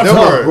were- Scarface. them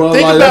were- bro.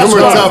 Think Like, about them were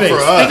tough Scarface. for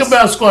us. Think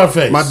about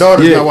Scarface. my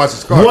daughter's Yeah. not watching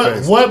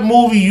Scarface. What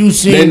movie you They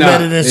seen not.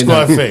 better than They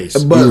not. Scarface?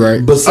 But You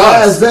right.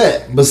 besides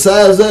that,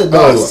 though.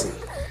 Us.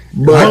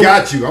 But I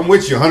got you. I'm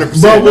with you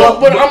 100%. But what-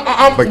 But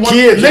I'm But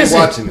kids ain't listen,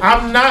 watching it.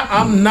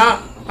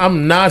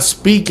 I'm not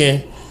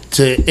speaking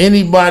to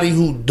anybody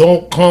who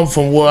don't come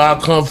from where I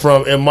come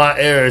from in my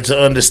era to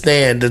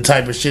understand the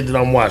type of shit that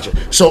I'm watching.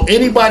 So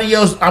anybody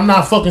else, I'm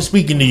not fucking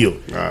speaking to you.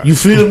 Right. You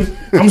feel me?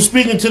 I'm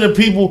speaking to the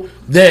people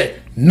that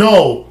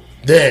know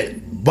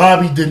that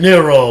Bobby De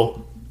Niro.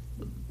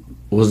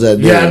 was that?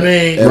 Yeah, dude I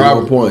mean, at Robert.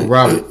 one point.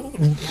 Robert.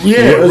 Yeah,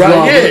 It's right.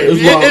 Robert.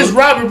 It's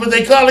Robert, but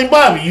they call him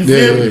Bobby. You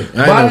feel me?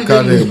 Yeah, I ain't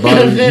gonna call him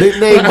Bobby.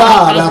 Nickname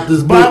Bob out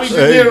this Bobby bitch.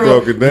 De He Niro.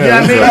 broke it down. You know what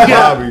I mean? He said You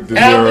got Bobby De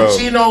Al Niro.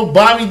 Pacino,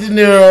 Bobby De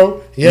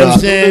Niro. You know what I'm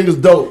saying?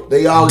 Niggas dope.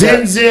 They all got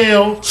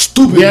Denzel,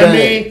 stupid you know what I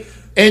bag. mean?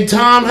 And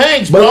Tom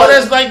Hanks, But bro. like-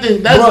 That's like the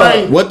that's Bruh,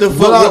 like What the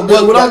fuck?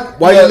 But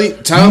Why you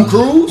leave Tom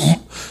Cruise?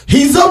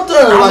 He's up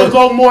there. I'ma Like,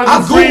 go Morgan I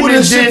googled Freeman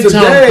this shit then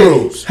Tom today.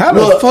 Cruise. How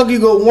the Look, fuck you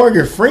go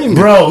Morgan Freeman?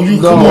 bro. You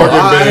No, come on. I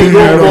been ain't in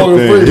going everything. Morgan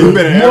You Freeman.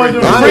 been in Morgan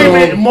everything.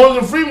 Freeman.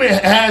 Morgan Freeman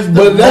has the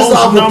But that's most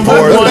off the number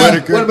preference. one.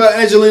 Whitaker. What about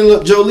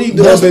Angelina Jolie?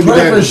 That's Baby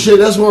preference daddy? shit.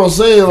 That's what I'm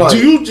saying. Like, Do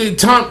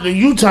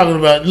you talking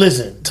about?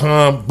 Listen,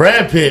 Tom,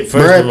 Brad Pitt.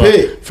 Brad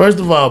Pitt. First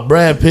of all,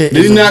 Brad Pitt.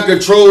 Did is he a- not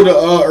control the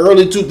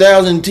early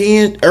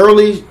 2010,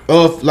 early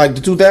of like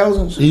the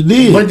 2000s? he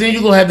did. But then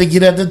you gonna have to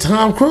get at the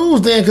Tom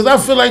Cruise then, because I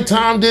feel like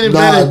Tom did it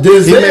Nah, better.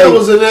 Denzel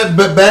was in that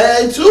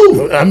bag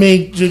too. I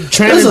mean,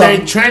 Training It's a Day.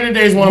 Training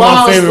Day is one of my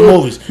monster. favorite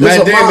movies. Matt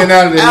It's a Damon mon-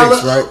 out of the Alan-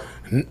 mix, right?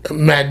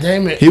 Matt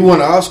Damon. He won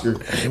an Oscar.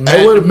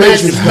 Hey, what a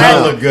Matrix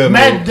hella good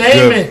Matt movie.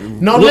 Damon.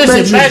 No, What listen,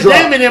 Matrix Matt drop?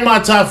 Damon in my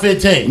top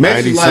 15.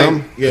 Max is like,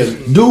 90-something? yeah.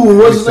 Dude,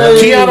 what's his name?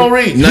 Keanu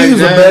Reeves. He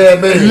was a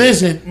bad man.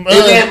 Listen, in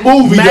that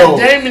movie Matt though.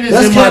 Damon is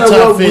That's in my kinda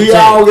top what 15. we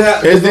all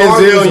got. Is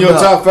Denzel in your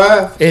about. top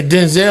 5? And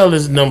Denzel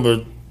is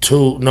number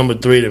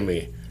 3 to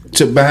me.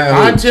 behind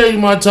I who? tell you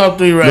my top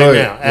 3 right Go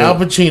now: ahead. Al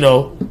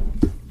Pacino,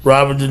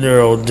 Robert De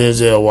Niro,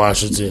 Denzel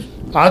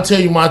Washington. I'll tell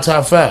you my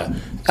top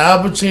 5: Al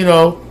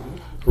Pacino,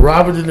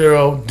 Robert De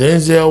Niro,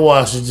 Denzel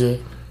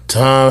Washington,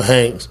 Tom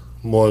Hanks,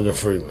 Morgan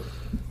Freeman.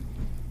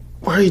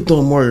 Why are you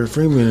throwing Morgan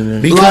Freeman in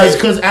there?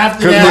 Because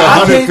after Cause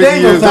that, I can't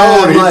name a 150 five. years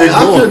old, Like, he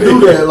I couldn't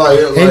do that. Like,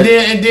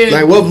 and then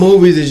Like, what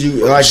movies did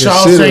you like?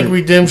 Shawshank Consider?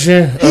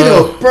 Redemption.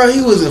 Bro,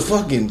 he was a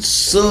fucking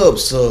sub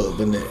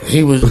in that.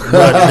 He was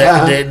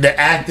the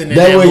acting in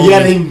that that way movie.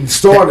 get him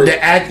started.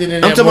 The acting in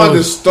I'm that talking about movie.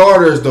 the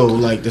starters though,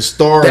 like the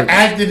stars. The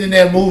acting in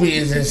that movie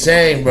is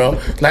insane, bro.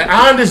 Like,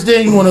 I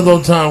understand you want to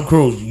go Tom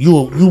Cruise.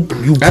 You.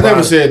 I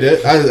never said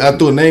that. I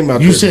threw a name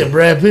out You there. said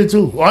Brad Pitt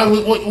too.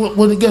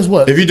 What? Guess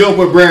what? If you don't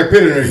put Brad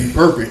Pitt in there, you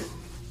perfect.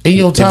 In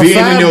your top If he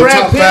ain't 5, in your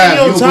Brad top Pitt 5, in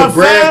your you top put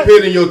Brad 5?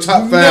 Pitt in your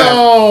top 5.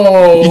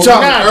 No, You not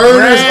talking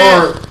earners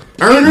Brad.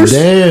 or earners?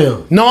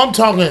 Damn. No, I'm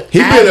talking. He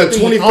been a acting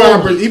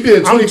 25. only. He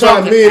been a I'm $25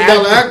 talking million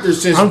acting. actor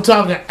since. I'm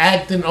talking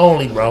acting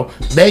only, bro.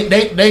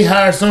 They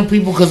hire some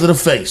people because of the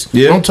face.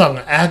 Yeah. I'm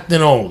talking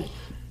acting only.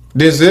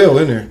 Denzel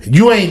in there.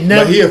 You ain't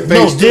never. But he a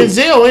face too.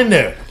 Denzel in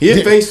there. He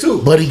a face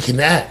too. but he can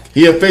act.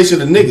 He a face of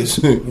the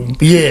niggas.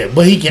 Yeah,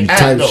 but he can act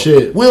Type though.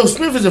 shit. Will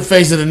Smith is the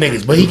face of the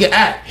niggas, but he can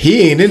act.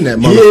 He ain't in that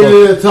He ain't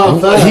motherfucker. in the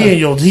top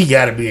 5. He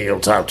gotta be in your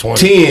top 20.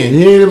 10.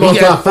 He ain't in my He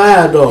got- top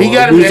 5 though. he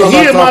gotta We be- talking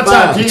he about in my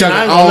top 10. He I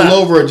talking ain't all gonna lie.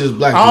 over or just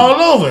black people?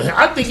 All over.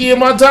 I think he in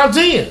my top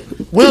 10.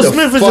 Will Get the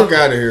Smith is fuck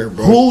out of here,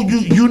 bro. Who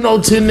you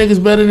know 10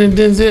 niggas better than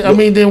Denzel? I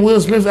mean than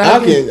Will Smith I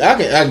acting? can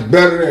act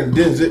better than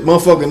Denzel,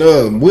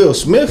 motherfucking Will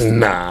Smith.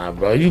 Nah,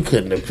 bro, you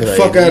couldn't have played.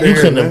 Fuck outta you here,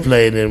 couldn't man. have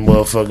played in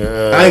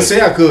motherfucking. I ain't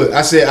say I could.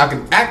 I said I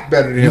can act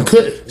better than him.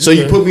 could. So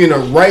you put me in the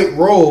right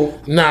role.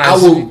 Nah, I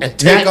will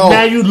take now, off.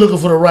 now you looking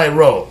for the right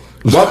role.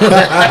 What?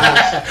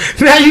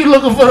 Now you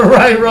looking for the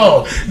right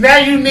role. Now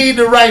you need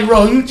the right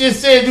role. You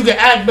just said you can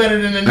act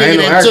better than the ain't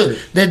nigga no actor.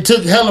 that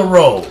took hella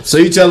roles. So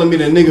you telling me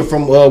the nigga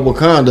from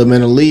Wakanda,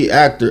 man, the lead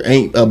actor,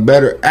 ain't a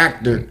better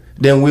actor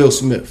than Will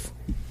Smith?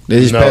 They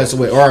just No. passed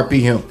away.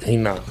 R.I.P. him. He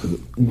not.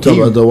 You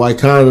talking about the white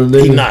Conda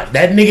nigga? He not.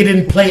 That nigga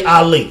didn't play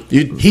Ali.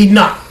 You- He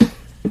not.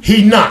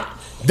 He not.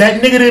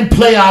 That nigga didn't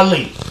play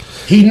Ali.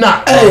 He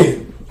not. Bro. Hey,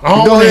 I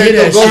don't Go wanna hear ahead,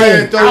 that go shit. ahead,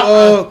 and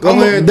throw. Go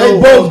ahead, and They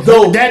throw. both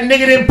dope. That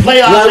nigga didn't play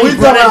Like, Ali, we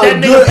bro. talking about That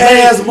nigga good played-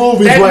 ass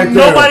movies that- right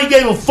there. Nobody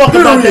gave a fuck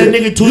about that Period.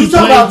 nigga till You he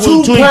talking played, about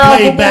two till he powerful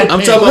played back I'm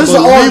then. talking about This is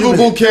an believable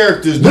argument.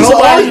 characters. This is an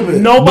Nobody,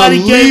 argument. nobody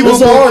gave This is a an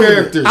Believable argument.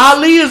 characters.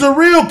 Ali is a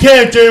real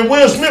character, and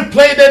Will Smith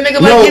played that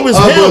nigga like he was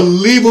a him.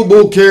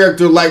 believable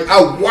character. Like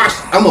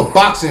I'm a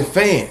boxing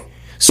fan,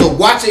 so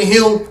watching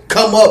him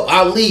come up,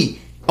 Ali,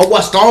 I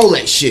watched all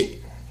that shit.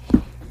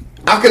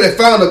 I could have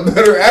found a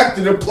better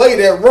actor to play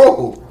that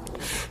role.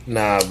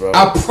 Nah, bro.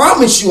 I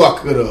promise you, I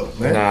could have,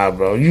 man. Nah,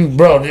 bro.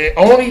 The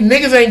only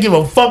niggas ain't give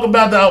a fuck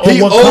about the He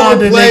Wakanda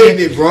overplayed nigga.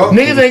 it, bro.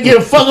 Niggas ain't give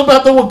a fuck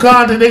about the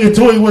Wakanda nigga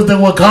till he was the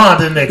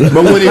Wakanda nigga.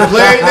 But when he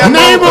played that,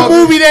 Name a motherfucker-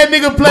 movie that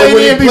nigga played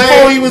when he in before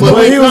played- he was but the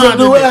when he was a Wakanda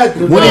new nigga.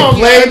 actor, when he No,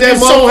 played that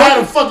so how motherfucker-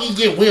 the fuck he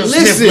get Will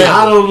Listen, Smith?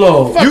 I don't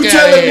know. Fuck You outta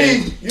telling here.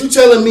 me? You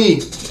telling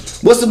me?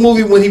 What's the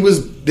movie when he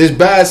was this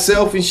by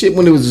himself and shit?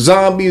 When it was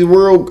zombies,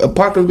 world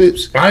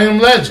apocalypse. I Am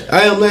Legend.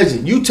 I Am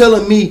Legend. You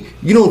telling me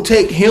you don't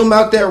take him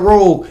out that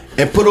role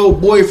and put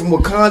old boy from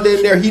Wakanda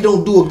in there? He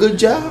don't do a good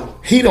job.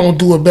 He don't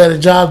do a better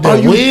job Are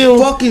than you Will.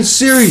 fucking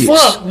serious?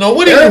 Fuck no.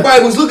 What do you?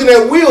 Everybody was looking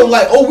at Will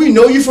like, oh, we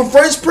know you from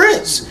Fresh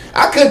Prince.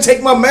 I couldn't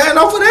take my mind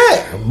off of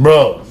that.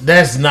 Bro,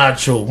 that's not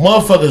true.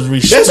 Motherfuckers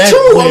respect That's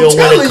true, I'm Will when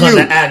telling it comes you.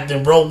 to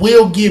acting, bro.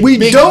 Will get We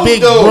big, don't,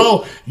 big, though.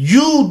 bro.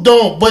 You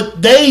don't,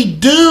 but they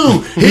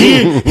do.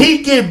 He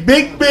get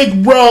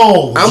big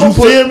roles. I'ma You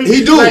put- feel me?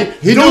 he do.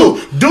 He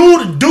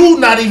Dude,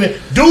 not even.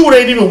 Dude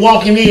ain't even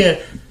walking in.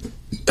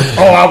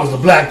 Oh, I was the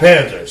Black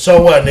Panther.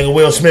 So what, nigga?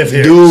 Will Smith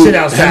here. Dude, Sit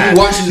outside. have you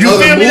watched his You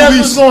other feel me? That's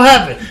movies? what's gonna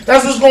happen.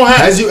 That's what's gonna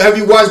happen. Have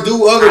you watched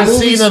other I've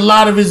movies? seen a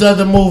lot of his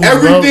other movies, bro.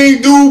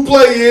 Everything dude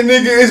play in,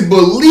 nigga, is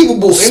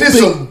believable, and it's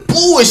some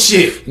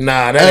bullshit.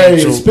 Nah, that Hey,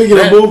 ain't true. speaking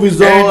of movies,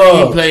 though,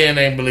 everything he playing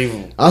ain't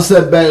believable. I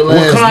said back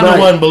last Wakanda night.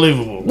 wasn't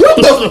believable. What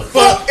the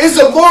fuck? It's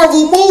a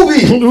Marvel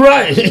movie.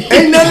 Right.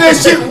 Ain't none of that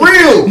shit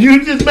real.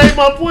 You just made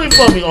my point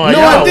for me. Oh, No,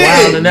 y'all I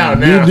didn't. wilding out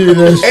You now. did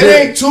that It shit.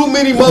 ain't too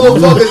many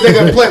motherfuckers that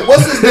can play.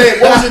 What's his name?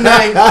 What was his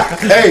name?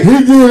 Hey, He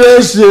did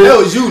that shit. that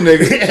was you,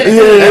 nigga.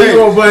 Yeah, he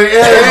gonna bring There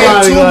ain't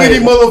everybody. too like, many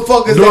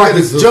motherfuckers that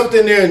Darkness. could have jumped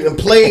in there and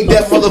played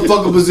that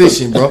motherfucker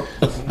position, bro.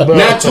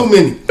 Not too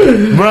many.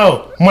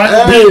 Bro,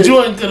 Michael Hey. B.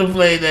 Jordan could have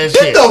played that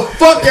Get shit. the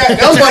fuck out.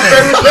 That's my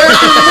favorite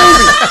character in the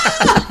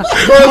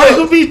movie. Bro, Michael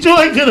look, B.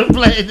 Jordan could have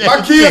played that my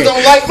shit. kids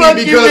don't like Fuck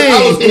me you because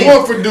I was mean?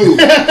 going for dude.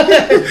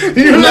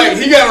 Like,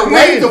 he got a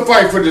right to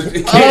fight for this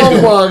kid.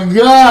 Oh my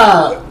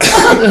god!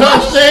 You know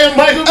what I'm saying?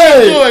 Michael B.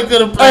 Hey. Jordan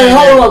could have played Hey, that.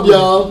 hold up,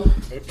 y'all.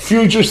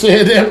 Future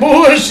said that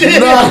bullshit.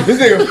 Nah, This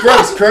nigga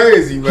Fred's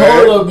crazy, man.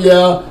 hold up,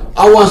 y'all.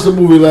 I watched the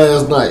movie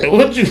last night.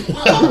 What you?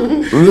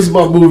 This is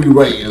my movie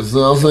ratings. You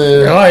know what I'm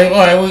saying? all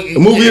right.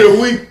 Movie of the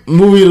week.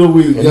 Movie of the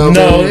week. You know what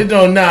No, I'm saying? it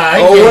don't. Nah.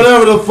 Or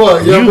whatever the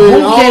fuck. You know You, what I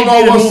mean? who I can't don't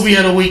be know the what's. movie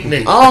of the week,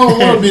 nigga? I don't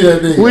want to be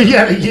that nigga. We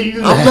gotta get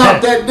you. I'm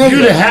not that nigga.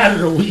 You the hat of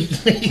the week.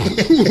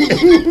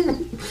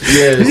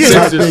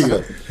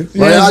 Sixers.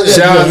 Like, I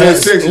Shout out to the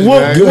hats. Sixers,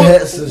 What, man. Good what,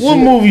 hats and what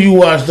shit. movie you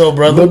watched though,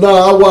 brother? But no,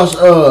 I watched.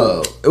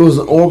 It was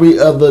Army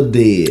of the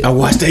Dead. I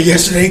watched that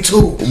yesterday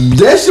too.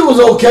 That shit was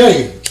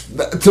okay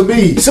to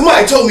me.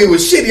 Somebody told me it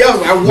was shitty. I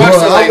watched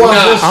Bro, it like, I watched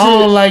nah. that I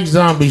don't like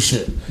zombie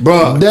shit.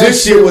 Bro, That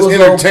this shit shit was was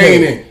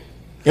entertaining.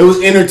 It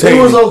was entertaining.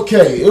 It was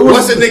okay. It was,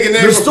 What's the nigga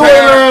name The from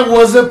storyline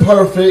wasn't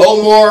perfect.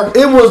 Omar.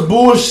 It was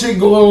bullshit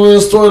going on in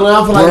the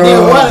storyline. I feel like, Bruh.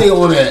 damn, why they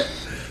on that?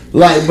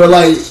 Like, but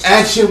like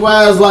action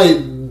wise, like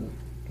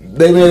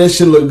they made that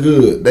shit look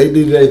good. They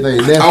did their thing.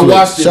 Netflix, I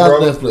watched it, shout bro.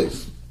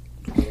 Netflix.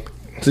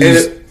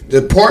 And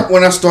the part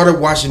when I started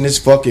watching this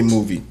fucking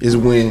movie is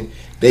when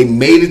they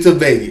made it to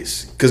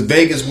Vegas, because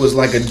Vegas was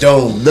like a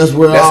dome. That's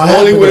where it all only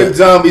happened where at. the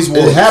zombies was.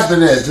 It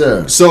happened at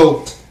there.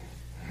 So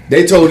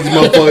they told these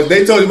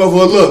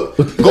motherfuckers,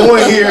 look, go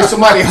in here.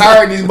 Somebody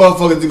hired these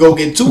motherfuckers to go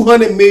get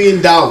 $200 million.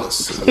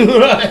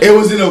 It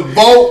was in a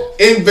vault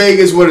in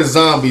Vegas where the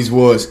zombies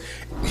was,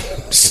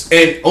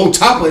 and on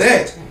top of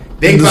that,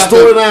 they The about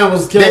storyline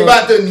was they killer.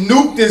 about to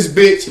nuke this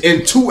bitch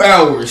in 2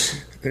 hours.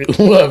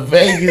 What,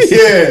 Vegas?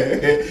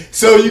 Yeah,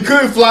 so you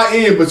couldn't fly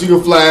in, but you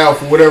could fly out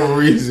for whatever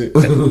reason.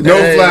 No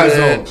Hey, fly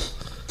man. zone.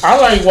 I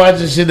like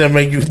watching shit that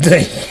make you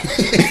think. I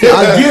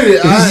get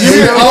it.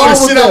 Yeah, all the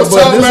shit I was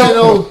talking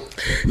about.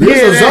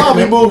 This a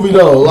zombie movie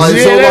though. Like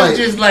Yeah, so, that's like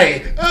just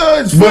like, oh,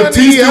 it's funny.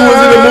 Batista was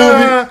in the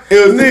movie.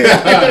 It was,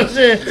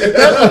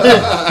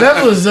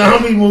 That's what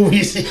zombie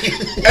movies is.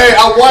 hey,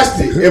 I watched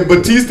it. And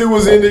Batista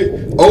was in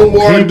it.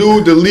 Omar,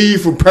 dude, the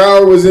lead from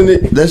Power was in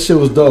it. that shit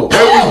was dope.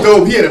 That was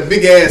dope. He had a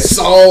big ass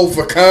saw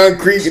for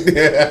concrete.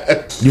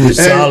 You was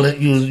solid.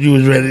 You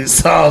was ready to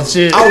solve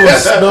shit.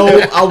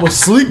 I was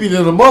sleepy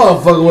than a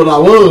motherfucker when I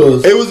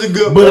was. It was a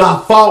good. But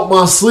I fought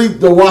my sleep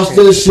to watch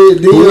that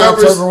shit. Then I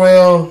Whoever- turned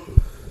around.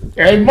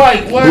 Hey,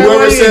 Mike,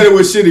 Whoever said it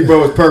was shitty, bro,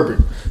 was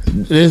perfect.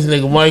 This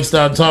nigga Mike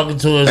started talking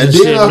to us And and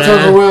then shit, I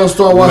turned man. around and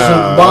started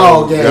watching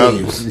ball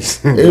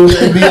games. It was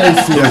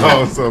NBA season.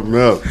 Oh, something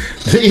else.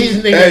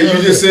 These niggas Hey,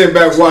 you just sitting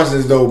back watching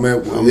this though,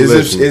 man.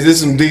 Is this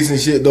some decent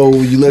shit though?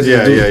 You listen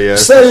Yeah, to? yeah.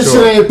 Say this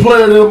sure. shit ain't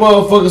player than a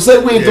motherfucker. Say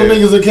we ain't them Yeah.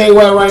 niggas in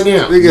KY right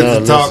now. We get No,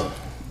 to talk.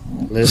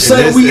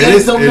 Say this- we in ain't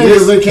this- them in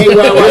niggas this- in KY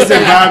right This now.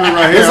 environment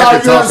right here, That's I all can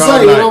you gotta talk all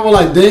say. You night. know, I'm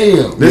like,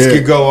 damn. This Yeah.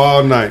 could go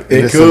all night. in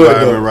It this could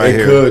environment though. right It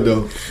here. could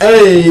though.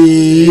 Hey.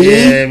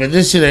 Yeah, but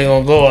this shit ain't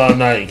gonna go all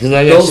night because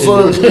I got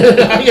No, shit.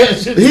 I got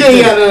shit. He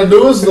ain't got nothing to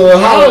do. It's the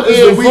holiday. It's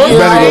the Yeah,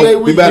 weekend. Holiday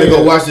We better go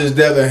weekend. watch this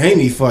Devin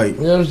Haney fight.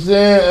 You know what I'm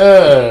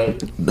saying?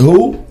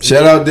 Who?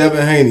 Shout out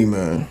Devin Haney,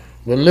 man.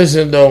 But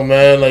listen though,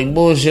 man, like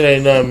bullshit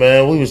ain't nothing,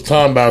 man. We was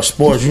talking about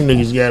sports. You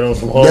niggas got on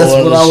some whole That's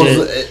other what I shit.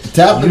 was You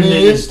tapping in.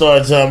 niggas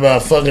started talking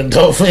about fucking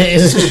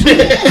dolphins and shit.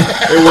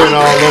 It went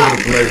all over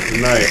the place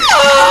tonight.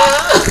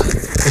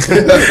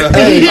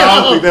 Hey, I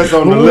don't think that's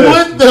on the list.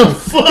 What the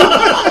fuck?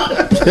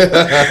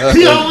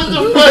 Yo, what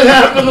the fuck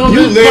happened on You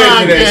this led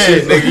podcast? to that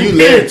shit, nigga. You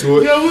led to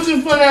it. Yo, what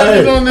the fuck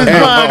happened on this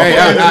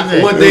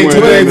podcast? One thing for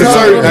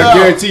certain, I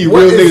guarantee you, What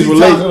real is niggas he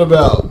relate. talking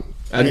about?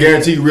 I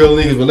guarantee you, real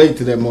niggas relate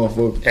to that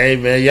motherfucker. Hey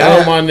man,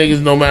 y'all my niggas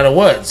no matter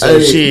what. So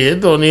Hey. shit, it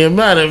don't even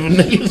matter if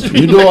niggas.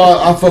 You know,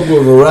 I fuck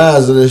with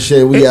Verizon and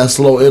shit. We got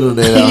slow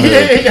internet out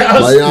here. Yeah,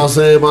 Like, you know what I'm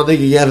saying? My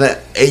nigga got that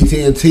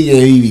AT&T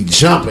and he be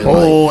jumping.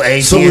 Oh,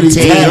 like,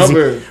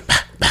 AT&T.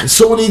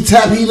 So when he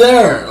tap, he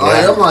there.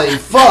 Like, I'm like,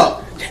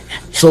 fuck.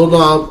 So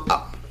now,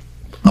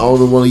 I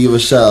don't want to give a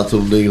shout out to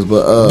them niggas,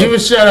 but Give a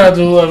shout out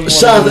to whoever.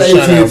 shout out to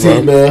wanna give a AT&T, shout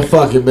out, bro. man.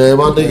 Fuck it, man.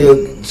 My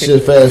nigga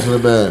shit faster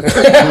than mine.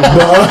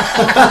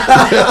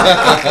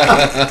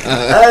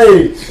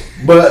 Hey,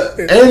 but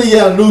Andy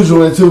got a new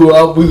joint too.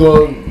 We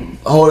gonna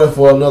hold that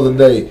for another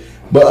day.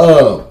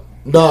 But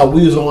nah,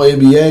 we was on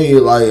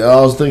NBA. Like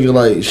I was thinking,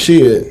 like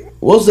shit.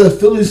 What's that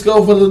Philly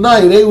score for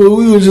tonight? We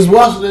were just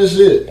watching that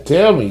shit.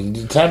 Tell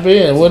me, tap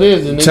in. What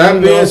is it? nigga? Tap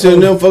You know in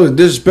saying what them fuckers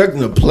disrespecting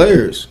the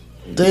players.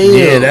 Damn.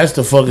 Yeah, that's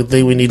the fucking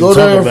thing we need Go to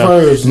talk there about.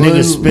 first. Niggas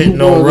man. spitting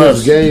Who on won this?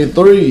 Russ. Game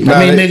 3.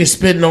 I mean, they- niggas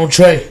spitting on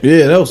Trey.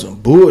 Yeah, that was some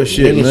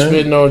bullshit, Niggas man.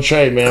 spitting on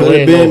Trey, man. Could We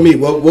have ain't been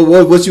gonna-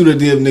 me. What you done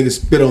did if niggas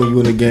spit on you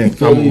in the game?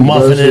 I'm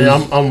muffing it.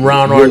 I'm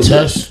Ron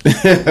Artest.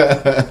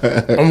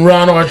 I'm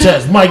Ron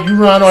Artest. Mike, you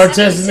Ron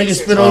Artest and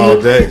niggas spit on All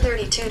you? day.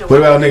 What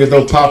about niggas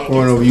throw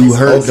popcorn over you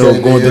hurt though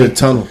Okay, going man. to the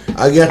tunnel?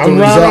 I got the I'm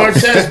Ron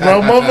results. Artest,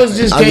 bro. Motherfuckers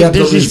just I can't got the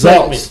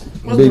disrespect me. results.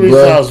 What's the Big bro.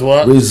 results,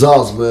 what?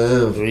 Results,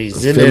 man.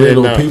 Reason Feeling it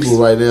on enough. people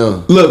right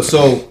now. Look,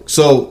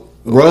 so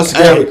Russ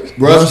got Hey,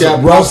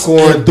 got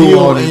popcorn and threw Theo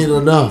on ain't him.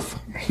 enough.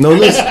 No,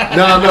 listen,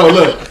 no,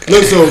 look.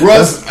 So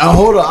Russ, I'll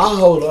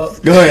hold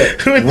up. go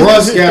ahead.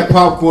 Russ got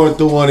popcorn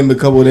threw on him a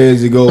couple of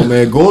days ago,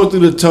 man. Going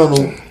through the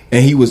tunnel,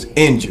 and he was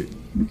injured.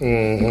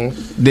 Then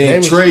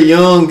was- Trey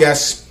Young got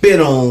spit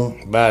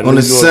on By a on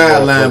New the York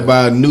sideline motherfucker.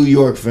 by a New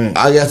York fan.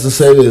 I got to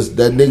say this: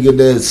 that nigga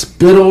that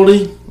spit on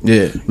him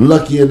Yeah.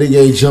 Lucky a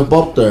nigga ain't jump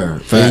up there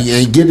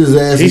and get his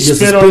ass. He and get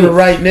spit on the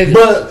right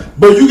nigga.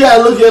 But you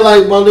gotta look at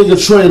like my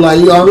nigga Trey. Like,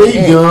 you know what I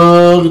mean?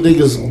 Young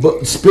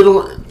niggas spit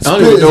on. I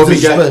don't even know if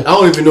he got. I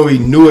don't even know he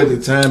knew at the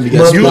time he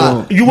got spit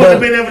on. You wouldn't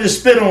have been able to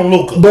spit on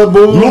Luka. But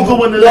Luka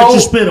wouldn't have let you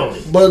spit on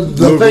it. But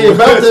the thing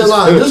about that,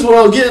 like, this is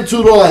what I'm getting to,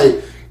 though. Like,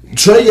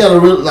 Trey gotta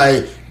really,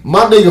 like,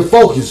 my nigga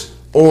focus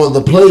on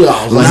the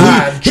playoffs.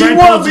 Like, he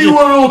want to be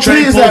one of those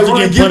teams that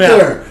really get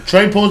there.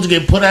 Trey supposed to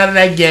get put out of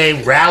that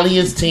game, rally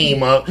his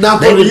team up.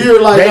 Not for the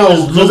year, like,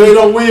 no, because they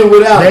don't win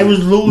without They him.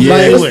 was losing.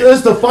 Like,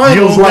 it's the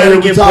finals right here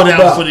we get talk put out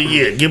about. for the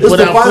year. Get It's put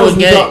the out for finals a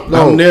we game. talk-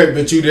 No. I'm there,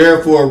 but you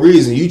there for a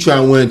reason. You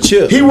trying to win a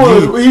chip. He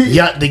want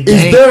Yeah, the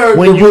game. there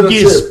When to you win a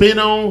get chip. spit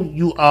on,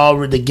 you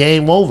already the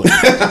game over.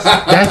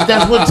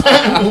 that's what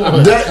time it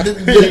was. That,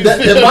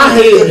 in my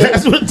head,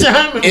 That's what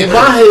time it in was.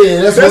 my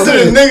head, that's That's what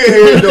in I'm the saying.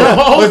 nigga head The though.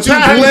 whole But you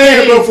time playing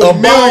game, bro for a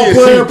ball millions.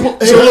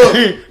 player. So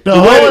look, The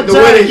whole the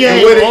way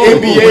game the over.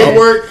 NBA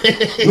work.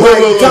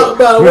 Like, talk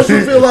about it. What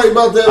you feel like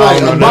about that?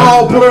 Like, a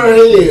ball player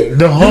head.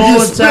 The whole You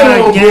get spit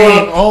time on,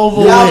 game bro.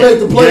 over Y'all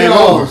with. make the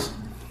playoffs.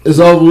 It's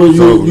over with.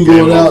 You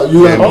going out.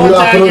 You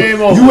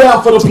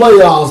out for the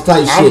playoffs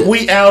type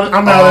shit. I'm out.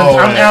 I'm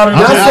out.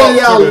 Not saying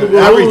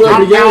y'all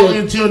I'm out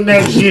until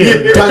next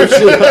year. type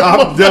shit.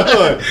 I'm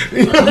done.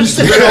 You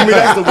tell me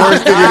that's the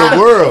worst thing in the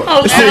world.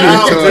 I'm Shit,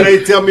 out. until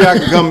they tell me I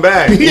can come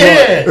back.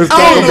 Yeah. It's I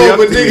gonna don't be know up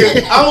if to a me.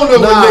 nigga. I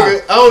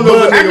don't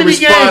know if a How nigga many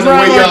responds games the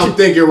way y'all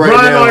thinking right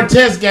Ron now.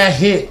 Artest got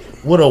hit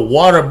with a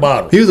water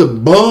bottle. He was a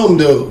bum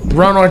though.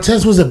 Ron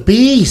Artest was a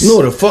beast.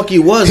 No, the fuck he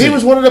wasn't. He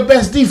was one of the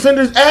best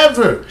defenders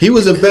ever. He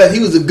was a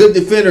good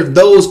defender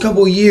those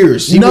couple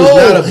years. He was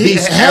not a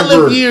beast hell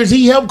ever. of years.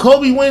 He helped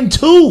Kobe win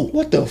too.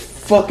 What the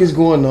fuck is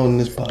going on in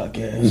this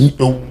podcast?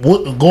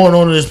 What going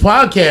on in this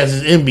podcast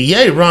is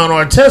NBA. Ron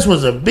Artest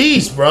was a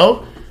beast,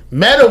 bro.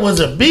 Meta was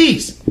a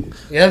beast. You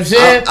know what I'm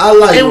saying? I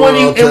like and when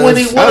Ron he and when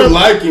he Artest. went I up,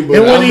 like him, but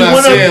and when I'm he not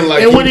went saying up,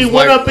 like and he when he was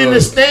went like, up in the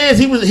stands,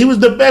 he was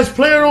the best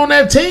player on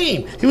that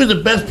team. He was the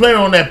best player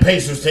on that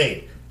Pacers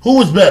team. Who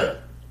was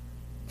better?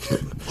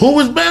 Who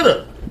was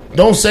better?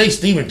 Don't say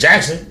Steven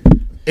Jackson.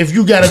 If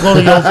you gotta go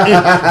to your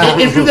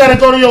if you gotta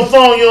go to your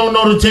phone, you don't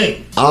know the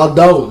team. I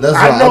don't. That's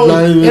why I know I'm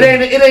not even it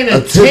ain't a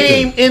attempting.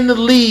 team in the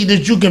league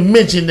that you can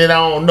mention that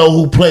I don't know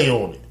who play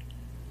on it.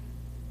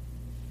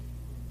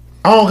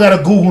 I don't gotta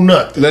Google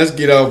nothing. Let's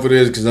get off of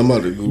this because I'm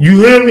about to Google. You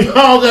hear me? I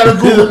don't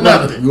gotta Google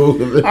nothing.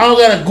 Google it. I don't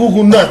gotta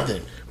Google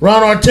nothing.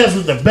 Ron Artest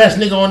was the best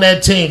nigga on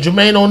that team.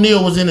 Jermaine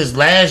O'Neal was in his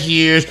last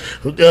years.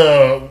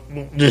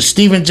 The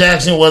Steven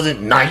Jackson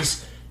wasn't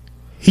nice.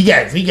 He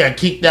got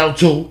kicked out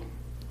too.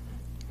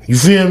 You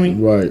feel me?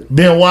 Right.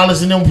 Ben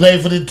Wallace and them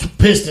played for the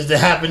Pistons that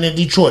happened in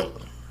Detroit.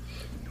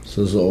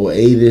 So it's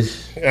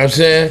 08-ish. You know what I'm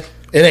saying?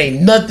 It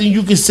ain't nothing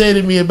you can say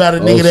to me about a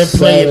nigga that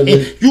played.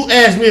 Saturday. You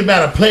ask me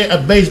about a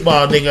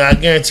baseball nigga, I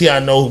guarantee I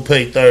know who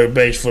played third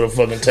base for the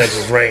fucking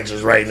Texas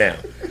Rangers right now.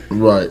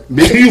 Right.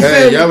 You feel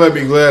Hey, me? y'all better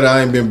be glad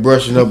I ain't been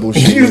brushing up on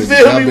shit. You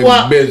feel I've me? been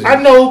Why? busy.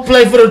 I know who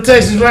played for the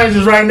Texas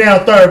Rangers right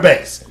now, third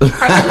base.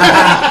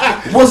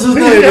 What's his You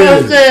name? know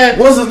what I'm saying?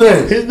 What's his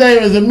name? His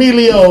name is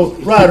Emilio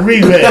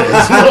Rodriguez. You know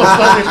what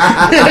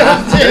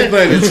I'm They saying?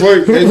 playing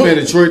Detroit. They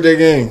playing Detroit that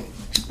game.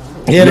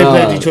 Yeah, they Nah.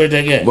 played Detroit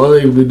that game. My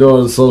nigga be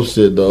doing some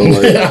shit though.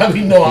 Like, I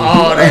be knowing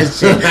all that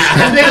shit.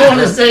 And they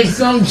want to say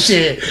some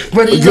shit,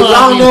 but he because know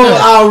I don't know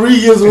if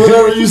Rodriguez or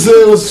whatever you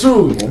said was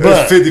true.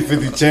 But- It's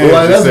 50-50 chance.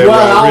 Like, to that's say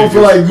why I don't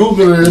feel Rodriguez. like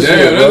googling this shit.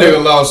 Damn, that bro.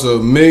 nigga lost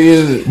 $1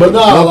 million. But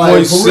nah,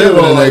 like for 1.7 real, in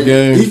that like,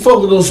 game. he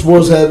fuck with those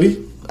sports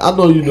heavy. I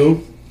know you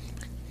do.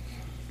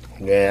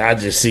 Yeah, I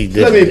just see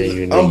Let different than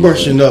you. me. I'm niggas.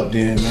 brushing up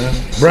then, man.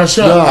 Brush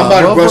up. Nah, I'm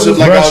about to brush up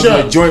like I was Brush in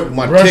up. a joint with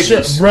my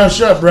tickets. Brush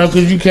up, bro,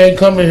 because you can't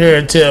come in here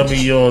and tell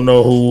me you don't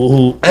know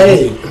who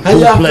Hey, how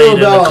y'all played feel in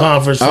the about?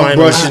 conference I'm final.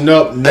 brushing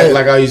up Hey.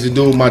 like I used to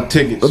do with my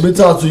tickets. Let me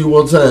talk to you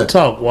one time.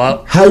 Talk,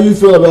 Wop. How you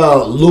feel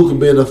about Luka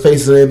being the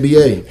face of the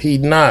NBA? He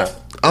not.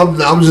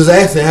 I'm just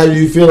asking, how do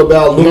you feel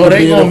about Luka No, they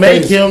being gonna the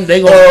make face him.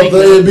 They gonna of make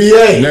the him.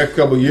 NBA? Next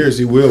couple of years,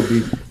 he will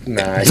be.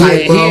 Nah,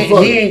 Tight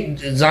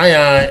motherfucker.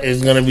 Zion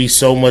is gonna be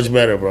so much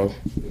better, bro.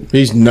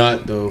 He's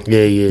not though.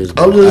 Yeah, he is.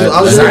 I'm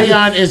just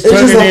Zion is it's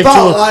just turning a into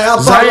thought. Like, I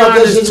thought about Zion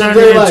that is shit turning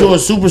today, into like-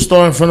 a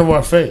superstar in front of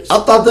our face. I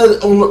thought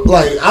that,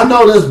 like, I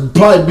know that's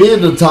probably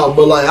being the top,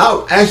 but like,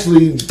 I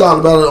actually thought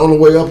about it on the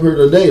way up here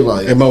today.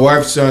 Like, And my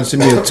wife's son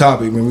sent me a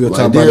topic, man. We'll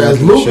talk about damn, that.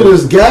 is Luka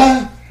this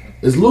guy?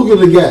 Is Luka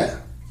the guy?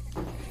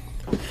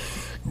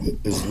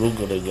 It's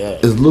Luka the guy.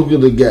 Is Luka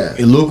the guy?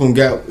 And Luka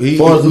got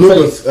Far as the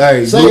Luka, face.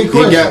 hey, Same Luka, he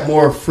question. got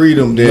more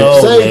freedom than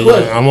No, Same nigga,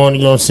 question. I'm only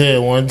gonna say it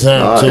one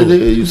time All right, too.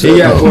 nigga, you said he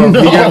got no.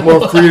 more. He got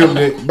more freedom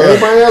than.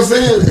 Everybody else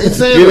saying it's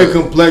saying Get a that.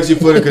 complexion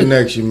for the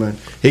connection, man.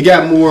 He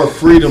got more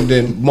freedom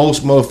than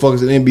most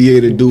motherfuckers in the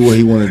NBA to do what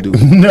he want to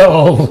do.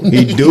 No,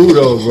 He do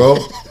though, bro.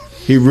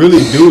 He really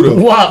do though.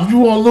 Wop, you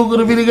want Luka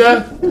to be the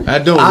guy? I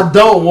don't. I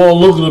don't want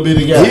Luka to be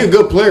the guy. He a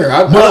good player.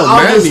 I But don't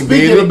I'm mind just him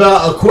being speaking it.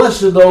 about a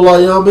question though,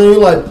 like, you know what I mean?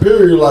 Like,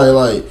 period,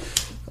 like,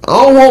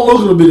 I don't want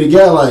Luka to be the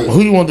guy, like,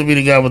 Who you want to be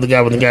the guy with the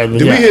guy with the guy with the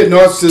Did we guy? hit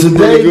narcissism Today-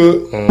 pretty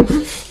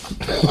good?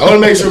 I want to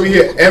make sure we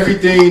hear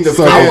everything. The I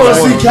fans want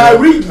to see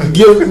Kyrie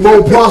give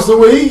more props than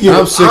what he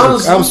gives.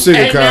 I'm sick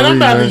Hey of man, Kyrie, I'm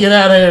about to get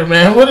out of here,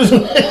 man. What is?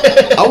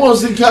 I want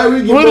to see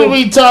Kyrie give What are more.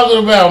 we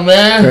talking about,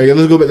 man? Okay,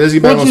 let's go back. Let's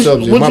get back What on you,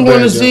 subject. what My you bad,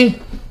 want to Joe.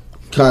 see?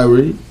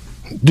 Kyrie,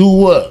 Do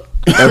what?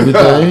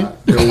 everything.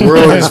 The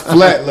world is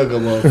flat looking,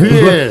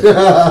 motherfucker.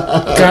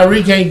 Yeah.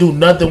 Kyrie can't do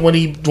nothing when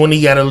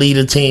he got to lead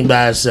a team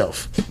by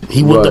himself.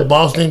 He went to Right.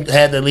 Boston,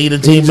 had to lead a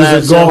team He's by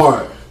just a himself.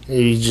 guard.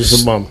 He's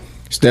just a bum.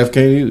 Steph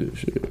can't either.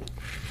 Shit.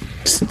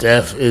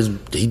 Steph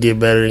he did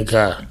better than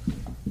Kai.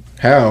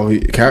 How?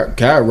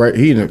 Kai right?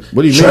 He in the,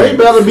 what do you Trey mean?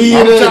 better be in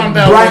I'm talking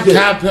that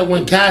about bracket.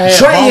 when Kai had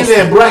Trey in Boston.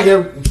 that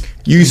bracket.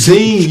 You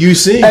seen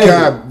Hey,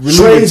 Kai really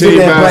Trey's in team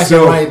that by bracket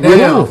himself right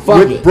now. Fuck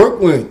with it.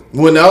 Brooklyn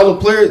when all the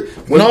players.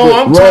 When No,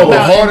 I'm Bro, talking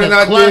about Harden in the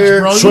out clutch,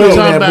 there. bro. Trey in You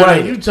that talking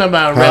bracket.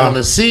 about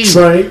regular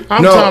season. Trey.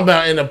 I'm No. talking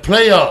about in the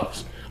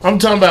playoffs. I'm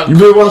talking about You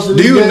been watching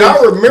Do these you games?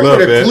 not remember Little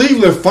the bit.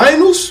 Cleveland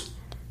Finals?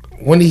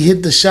 when he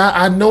hit the shot.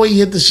 I know he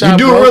hit the You shot.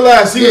 do bro.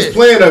 realize he was Yeah.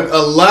 playing a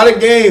lot of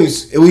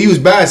games when he was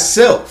by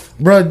himself.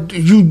 Bro,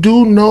 you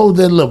do know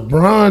that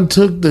LeBron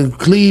took the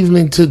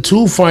Cleveland to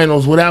 2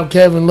 finals without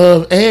Kevin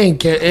Love and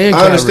Kyrie.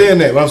 I understand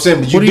that, but I'm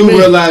saying, but you What do do you mean?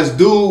 realize,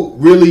 dude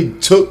really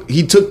took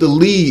the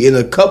lead in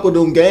a couple of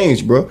them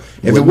games, bro.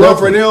 If it weren't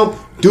for them,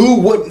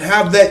 dude wouldn't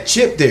have that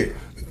chip there.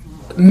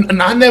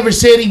 I never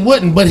said he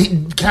wouldn't, but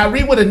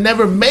Kyrie would have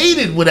never made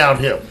it without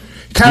him.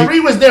 Kyrie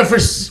was there for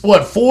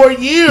 4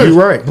 years. You're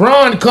right.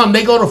 Bron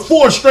they go to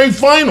 4 straight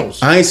finals.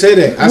 I ain't say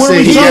that. I What are said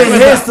we He talking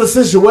enhanced the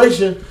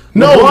situation.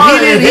 No, LeBron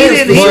he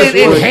didn't enhanced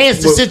the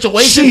enhance the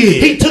situation.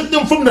 Shit. He took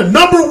them from the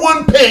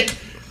 #1 pick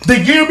the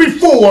year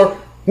before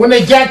when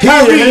they got He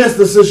Kyrie. enhanced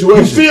the You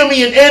situation. feel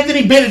me? And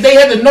Anthony Bennett, they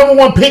had the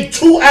 #1 pick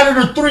 2 out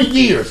of the 3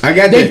 years. I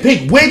got They that.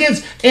 picked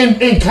Wiggins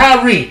and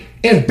Kyrie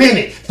and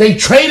Bennett. They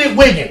traded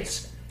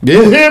Wiggins. Yeah.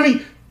 You hear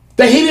me?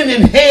 That he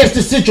didn't enhance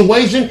the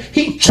situation.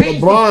 He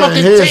changed LeBron the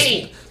fucking enhanced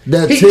team.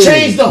 that He team.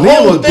 changed the Liam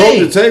whole was broke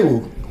thing. the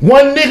table.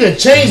 One nigga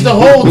changed the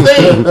whole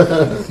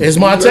thing. It's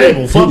my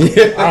table. Fuck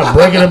it. I'm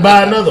breaking it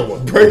by another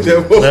one. Break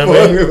that That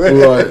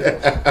motherfucker.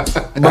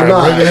 Right. But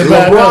nah, bringing it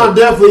back LeBron up.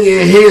 definitely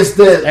enhanced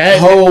that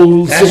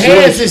whole Hans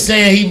situation. is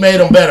saying he made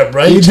them better,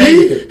 bro. He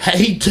changed,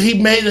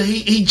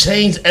 he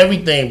changed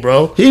everything,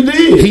 bro. He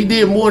did. He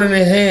did more than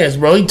enhance,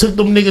 bro. He took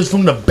them niggas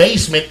from the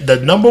basement, the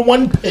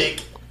 #1 pick,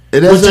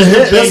 And that's, which is the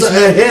that's basement.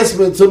 an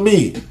enhancement to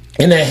me.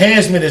 And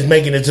enhancement is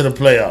making it to the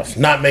playoffs,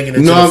 not making it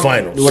to No, the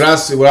finals. what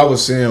I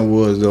was saying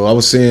was though, I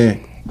was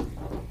saying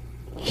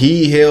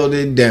he held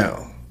it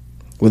down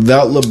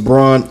without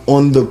LeBron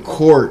on the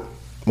court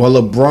while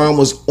LeBron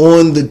was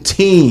on the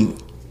team.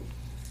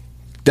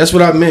 That's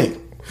what I meant.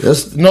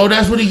 That's No,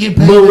 that's what he get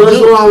paid but to that's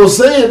do. what I was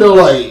saying though.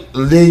 Like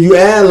then you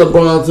add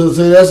LeBron to the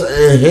team. That's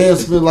an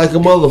enhancement like a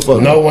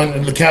motherfucker. No,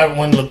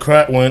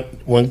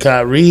 when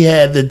Kyrie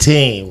had the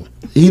team,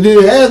 he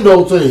didn't have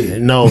no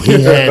team. no,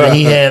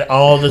 he had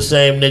all the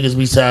same niggas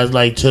besides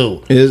like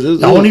 2. It's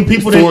The only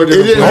people that four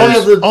different It didn't players.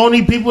 have the-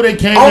 only people that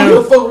came I don't there,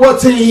 give a fuck what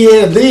team he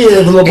had then.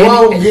 If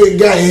LeBron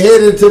got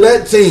headed to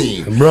that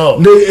team, bro.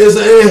 nigga, it's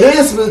an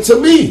enhancement to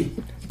me.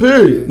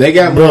 Period. They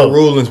got Bro. more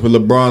rulings with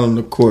LeBron on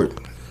the court.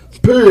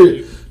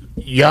 Period.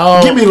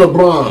 Y'all Give me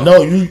LeBron.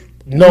 no,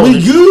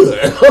 we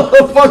good. What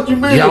the fuck you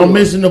mean? y'all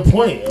missing the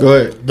point. Go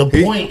ahead. The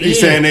point He's is,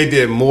 saying they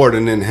did more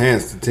than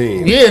enhance the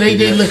team. yeah, they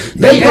did.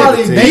 They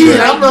probably they did.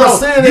 I'm not bro,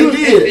 saying they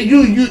did.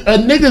 You a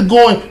nigga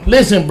going?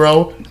 Listen,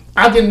 bro.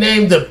 I can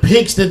name the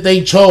picks that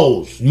they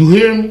chose. You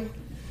hear me?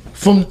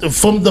 From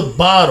the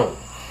bottom.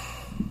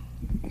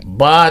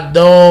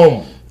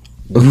 Bottom.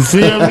 You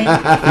feel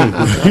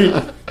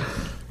me?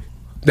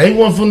 They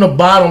went from the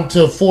bottom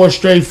to 4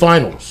 straight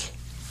finals.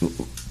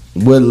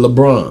 With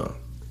LeBron.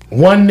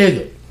 1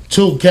 nigga.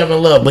 2,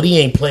 Kevin Love, but he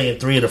ain't playing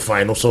 3 of the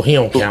finals, so he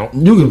don't count.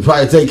 You can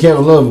probably take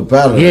Kevin Love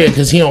out of Yeah, it.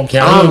 because he don't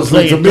count. He ain't Honestly,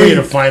 playing to 3 me, of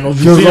the finals.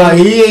 You because feel like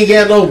me? he ain't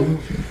got no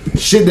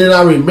shit that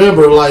I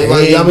remember. Like He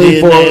I ain't mean,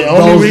 did for that.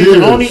 those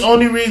years.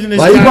 Only reason is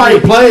Like he probably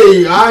Kyrie.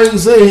 played. I ain't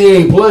say he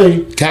ain't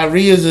played.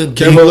 Kyrie is a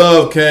Kevin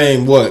Love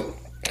came what?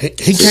 he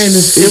came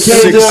to He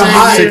came there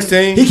hot.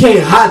 16? He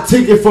came hot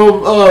ticket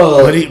from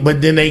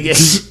but then they get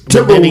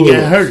but then he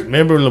got hurt.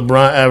 Remember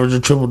LeBron averaged a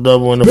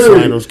triple-double in the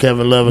Period. finals.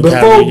 Kevin Love and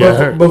Kyrie got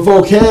hurt.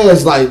 before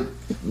Cass. Like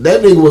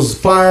that nigga was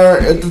fire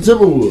at the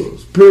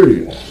Timberwolves.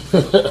 Period.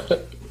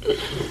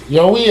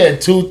 Yo, we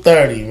at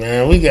 2:30,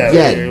 man. We got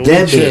God here. We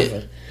damn it.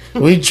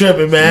 tripping. We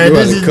tripping, man. You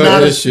This gotta is cut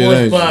not a this shit, sports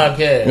ain't you?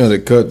 podcast. You gotta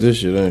cut this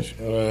shit, ain't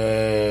you?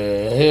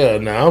 Hell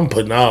no, I'm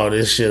putting all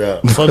this shit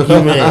up. Fuck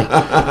you,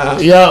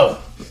 man. Yo,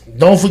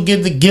 don't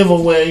forget the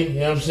giveaway. You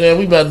know what I'm saying?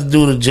 We about to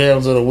do the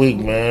jams of the week,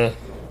 man.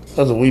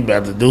 That's what we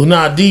about to do.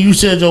 Nah, D, you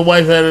said your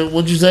wife had it.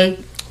 What'd you say?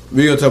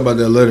 We gonna talk about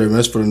that later, man.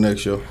 That's for the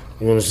next show.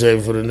 You want to save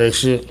it for the next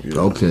shit?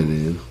 Okay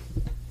then.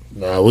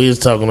 Nah, we was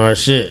talking our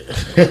shit.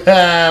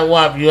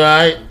 Wop, you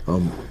alright?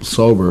 I'm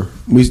sober.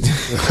 We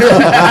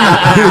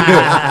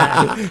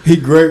he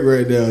great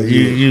right now.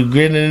 You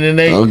grinning in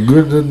the I'm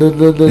good.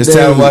 It's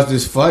time to watch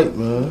this fight,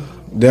 man.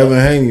 Devin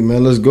Haney,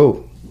 man. Let's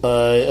go.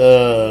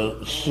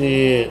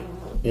 Shit.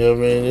 You know what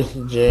I mean? This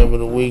is jam of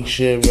the week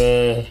shit,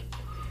 man.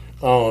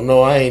 don't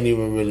know. I ain't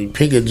even really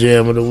pick a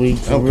jam of the week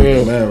for I'm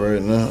real. mad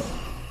right now.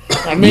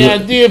 I mean, I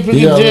did pick a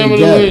jam of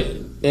the week,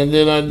 and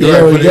then I did.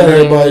 Yeah, we got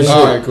everybody's shit.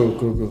 All right,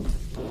 cool.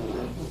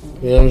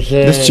 You know what I'm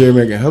saying? This chair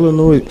making hella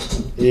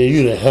noise. Yeah,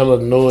 you the hella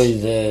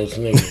noise ass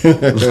nigga.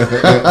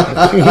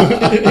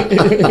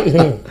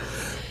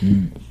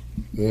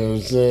 You know what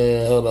I'm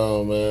saying? Hold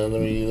on, man.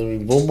 Let me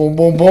boom, boom,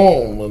 boom,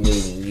 boom, my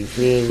nigga. You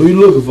feel Who me? you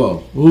looking for?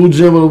 Who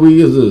gym of the week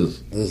is this?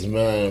 This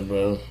man,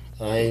 bro.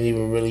 I ain't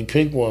even really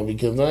picked one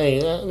because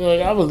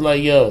I was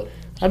like, yo,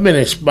 I've been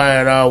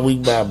inspired all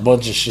week by a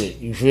bunch of shit.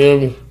 You feel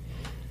me?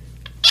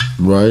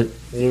 Right.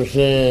 You know what I'm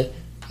saying?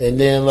 And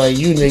then like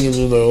you niggas was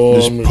like, oh,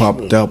 Just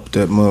popped out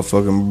that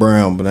motherfucking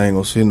brown, but I ain't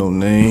gonna say no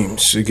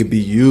names. It could be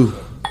you.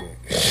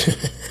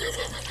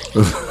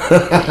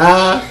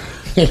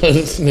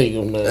 This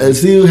nigga, man. And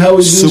see how we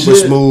do Super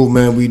shit? smooth,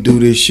 man. We do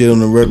this shit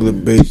on a regular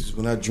basis.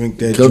 When I drink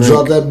that Go drink,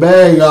 drop that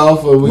bag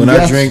off. And when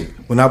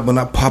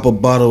I pop a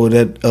bottle of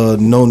that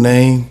no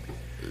name,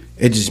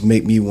 it just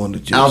make me want to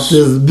just out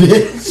this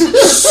bitch.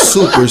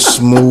 super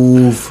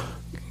smooth,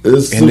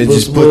 It's and it super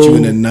just put you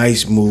in a smooth.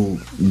 nice mood.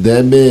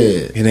 That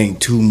bad. It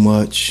ain't too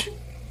much.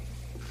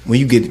 When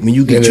you get And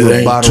you it a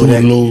ain't bottle too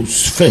of that,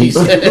 loose face.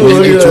 when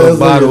you get you a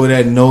bottle of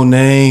that no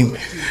name,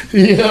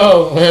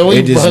 Yo, man, we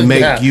it just bugged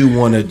make out. you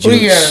want to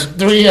We got just. a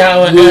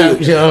 3-hour app,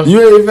 yo.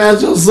 You ain't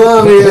found your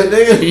son yet,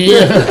 nigga.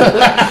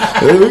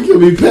 Yeah. We can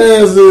be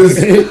past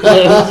this. You know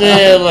what I'm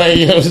saying? Like,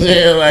 you know what I'm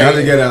saying? Like,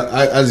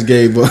 I just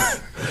gave up.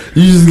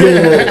 You just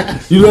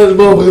get you let the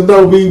motherfucker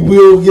know we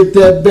will get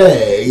that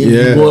bag if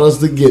Yeah. you want us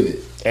to get it.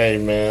 hey,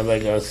 man,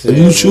 like I said. If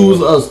you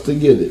choose us to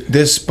get it.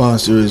 This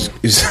sponsor is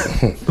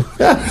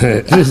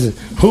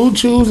Who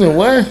choosing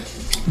what?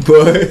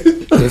 but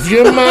If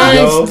your mind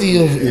No.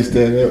 still. it's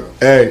that.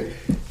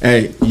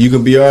 Hey, you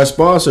can be our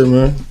sponsor,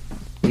 man.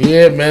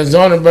 Yeah, man,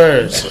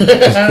 Zonenbergs. You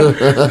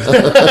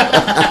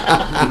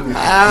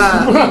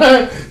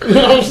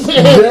know what I'm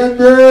saying?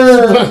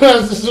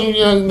 Yeah, Some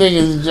young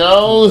niggas,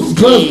 Jones.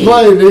 Plus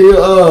play,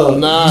 nigga.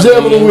 Nah,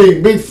 Jam of the nigga.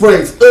 week, Big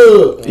Franks.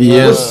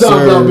 Yes, what you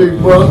talking about, sir. big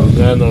bro?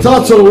 Yeah, I know.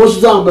 Talk to him. What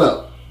you talking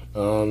about? I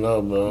don't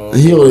know, bro.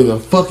 He don't even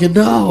fucking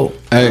know.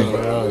 Hey,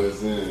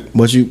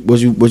 what you think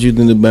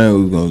the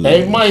band was gonna do?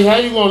 Hey, Mike, how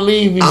you gonna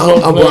leave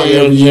before I'm black playing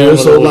every your year, jam of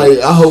so the week? like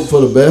I hope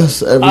for the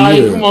best every All right,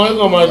 year. come on, here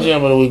go my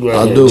jam of the week right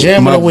I here. do.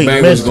 Jam of the My week,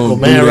 band was Mystical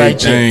gonna Man do right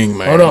their thing, here.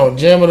 man. Hold on,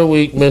 jam of the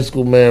week,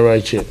 Mystical Man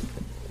right here.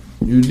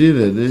 You did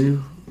it, didn't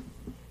you?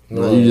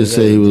 No, you just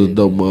said he was a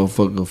dope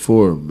motherfucker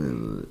for him,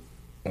 man.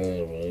 Yeah,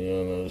 man, you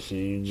don't know,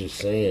 see, you just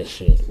saying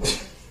shit.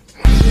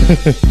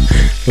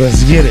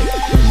 Let's get it.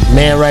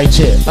 Man right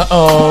here.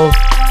 Uh-oh.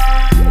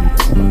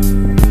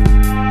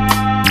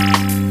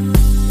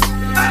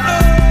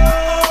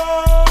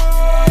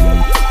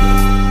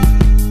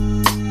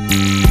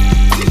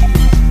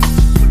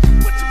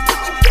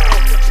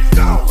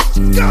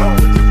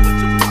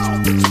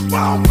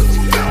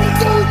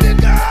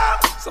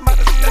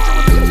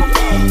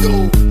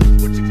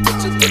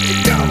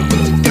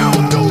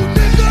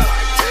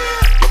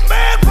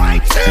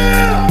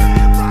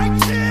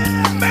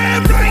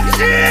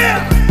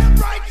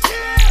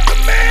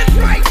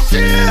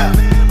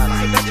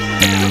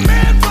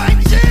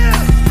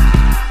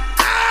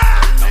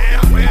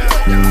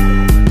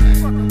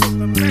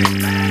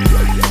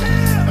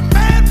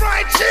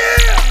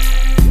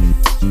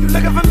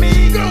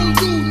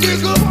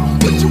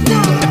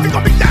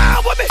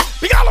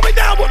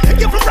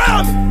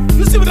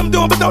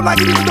 But don't like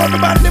it even though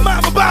everybody in their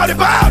mind about it.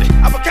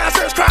 I'm a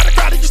concerts crowd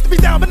that used to be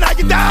down, but now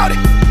you doubt it.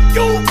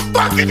 You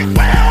fucking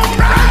well,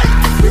 right?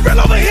 We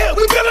real over here,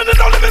 we building a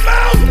no-limit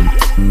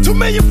mountain. 2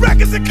 million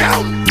records and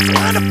counting. So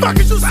how the fuck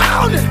is you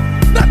sounding?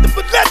 Nothing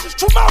but legends,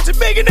 true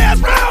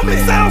multi-millionaires round me.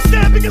 Sound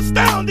stamping,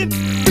 astounding.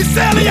 We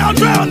sailing, y'all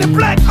drowning,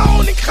 black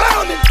owned and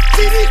clowning.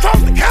 CD across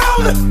the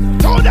counter.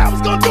 Told I was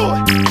gonna do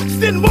it, but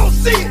just didn't want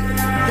to see it.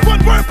 You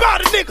wasn't worried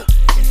about it, nigga,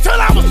 until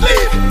I was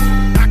leaving.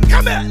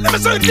 Come here, let me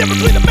show you the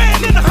difference between the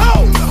man and the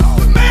hoe.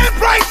 The man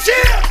right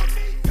here.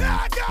 Here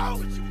I go.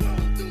 What you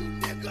gonna do,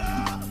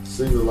 nigga?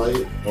 Sing it like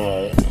it.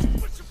 Alright.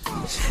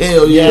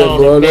 Hell yeah, Yo,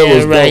 bro. the That man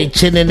was right dope.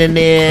 chilling in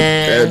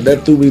there.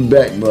 That threw me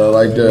back, bro.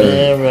 Like that.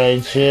 Man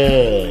right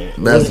here.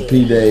 Master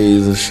P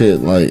days and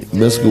shit. Like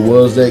Mystical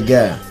was that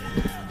guy.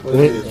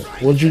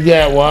 What you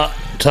got, Wop?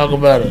 Talk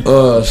about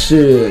it.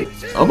 Shit.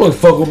 I'm gonna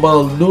fuck with my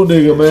new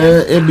nigga,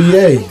 man.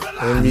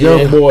 NBA.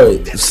 Young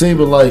boy.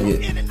 Seeming like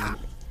it.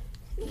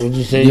 What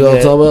you say? You know what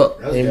I'm got?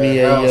 talking about? NBA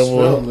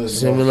young boy.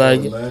 Seeming like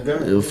it.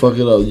 Yeah, fuck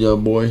it up,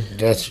 young boy.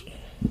 Gotcha.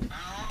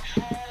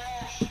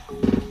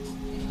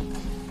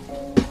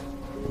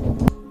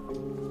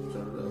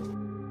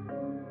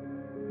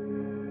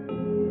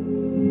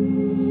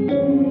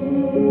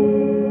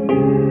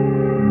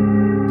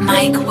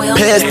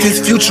 Past is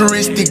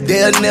futuristic,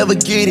 they'll never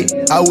get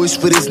it. I wish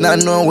for this, not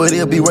knowing what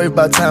it'll be worth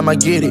by the time I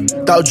get it.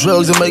 Thought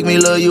drugs would make me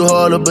love you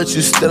harder, but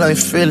you still ain't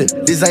feel it.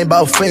 This ain't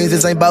about fans,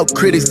 this ain't about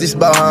critics, this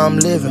about how I'm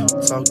living.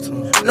 Talk to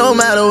me. No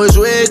matter which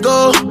way it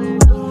go,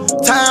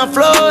 time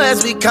flow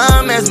as we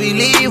come, as we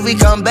leave. We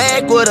come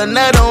back with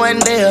another one,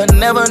 they'll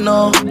never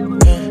know.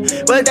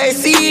 But they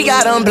see,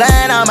 got them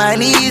blind on my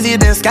knees, in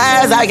the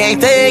skies, I can't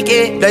take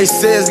it. They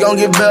say it's gon'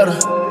 get better,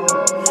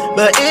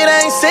 but it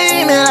ain't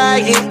seeming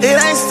like it, it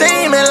ain't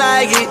seeming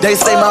like it. They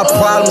say my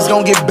problems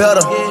gon' get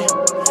better,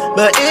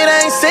 but it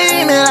ain't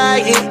seeming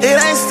like it, it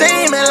ain't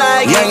seeming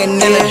like it.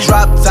 Youngin' in the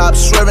drop top,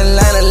 swerving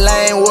lane to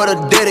lane, what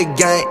a dirty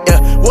gang, yeah.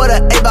 What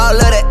a A-ball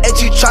of the H,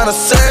 he tryna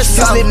serve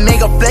something.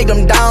 This nigga flag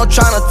him down,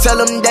 tryna tell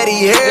him that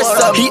he hears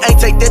something. He ain't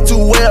take that too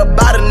well,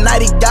 by the night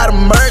he gotta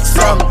murk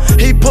something.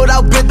 He put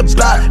out, bit the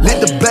block,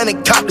 lit the blunt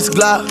and cop his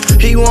Glock.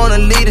 He wanna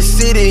lead the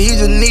city, he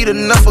just need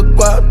enough of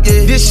guap,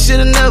 yeah. This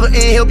shit'll never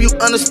end, help you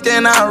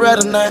understand, I'd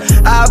rather not.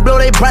 I blow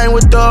they brain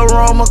with the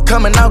aroma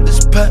coming out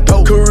this pipe.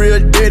 Career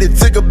dirty,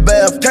 took a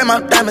bath, came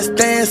out diamonds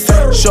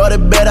dancing. Shorty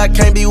bet I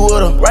can't be with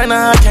her, right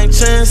now I can't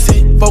chance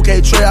it. 4K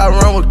Trey, I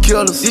run with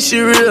killers, this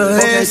shit real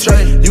hands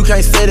Trey. You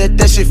can't say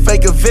that shit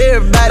fake if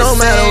everybody don't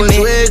matter which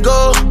way it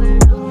go.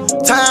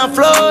 Time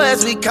flow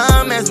as we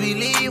come, as we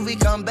leave, we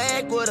come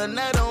back with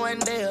another one,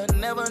 they'll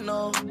never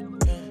know.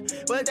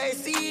 But they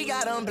see,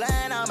 got them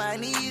blind on my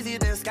knees, in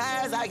the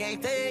skies, I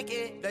can't take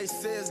it. They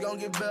say it's gon'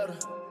 get better,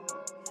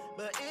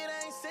 but it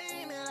ain't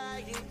seeming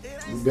like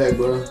it. You back,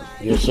 bro?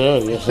 Yes, sir.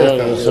 Yes, sir.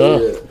 Yes,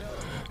 sir.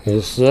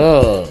 Yes,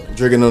 sir.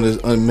 Drinking on this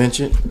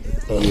unmentioned.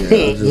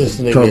 This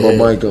nigga Turn my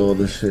here. mic on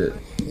this shit.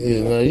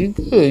 Yeah, no, you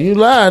good. You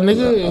lied,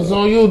 nigga. It's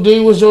on you,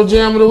 D. What's your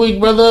jam of the week,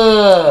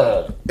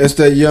 brother? It's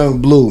that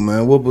Young Blue,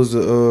 man. What was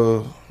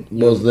the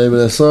What's the name of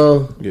that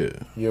song? yeah.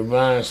 Your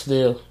mind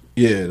still.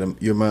 Yeah,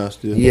 your mind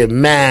still. Your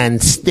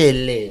mind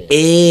still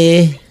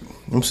in.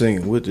 I'm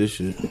singing with this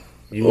shit.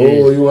 You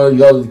Oh, you want to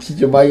go keep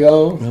your mic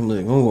on? I'm like,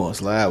 I'm gonna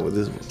slide with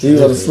this one. You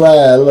want to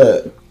slide?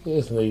 Look,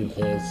 This nigga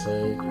can't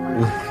sing.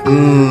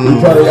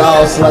 we probably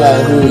all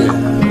slide dude.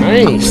 I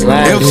ain't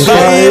sliding. If Shit. I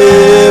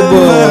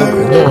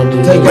Don't do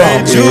Take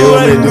that. off. you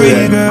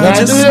agree, girl, Nah, do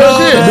just your know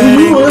shit. that Do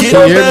you it want get to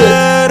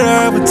better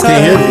every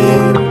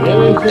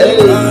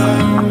time.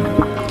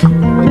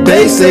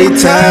 They say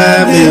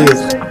time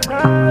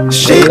is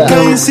She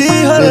can't see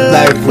her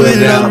life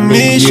without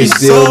me. She's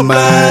so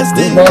biased.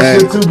 This my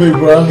shit too big,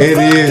 bro. it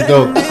is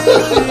though.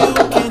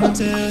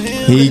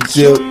 He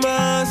chill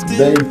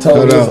They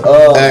told us Hold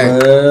on. up, Hey.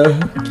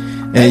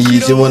 man. and you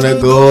should wanna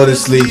go to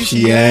sleep.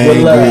 She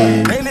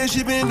angry.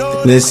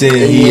 Listen,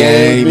 he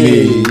ain't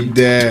me.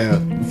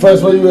 Damn.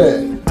 First, where you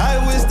at?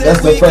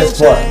 That's the first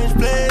part.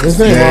 This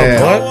ain't my Yeah.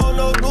 part.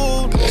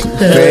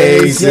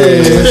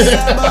 Faces.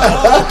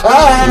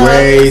 He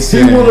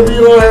Racing. wanna be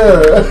on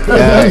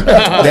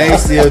here. They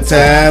still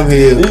time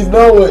here. He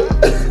know it.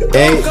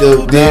 Ain't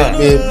the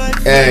different.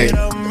 Hey.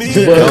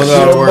 But Don't know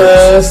how it your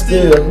works. mind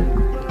still.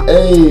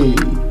 Hey,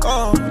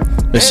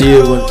 But she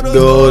would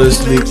go to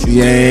sleep.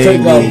 She ain't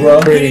take off, me. bro.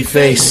 Pretty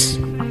face.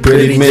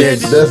 Pretty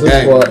bitch. That's his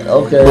Hey. part.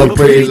 Okay. But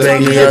pretty Thing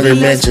lady the other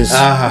mentions.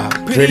 Ah.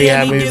 Pretty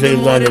how many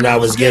things on that I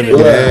was given.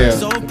 Yeah. Damn.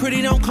 As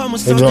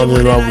long as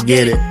I don't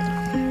forget it.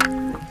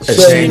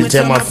 Ashamed to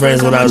tell my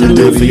friends what I was gonna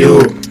do for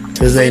you.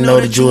 Cause they know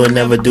that you would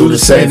never do the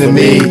same for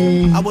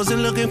me. I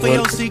wasn't looking for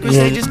your secrets,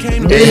 they just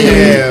came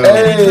Damn.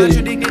 Hey,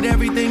 contradicted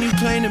everything you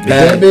claimed to be.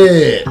 damn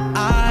it.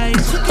 I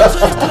took you to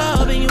the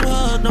club and you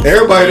hugged no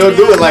Everybody don't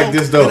do it like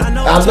this though. I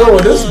know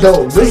it. This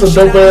dope. This is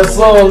a dope ass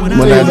song. When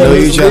I know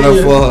you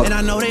tryna fuck. And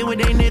I know they with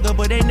they nigga,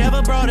 but they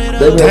never brought it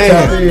They up. been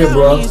tap Damn. in,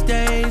 bro. These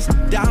days,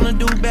 down to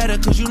do better,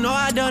 cause you know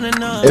I done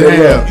enough.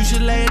 Damn. You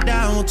should lay it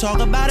down, we'll talk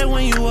about it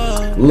when you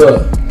up.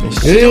 Look.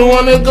 She didn't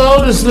wanna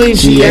go to sleep.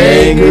 She She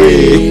angry.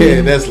 angry.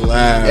 Yeah, that's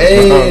live.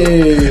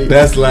 Hey.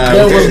 That's live.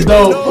 That was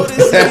dope.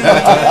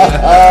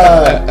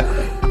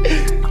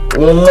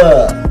 Well,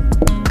 look.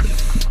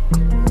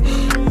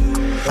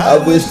 I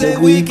wish that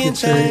we could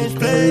change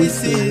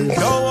places.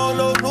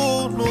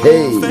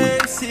 Hey,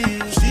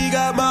 She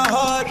got my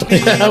heart. We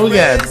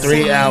got a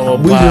 3-hour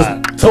we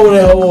pod. just tore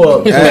that hoe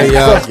up. Hey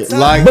Fuck it. y'all,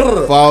 like,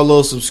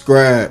 follow,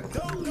 subscribe.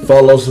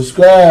 Follow,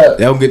 subscribe.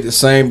 Y'all get the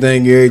same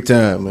thing every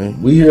time,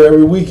 man. We here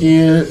every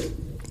weekend.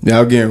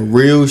 Y'all getting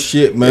real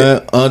shit,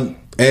 man.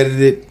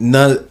 Unedited,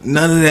 none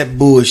of that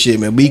bullshit,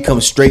 man. We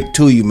come straight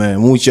to you,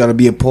 man. We want y'all to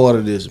be a part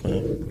of this,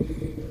 man.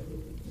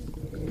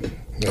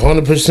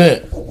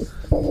 100%.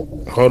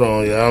 Hold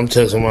on, y'all. I'm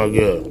texting my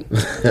girl.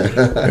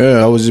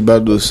 Yeah, I was just about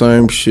to do the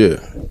same shit.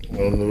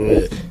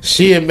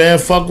 Shit, man.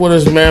 Fuck with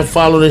us, man.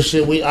 Follow this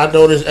shit. I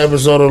know this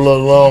episode will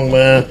look long,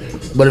 man.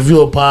 But if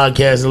you're a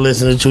podcaster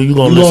listening to, you're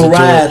going to listen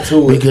ride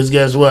to it. Because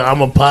guess what?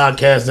 I'm a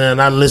podcaster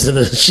and I listen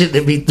to shit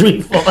that be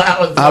 3-4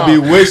 hours I be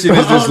long. wishing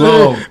it's this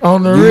long.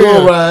 On the You real.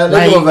 gonna ride,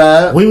 they gonna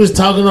ride. We was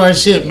talking our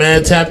shit,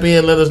 man. Tap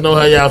in, let us know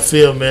how y'all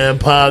feel, man.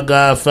 Pod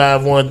God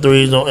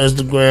 513 on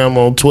Instagram,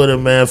 on Twitter,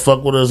 man.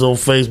 Fuck with us on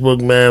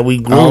Facebook, man. We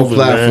grooving,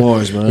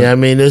 platforms, man. Yeah, I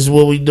mean, this is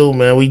what we do,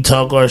 man. We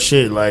talk our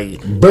shit. Like,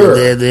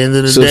 Burr. at the end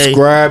of the day,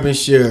 Subscribe and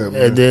share,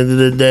 man. at the end of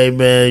the day,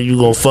 man, you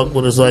gonna fuck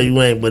with us or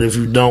you ain't. But if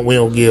you don't, we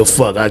don't give a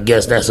fuck. I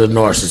guess that's a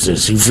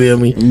narcissist. You feel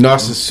me?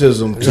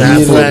 Narcissism. Nah,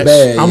 know facts.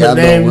 bad. I'm Y'all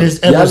gonna know name what- this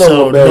y'all know what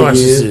episode bad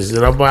Narcissist,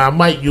 and I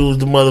might use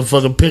the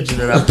motherfucking picture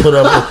that I put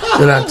up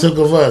that I took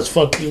of us.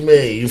 Fuck you,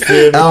 man. You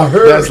feel me? I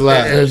heard That's it.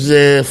 live. I'm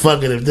saying,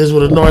 fuck it. If this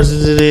what a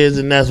narcissist is,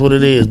 then that's what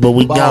it is. But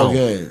we Ball gone.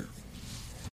 game.